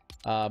thing.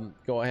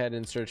 Go ahead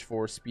and search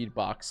for speed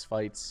box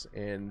fights.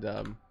 And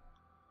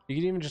you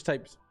can even just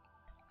type.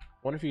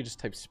 What if you just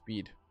type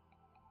speed?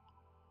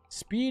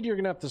 Speed, you're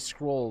going to have to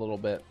scroll a little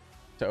bit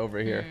to over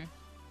here.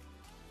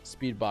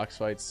 Speed box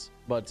fights.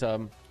 But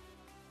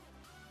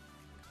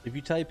if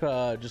you type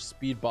just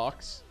speed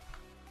box,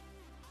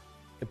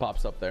 it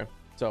pops up there.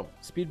 So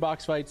speed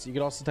box fights. You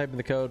can also type in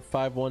the code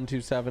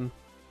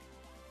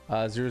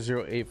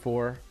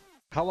 51270084.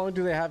 How long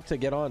do they have to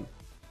get on?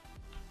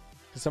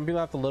 Because some people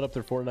have to load up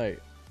their Fortnite.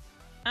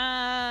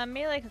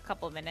 Maybe like a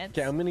couple of minutes.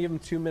 Okay, I'm gonna give them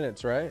 2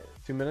 minutes, right?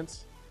 2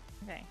 minutes.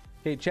 Okay.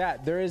 Okay,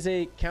 chat. There is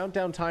a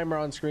countdown timer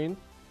on screen.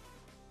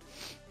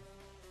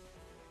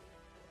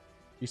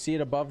 You see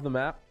it above the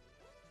map.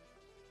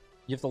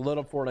 You have to load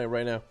up Fortnite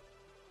right now.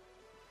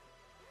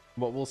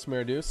 What will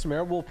Samir do?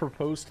 Samir will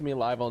propose to me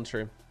live on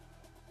stream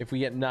if we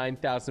get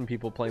 9,000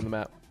 people playing the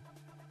map.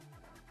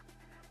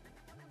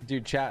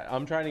 Dude, chat,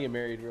 I'm trying to get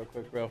married real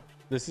quick, bro.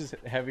 This is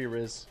heavy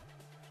riz.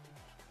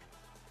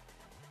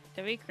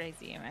 That'd be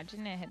crazy.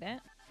 Imagine I hit it.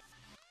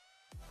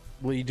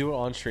 Will you do it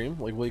on stream?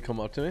 Like, will you come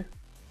up to me?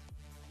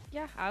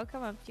 Yeah, I'll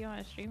come up to you on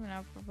a stream and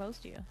I'll propose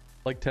to you.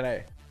 Like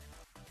today?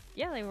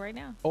 Yeah, like right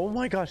now. Oh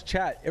my gosh,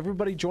 chat.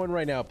 Everybody join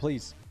right now,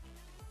 please.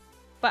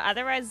 But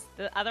otherwise,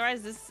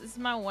 this is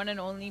my one and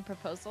only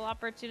proposal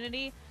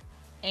opportunity.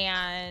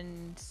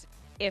 And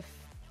if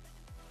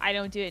I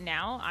don't do it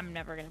now, I'm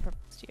never going to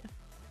propose to you.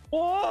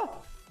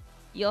 Oh!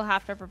 You'll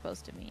have to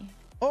propose to me.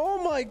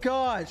 Oh my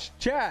gosh,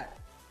 chat.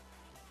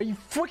 Are you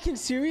freaking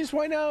serious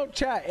right now?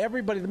 Chat,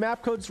 everybody, the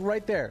map code's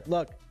right there.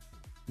 Look,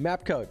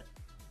 map code.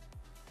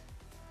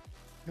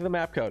 Look at the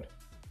map code.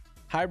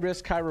 High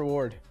risk, high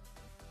reward.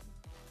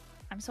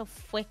 I'm so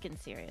flickin'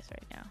 serious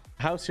right now.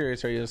 How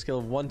serious are you? On a scale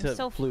of 1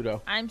 to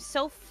Pluto. I'm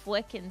so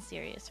flickin'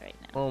 serious right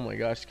now. Oh my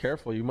gosh,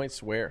 careful. You might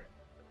swear.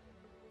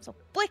 I'm so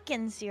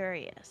flickin'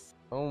 serious.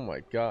 Oh my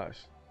gosh.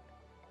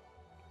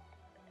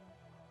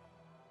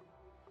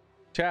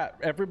 Chat,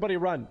 everybody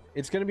run.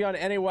 It's going to be on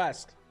NA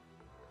West.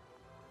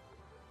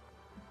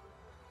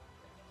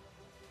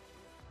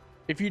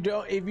 If you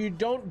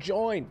don't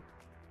join,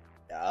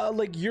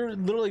 like you're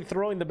literally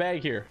throwing the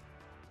bag here.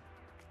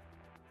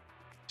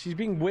 She's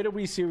being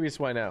widowy serious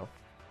right now.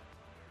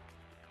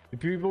 If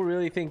people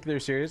really think they're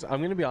serious,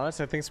 I'm gonna be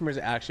honest. I think Summer's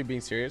actually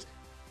being serious,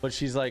 but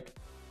she's like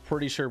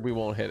pretty sure we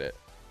won't hit it.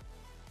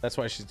 That's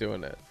why she's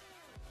doing it.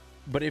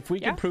 But if we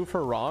can prove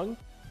her wrong,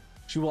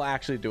 she will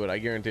actually do it. I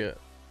guarantee it.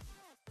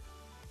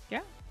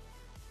 Yeah.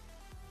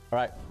 All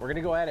right, we're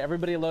gonna go ahead.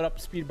 Everybody load up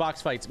speed box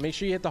fights. Make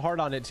sure you hit the heart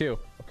on it too.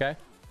 Okay.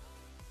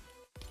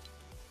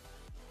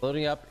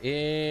 Loading up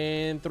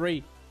in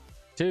 3,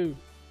 2,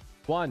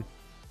 1.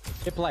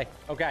 Hit play.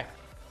 Okay.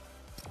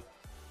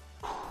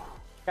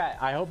 Okay,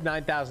 I hope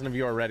 9,000 of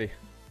you are ready.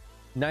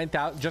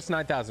 9,000, just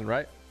 9,000,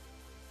 right?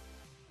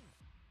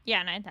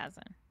 Yeah,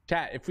 9,000.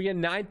 Chat, if we get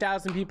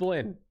 9,000 people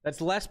in,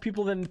 that's less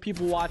people than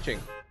people watching.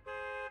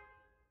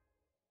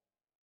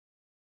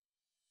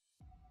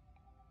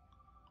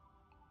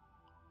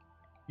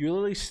 You're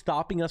literally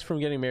stopping us from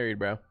getting married,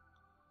 bro.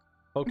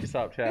 Focus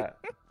up, chat.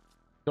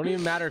 Don't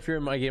even matter if you're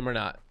in my game or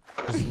not.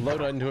 Just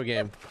load into a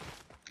game.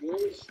 You're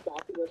really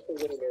stopping us from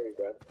getting married,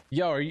 bro.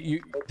 Yo, are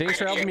you? Thanks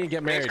for helping me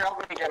get married.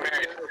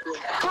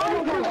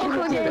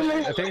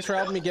 Thanks for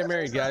helping me get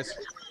married, guys.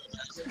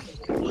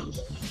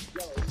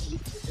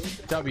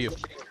 W.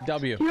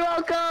 You're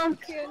welcome.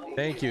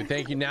 Thank you.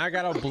 Now I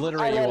gotta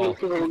obliterate you all.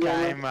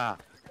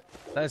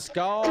 Let's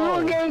go.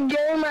 Okay,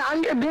 gamer,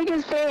 I'm your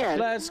biggest fan.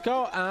 Let's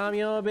go. I'm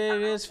your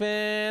biggest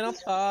fan. I'll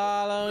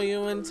follow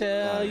you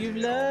until you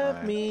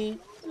love me.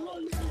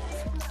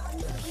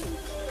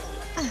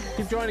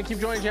 Keep joining,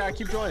 chat.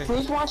 Keep joining.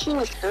 Who's watching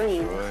the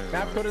stream?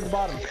 Map code at the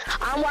bottom.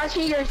 I'm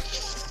watching your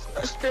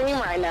stream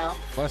right now.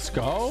 Let's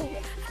go.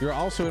 You're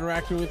also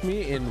interacting with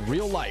me in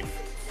real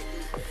life.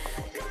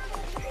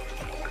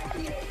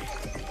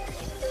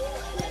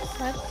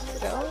 Let's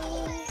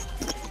go.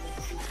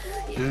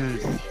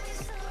 Dude.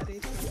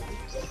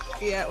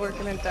 Yeah, we're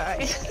gonna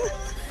die.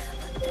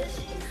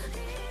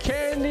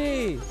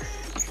 Candy.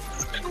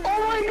 Oh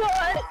my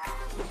god!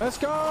 Let's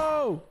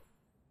go.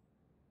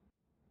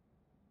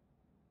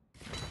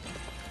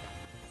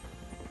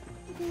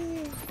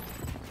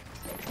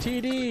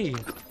 TD.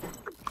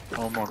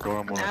 Oh my god,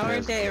 I'm on An hour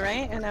a day,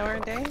 right? An hour a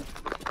day?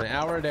 An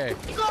hour a day.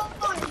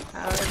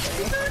 Hour a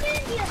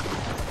day.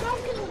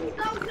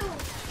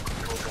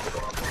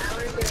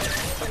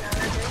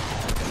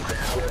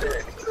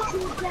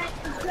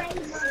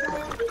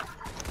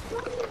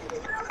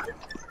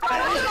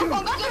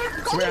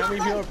 So how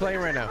many people are playing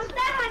right now?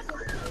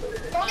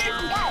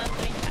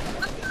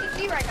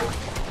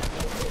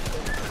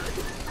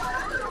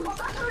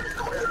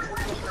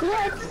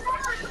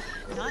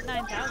 Not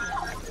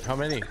 9,000. How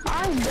many?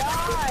 I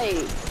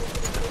died!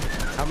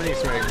 How many,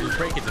 Samara? Just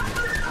break it to me.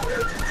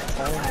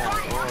 Oh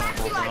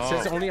my god,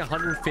 It says only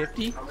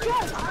 150?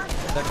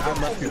 I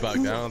must be bugged.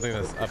 I don't think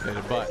that's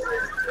updated, but...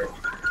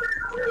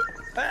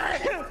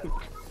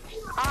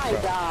 I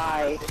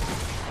died.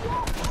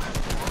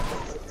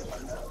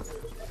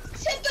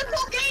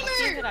 Typical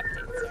gamer!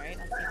 Updates, right?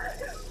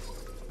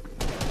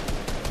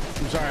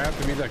 I'm sorry, I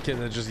have to meet that kid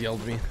that just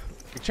yelled at me.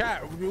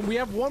 Chat, we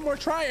have one more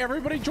try.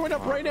 Everybody join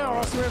up right now, or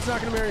else Samara's not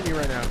gonna marry me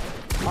right now.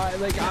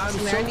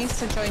 Samara needs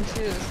to join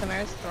too.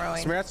 Samara's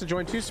throwing. Samara has to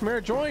join too.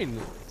 Samara, join.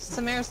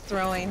 Samara's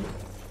throwing.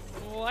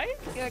 What?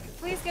 You're like,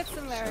 please get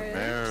Samara.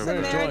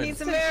 Samara, Samara join. needs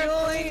to join.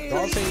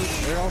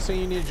 They're all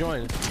saying you need to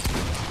join.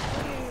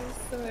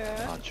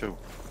 Samara. True.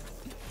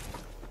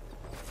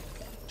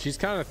 She's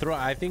kind of throwing.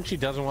 I think she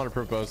doesn't want to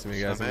propose to me,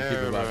 guys. I'm gonna keep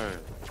it up.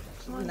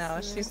 No,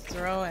 she's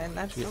throwing.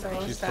 That's so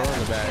She's sad. throwing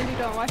the bag. You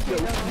don't watch me.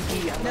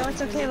 No,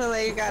 it's okay,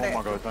 Lily. You got Oh it.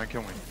 my god, don't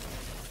kill me.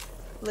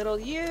 Little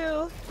you.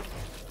 Oh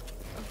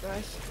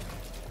gosh.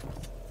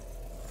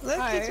 Look,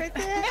 Hi. he's right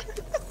there.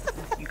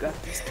 You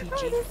got this, Oh,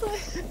 TG.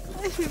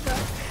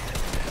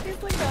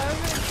 he's like, I'm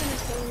gonna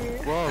kill you.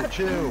 Whoa,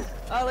 chill.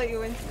 I'll let you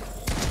win.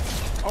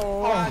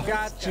 Oh, I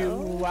got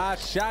you. I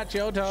shot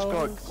your Just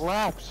got toes.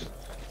 collapsed.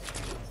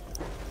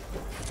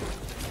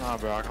 Nah,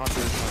 bro, I can't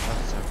do this on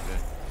another time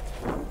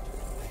today.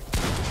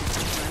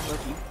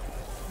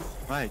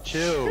 Mate,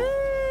 chill.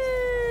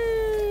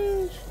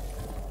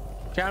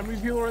 Okay, how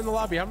many people are in the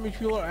lobby? How many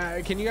people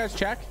are, can you guys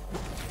check?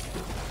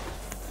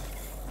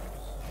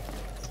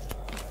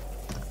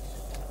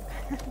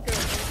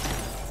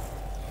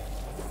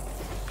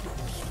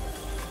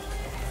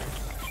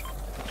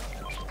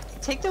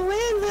 Take the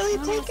win, Lily.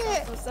 Take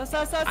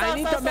it. I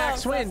need the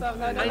max win.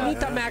 I need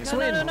the max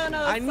win.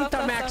 I need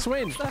the max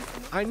win.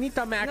 I need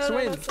the max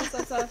win.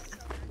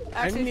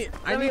 I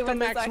need the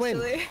max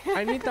win.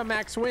 I need the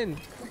max win.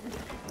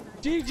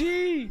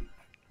 GG.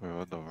 Wait,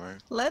 what the fuck?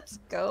 Let's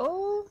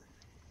go.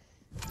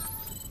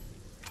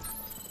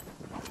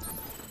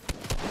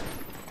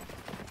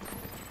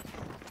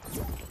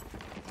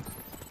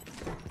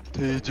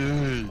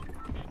 TJ.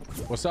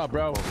 What's up,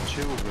 bro? Oh,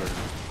 chill, bro.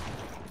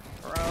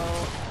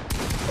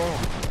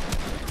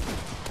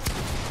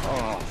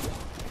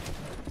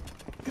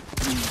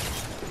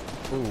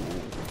 Ooh.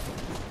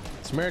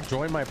 Samara,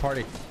 join my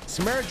party.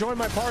 Samara, join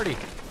my party.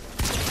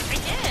 I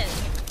did.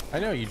 I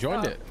know, you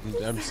joined it.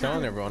 I'm just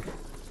telling everyone.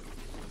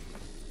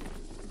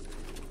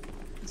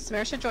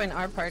 Samara should join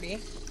our party.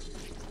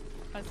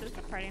 Oh, is this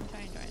the party I'm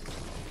trying to join?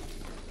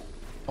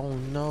 Oh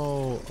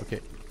no. Okay.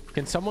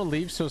 Can someone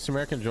leave so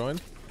Samara can join?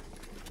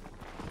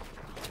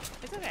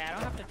 It's okay, I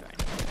don't have to join.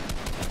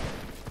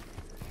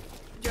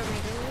 Do you want me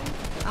to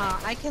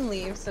leave? I can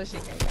leave so she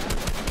can go.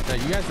 No,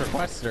 you guys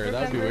requested her.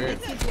 That'd be weird.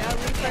 Yeah, I'll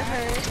leave for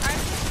her. I'm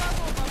just a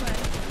moment.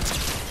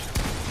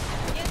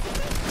 Yeah, it's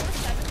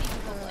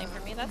 470 only for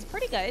me. That's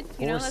pretty good.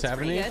 You know, that's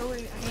pretty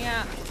 470? good.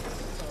 Yeah.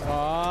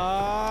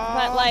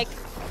 But like,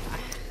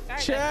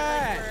 guys,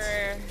 chat. I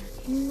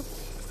feel like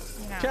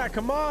Chat,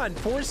 come on.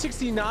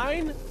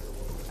 469?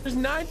 There's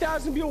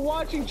 9,000 people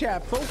watching,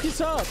 chat. Focus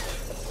up.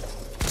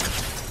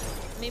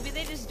 maybe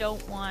they just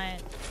don't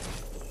want.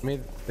 I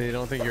mean, they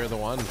don't think you're the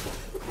one.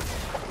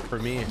 For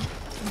me.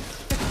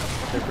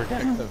 They're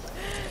protective.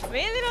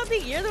 Maybe they don't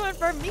think you're the one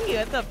for me.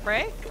 What the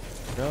frick?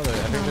 No, I think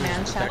Oh they're man,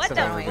 just chat's protective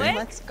the of throwing. everything.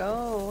 Let's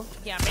go.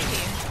 Yeah, maybe.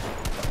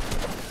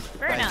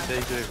 Fair enough.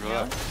 TJ,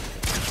 relax.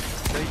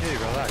 TJ,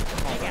 relax.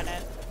 Come I on, get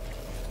man. it.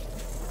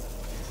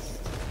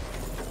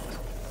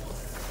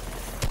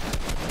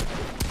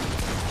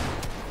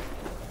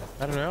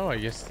 I don't know. I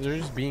guess they're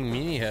just being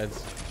meanie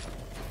heads.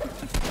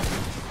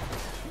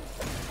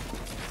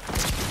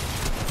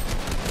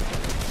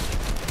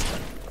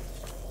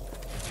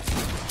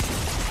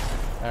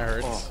 That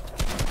hurts.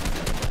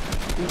 Oh.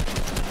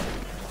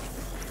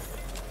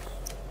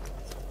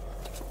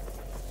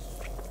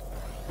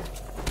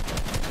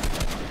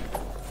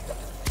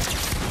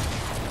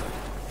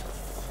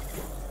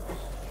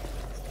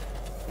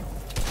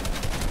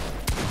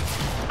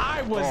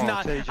 I was Oh,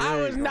 not. TJ. I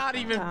was not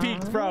even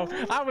peaked, bro.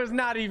 I was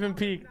not even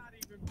peaked.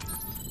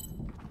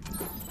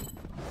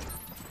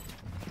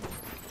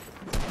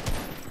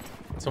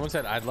 Someone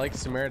said I'd like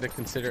Samara to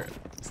consider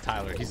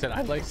Tyler. He said,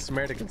 I'd like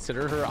Samara to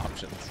consider her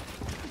options.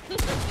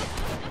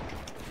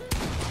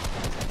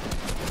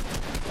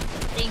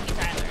 Thank you,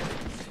 Tyler.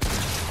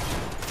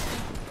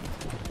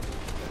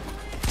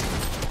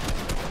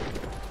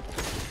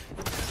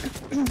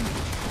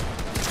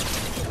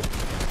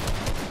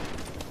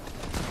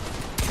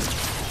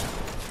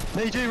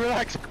 TJ,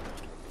 relax.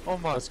 Oh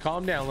my. Let's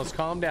calm down. Let's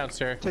calm down,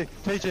 sir.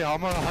 TJ,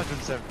 I'm on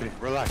 170.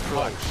 Relax,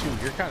 relax. Oh,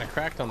 shoot. You're kind of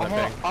cracked on that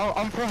thing.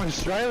 I'm from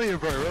Australia,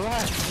 bro.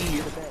 Relax.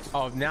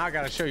 Oh, now I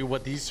got to show you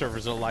what these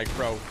servers are like,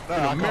 bro. No,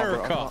 In I can't,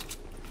 bro. America.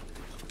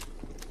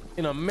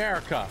 In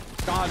America.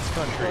 God's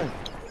country.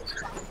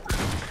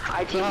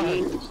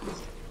 ITV.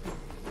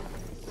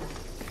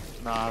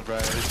 Nah, bro.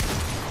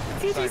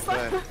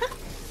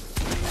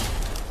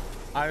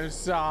 I'm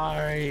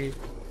sorry.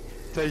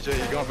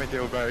 TJ, you got me,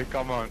 deal, bro.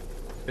 Come on.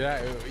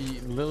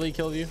 Did Lily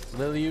killed you?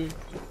 Lily you?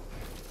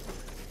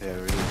 Yeah,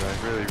 really, bro.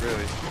 Really,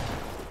 really.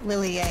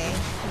 Lily A.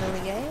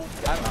 Lily A?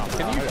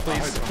 Can you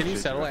please, can you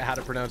shit, settle bro. it? How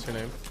to pronounce your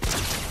name?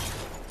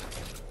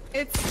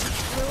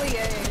 It's Lily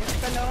A,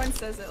 but no one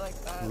says it like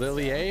that.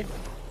 Lily A?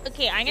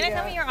 Okay, I'm gonna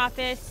come Yeah. in your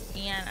office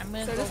and I'm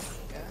gonna So go just-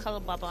 yeah. color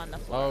bubble on the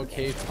floor.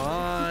 Okay,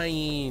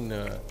 fine.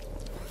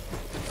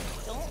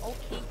 Don't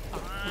okay,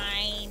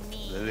 fine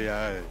me. Lily,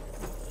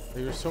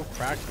 You were so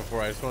cracked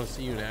before. I just want to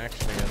see you in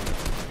action again.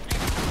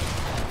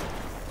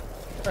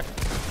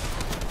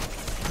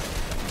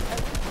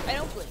 I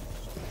don't blame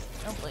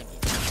you. I don't blame you.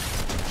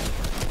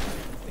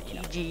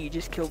 GG, you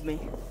just killed me.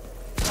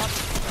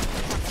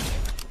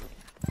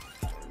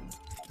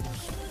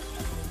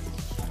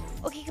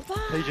 Okay, goodbye.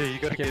 TJ, you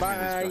gotta Okay, give me bye.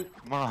 this, bro.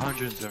 I'm on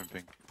 100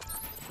 something.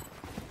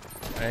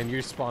 And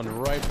you spawned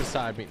right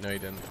beside me. No, you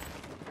didn't.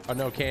 Oh,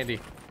 no, Candy.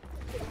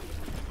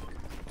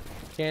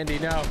 Candy,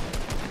 no.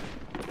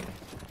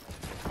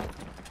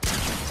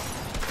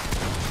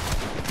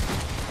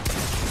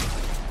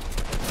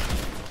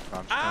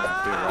 I'm just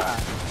gonna do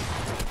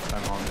right.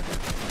 I'm on it.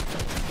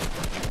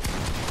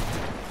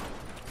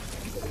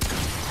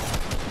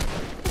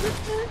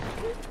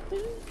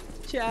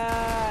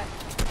 Chat.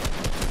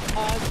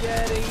 I'm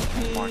getting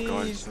Oh my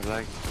god, it's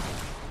like.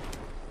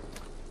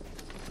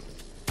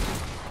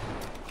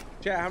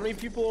 Chat, how many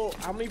people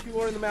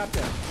are in the map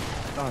there?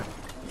 No.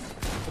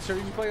 What server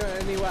you playing on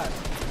NEWest?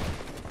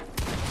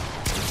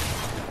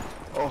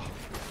 Oh.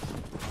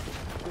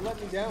 You let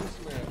me down,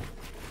 Samara.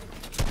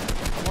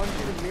 I want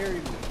you to marry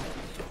me.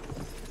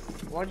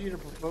 I want you to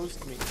propose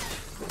to me.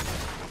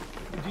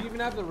 Do you even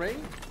have the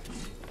ring?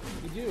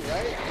 You do,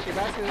 right? Okay,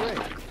 pass me the ring.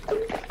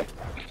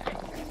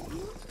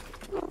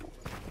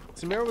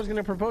 Samara was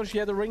gonna propose. She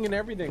had the ring and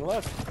everything.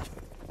 Look.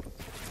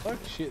 Look,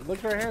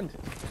 look at her hand.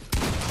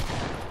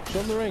 Show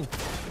him the ring.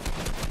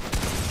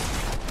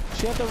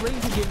 She had the ring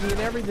to give me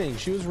and everything.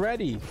 She was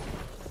ready.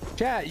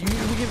 Chat, we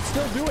can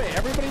still do it.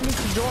 Everybody needs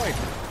to join.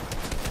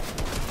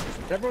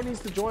 Everyone needs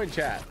to join,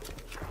 chat.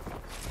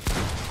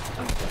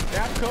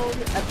 That code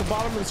at the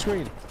bottom of the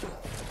screen.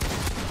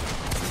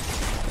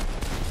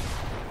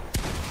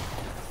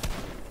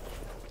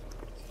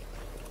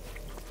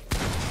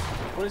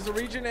 What is the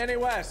region?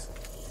 NEWest.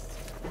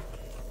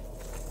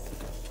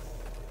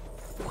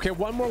 Okay,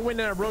 one more win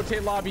and I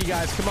rotate lobby,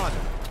 guys. Come on.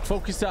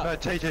 Focus up.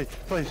 TJ,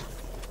 please.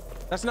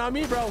 That's not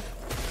me, bro.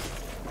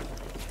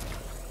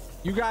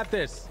 You got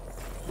this.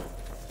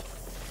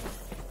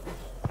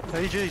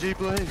 TJ,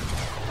 please.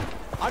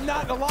 I'm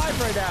not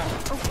alive right now.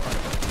 Oh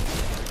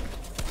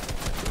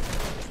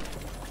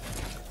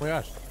my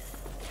gosh.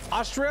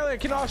 Australia,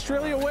 can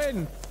Australia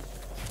win?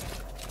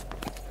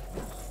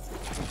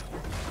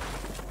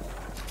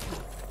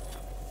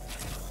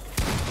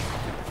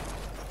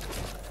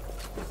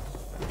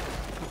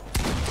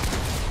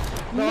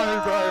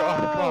 No, bro.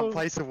 I can't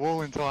place a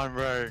wall in time,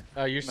 bro.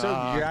 You're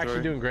Nah, you're actually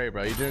bro. doing great,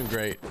 bro. You're doing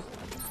great.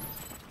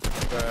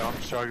 Bro,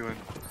 I'm struggling.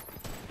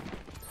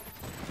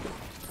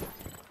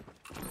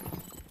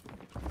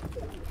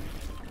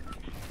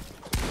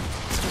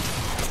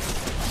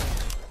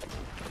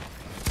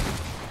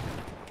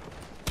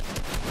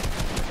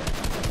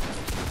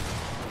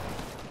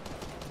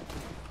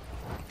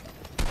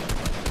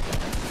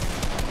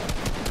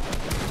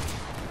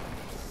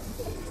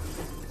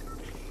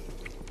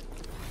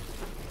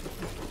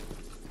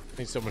 I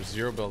need so much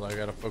zero build. I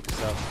gotta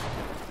focus up.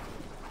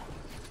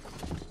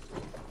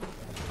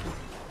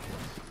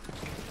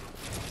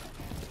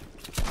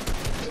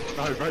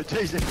 No, bro,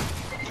 TJ.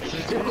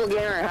 Typical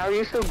gamer, how are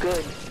you so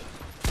good?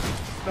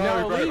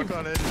 No, bro, leave. I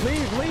can't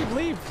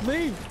edit.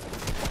 Leave.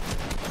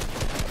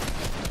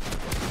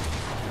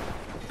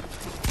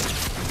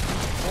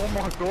 Oh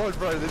my god,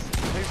 bro, there's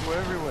people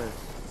everywhere.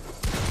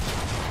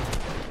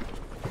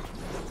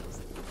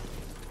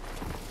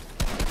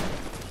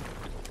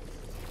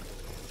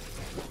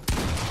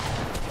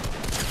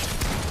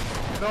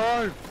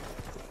 No!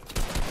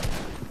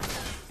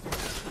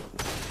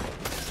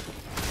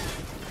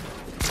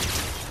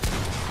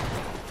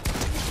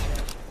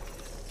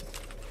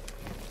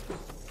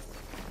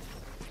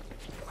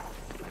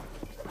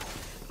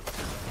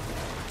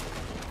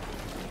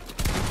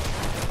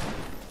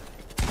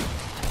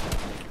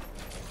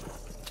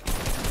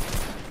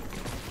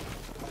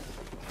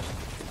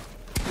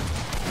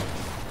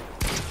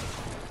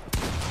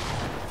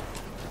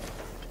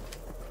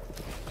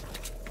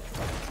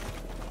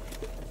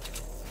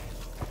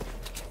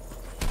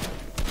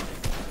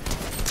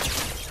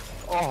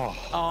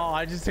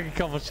 I just took a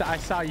couple shots. I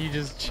saw you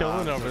just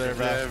chilling over there,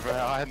 bro. Yeah, bro.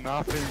 I had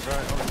nothing, bro.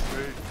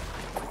 Honestly.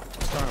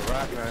 Trying to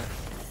rat, man.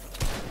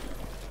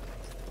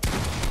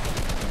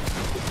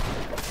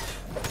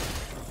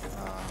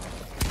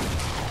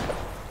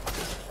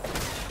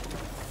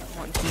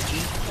 One GG.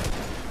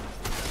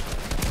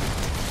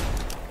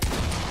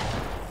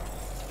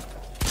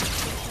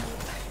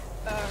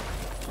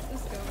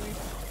 Let's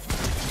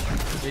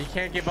go. You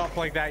can't give up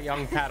like that,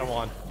 young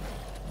Padawan.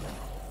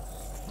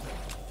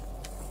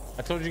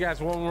 I told you guys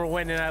when we're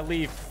winning, I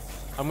leave.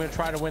 I'm gonna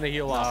try to win a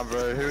heal off. Nah,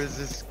 bro. Who is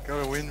this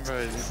gonna win,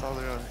 bro? This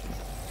other guy.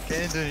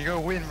 Camden, you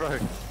gonna win, bro.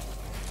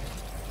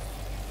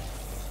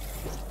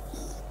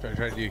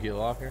 Try to do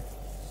heal off here.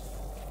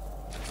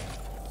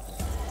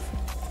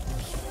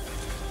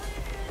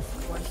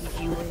 One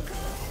GG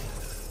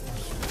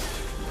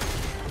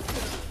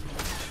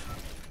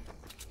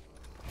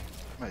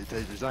win. Mate,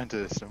 they designed to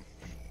this one.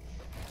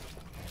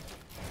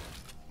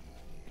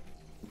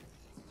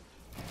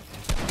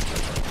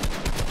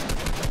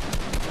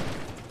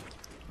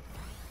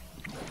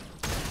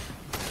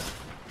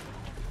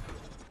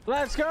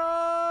 Let's go!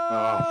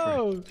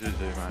 Oh, GG,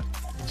 man.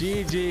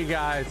 GG,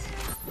 guys.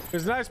 It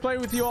was nice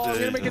playing with you all. I'm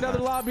gonna make another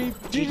lobby.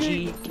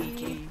 GG.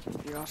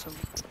 GG. You're awesome.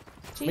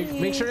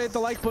 Make sure to hit the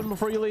like button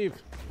before you leave.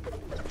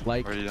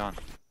 Like. Already done.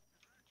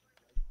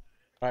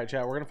 All right,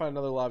 chat. We're gonna find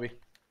another lobby.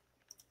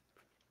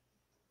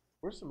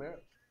 Where's Samara?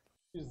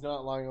 She's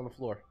not lying on the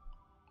floor.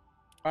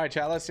 All right,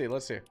 chat. Let's see.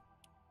 Let's see.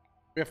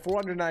 We have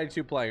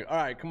 492 playing. All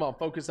right, come on.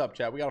 Focus up,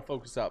 chat. We gotta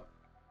focus up.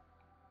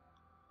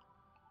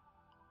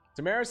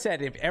 Samara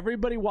said if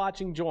everybody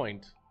watching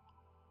joined,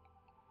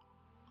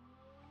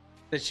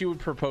 that she would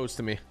propose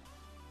to me.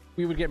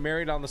 We would get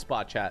married on the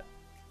spot, chat.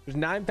 There's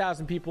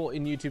 9,000 people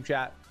in YouTube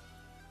chat.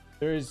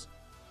 There's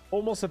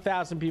almost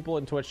 1,000 people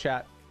in Twitch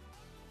chat.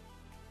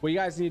 What you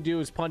guys need to do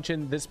is punch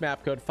in this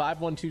map code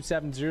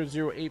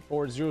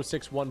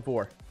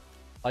 512700840614.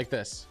 Like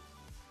this.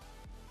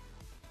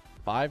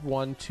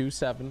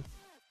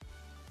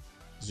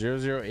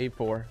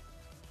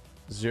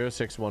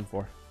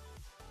 512700840614.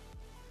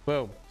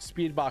 Boom.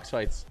 Speed box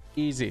fights.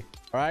 Easy.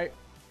 All right.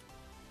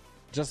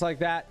 Just like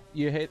that.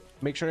 You hit,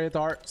 make sure to hit the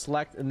heart,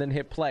 select, and then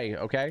hit play.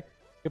 Okay.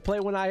 Hit play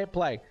when I hit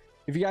play.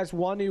 If you guys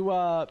want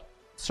to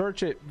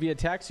search it via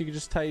text, you can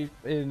just type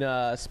in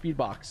speed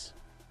box.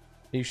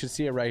 You should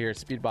see it right here.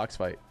 Speed box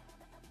fight.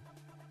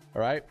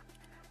 All right.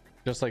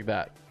 Just like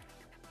that.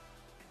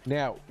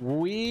 Now,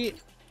 we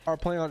are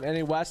playing on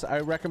NA West. I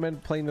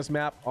recommend playing this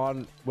map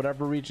on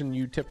whatever region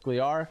you typically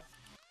are.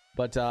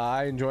 But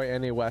I enjoy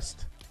NA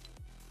West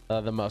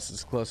the most.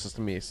 It's closest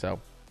to me. So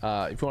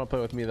if you want to play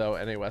with me, though,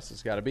 NA West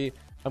has got to be.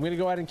 I'm going to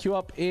go ahead and queue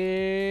up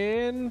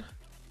in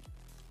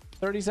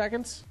 30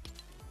 seconds.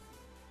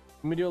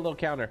 Let me do a little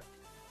counter.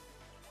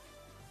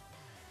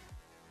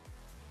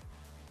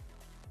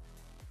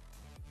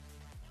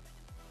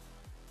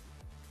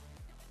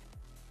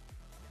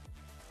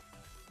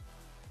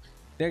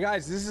 Now,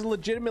 guys, this is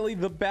legitimately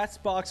the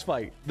best box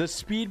fight. The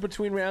speed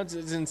between rounds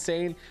is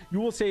insane. You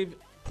will save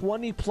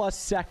 20 plus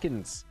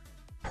seconds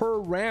per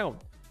round.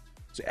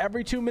 So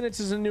every 2 minutes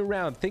is a new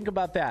round. Think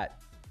about that.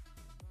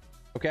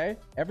 Okay?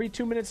 Every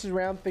 2 minutes is a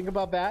round. Think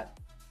about that.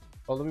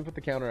 Oh, let me put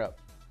the counter up.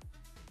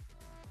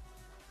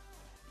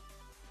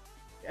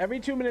 Every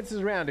 2 minutes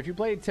is a round. If you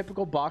play a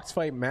typical box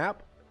fight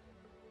map,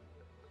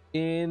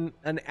 in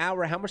an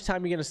hour, how much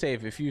time are you going to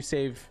save if you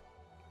save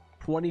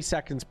 20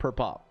 seconds per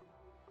pop?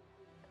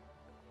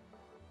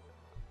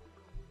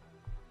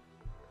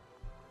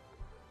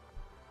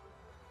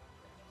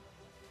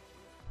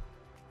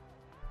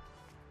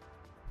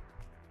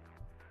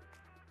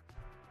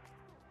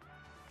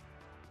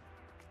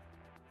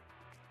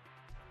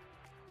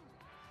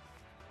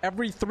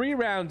 Every 3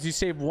 rounds, you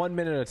save 1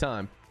 minute at a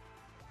time.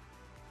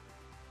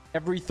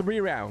 Every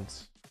 3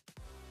 rounds,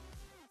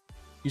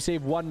 you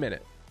save 1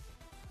 minute.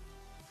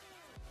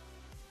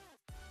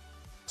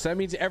 So that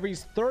means every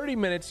 30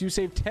 minutes, you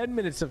save 10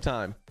 minutes of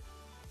time.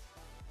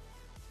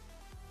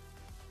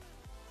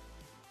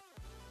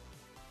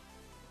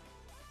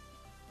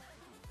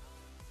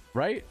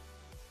 Right?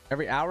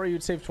 Every hour,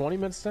 you'd save 20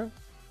 minutes of time?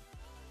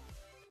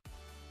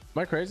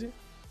 Am I crazy?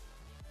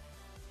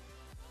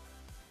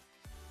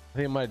 I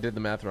think I might have did the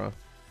math wrong.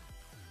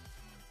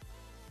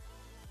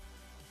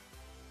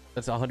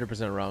 That's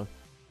 100% wrong.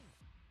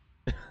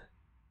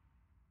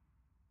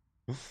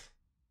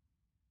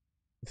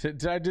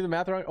 Did I do the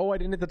math wrong? Oh, I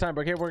didn't hit the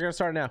timer. Okay, we're gonna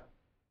start now.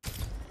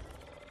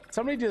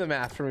 Somebody do the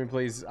math for me,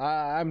 please.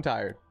 I'm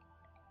tired.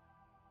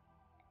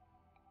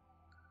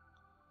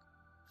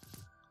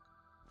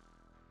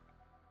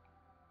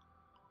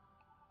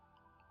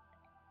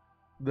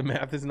 The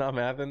math is not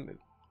mathing.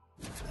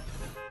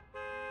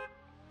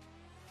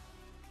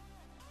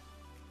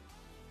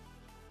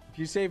 If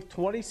you save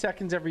 20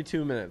 seconds every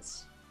 2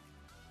 minutes,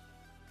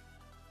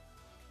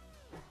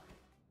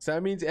 so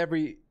that means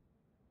every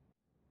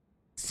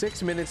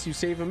 6 minutes you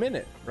save a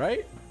minute,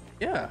 right?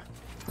 Yeah.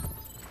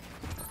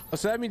 Oh,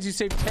 so that means you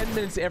save 10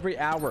 minutes every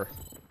hour.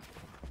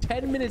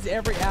 10 minutes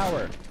every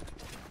hour.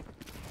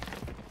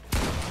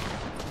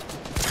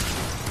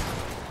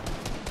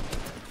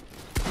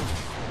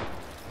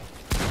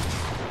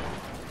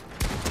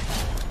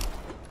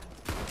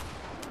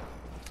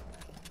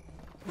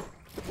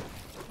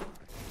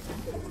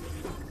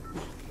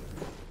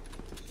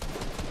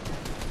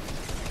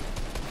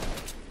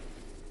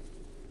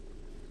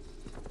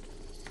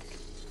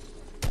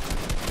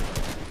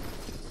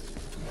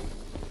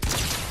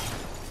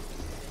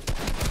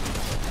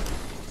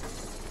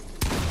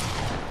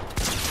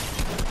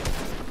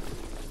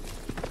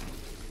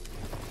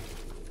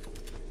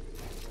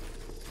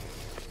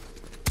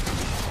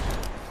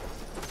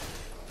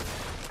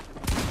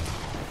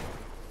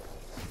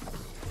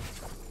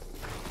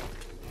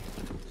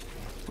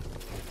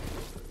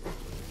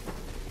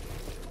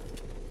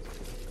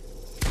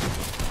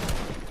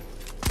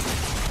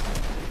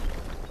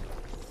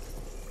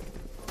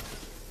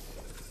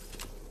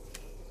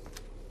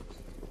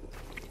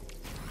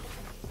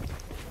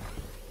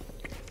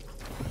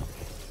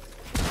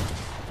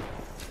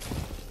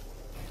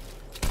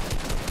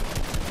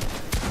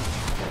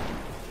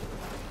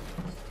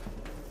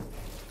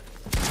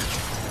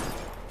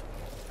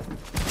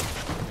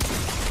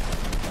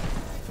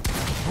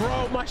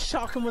 Bro, my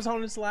shotgun was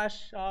on his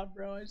last shot,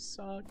 bro. I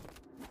suck.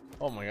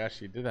 Oh my gosh,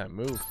 he did that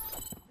move.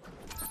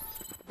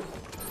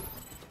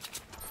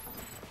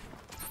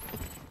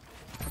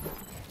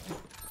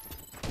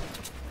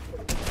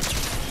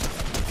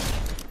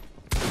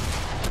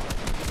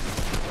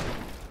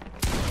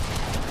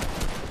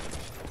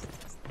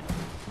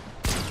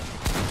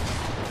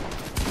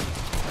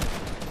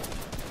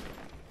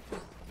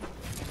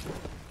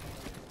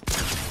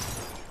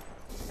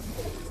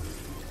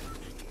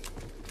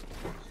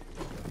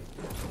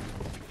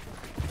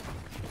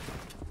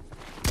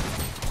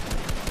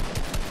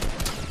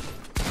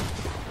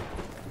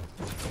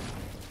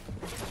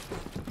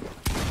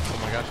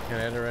 Gosh, I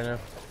can't end it right now.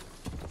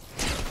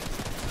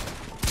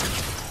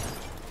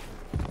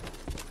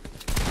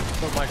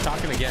 Oh, my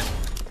shotgun again.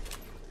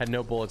 Had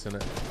no bullets in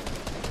it.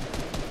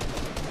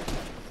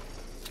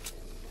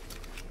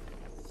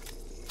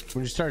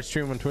 When you start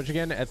streaming on Twitch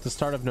again? At the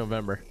start of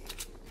November.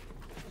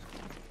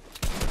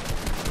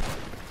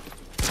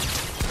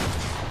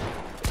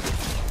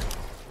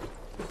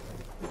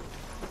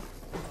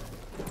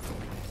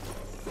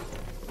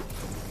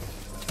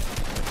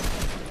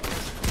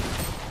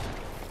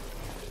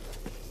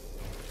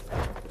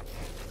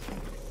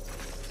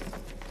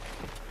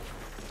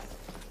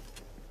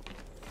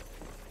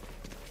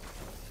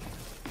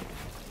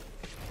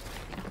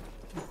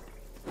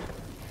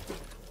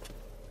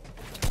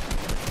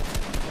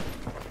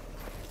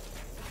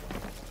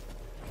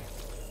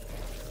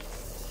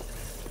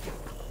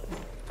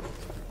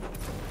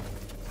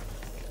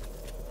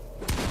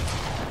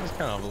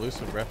 Kind of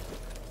elusive, bro.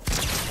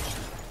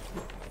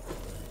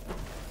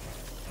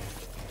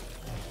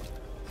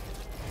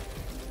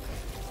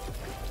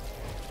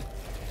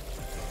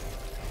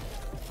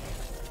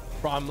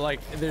 Bro, I'm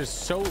like, there's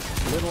so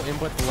little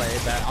input delay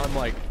that I'm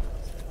like,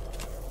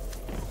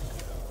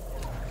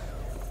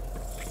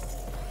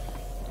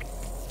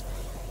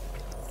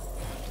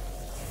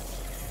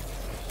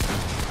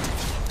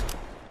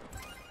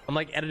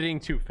 editing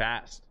too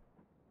fast.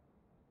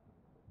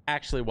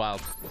 Actually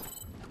wild.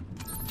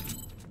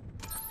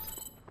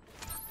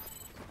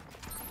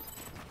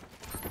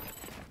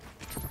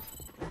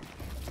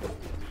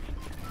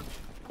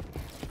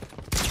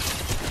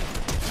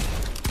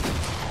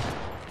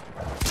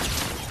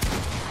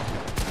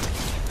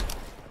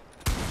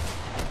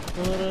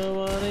 Put a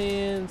money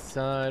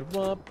inside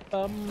what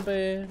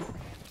bumby.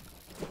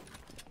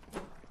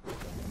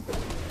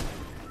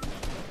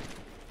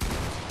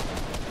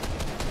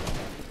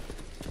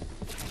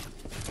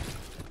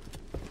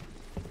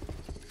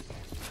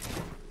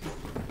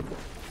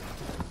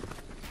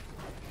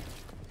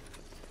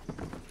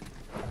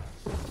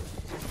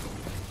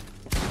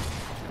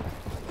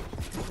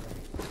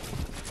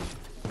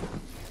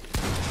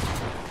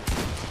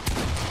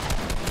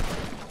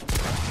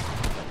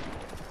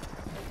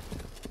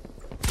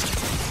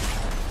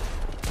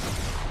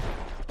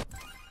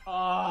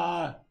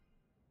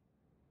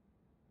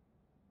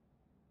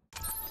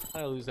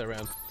 I lose that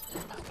round.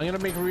 I'm gonna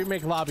make a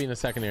remake lobby in a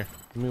second here.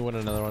 Let me win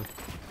another one.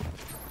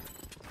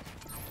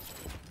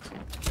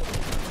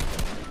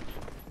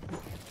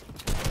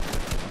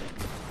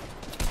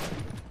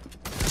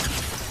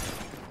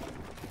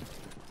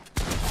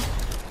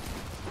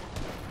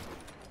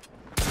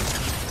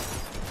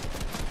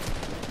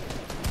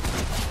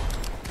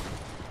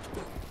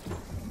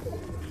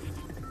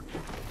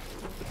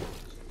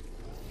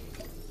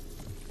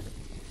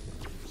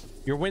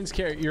 Your wins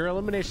carry, your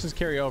eliminations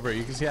carry over.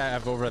 You can see I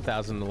have over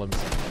 1,000 elims.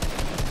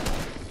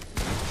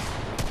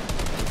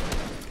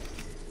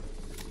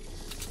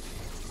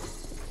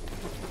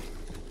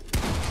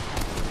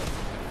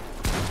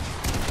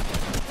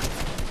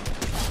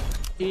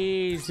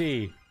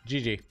 Easy.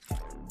 GG.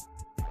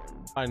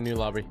 Find a new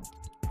lobby.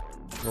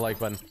 The like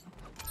button.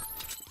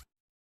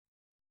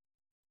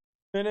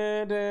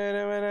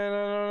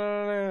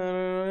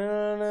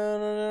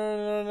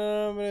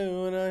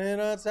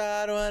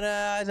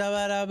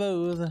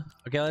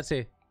 Okay, let's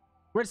see.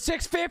 We're at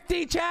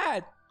 650,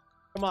 chat.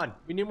 Come on,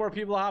 we need more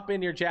people to hop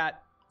in here,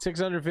 chat.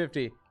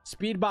 650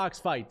 speed box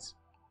fights.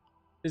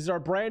 This is our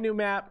brand new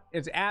map.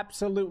 It's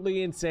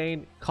absolutely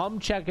insane. Come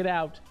check it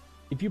out.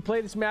 If you play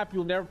this map,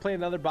 you'll never play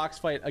another box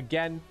fight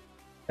again.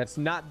 That's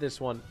not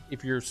this one.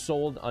 If you're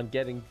sold on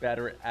getting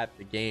better at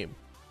the game,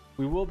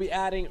 we will be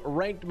adding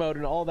ranked mode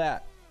and all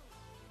that.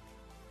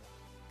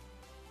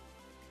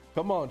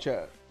 Come on,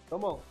 chat.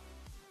 Come on.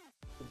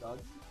 Doug.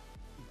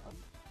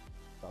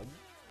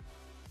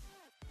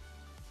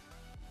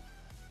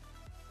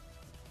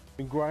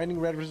 Been grinding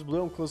red versus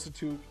blue. I'm close to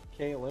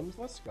 2K limbs.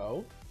 Let's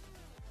go.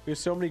 There's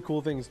so many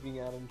cool things being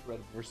added into red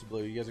versus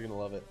blue. You guys are gonna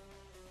love it.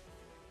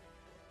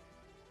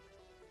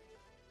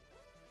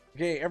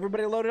 Okay,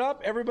 everybody loaded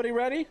up. Everybody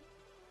ready?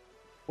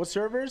 What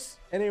servers?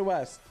 NA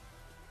West.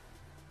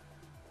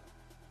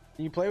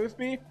 Can you play with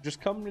me?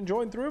 Just come and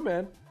join through,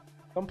 man.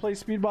 Come play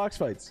speed box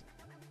fights.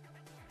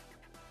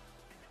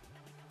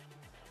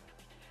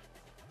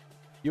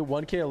 You had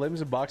 1K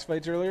limbs in box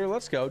fights earlier.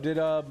 Let's go. Did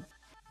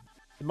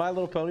My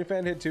Little Pony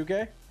fan hit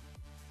 2K?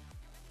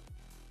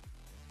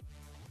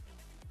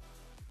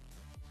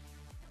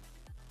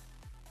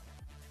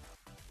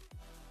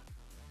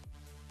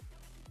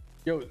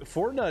 Yo,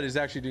 FORTNUT is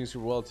actually doing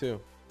super well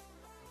too.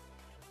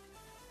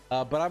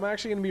 But I'm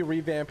actually going to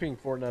be revamping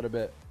FORTNUT a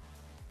bit.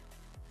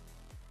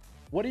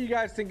 What do you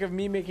guys think of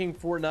me making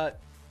FORTNUT,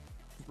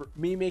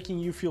 me making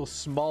you feel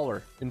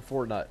smaller in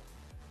FORTNUT?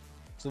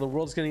 So the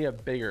world's going to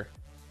get bigger.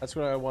 That's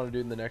what I want to do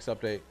in the next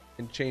update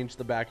and change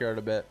the backyard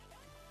a bit.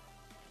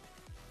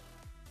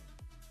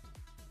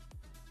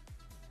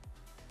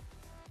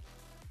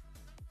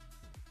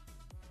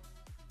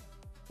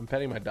 I'm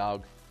petting my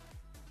dog.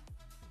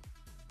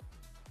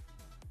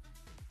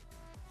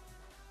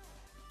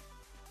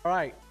 All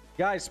right,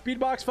 guys,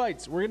 speedbox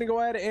fights. We're gonna go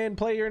ahead and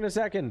play here in a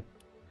second.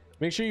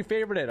 Make sure you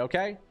favorite it,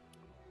 okay?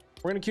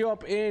 We're gonna queue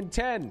up in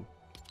 10,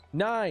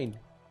 9,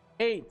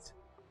 8,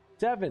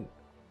 7,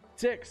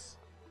 6,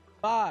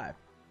 5,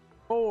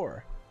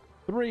 4,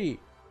 3,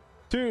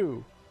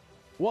 2,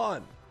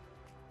 1.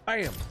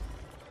 Bam.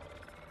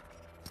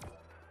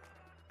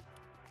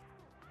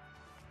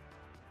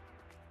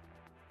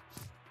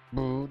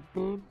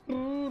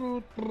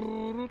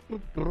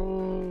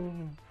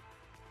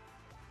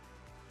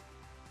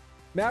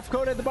 Map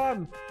code at the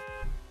bottom.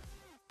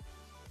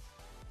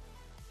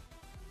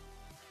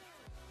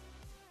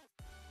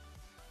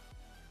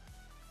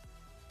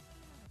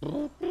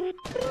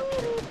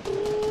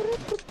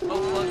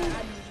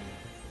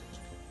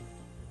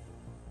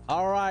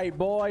 All right,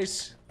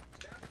 boys.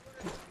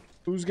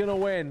 Who's gonna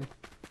win?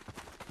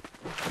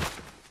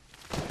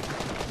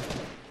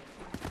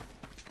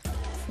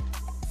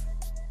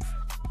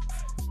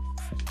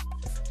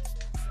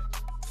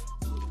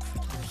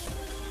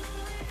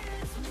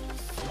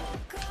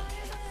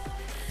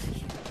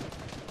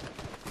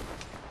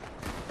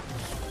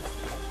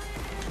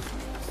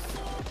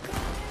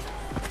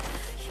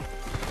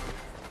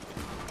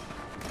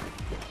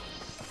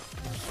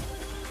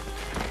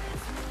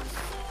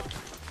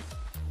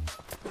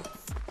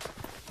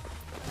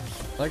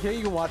 Like how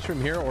you can watch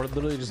from here or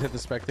literally just hit the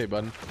spectate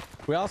button.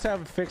 We also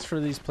have a fix for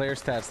these player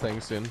stats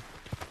things soon.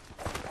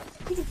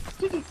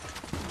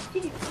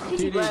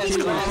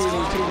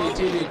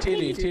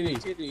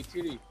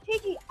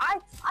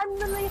 I'm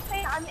literally a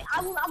fan.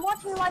 I'm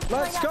watching the live stream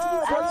Let's right go,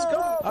 now. bro. Let's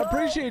go. I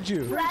appreciate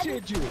you.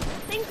 Appreciate you.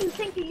 Thank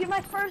you.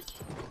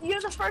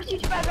 You're the first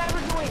YouTuber I've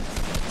ever joined.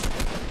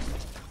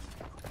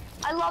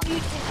 I love you,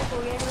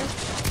 Typical Gamer.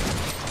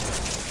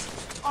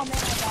 Oh man, I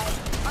died.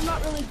 I'm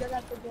not really good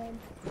at the game.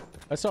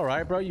 That's all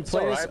right, bro. You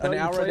play this an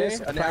hour a day.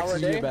 An hour a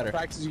day.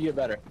 Practice, you get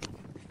better.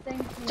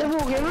 Thank you.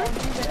 Typical Gamer.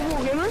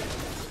 Typical Gamer.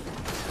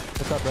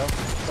 What's up, bro?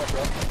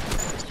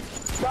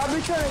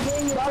 Robert trying to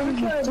get you. Robert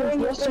trying to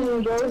bring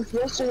yesterday,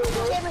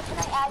 Gamer, can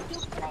I add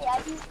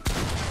you?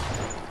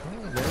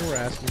 They were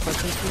asking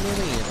questions for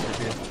me.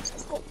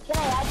 Can I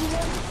add you,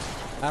 man?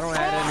 I don't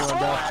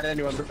add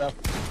anyone, bro.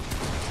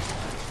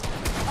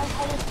 I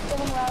was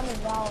spinning around and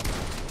around.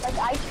 Like,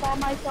 I saw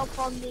myself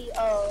on the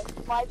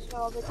live stream.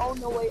 I was like, oh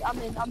no, wait, I'm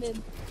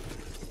in.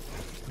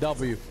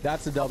 W.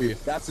 That's a W.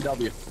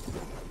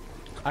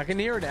 I can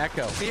hear an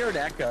echo.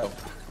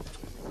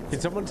 Can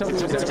someone tell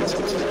me what's echo?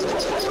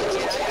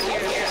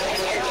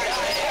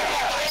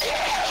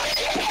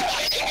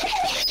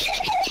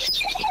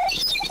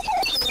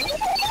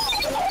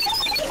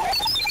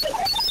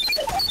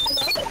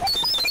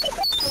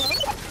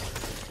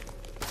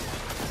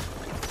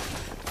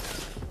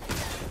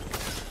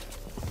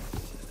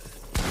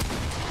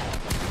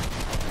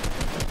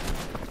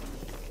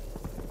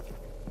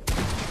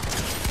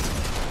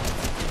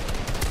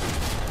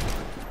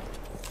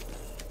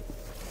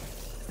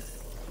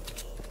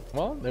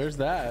 Well, there's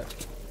that.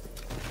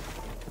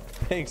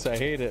 Thanks, I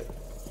hate it.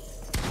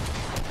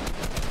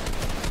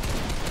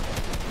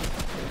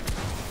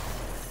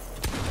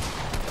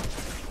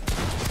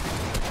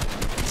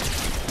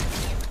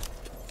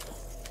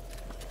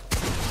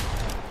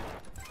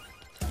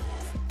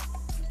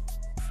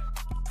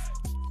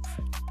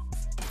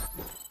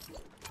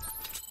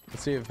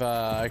 Let's see if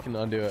I can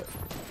undo it.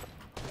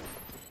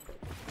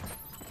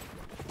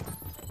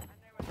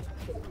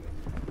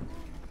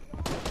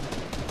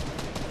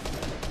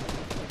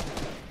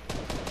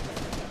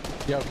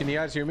 Yo, can you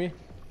guys hear me?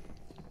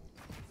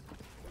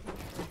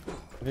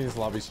 I think this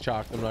lobby's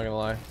chalked, I'm not gonna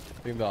lie. I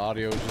think the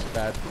audio is just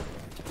bad.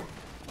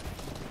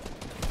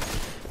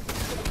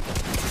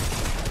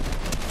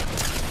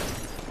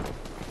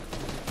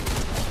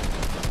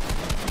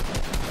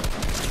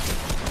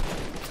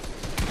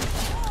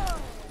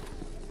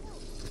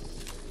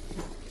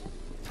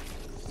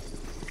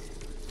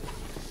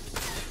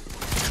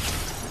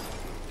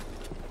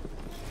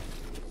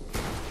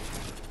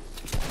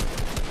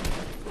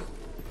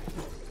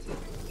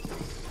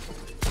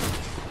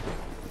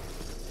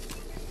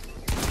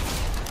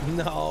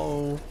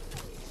 No.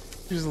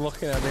 She's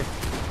looking at me.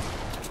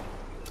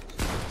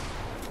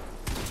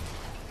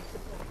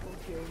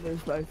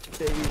 Gamer's my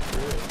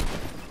favorite.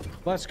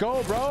 Let's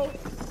go, bro.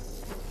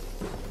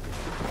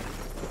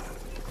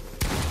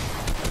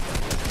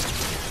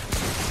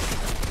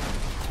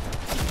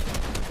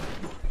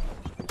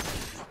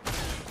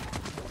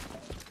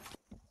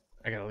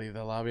 I gotta leave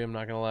the lobby, I'm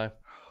not gonna lie.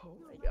 Oh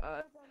my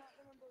god.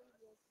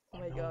 Oh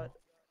my god.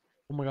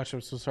 Oh my gosh,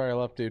 I'm so sorry I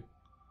left, dude.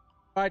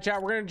 All right,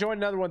 chat. We're gonna join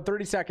another one.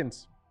 30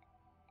 seconds.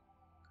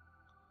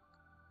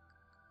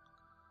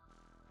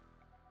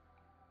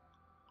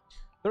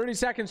 30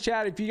 seconds,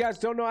 chat. If you guys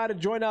don't know how to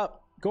join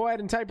up, go ahead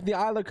and type in the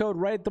ILA code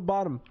right at the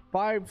bottom.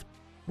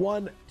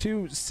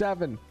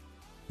 5127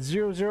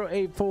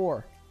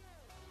 0084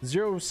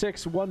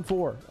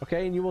 0614.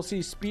 Okay, and you will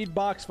see speed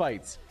box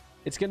fights.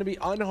 It's going to be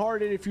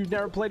unhearted. If you've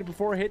never played it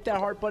before, hit that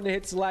heart button,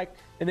 hit select,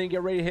 and then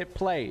get ready to hit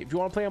play. If you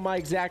want to play on my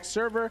exact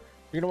server,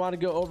 you're going to want to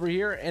go over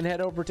here and head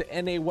over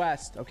to NA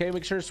West. Okay,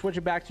 make sure to switch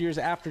it back to yours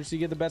after so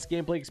you get the best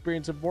gameplay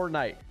experience of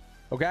Fortnite.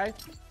 Okay,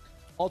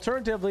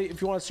 alternatively,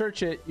 if you want to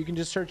search it, you can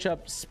just search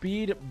up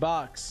speed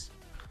box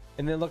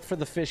and then look for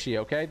the fishy.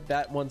 Okay,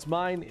 that one's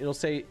mine. It'll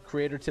say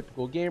creator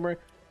typical gamer.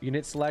 You can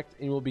hit select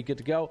and you will be good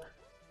to go.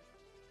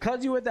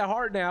 Because you hit that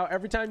heart now,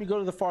 every time you go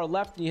to the far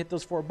left and you hit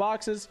those 4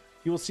 boxes,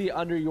 you will see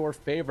under your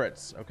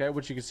favorites, okay,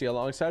 which you can see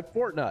alongside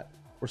FORTNUT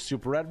or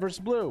Super Red vs.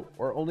 Blue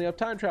or Only Up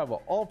Time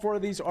Travel. All 4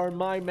 of these are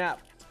my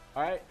map.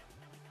 All right,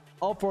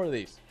 all 4 of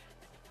these.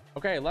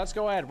 Okay, let's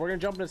go ahead. We're gonna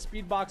jump into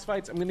speed box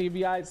fights. I'm gonna give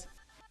you guys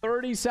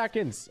 30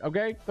 seconds.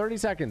 Okay, 30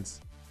 seconds.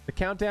 The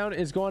countdown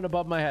is going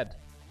above my head.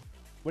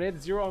 When it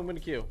hits 0, I'm gonna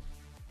queue.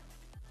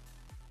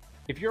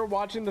 If you're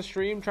watching the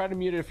stream, try to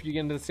mute it if you get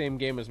into the same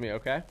game as me.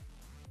 Okay.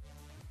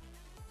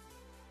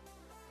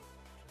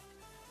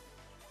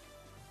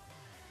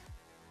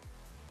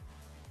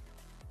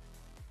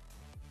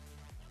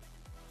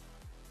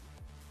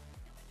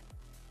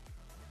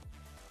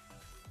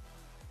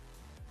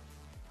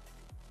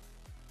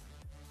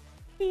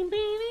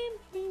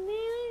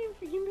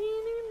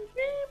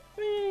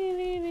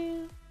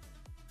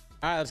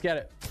 All right, let's get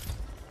it.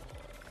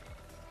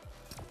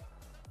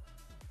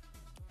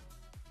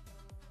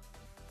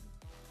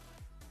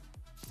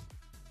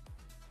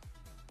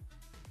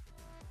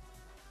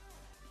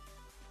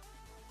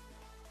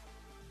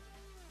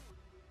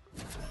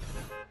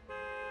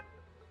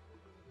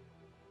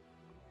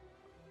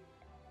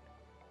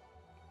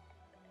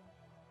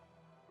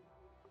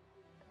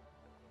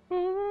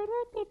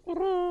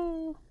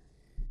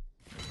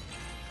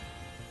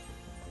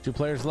 Two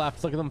players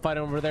left. Look at them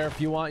fighting over there. If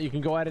you want, you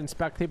can go ahead and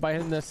spectate by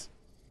hitting this.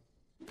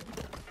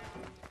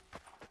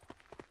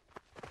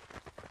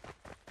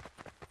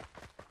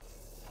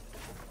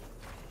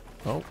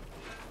 Oh.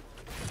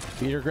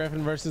 Peter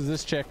Griffin versus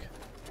this chick.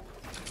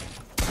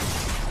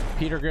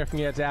 Peter Griffin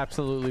gets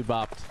absolutely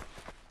bopped.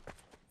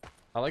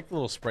 I like the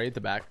little spray at the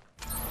back.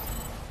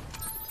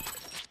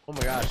 Oh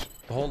my gosh.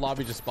 The whole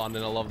lobby just spawned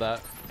in. I love that.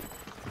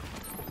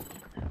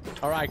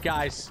 All right,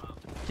 guys.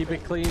 Keep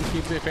it clean.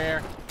 Keep it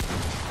fair.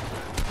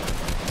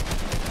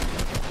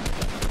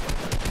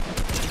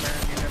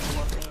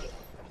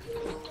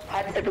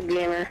 Hi, typical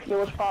gamer. Yo,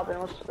 what's poppin'?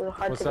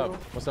 What's up?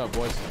 What's up,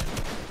 boys?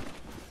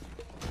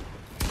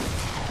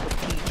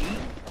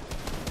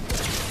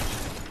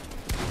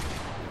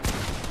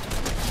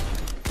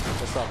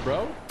 What's up,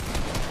 bro?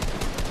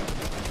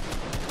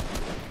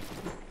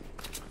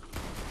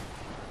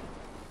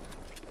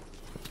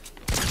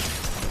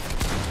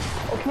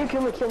 Oh, can you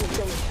kill me? Kill me.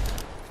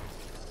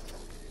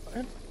 What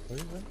are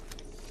you doing?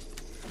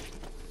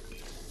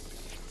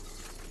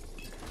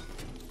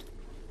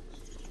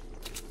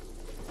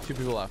 Two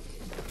people left.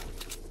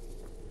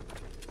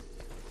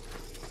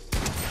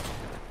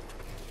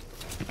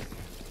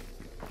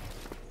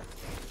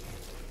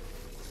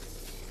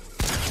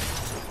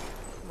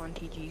 Come on,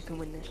 TG, you can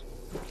win this.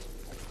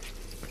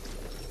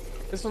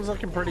 This one's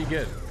looking pretty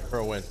good for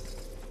a win.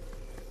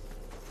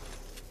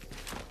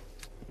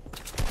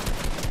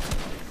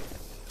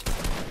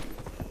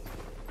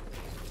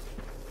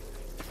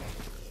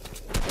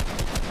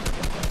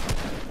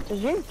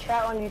 Does your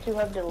chat on YouTube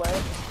have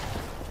delay?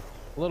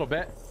 A little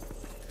bit.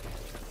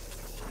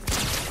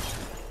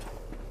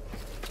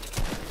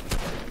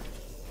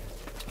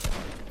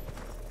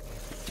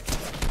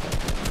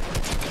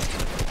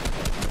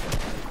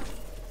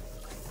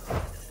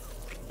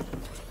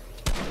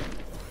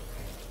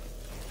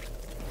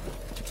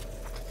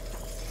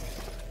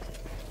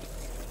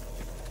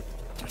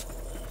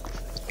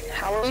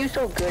 How are you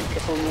so good,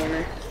 typical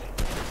gamer?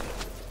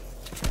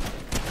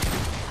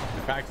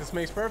 Practice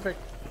makes perfect.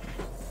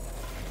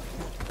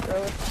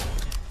 Really?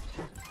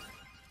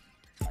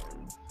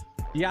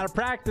 You gotta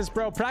practice,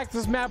 bro.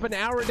 Practice map an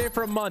hour a day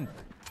for a month.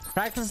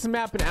 Practice the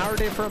map an hour a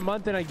day for a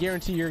month, and I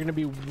guarantee you're gonna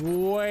be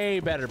way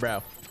better,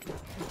 bro.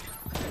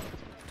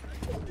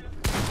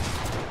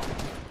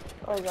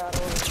 Oh god,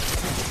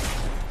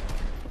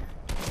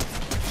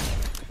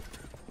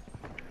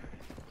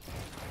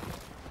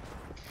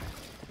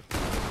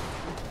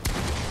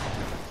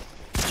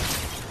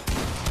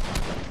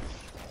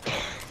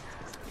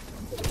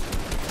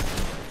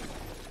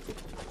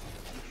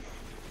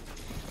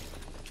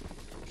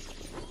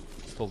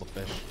 Stole the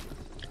fish.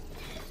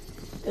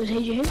 Is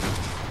he here?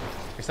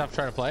 He stopped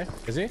trying to play?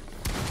 Is he?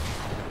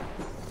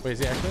 Wait, is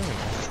he actually?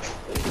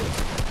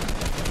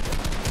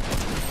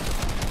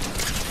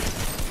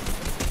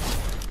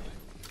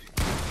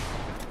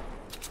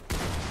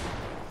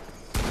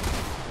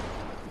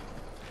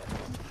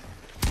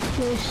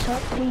 What's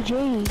up, PG?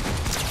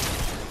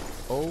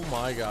 Oh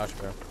my gosh,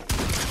 bro.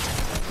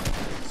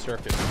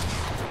 circuit.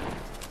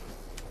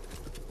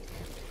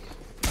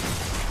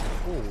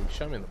 Oh, he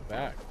shot me in the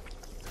back.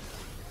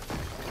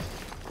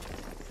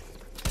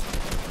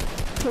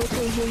 You're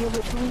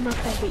literally my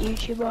favorite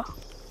YouTuber.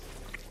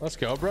 Let's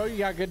go, bro. You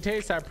got good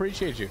taste. I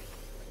appreciate you.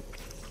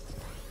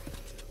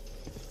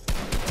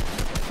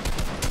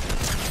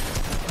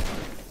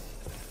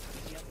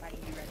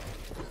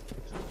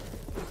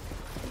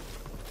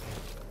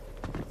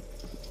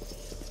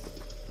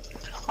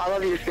 I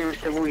love your stream,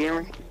 Civil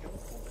Gamer.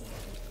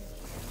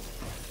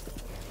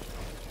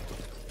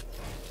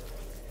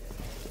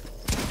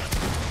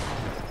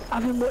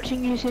 I've been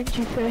watching you since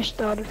you first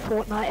started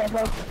Fortnite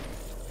ever.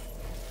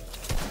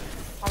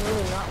 I'm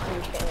really not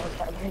understanding what's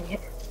happening here.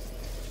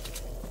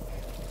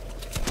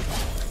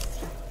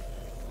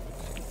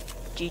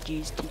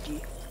 GG's,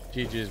 GG.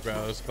 GG's,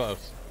 bro. It was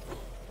close.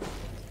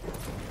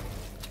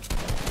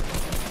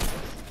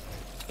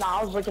 Nah,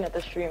 I was looking at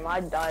the stream.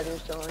 I died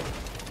instantly.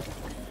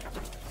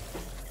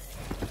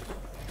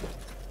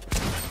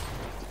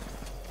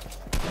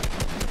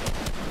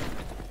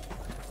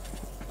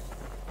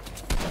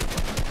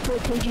 But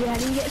TG, how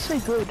do you get so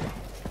good?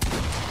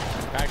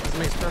 Practice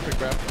makes perfect,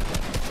 bro.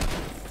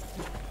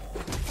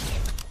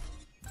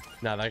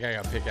 Nah, that guy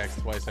got pickaxed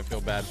twice. I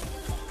feel bad.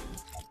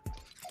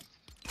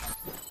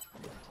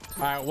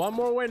 All right, one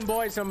more win,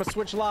 boys. I'm gonna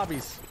switch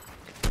lobbies.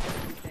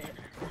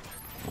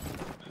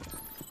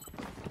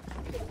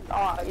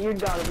 Oh, you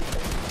gotta be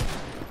safe.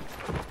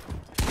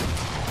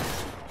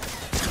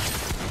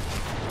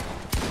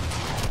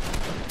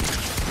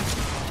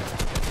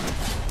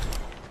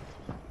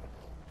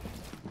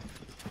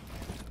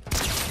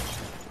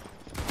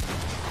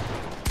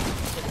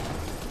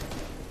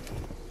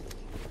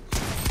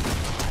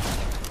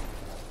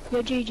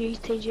 Yo, GG's,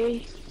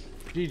 TG.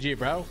 GG,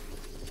 bro.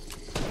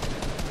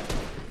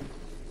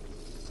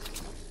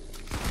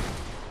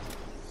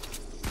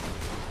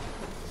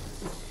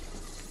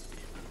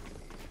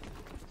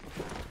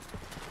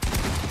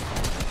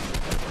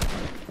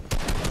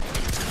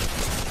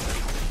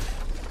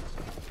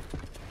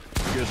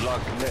 Good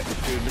luck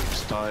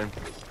next time.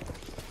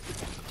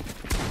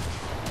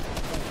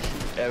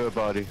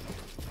 Everybody.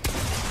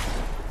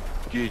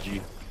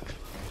 GG.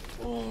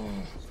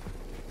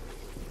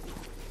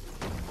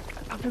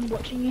 I've been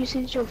watching you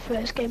since your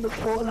first game of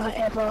Fortnite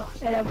ever,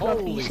 and I've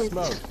loved you Holy since.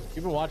 smoke.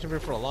 You've been watching me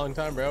for a long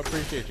time, bro.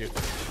 Appreciate you.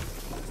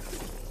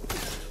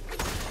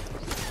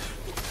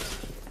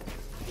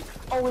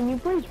 Oh, when you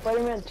played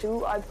Spider-Man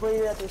 2, I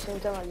played it at the same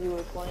time as you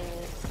were playing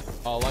it.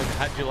 Oh, like,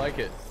 how'd you like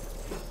it?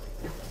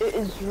 It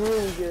is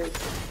really good.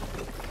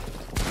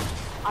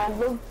 I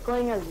love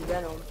playing as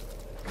Venom.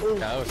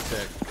 That was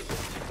sick.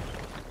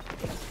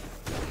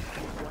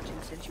 Watching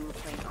since you were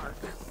playing Ark.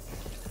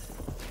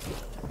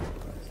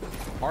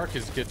 Ark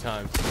is good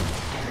times.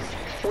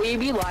 Will you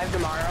be live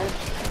tomorrow?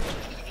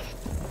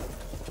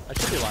 I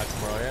should be live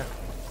tomorrow, yeah.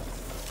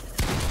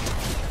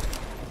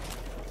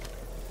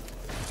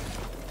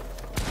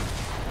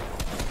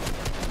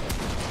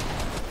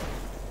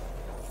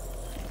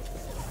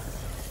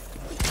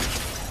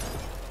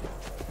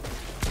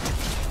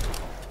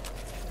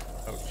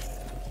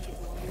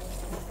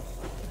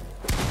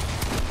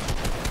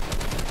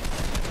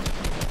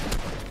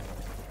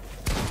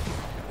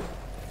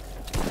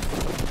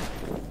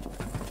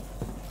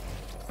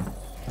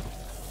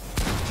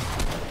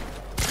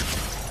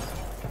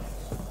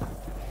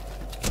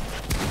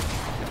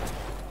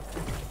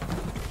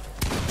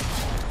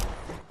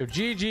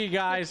 GG,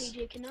 guys.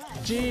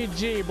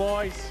 GG,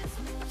 boys.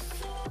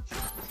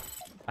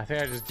 I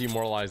think I just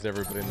demoralized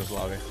everybody in this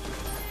lobby.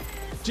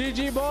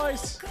 GG,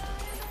 boys.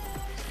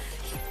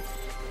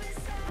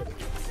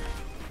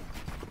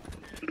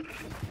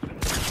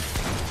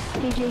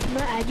 TJ, can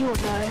I add you or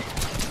no?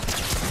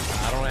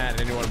 I don't add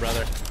anyone,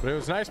 brother. But it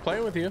was nice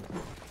playing with you.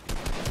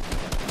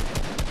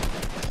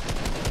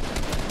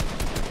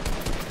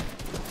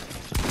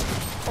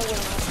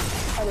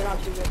 I did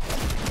not choose it.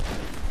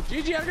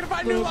 GG, I'm gonna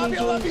find a new lobby.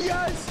 I love you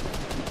guys.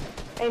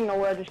 Ain't no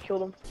way, I just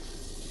killed him.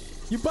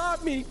 You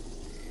bought me.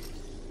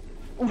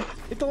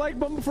 Hit the like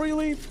button before you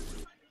leave.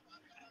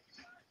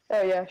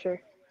 Oh yeah, sure.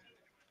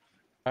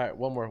 All right,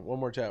 one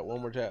more chat. All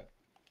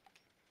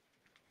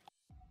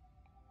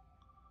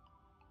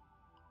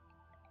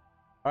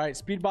right,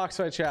 speed box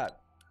fight chat.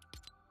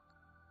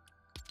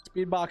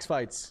 Speed box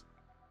fights.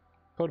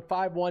 Code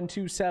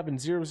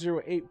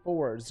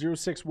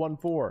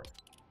 512700840614.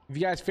 If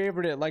you guys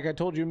favorite it, like I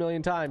told you a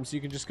million times, you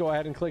can just go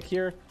ahead and click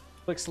here,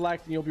 click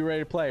select, and you'll be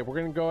ready to play. We're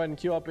gonna go ahead and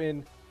queue up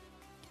in.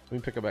 Let me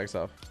pick up X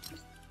off.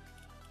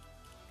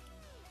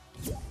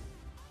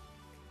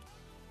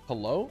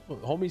 Hello?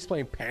 Homie's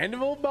playing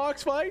Pandaville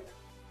box fight?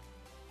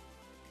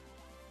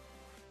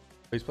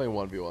 He's playing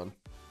 1v1.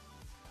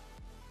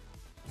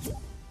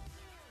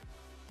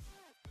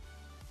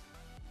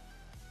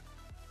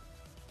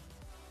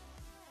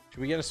 Should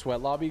we get a sweat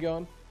lobby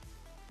going?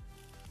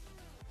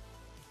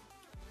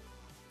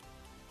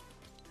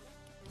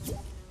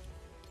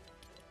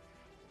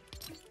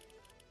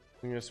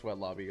 We get a sweat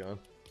lobby going.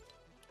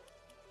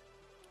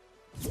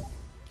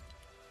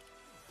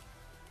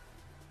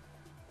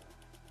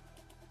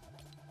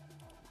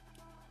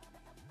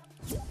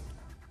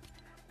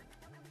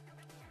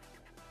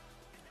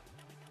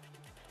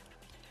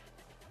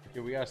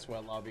 Yeah, we got a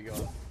sweat lobby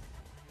going.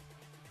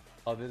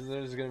 Oh,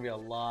 there's gonna be a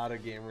lot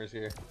of gamers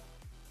here.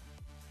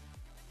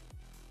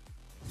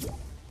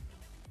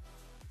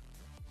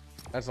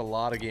 That's a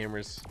lot of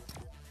gamers.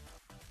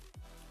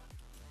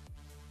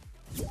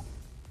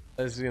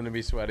 This is gonna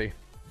be sweaty.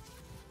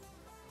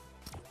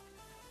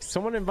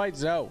 Someone invite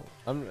Zoe.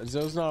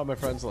 Zoe's not on my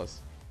friends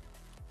list.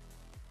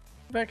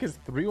 Back is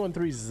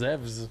 313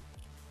 Zevs.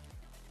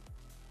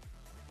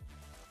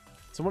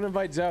 Someone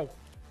invite Zoe.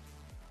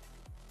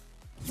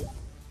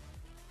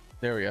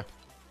 There we go.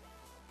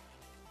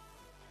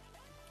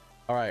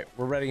 All right,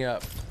 we're ready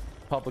up.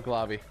 Public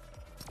lobby.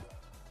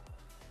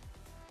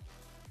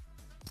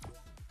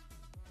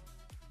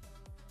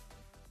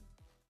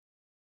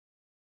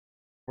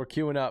 We're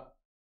queuing up.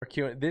 We're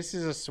queuing. This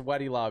is a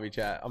sweaty lobby,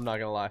 chat. I'm not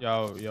gonna lie.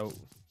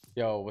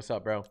 Yo, what's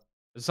up, bro?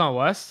 It's on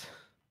West.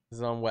 This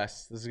is on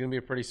West. This is gonna be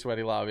a pretty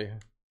sweaty lobby.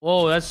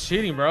 Whoa, that's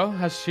cheating, bro.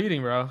 That's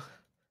cheating, bro.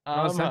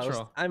 I'm Central.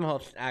 host. I'm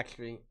host.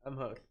 Actually, I'm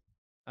host.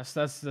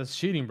 That's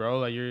cheating, bro.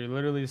 Like you're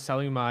literally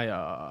selling my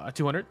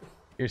 200.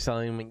 You're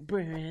selling me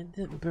bread.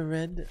 Okay.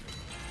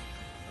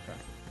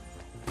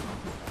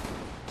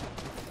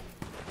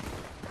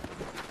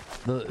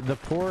 The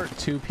poor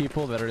two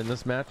people that are in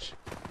this match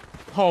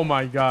Oh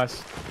my gosh.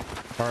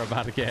 are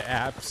about to get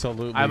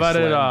absolutely I about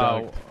it.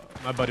 slam dunked.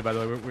 My buddy, by the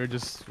way, we're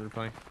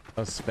playing.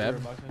 Oh,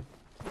 Speb.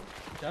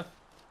 Jeff.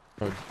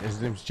 Oh, his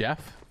name's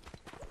Jeff.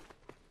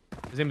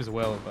 His name is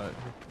Will, but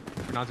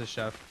pronounce it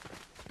Chef.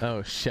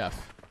 Oh,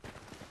 Chef.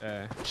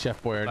 Yeah.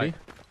 Chef Boyardee.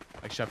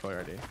 Like Chef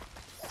already.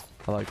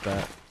 I like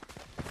that.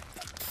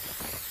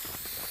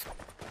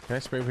 Can I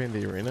spray paint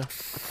the arena?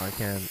 I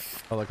can.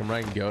 Oh, look, I'm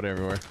writing goat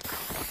everywhere.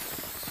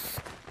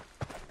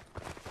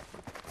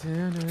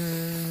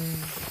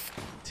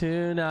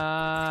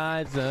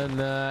 Tonight's the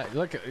night.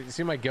 Look,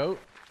 see my goat?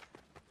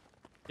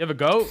 You have a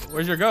goat?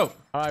 Where's your goat?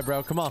 All right,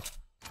 bro, come on.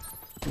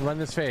 Run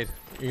this fade.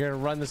 You're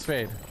gonna run this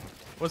fade.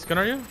 What skin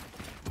are you?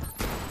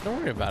 Don't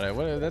worry about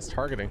it. That's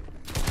targeting.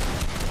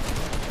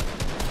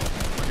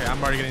 Okay,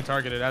 I'm already getting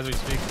targeted as we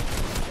speak.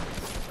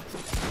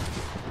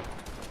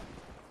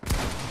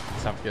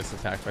 Tough gets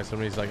attacked by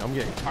somebody. He's like, I'm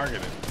getting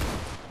targeted.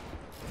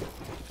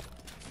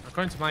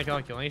 According to my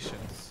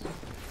calculations.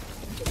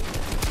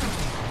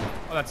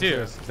 Oh, that's you.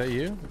 Is that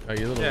you? Oh,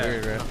 you're a little Yeah.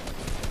 weird, bro.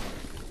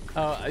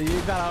 Oh, you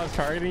thought I was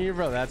targeting you,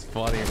 bro? That's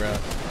funny, bro.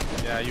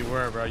 Yeah, you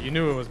were, bro. You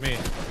knew it was me.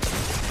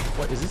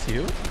 What, is this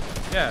you?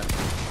 Yeah.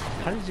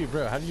 How did you,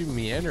 bro? How did you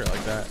meander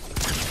like that?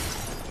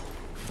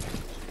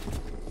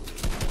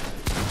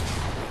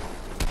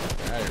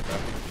 Get out of here,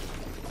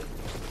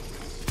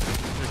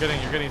 bro.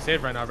 You're getting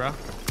saved right now, bro.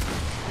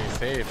 Getting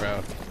saved,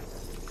 bro.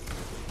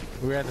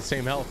 We were at the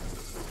same health.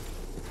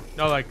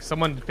 No, like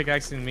someone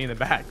pickaxing me in the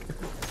back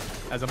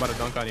as I'm about to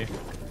dunk on you.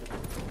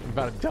 You're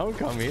about to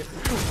dunk on me?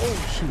 Oh,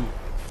 shoot.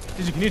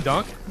 Can you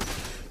dunk?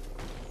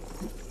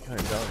 Can I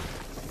dunk?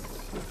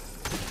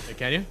 Hey,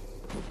 can you?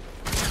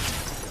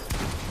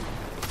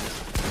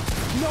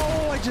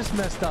 No, I just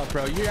messed up,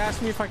 bro. You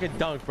asked me if I could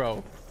dunk,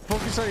 bro.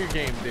 Focus on your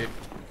game, dude.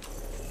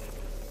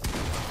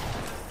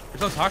 You're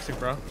so toxic,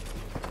 bro.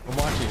 I'm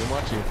watching. I'm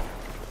watching.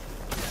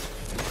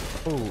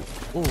 Oh,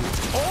 oh,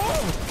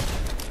 oh!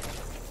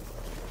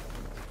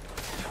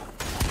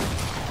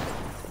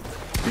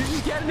 You're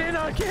just getting in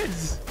on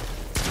kids.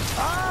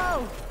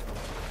 Oh!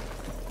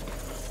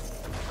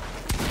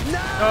 No!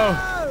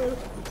 Oh.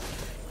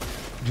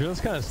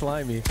 Drill's kind of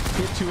slimy. He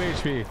had 2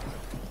 HP.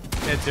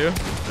 Yeah, too?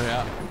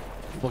 Yeah.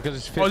 Well, because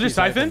it's 50 Oh, is there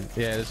siphon?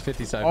 Yeah, there's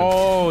 50 siphon.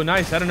 Oh,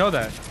 nice. I didn't know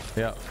that.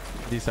 Yeah,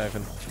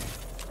 D-siphon.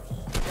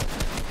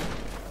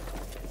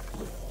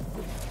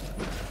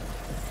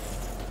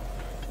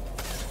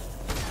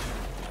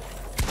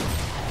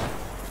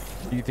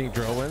 Do you think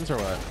Drill wins or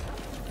what?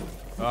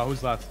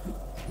 Who's left?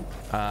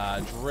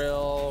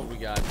 Drill. We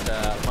got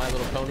My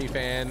Little Pony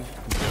fan,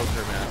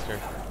 Joker Master.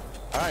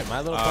 All right, My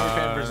Little Pony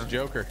fan versus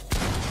Joker. I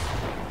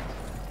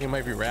think it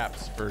might be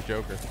Raps for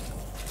Joker.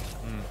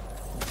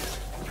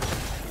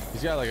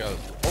 He's got like a.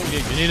 Oh,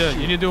 you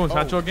need to do a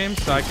Central game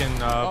so I can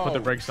put the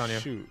brakes on you.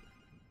 Shoot,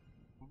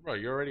 bro,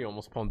 you already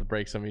almost pumped the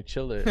brakes on me.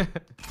 Chill it.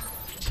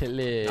 Chill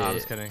it. Nah, I'm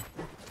just kidding.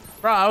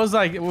 Bro, I was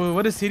like,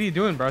 what is TD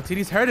doing, bro?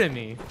 TD's hurting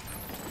me.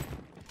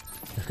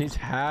 He's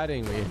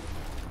hatting me.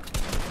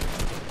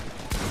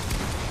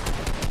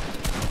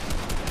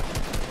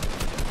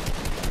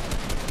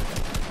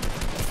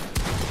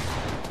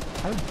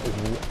 I'm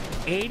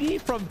 80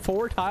 from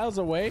 4 tiles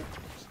away.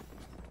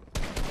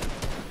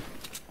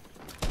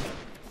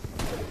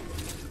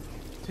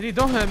 TD,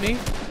 don't hurt me.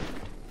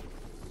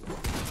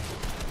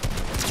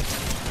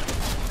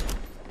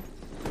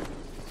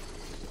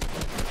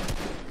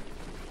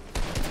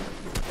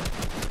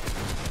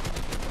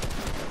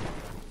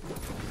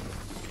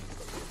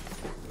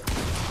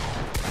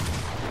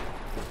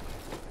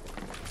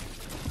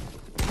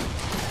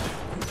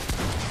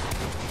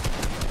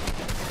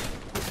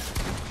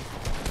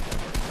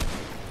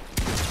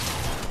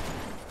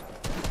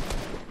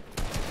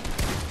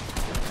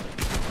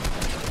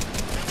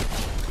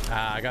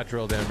 I got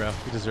drilled in, bro.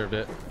 He deserved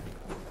it.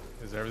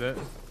 Deserved it?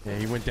 Yeah,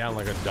 he went down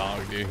like a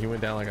dog, dude. He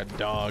went down like a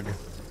dog.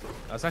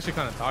 That's actually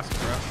kind of toxic,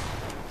 bro.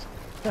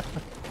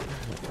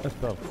 That's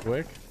so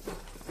quick.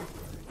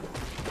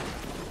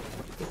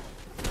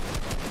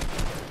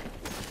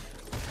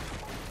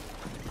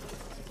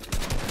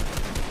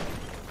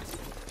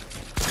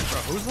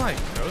 Bro, who's like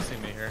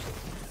ghosting me here?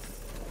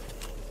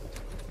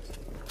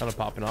 Kind of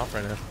popping off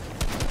right now.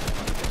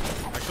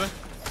 Actually?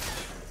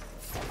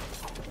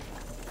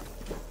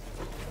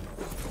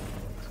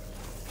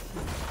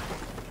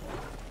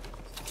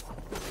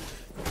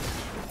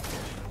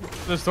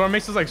 The storm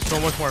makes this like so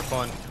much more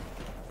fun.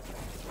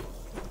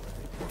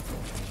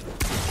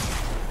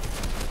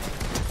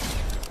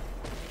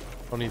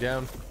 Pony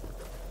down.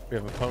 We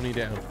have a pony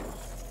down.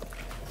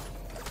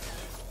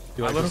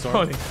 You My like little the storm?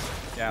 pony.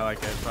 Yeah, I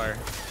like it. Fire.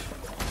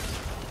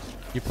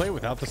 You play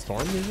without the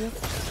storm, did you?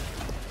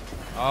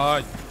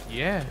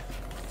 Yeah.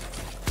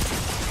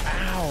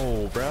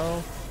 Ow,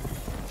 bro.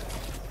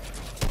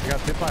 I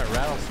got bit by a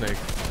rattlesnake.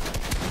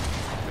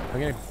 I'm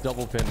getting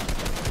double pinned.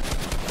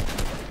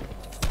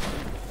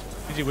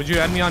 Would you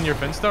add me on your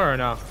Finsta or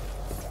no?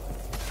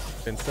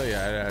 Finsta,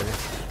 yeah.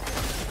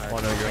 I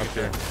want to know you're up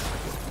there.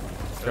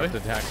 Really? Up the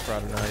tax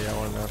fraud or not? Yeah, I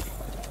want to know.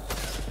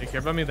 You care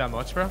about me that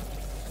much, bro?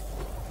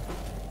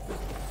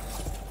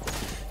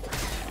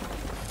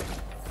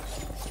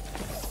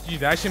 Gee,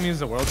 that actually means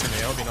the world to me.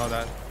 I hope you know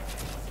that.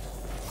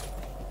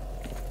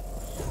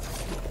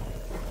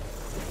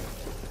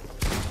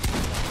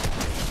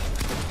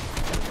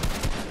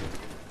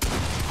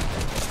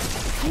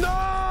 No!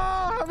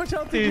 How much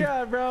health did you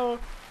have, bro?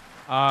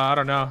 I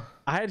don't know.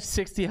 I had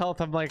 60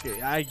 health. I'm like,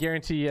 I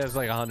guarantee he has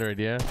like 100,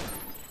 yeah?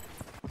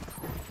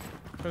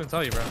 Couldn't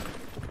tell you, bro.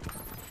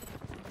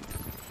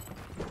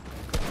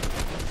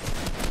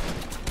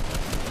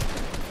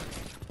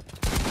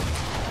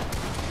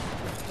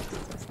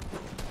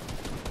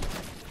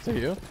 Is it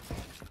you?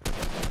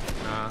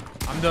 Nah.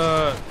 I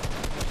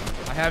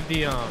have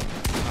the, I don't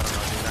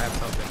know, dude. I have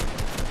something.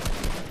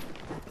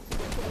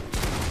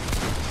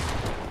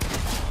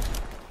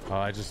 Oh,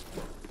 I just...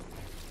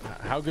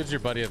 How good's your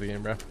buddy at the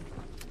game, bro?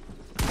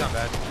 It's not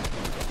bad.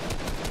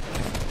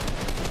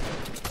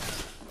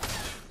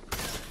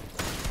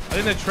 I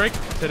think the trick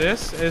to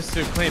this is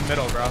to claim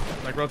middle, bro.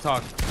 Like, real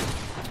talk.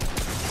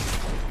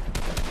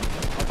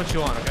 I'll put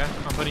you on, okay?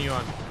 I'm putting you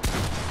on.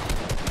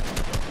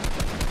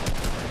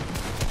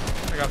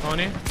 I got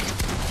pony.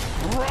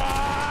 Bro!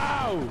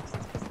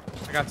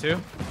 I got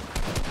two.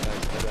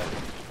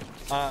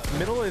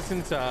 Middle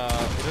isn't, it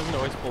doesn't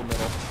always pull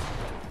middle.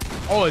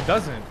 Oh, it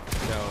doesn't.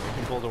 No, it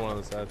can pull to one of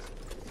the sides.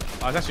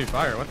 Oh, it's actually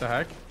fire. What the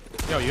heck?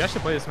 Yo, you guys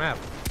should play this map.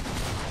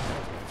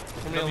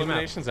 How many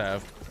eliminations I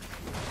have?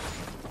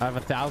 I have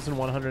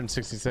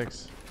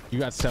 1,166. You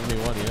got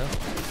 71, yeah?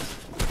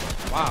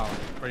 Wow.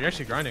 Bro, you're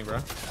actually grinding,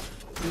 bro.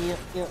 Yep.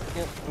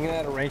 I'm gonna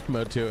add a rank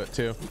mode to it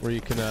too, where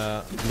you can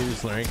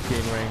lose rank,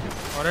 gain rank.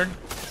 Ordered.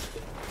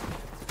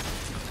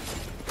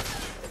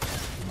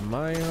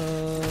 My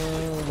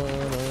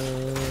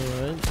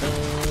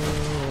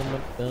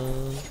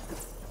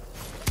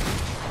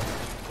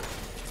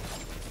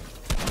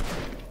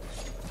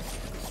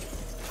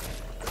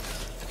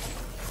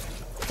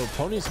Oh,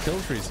 ponies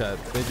killed reset.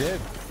 They did.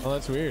 Oh,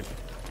 that's weird.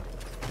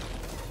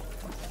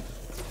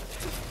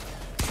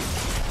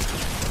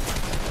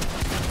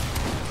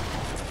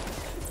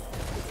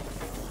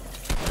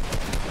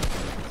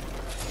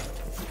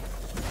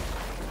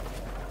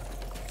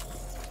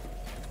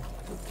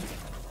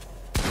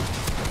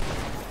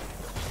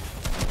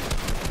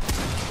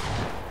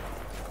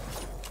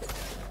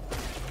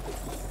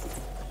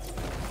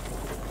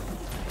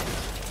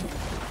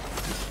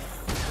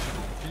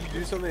 Did you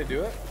do something to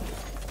do it?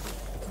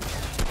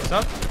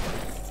 What's up?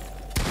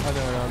 Oh,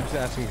 no, I'm just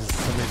asking because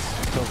somebody's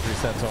killed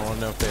reset, so I want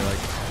to know if they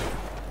like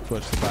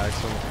glitch the bag.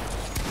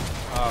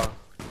 Oh.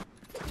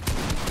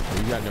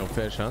 You got no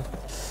fish, huh?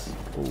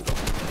 Ooh.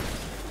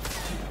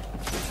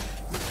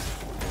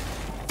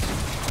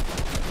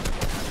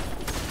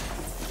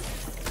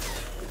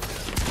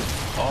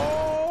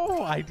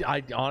 Oh,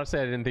 I honestly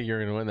I didn't think you were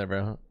gonna win there,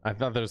 bro. I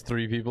thought there was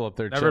 3 people up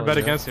there. Never bet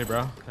against me,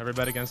 bro. Never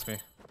bet against me.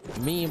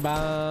 Me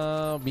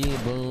ba be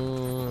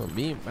boom,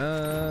 be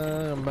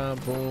ba ba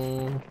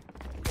boom.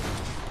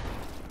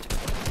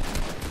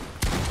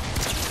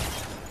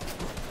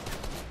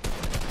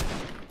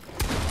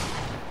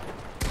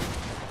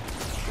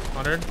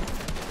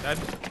 Dead.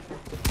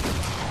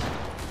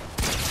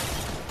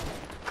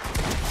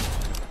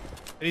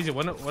 Easy.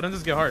 When does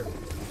this get hard?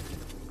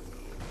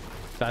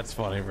 That's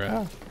funny,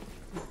 bro.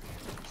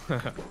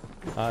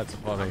 That's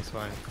funny. It's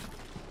fine.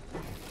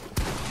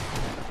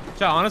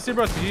 Chat, honestly,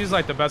 bro, he's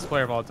like the best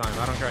player of all time.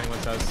 I don't care what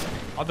anyone says.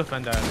 I'll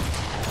defend that.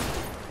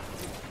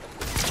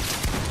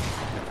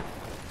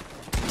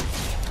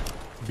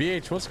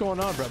 BH, what's going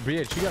on, bro?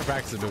 BH, you gotta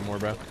practice a bit more,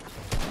 bro.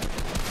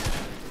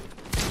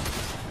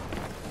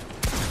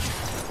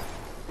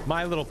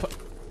 My little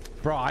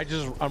bro,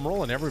 I'm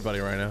rolling everybody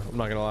right now. I'm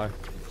not gonna lie.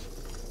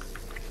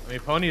 I mean,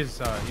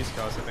 Pony's East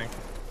Coast, I think.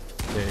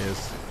 Yeah, he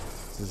is.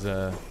 This is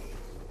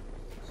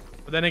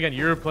But then again,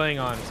 you're playing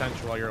on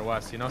Central while you're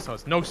West, you know, so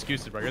it's no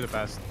excuses, bro. You're the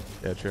best.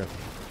 yeah, true.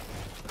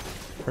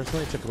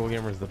 Personally, typical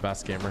gamer is the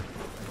best gamer.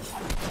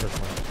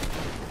 Personally.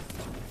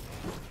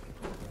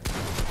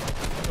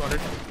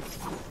 200.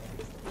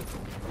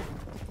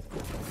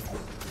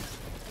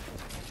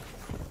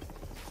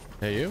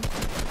 Hey, you?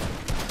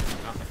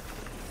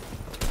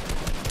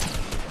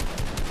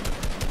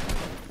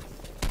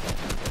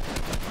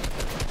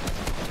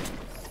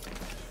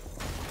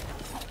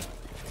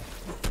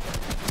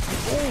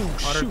 Oh,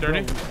 shoot,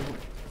 130. bro.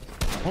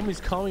 Homie's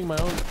calming my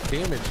own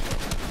damage.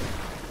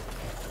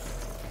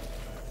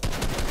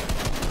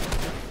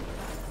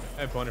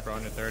 I have bonus for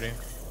 130.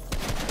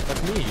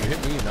 That's me. You hit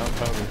me, not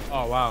Pony.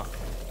 Oh, wow.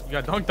 You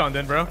got dunked on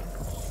then, bro.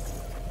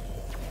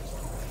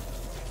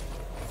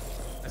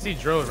 I see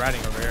Dro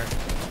riding over here.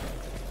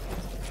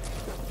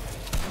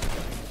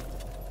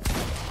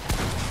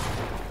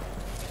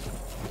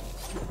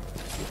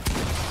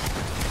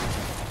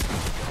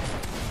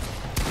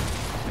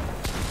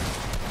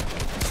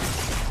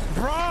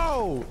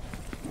 Bro!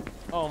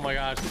 Oh my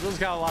gosh. Those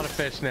got a lot of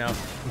fish now.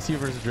 Let's see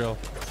versus drill.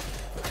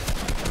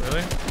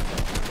 Really?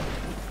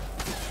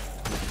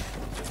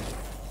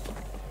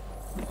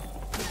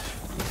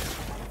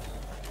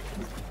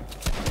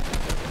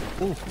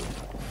 Ooh.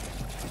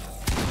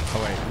 Oh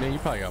wait, no, you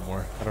probably got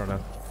more. I don't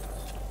know.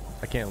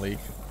 I can't leak.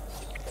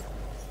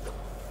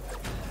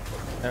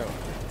 Oh.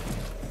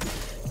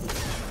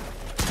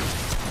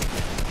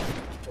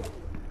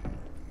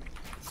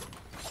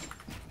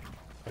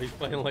 Oh, he's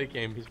playing late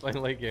game. He's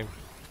playing late game.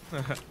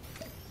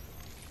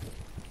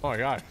 Oh my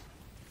god.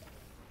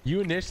 You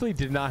initially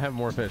did not have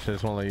more fish. I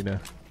just want to let you know.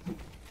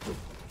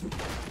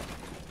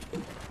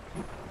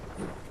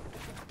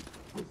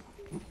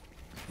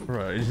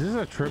 Bro, is this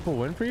a triple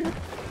win for you?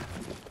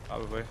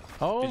 Probably.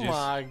 Oh GG's.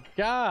 my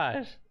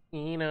gosh.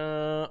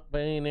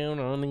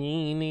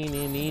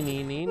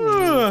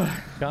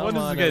 Come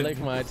on, lick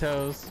my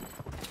toes.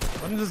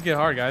 When does this get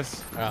hard,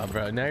 guys? Oh,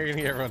 bro, now you're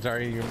gonna get everyone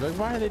targeting you. Like,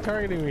 why are they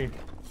targeting me?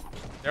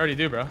 They already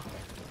do, bro.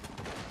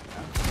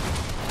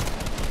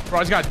 Bro,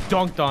 I just got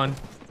dunked on.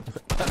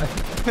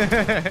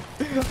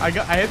 I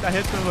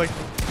hit the like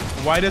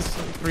widest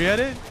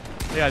three-headed.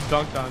 I got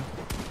dunked on.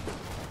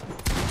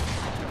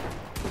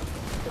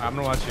 I'm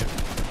gonna watch you.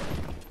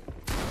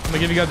 I'm gonna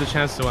give you guys a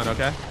chance to win,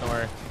 okay? Don't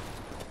worry.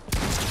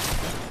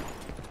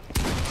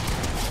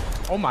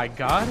 Oh my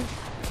god.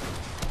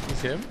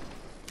 He's him?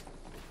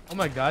 Oh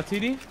my god,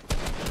 TD.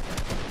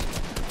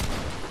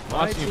 I'm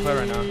watching you play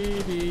right now.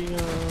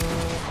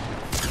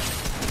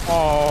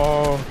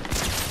 Oh.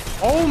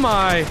 Oh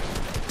my.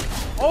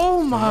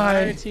 Oh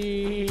my.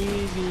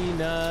 TV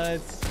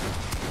nuts.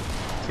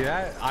 See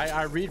that?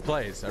 I read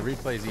plays. I read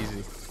plays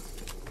easy.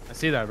 I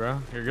see that, bro.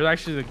 You're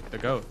actually the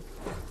GOAT.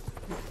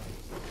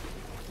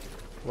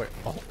 Wait.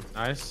 Oh.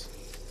 Nice.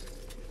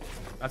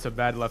 That's a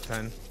bad left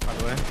hand, by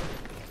the way.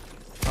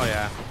 Oh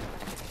yeah.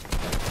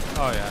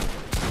 Oh yeah.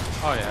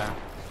 Oh yeah.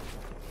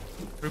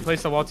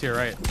 Replace the wall to your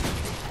right.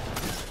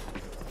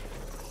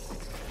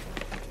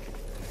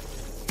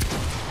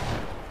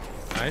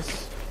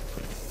 Nice.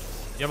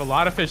 You have a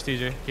lot of fish,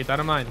 TJ. Keep that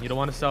in mind. You don't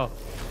want to sell.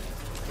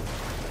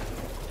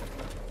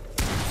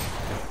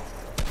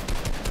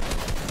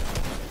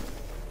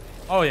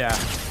 Oh yeah.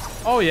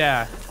 Oh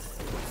yeah.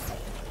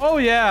 Oh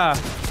yeah.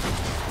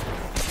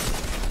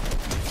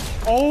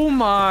 Oh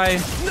my.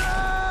 No!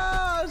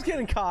 I was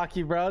getting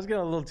cocky, bro. I was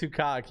getting a little too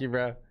cocky,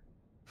 bro.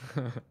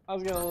 I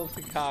was getting a little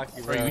too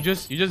cocky, bro. Bro, you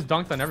just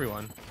dunked on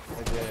everyone.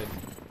 I did.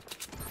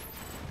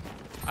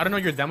 I don't know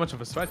you're that much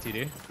of a sweat,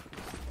 TD.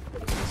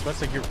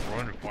 Sweat's like you're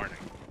running farting.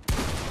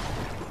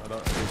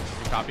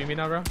 You copying me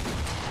now, bro? No.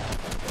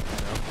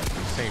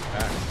 Saying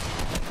facts.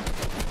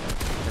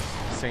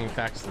 Saying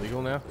facts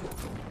legal now?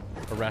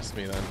 Arrest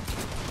me then.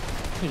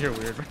 You're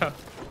weird, bro.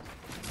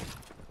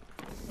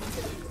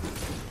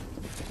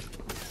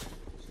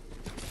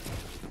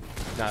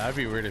 Nah, that'd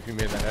be weird if you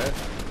made that hit.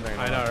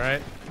 I know,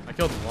 right? I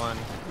killed one.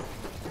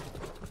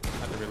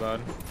 Had to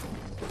reload.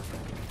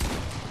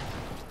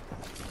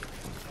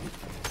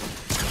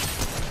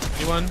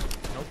 Anyone?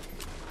 Nope.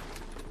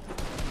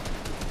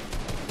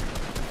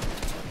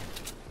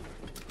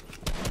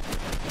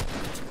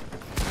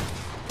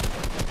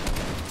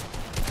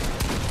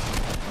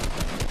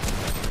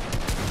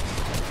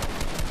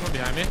 Someone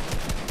behind me.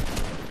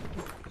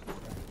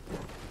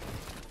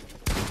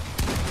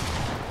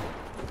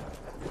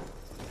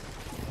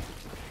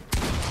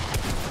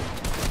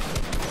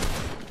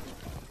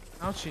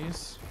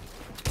 Ouchies.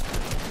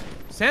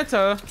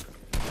 Santa?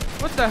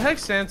 What the heck,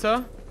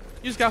 Santa?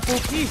 You just got full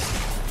piece.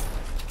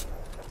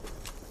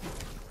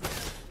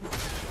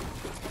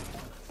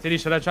 Diddy,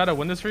 should I try to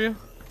win this for you?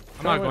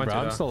 I'm not going to.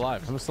 I'm still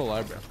alive. I'm still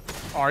alive, bro.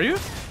 Are you?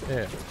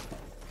 Yeah.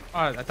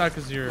 Alright, I thought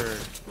because you're...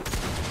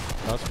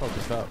 I was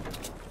focused up.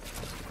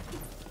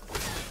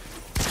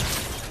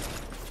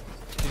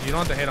 Dude, you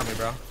don't have to hate on me,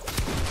 bro.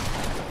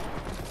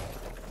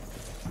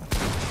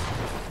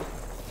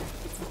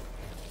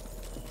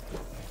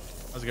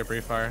 That was a good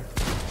brief fire.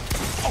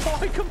 Oh,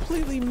 I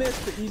completely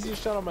missed the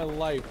easiest shot of my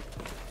life.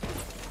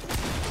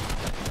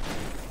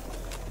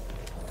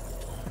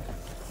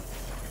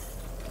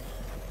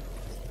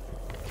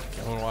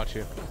 I want to watch got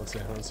you.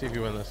 Let's see if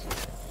you win this.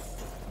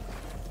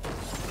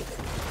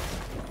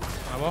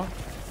 Well,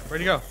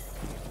 where'd you go?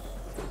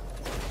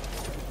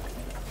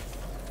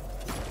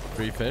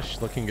 3 fish,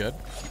 looking good.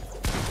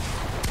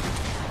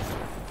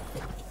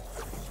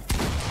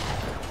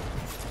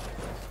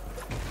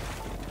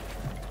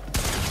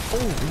 Oh,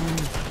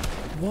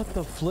 what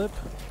the flip?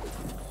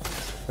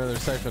 Another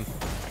siphon.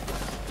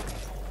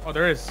 Oh,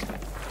 there is.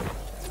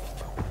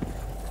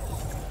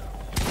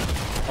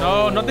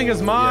 No, nothing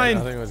is mine.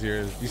 Yeah, nothing was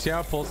yours. You see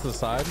how it pulls to the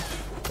side?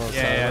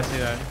 Yeah, I see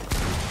that.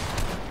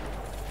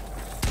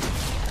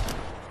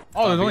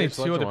 Oh, there's only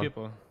 2 other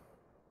people.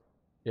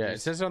 Yeah, it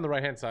says on the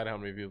right hand side how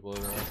many people are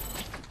there.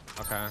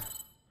 Okay.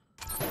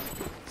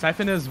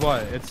 Siphon is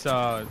what? It's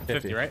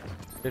 50, right?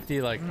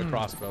 50 like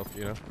across both,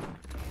 you know?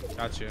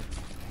 Got you.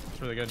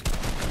 It's really good.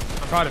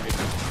 I'm proud of you.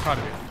 I'm proud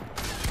of you.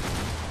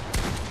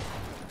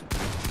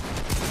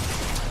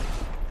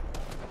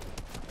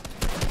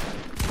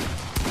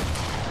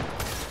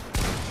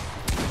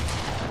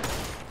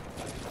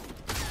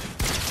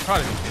 I'm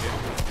proud of you, kid.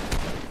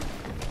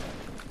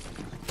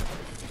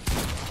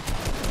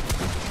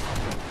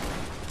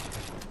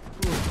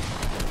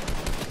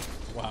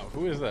 Wow,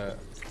 who is that?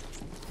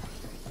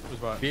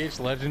 Who's what? BH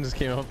Legend just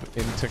came up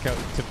and took out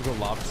typical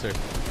lobster,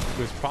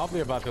 who was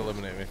probably about to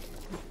eliminate me.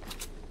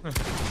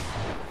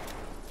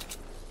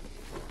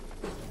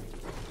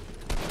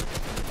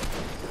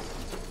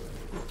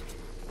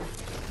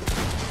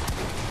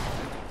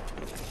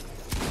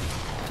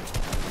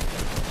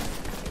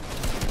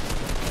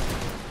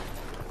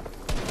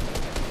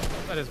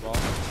 That is well.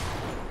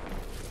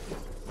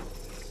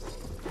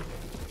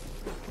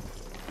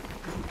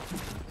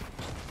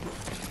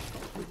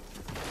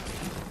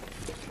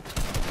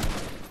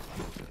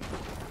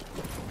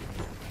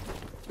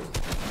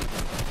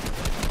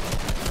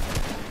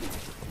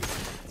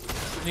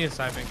 Need a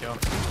siphon kill.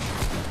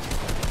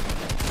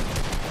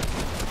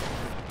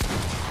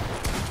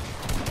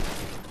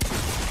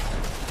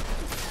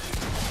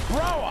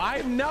 Bro, I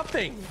have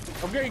nothing.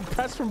 I'm getting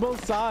pressed from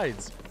both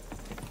sides.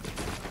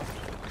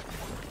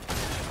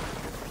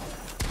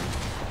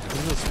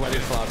 This is a sweaty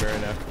slobber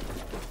right now.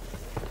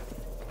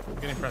 I'm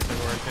getting pressed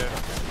everywhere too.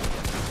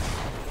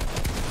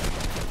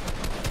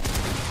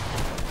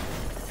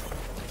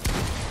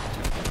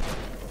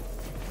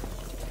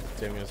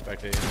 Damn, gonna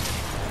spectate you.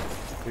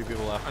 3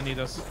 people left. I need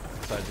us.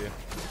 Besides you.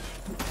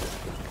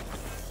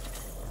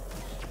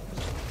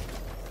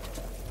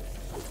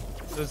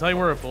 Does it tell you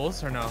where it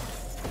pulls or no? No.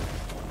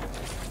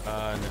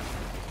 I'm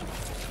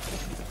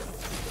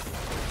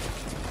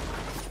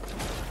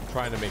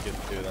trying to make it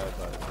do that,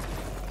 but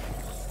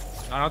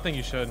I don't think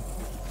you should.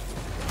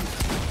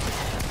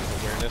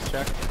 awareness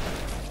check.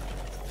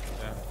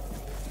 Yeah.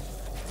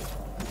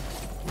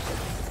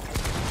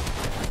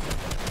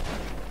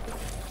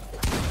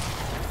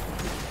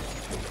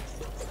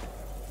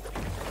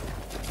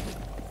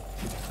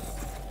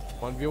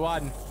 One v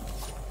one.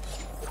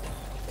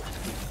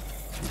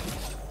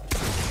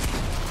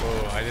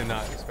 Oh, I did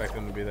not expect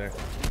him to be there.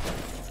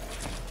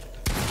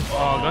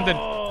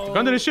 Oh,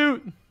 gun didn't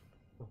shoot.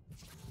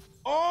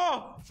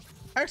 Oh,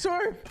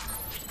 XOR.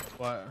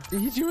 What? He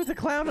hit you with the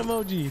clown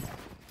emoji.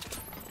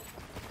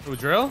 Ooh,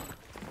 drill?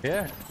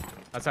 Yeah.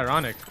 That's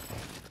ironic.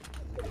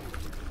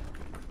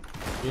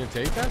 You gonna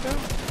take that though?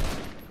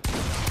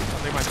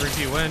 I'll take my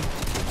 3P win.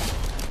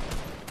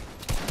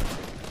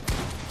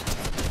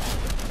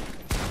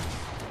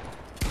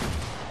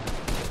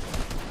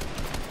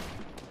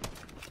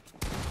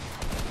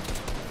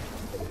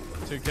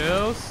 Two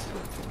kills.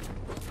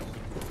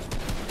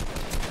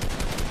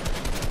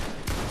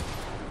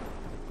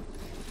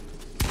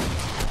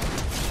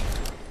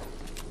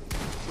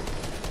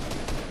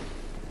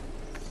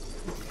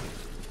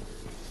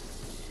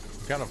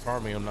 Kind of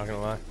farming, I'm not gonna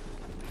lie.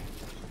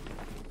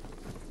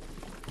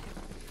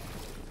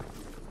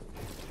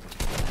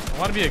 I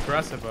want to be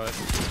aggressive, but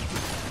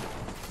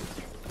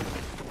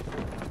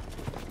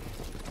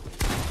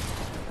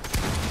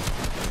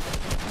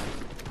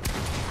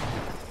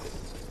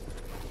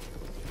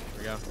there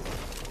we go.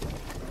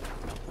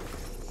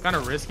 Kind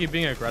of risky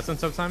being aggressive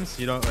sometimes.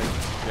 You don't like.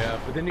 Yeah,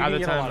 but then you can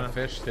get a lot of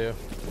fish too.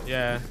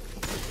 Yeah.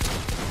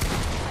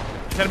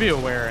 You gotta be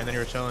aware, and then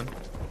you're chilling.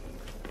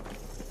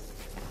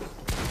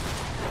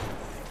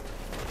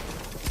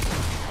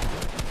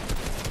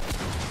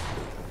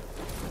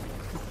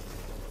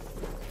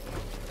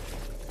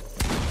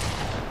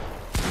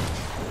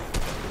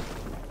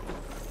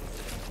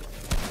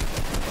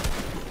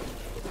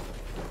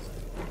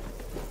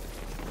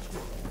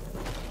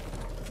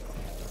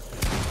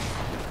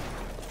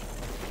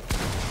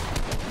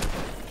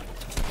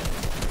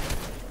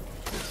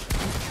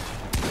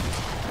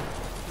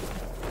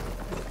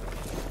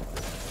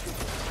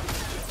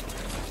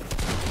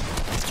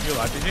 You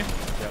alive, GG?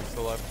 Yeah, I'm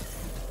still alive.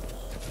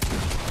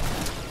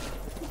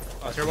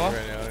 Lost your ball?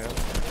 Right now, yeah.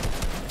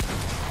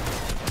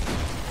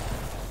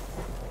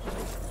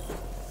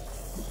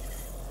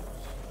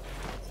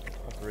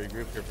 I'll have to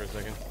regroup here for a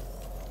second.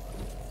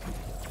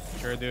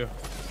 Sure do.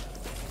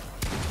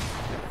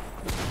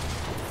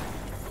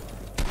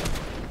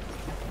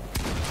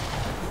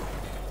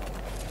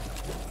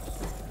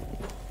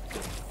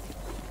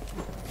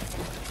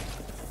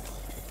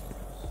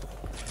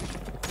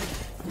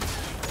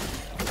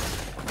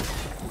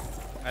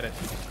 Edit.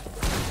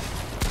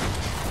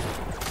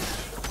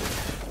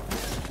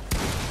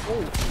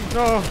 Oh,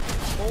 No.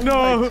 oh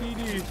No. my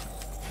TD.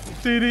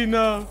 TD,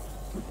 no.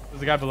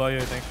 There's a guy below you,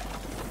 I think.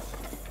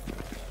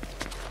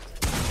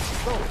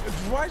 Bro,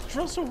 why is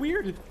drill so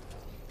weird?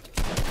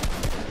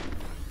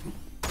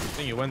 I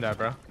think you win that,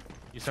 bro.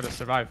 You said to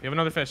survive. You have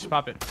another fish.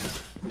 Pop it.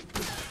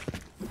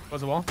 Close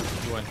the wall.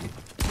 You win.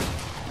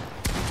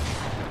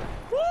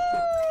 Woo!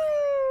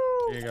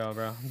 Here you go,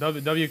 bro.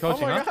 W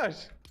coaching, Oh my huh? gosh.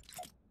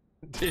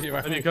 Dude,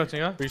 W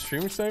coaching, huh? Are you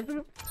stream sniping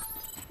him?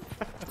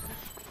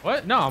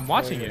 What? No, I'm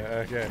watching you.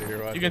 Okay, you're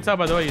watching. You can tell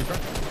by the way he's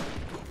running.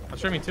 I'm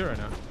streaming too right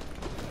now.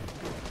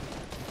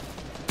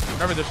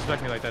 Never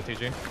disrespect me like that,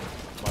 TG.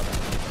 My bad.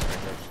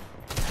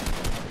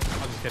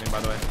 I'm just kidding, by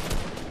the way.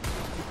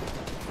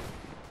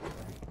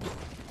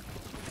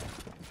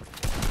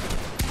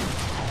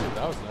 Dude,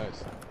 that was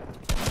nice.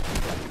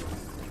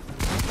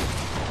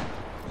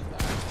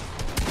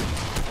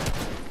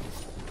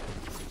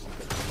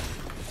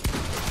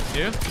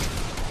 You?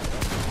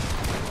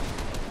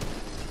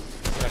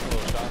 Second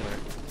little shot there.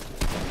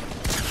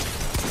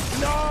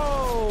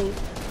 No!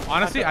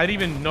 Honestly, I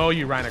didn't even know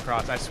you ran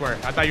across. I swear.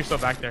 I thought you were still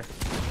back there.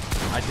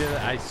 I did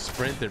it. I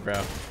sprinted, bro.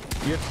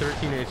 You have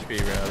 13 HP,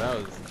 bro. That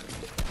was...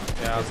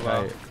 Yeah, that was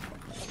low.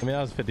 I mean,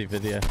 that was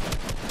 50-50, yeah.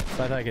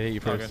 So I thought I could hit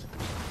you first.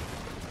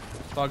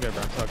 It's all good,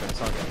 bro. It's all good.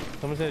 It's all good.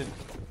 Someone said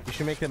you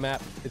should make the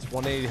map. It's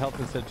 180 health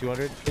instead of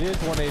 200. It is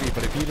 180,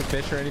 but if you eat a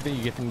fish or anything,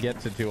 you can get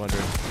to 200.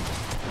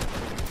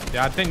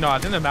 Yeah, I think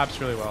the map's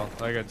really well.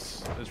 Like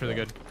it's really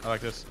good. I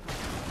like this.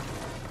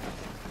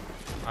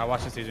 Alright,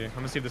 watch this, TG. I'm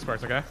gonna see if this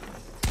works, okay?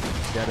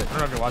 Get it. I don't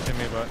know if you're watching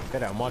me, but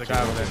Get it. I'm watching. the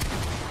guy over there.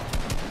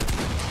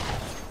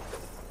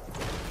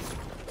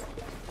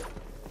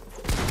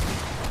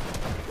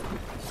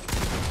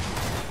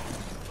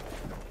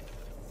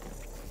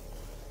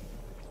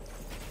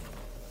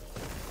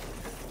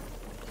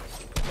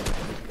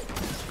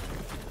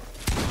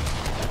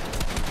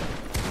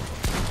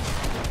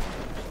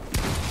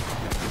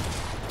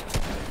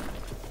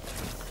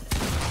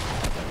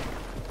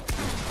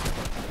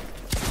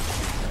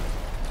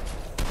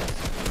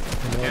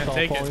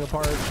 Falling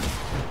apart.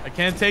 I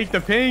can't take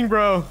the ping,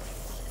 bro.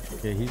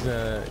 Yeah, he's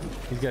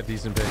got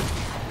decent ping.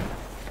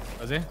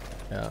 Does he?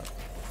 Yeah.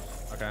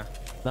 Okay.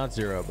 Not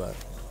 0, but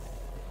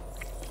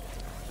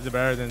Is it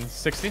better than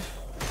 60?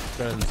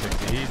 better than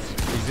 60.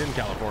 He's in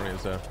California,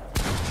 so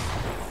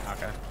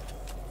Okay.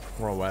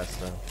 we're west,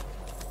 so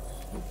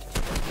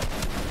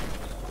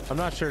I'm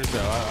not sure. So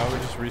I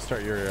would just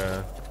restart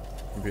your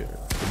computer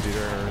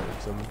or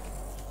something.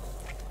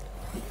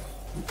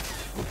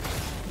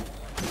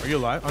 Are you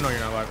alive? Oh no, you're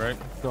not alive, right?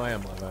 No, I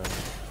am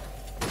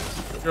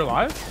live. You're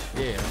alive?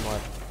 Yeah, I'm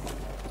live.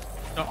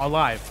 No,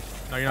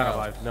 alive. No, you're not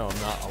alive. No, I'm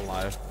not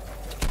alive.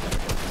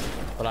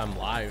 But I'm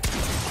live.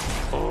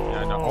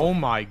 Yeah, no. Oh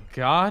my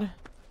god.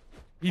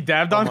 He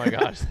dabbed on Oh my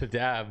gosh, the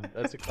dab.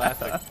 That's a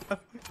classic.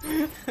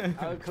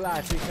 El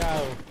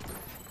Clasico.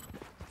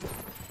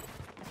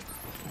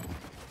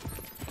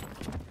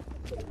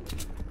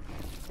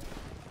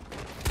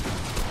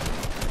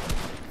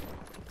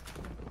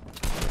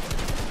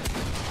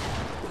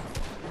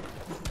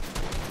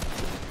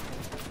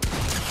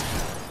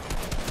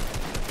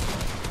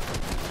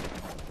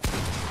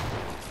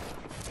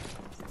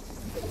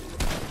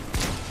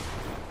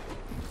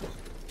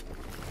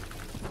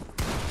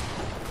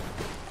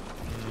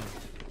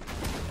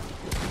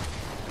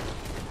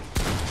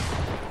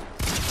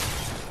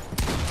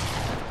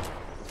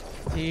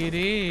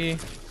 TD.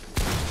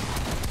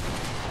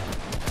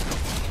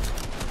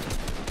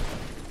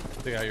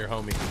 They got your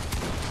homie.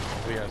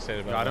 What do you gotta say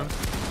about Got that? him?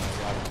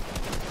 Got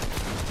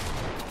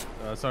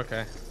him. It's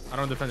okay. I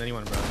don't defend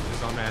anyone, bro.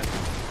 It's all man.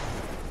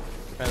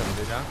 Defend him,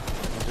 dude. Yeah?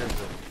 He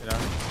deserves it. You know?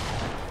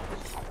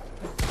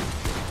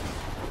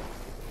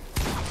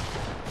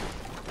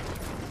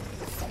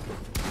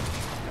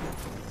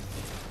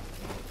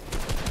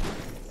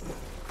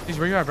 Jeez,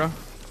 where you at, bro?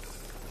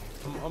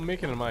 I'm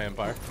making it in my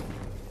empire.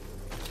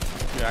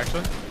 You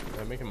actually?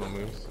 I'm making my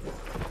moves.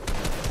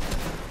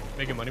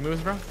 Making money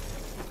moves, bro?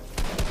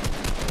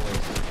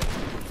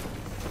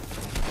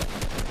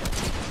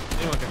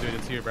 Anyone can do it,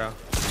 it's you, bro.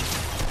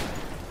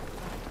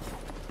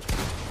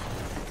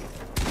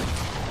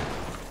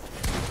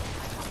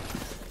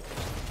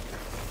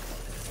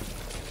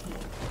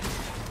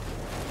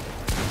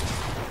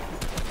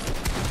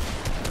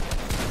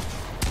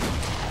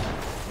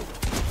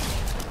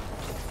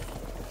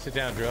 Sit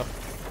down, Drill.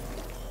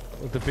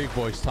 Let the big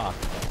boys talk.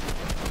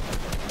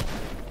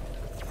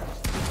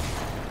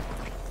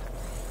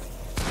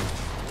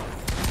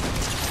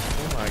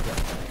 Oh my god.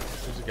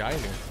 There's a guy in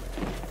here.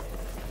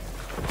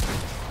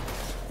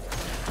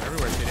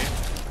 Everywhere, TD.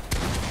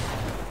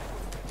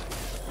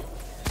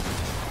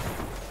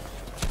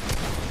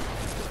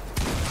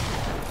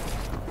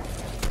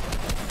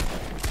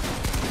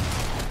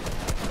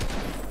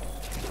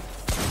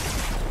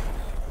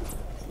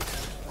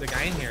 There's a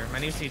guy in here. My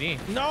name's TD.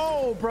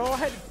 No, bro. I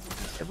had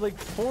like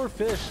 4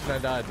 fish and I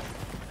died.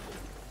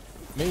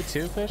 Maybe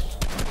 2 fish?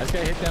 I just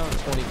got hit down at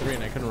 23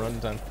 and I couldn't run in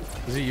time.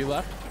 Is it you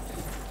left?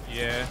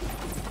 Yeah.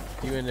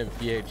 You in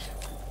PH.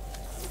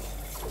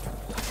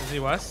 Is he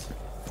West?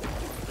 I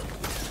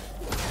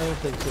don't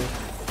think so.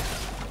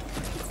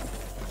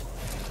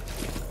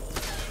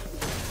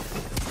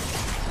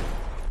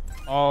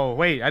 Oh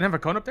wait, I didn't have a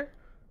cone up there.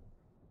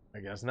 I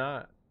guess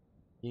not.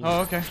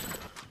 Oh okay.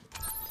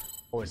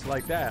 Oh, it's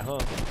like that, huh?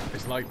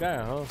 It's like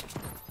that, huh?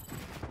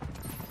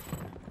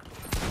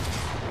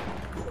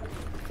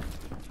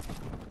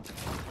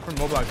 From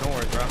Moblox, don't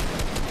worry, bro.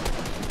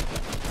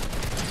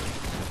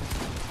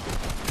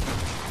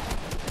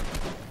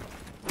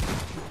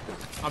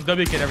 I'm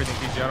WK'd everything,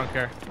 PG. I don't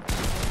care.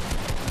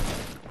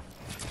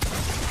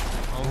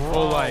 I'm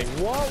full like.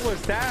 What was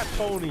that,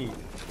 Pony?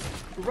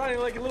 You're running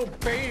like a little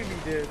baby,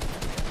 dude.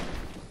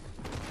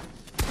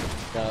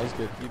 Yeah, that was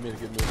good. You made a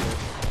good move there.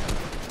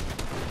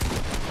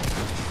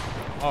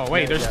 Oh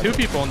wait, there's two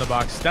people in the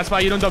box. That's why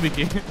you don't WK.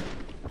 You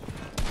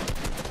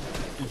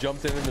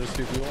jumped in and there's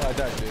two people. I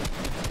died, dude.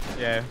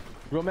 Yeah.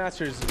 Real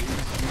Master's he's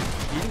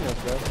eating us,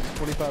 bro. He's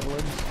 25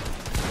 wins.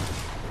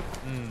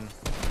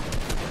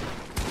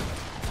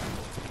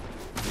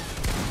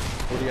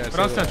 What do you guys Put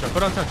on central.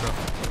 Put on central.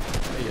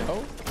 Hey,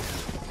 yo.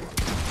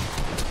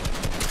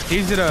 It's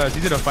easy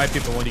to fight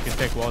people when you can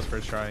take walls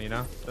first try, you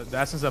know? The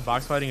essence of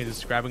box fighting is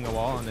just grabbing a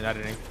wall and then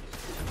editing.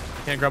 If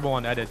you can't grab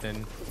one edit,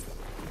 then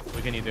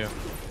what can you do?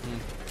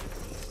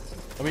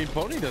 I mean,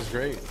 Pony does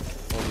great.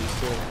 Oh, these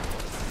two.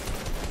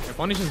 Yeah,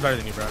 Pony's just better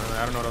than you, bro.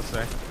 I don't know what else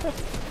to say.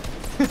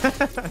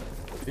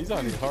 He's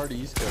on the hard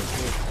East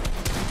Coast,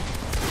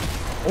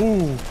 too.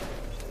 Ooh.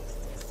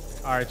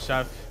 Alright,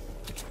 Chef.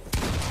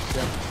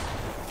 Yeah.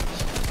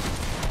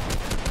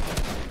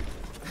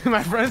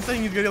 My friend's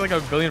saying he's gonna get like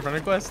a billion friend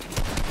requests.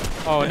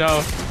 Oh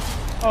no.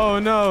 Oh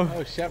no.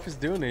 Oh, Chef is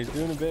doing it. He's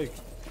doing it big.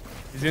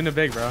 He's doing it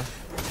big, bro.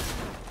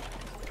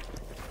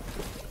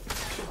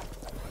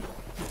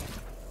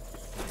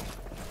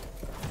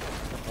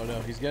 Oh no,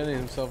 he's getting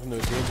himself into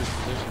a dangerous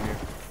position here.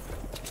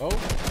 Oh,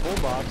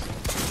 full box.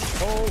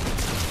 Oh.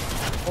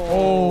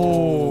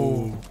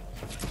 Oh.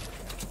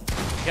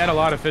 He had a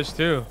lot of fish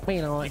too.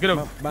 You could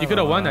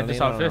have won that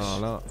just off fish.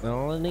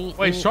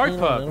 Wait, Shark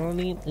Pup.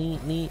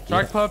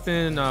 Shark Pup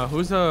and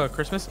who's the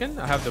Christmas skin?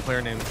 I have the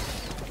player names.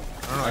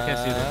 I don't know. I can't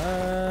see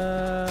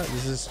them.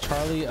 This is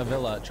Charlie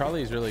Avila.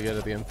 Charlie's really good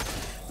at the game.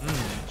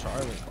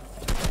 Charlie.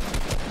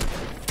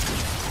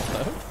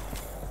 Hello?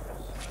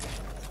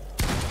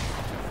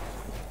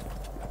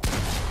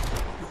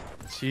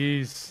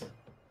 Jeez.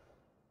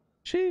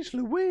 Jeez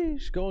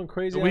Louise, going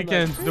crazy. The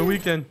weekend. The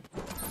weekend.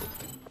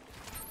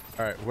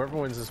 All right, whoever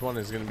wins this one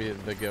is going to be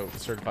the GOAT, the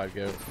certified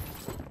GOAT.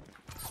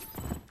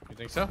 You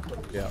think so?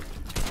 Yeah.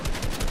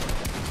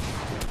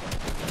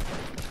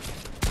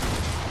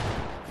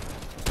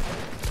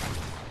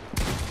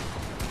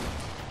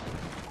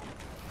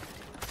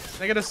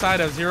 Can I get a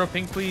side of 0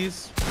 pink,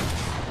 please?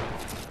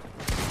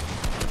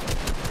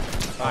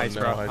 Nice,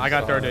 no, bro. I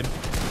got thirded.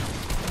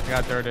 I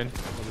got thirded.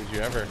 What did you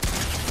ever?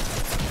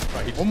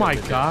 Oh my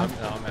god.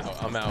 No,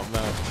 I'm out.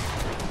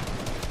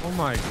 Oh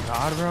my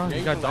god, bro. Yeah,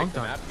 you got like dunked the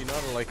on. map. You know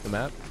how to like the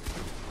map?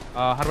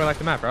 How do I like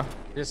the map, bro?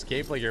 You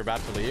escape like you're about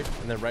to leave,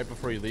 and then right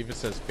before you leave, it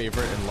says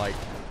favorite and like.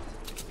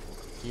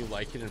 You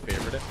like it and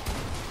favorite it?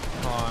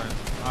 Hold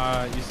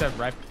on. You said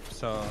right,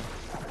 so.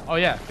 Oh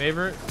yeah,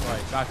 favorite.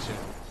 Like, gotcha.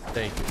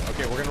 Thank you.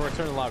 Okay, we're gonna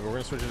return the lobby. We're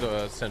gonna switch it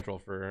to central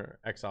for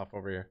X off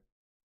over here.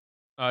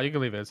 You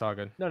can leave it. It's all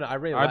good. No, I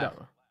already left.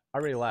 I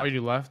already left. Oh,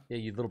 you left? Yeah,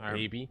 you little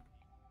baby.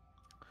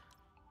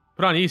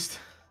 Put on east.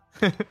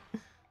 Put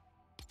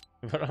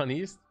on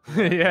east?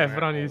 Yeah,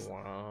 put on east.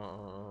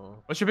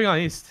 Wow. What's your ping on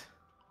east?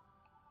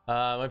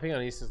 My ping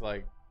on east is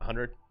like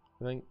 100,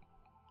 I think.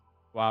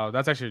 Wow,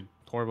 that's actually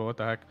horrible. What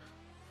the heck?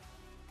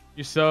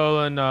 You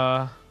still in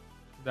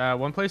that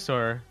one place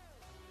or?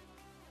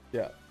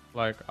 Yeah.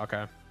 Like,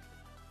 okay.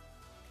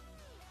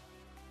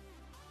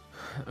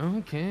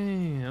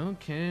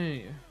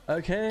 Okay.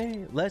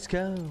 Okay, let's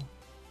go.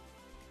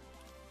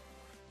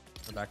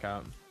 We're back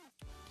out.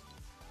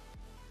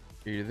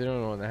 Dude, they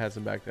don't know when that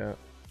hasn't backed out.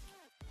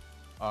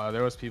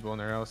 There was people in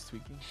there. I was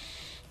tweaking.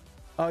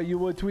 Oh, you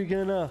were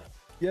tweaking,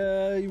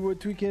 yeah, you were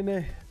tweaking,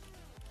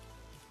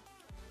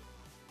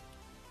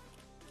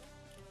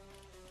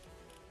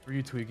 Were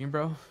you tweaking,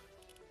 bro?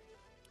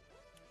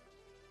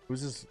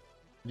 Who's this?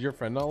 Did your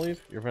friend not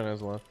leave? Your friend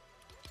hasn't left.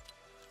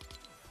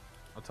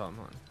 I'll tell him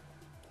on.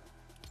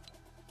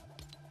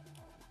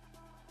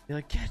 You're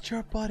like, get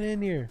your butt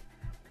in here.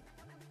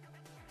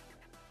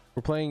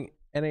 We're playing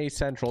NA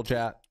Central,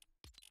 chat.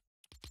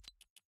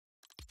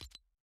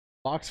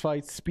 Box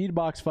fights, speed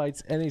box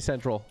fights, NA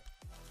Central.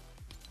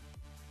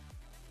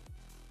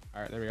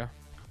 All right, there we go.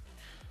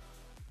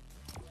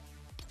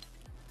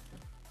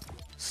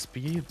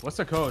 Speed. What's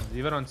the code?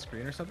 Leave it on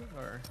screen or something,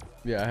 or?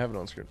 Yeah, I have it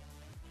on screen.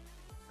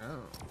 Oh.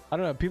 I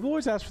don't know. People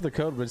always ask for the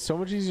code, but it's so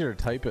much easier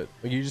to type it.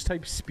 Like you just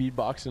type speed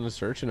box in a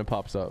search and it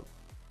pops up.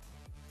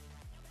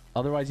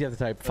 Otherwise, you have to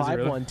type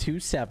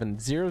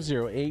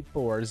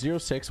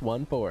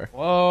 5127-0084-0614.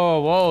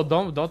 Whoa,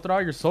 don't throw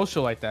out your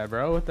social like that,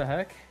 bro. What the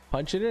heck?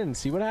 Punch it in,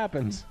 see what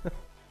happens.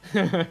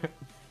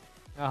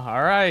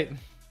 All right,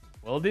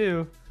 will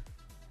do.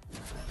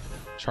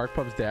 Shark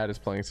Pup's dad is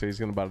playing, so he's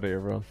gonna buy it to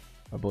everyone.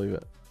 I believe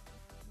it.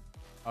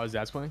 Oh, his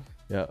dad's playing?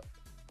 Yeah.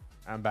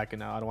 I'm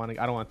backing out. I don't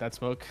want that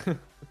smoke.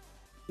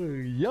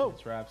 Yo.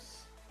 Just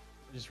raps.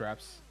 Just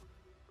raps.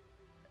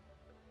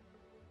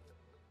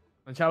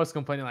 When Chad was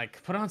complaining,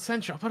 like, put on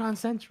Central, put on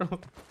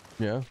Central.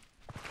 Yeah.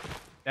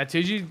 Yeah,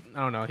 TG, I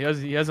don't know.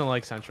 He doesn't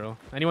like Central.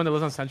 Anyone that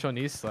lives on Central and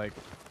East, like,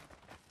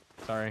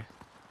 sorry.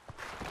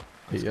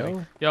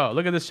 Yo. Yo,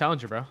 look at this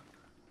challenger, bro.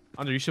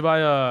 Andre, you should buy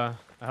a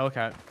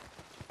Hellcat.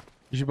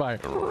 You should buy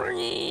it.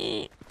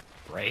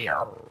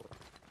 Rare.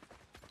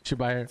 Should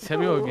buy it.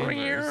 Typical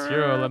gamers.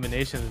 0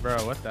 eliminations,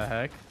 bro. What the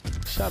heck?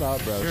 Shut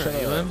up, bro. 0 Shut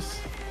elims?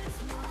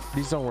 up.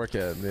 These don't work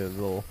yet. The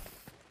little.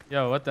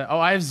 Yo, what the? Oh,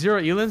 I have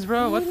 0 elims,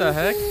 bro. What the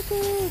heck?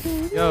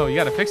 Yo, you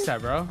gotta fix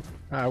that, bro.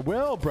 I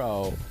will,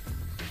 bro.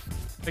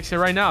 Fix it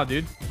right now,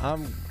 dude.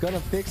 I'm gonna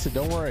fix it.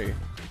 Don't worry.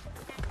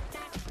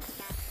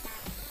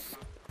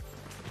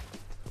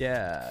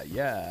 Yeah,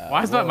 yeah.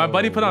 Why is not my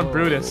buddy put on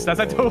Brutus? That's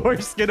like the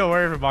worst skin to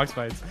wear for box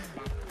fights,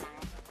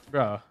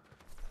 bro.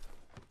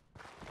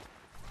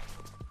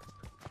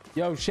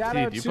 Yo, shout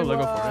out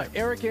to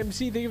Eric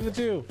MC. Thank you for the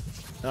 2.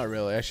 Not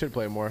really. I should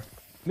play more.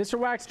 Mr.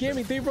 Wax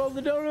Gaming, thank you for all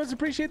the donuts.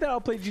 Appreciate that.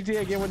 I'll play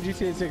GTA again when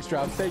GTA 6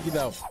 drops. Thank you,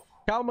 though.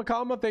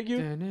 Kalma, thank you.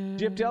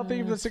 Jipdale, thank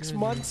you for the 6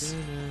 months.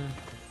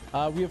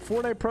 We have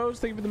Fortnite Pros.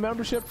 Thank you for the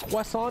membership.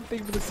 Wesson, thank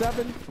you for the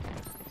 7.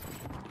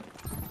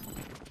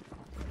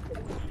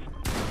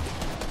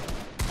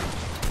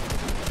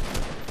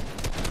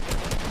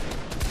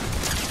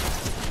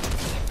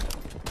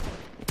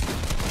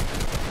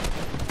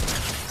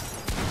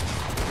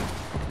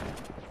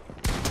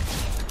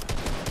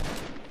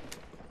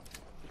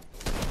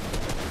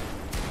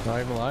 Not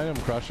even lying, I'm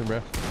crushing,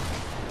 bro.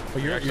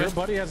 But your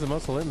buddy has the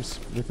most limbs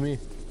with me.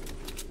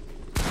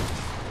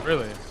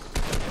 Really?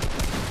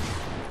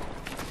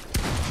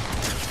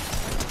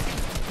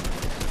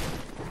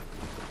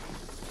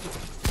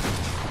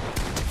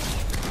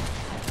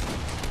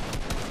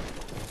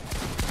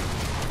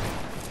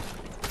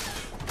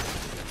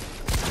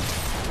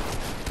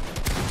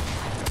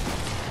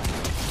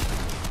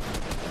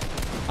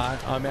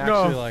 I'm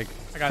actually like.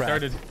 I got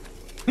thirded.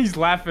 He's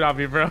laughing at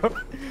me, bro.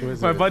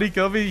 My buddy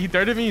killed me. He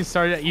thirded me and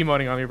started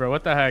emoting on me, bro.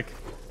 What the heck?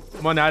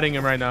 I'm unadding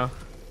him right now.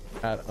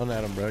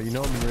 Unadd him, bro. You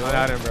know him in real life?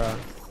 Unadd him,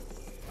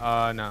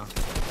 bro. No.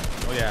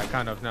 Oh yeah,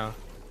 kind of. No.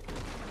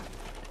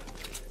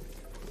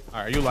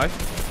 Alright, are you alive?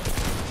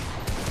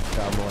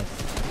 Yeah, I'm alive.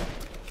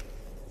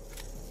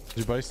 Is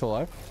your buddy still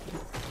alive?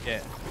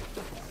 Yeah.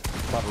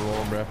 About to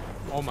roll him, bro.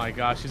 Oh my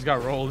gosh, he's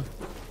got rolled.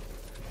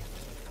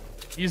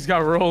 He's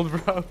got rolled,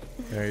 bro.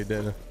 Yeah, he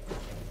did.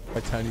 My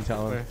tiny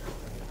talent.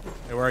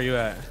 Hey, where are you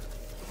at?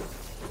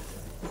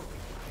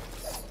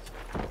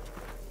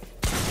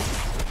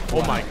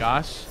 Oh my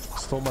gosh.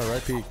 Stole my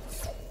right peak.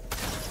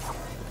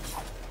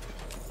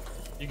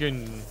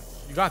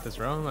 You got this,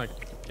 bro. Like,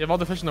 you have all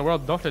the fish in the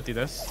world. Don't 50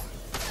 this.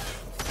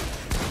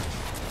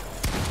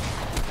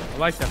 I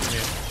like that from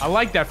you. I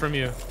like that from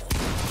you.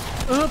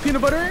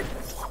 Peanut butter.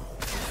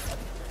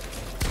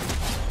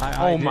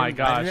 Oh my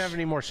gosh. I didn't have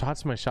any more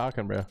shots in my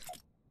shotgun, bro.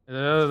 It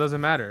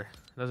doesn't matter.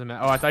 It doesn't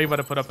matter. Oh, I thought you were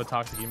about to put up a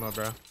toxic emote,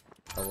 bro.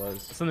 I was.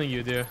 It's something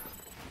you do.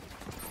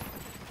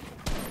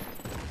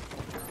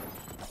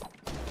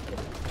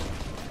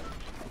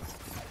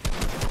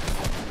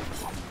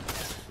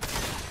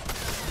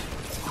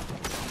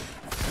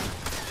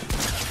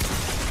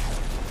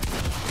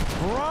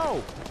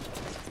 Bro!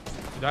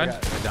 You died?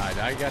 I died.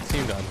 I got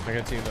teamed on.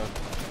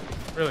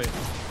 Really?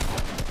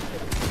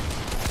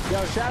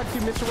 Yo, shout out to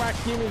Mr.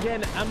 Wax Gaming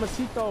again.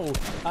 Amasito.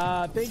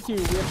 Thank you.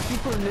 We have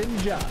Super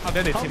Ninja. How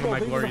dare they team with my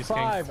glorious king?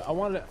 I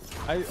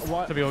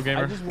Typical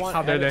gamer. I just want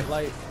How dare they?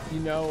 Like, you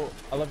know,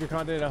 I love your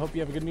content. I hope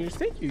you have a good New Year's.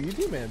 Thank you. You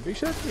do, man. Big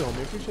shout out to you,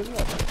 homie. Appreciate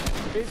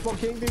it. Baseball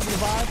King, thank you for the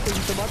vibe. Thank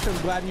you so much.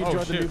 I'm glad you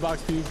enjoyed the new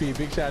box PvP.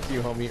 Big shout out to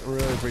you, homie.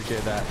 Really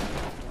appreciate that.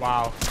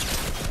 Wow.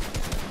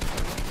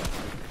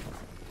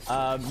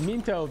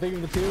 Minto, thank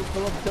you for the 2.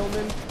 Philip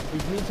Tillman,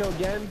 we've Minto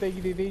again.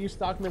 Thank you.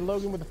 Stockman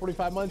Logan with the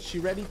 45 months. She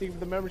ready? Thank you for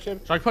the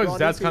membership. Shark Pug's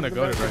dad's kind of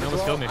goated, right? No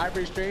one's killed me.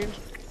 Ivory Strange,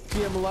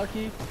 TM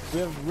Lucky.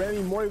 We have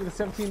Remy Morty with the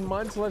 17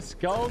 months. Let's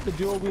go. The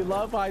duo we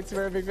love. Hi, it's a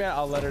very big fan.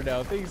 I'll let her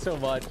know. Thank you so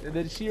much. And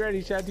then She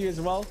Ready, shout out to you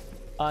as well.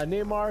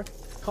 Neymar,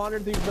 Connor,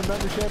 thank you for the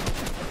membership.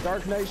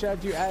 Dark Knight, shout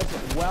out to you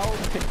as well.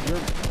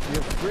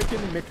 You're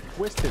freaking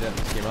McTwisted at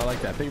this game. I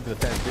like that. Thank you for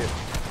the 10 too.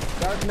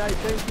 Dark Knight,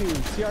 thank you.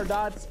 CR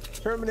Dots,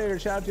 Terminator,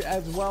 shout out to you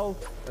as well.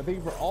 Thank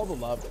you for all the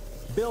love.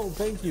 Bill,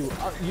 thank you.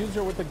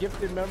 User with the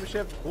gifted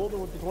membership.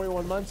 Golden with the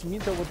 21 months.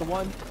 Minto with the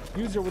 1.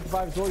 User with the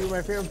 5. Zor, you're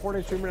my favorite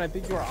Fortnite streamer, and I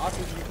think you are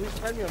awesome. Can you please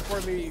friend me on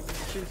Fortnite? Maybe you can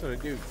stream something,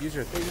 dude.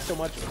 User, thank you so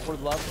much for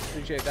the love.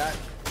 Appreciate that.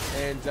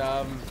 And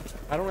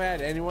I don't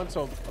add anyone,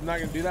 so I'm not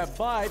gonna do that.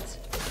 But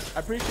I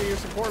appreciate your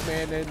support,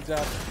 man. And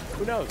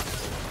who knows?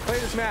 Play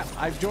this map.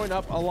 I've joined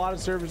up a lot of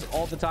servers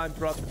all the time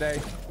throughout the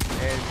day,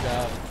 and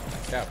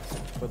yeah,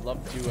 would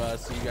love to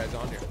see you guys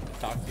on here.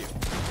 Talk to you.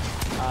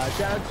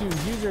 Shout out to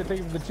User, thank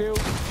you for the 2.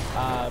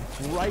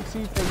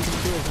 Ricey, thank you for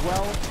the 2 as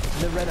well.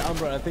 And then Red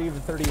Umbra, thank you for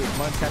 38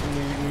 months. Happy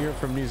New Year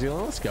from New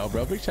Zealand. Let's go,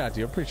 bro. Big shout out to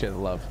you. Appreciate the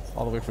love.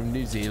 All the way from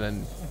New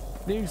Zealand.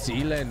 New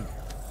Zealand.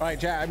 All right,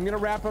 chat. I'm gonna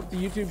wrap up the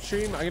YouTube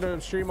stream. I'm gonna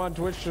stream on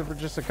Twitch for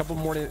just a couple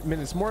more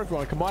minutes more. If you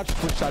want to come watch,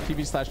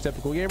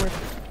 twitch.tv/typicalgamer.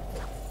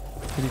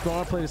 And if you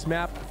want to play this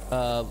map,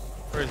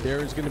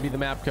 there's gonna be the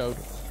map code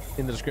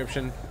in the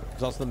description.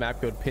 There's also the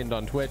map code pinned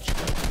on Twitch,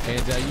 and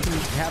you can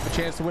have a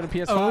chance to win a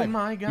PS5. Oh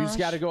my gosh! You just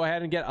got to go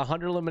ahead and get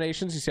 100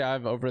 eliminations. You see, I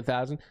have over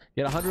 1,000.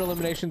 Get 100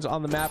 eliminations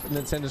on the map, and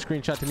then send a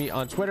screenshot to me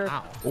on Twitter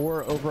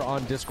or over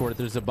on Discord.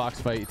 There's a box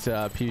fight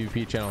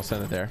PvP channel.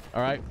 Send it there.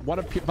 All right, 1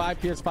 of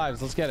 5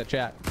 PS5s. Let's get it,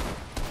 chat.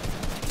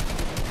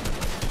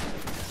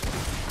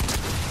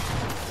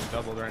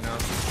 Doubled right now.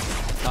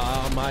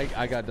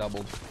 I got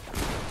doubled.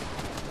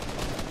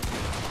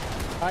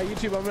 All right,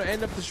 YouTube, I'm gonna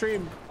end up the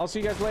stream. I'll see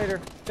you guys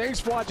later. Thanks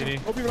for watching.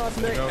 Hope you have an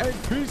awesome day,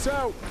 and peace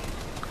out.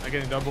 I'm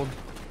getting doubled.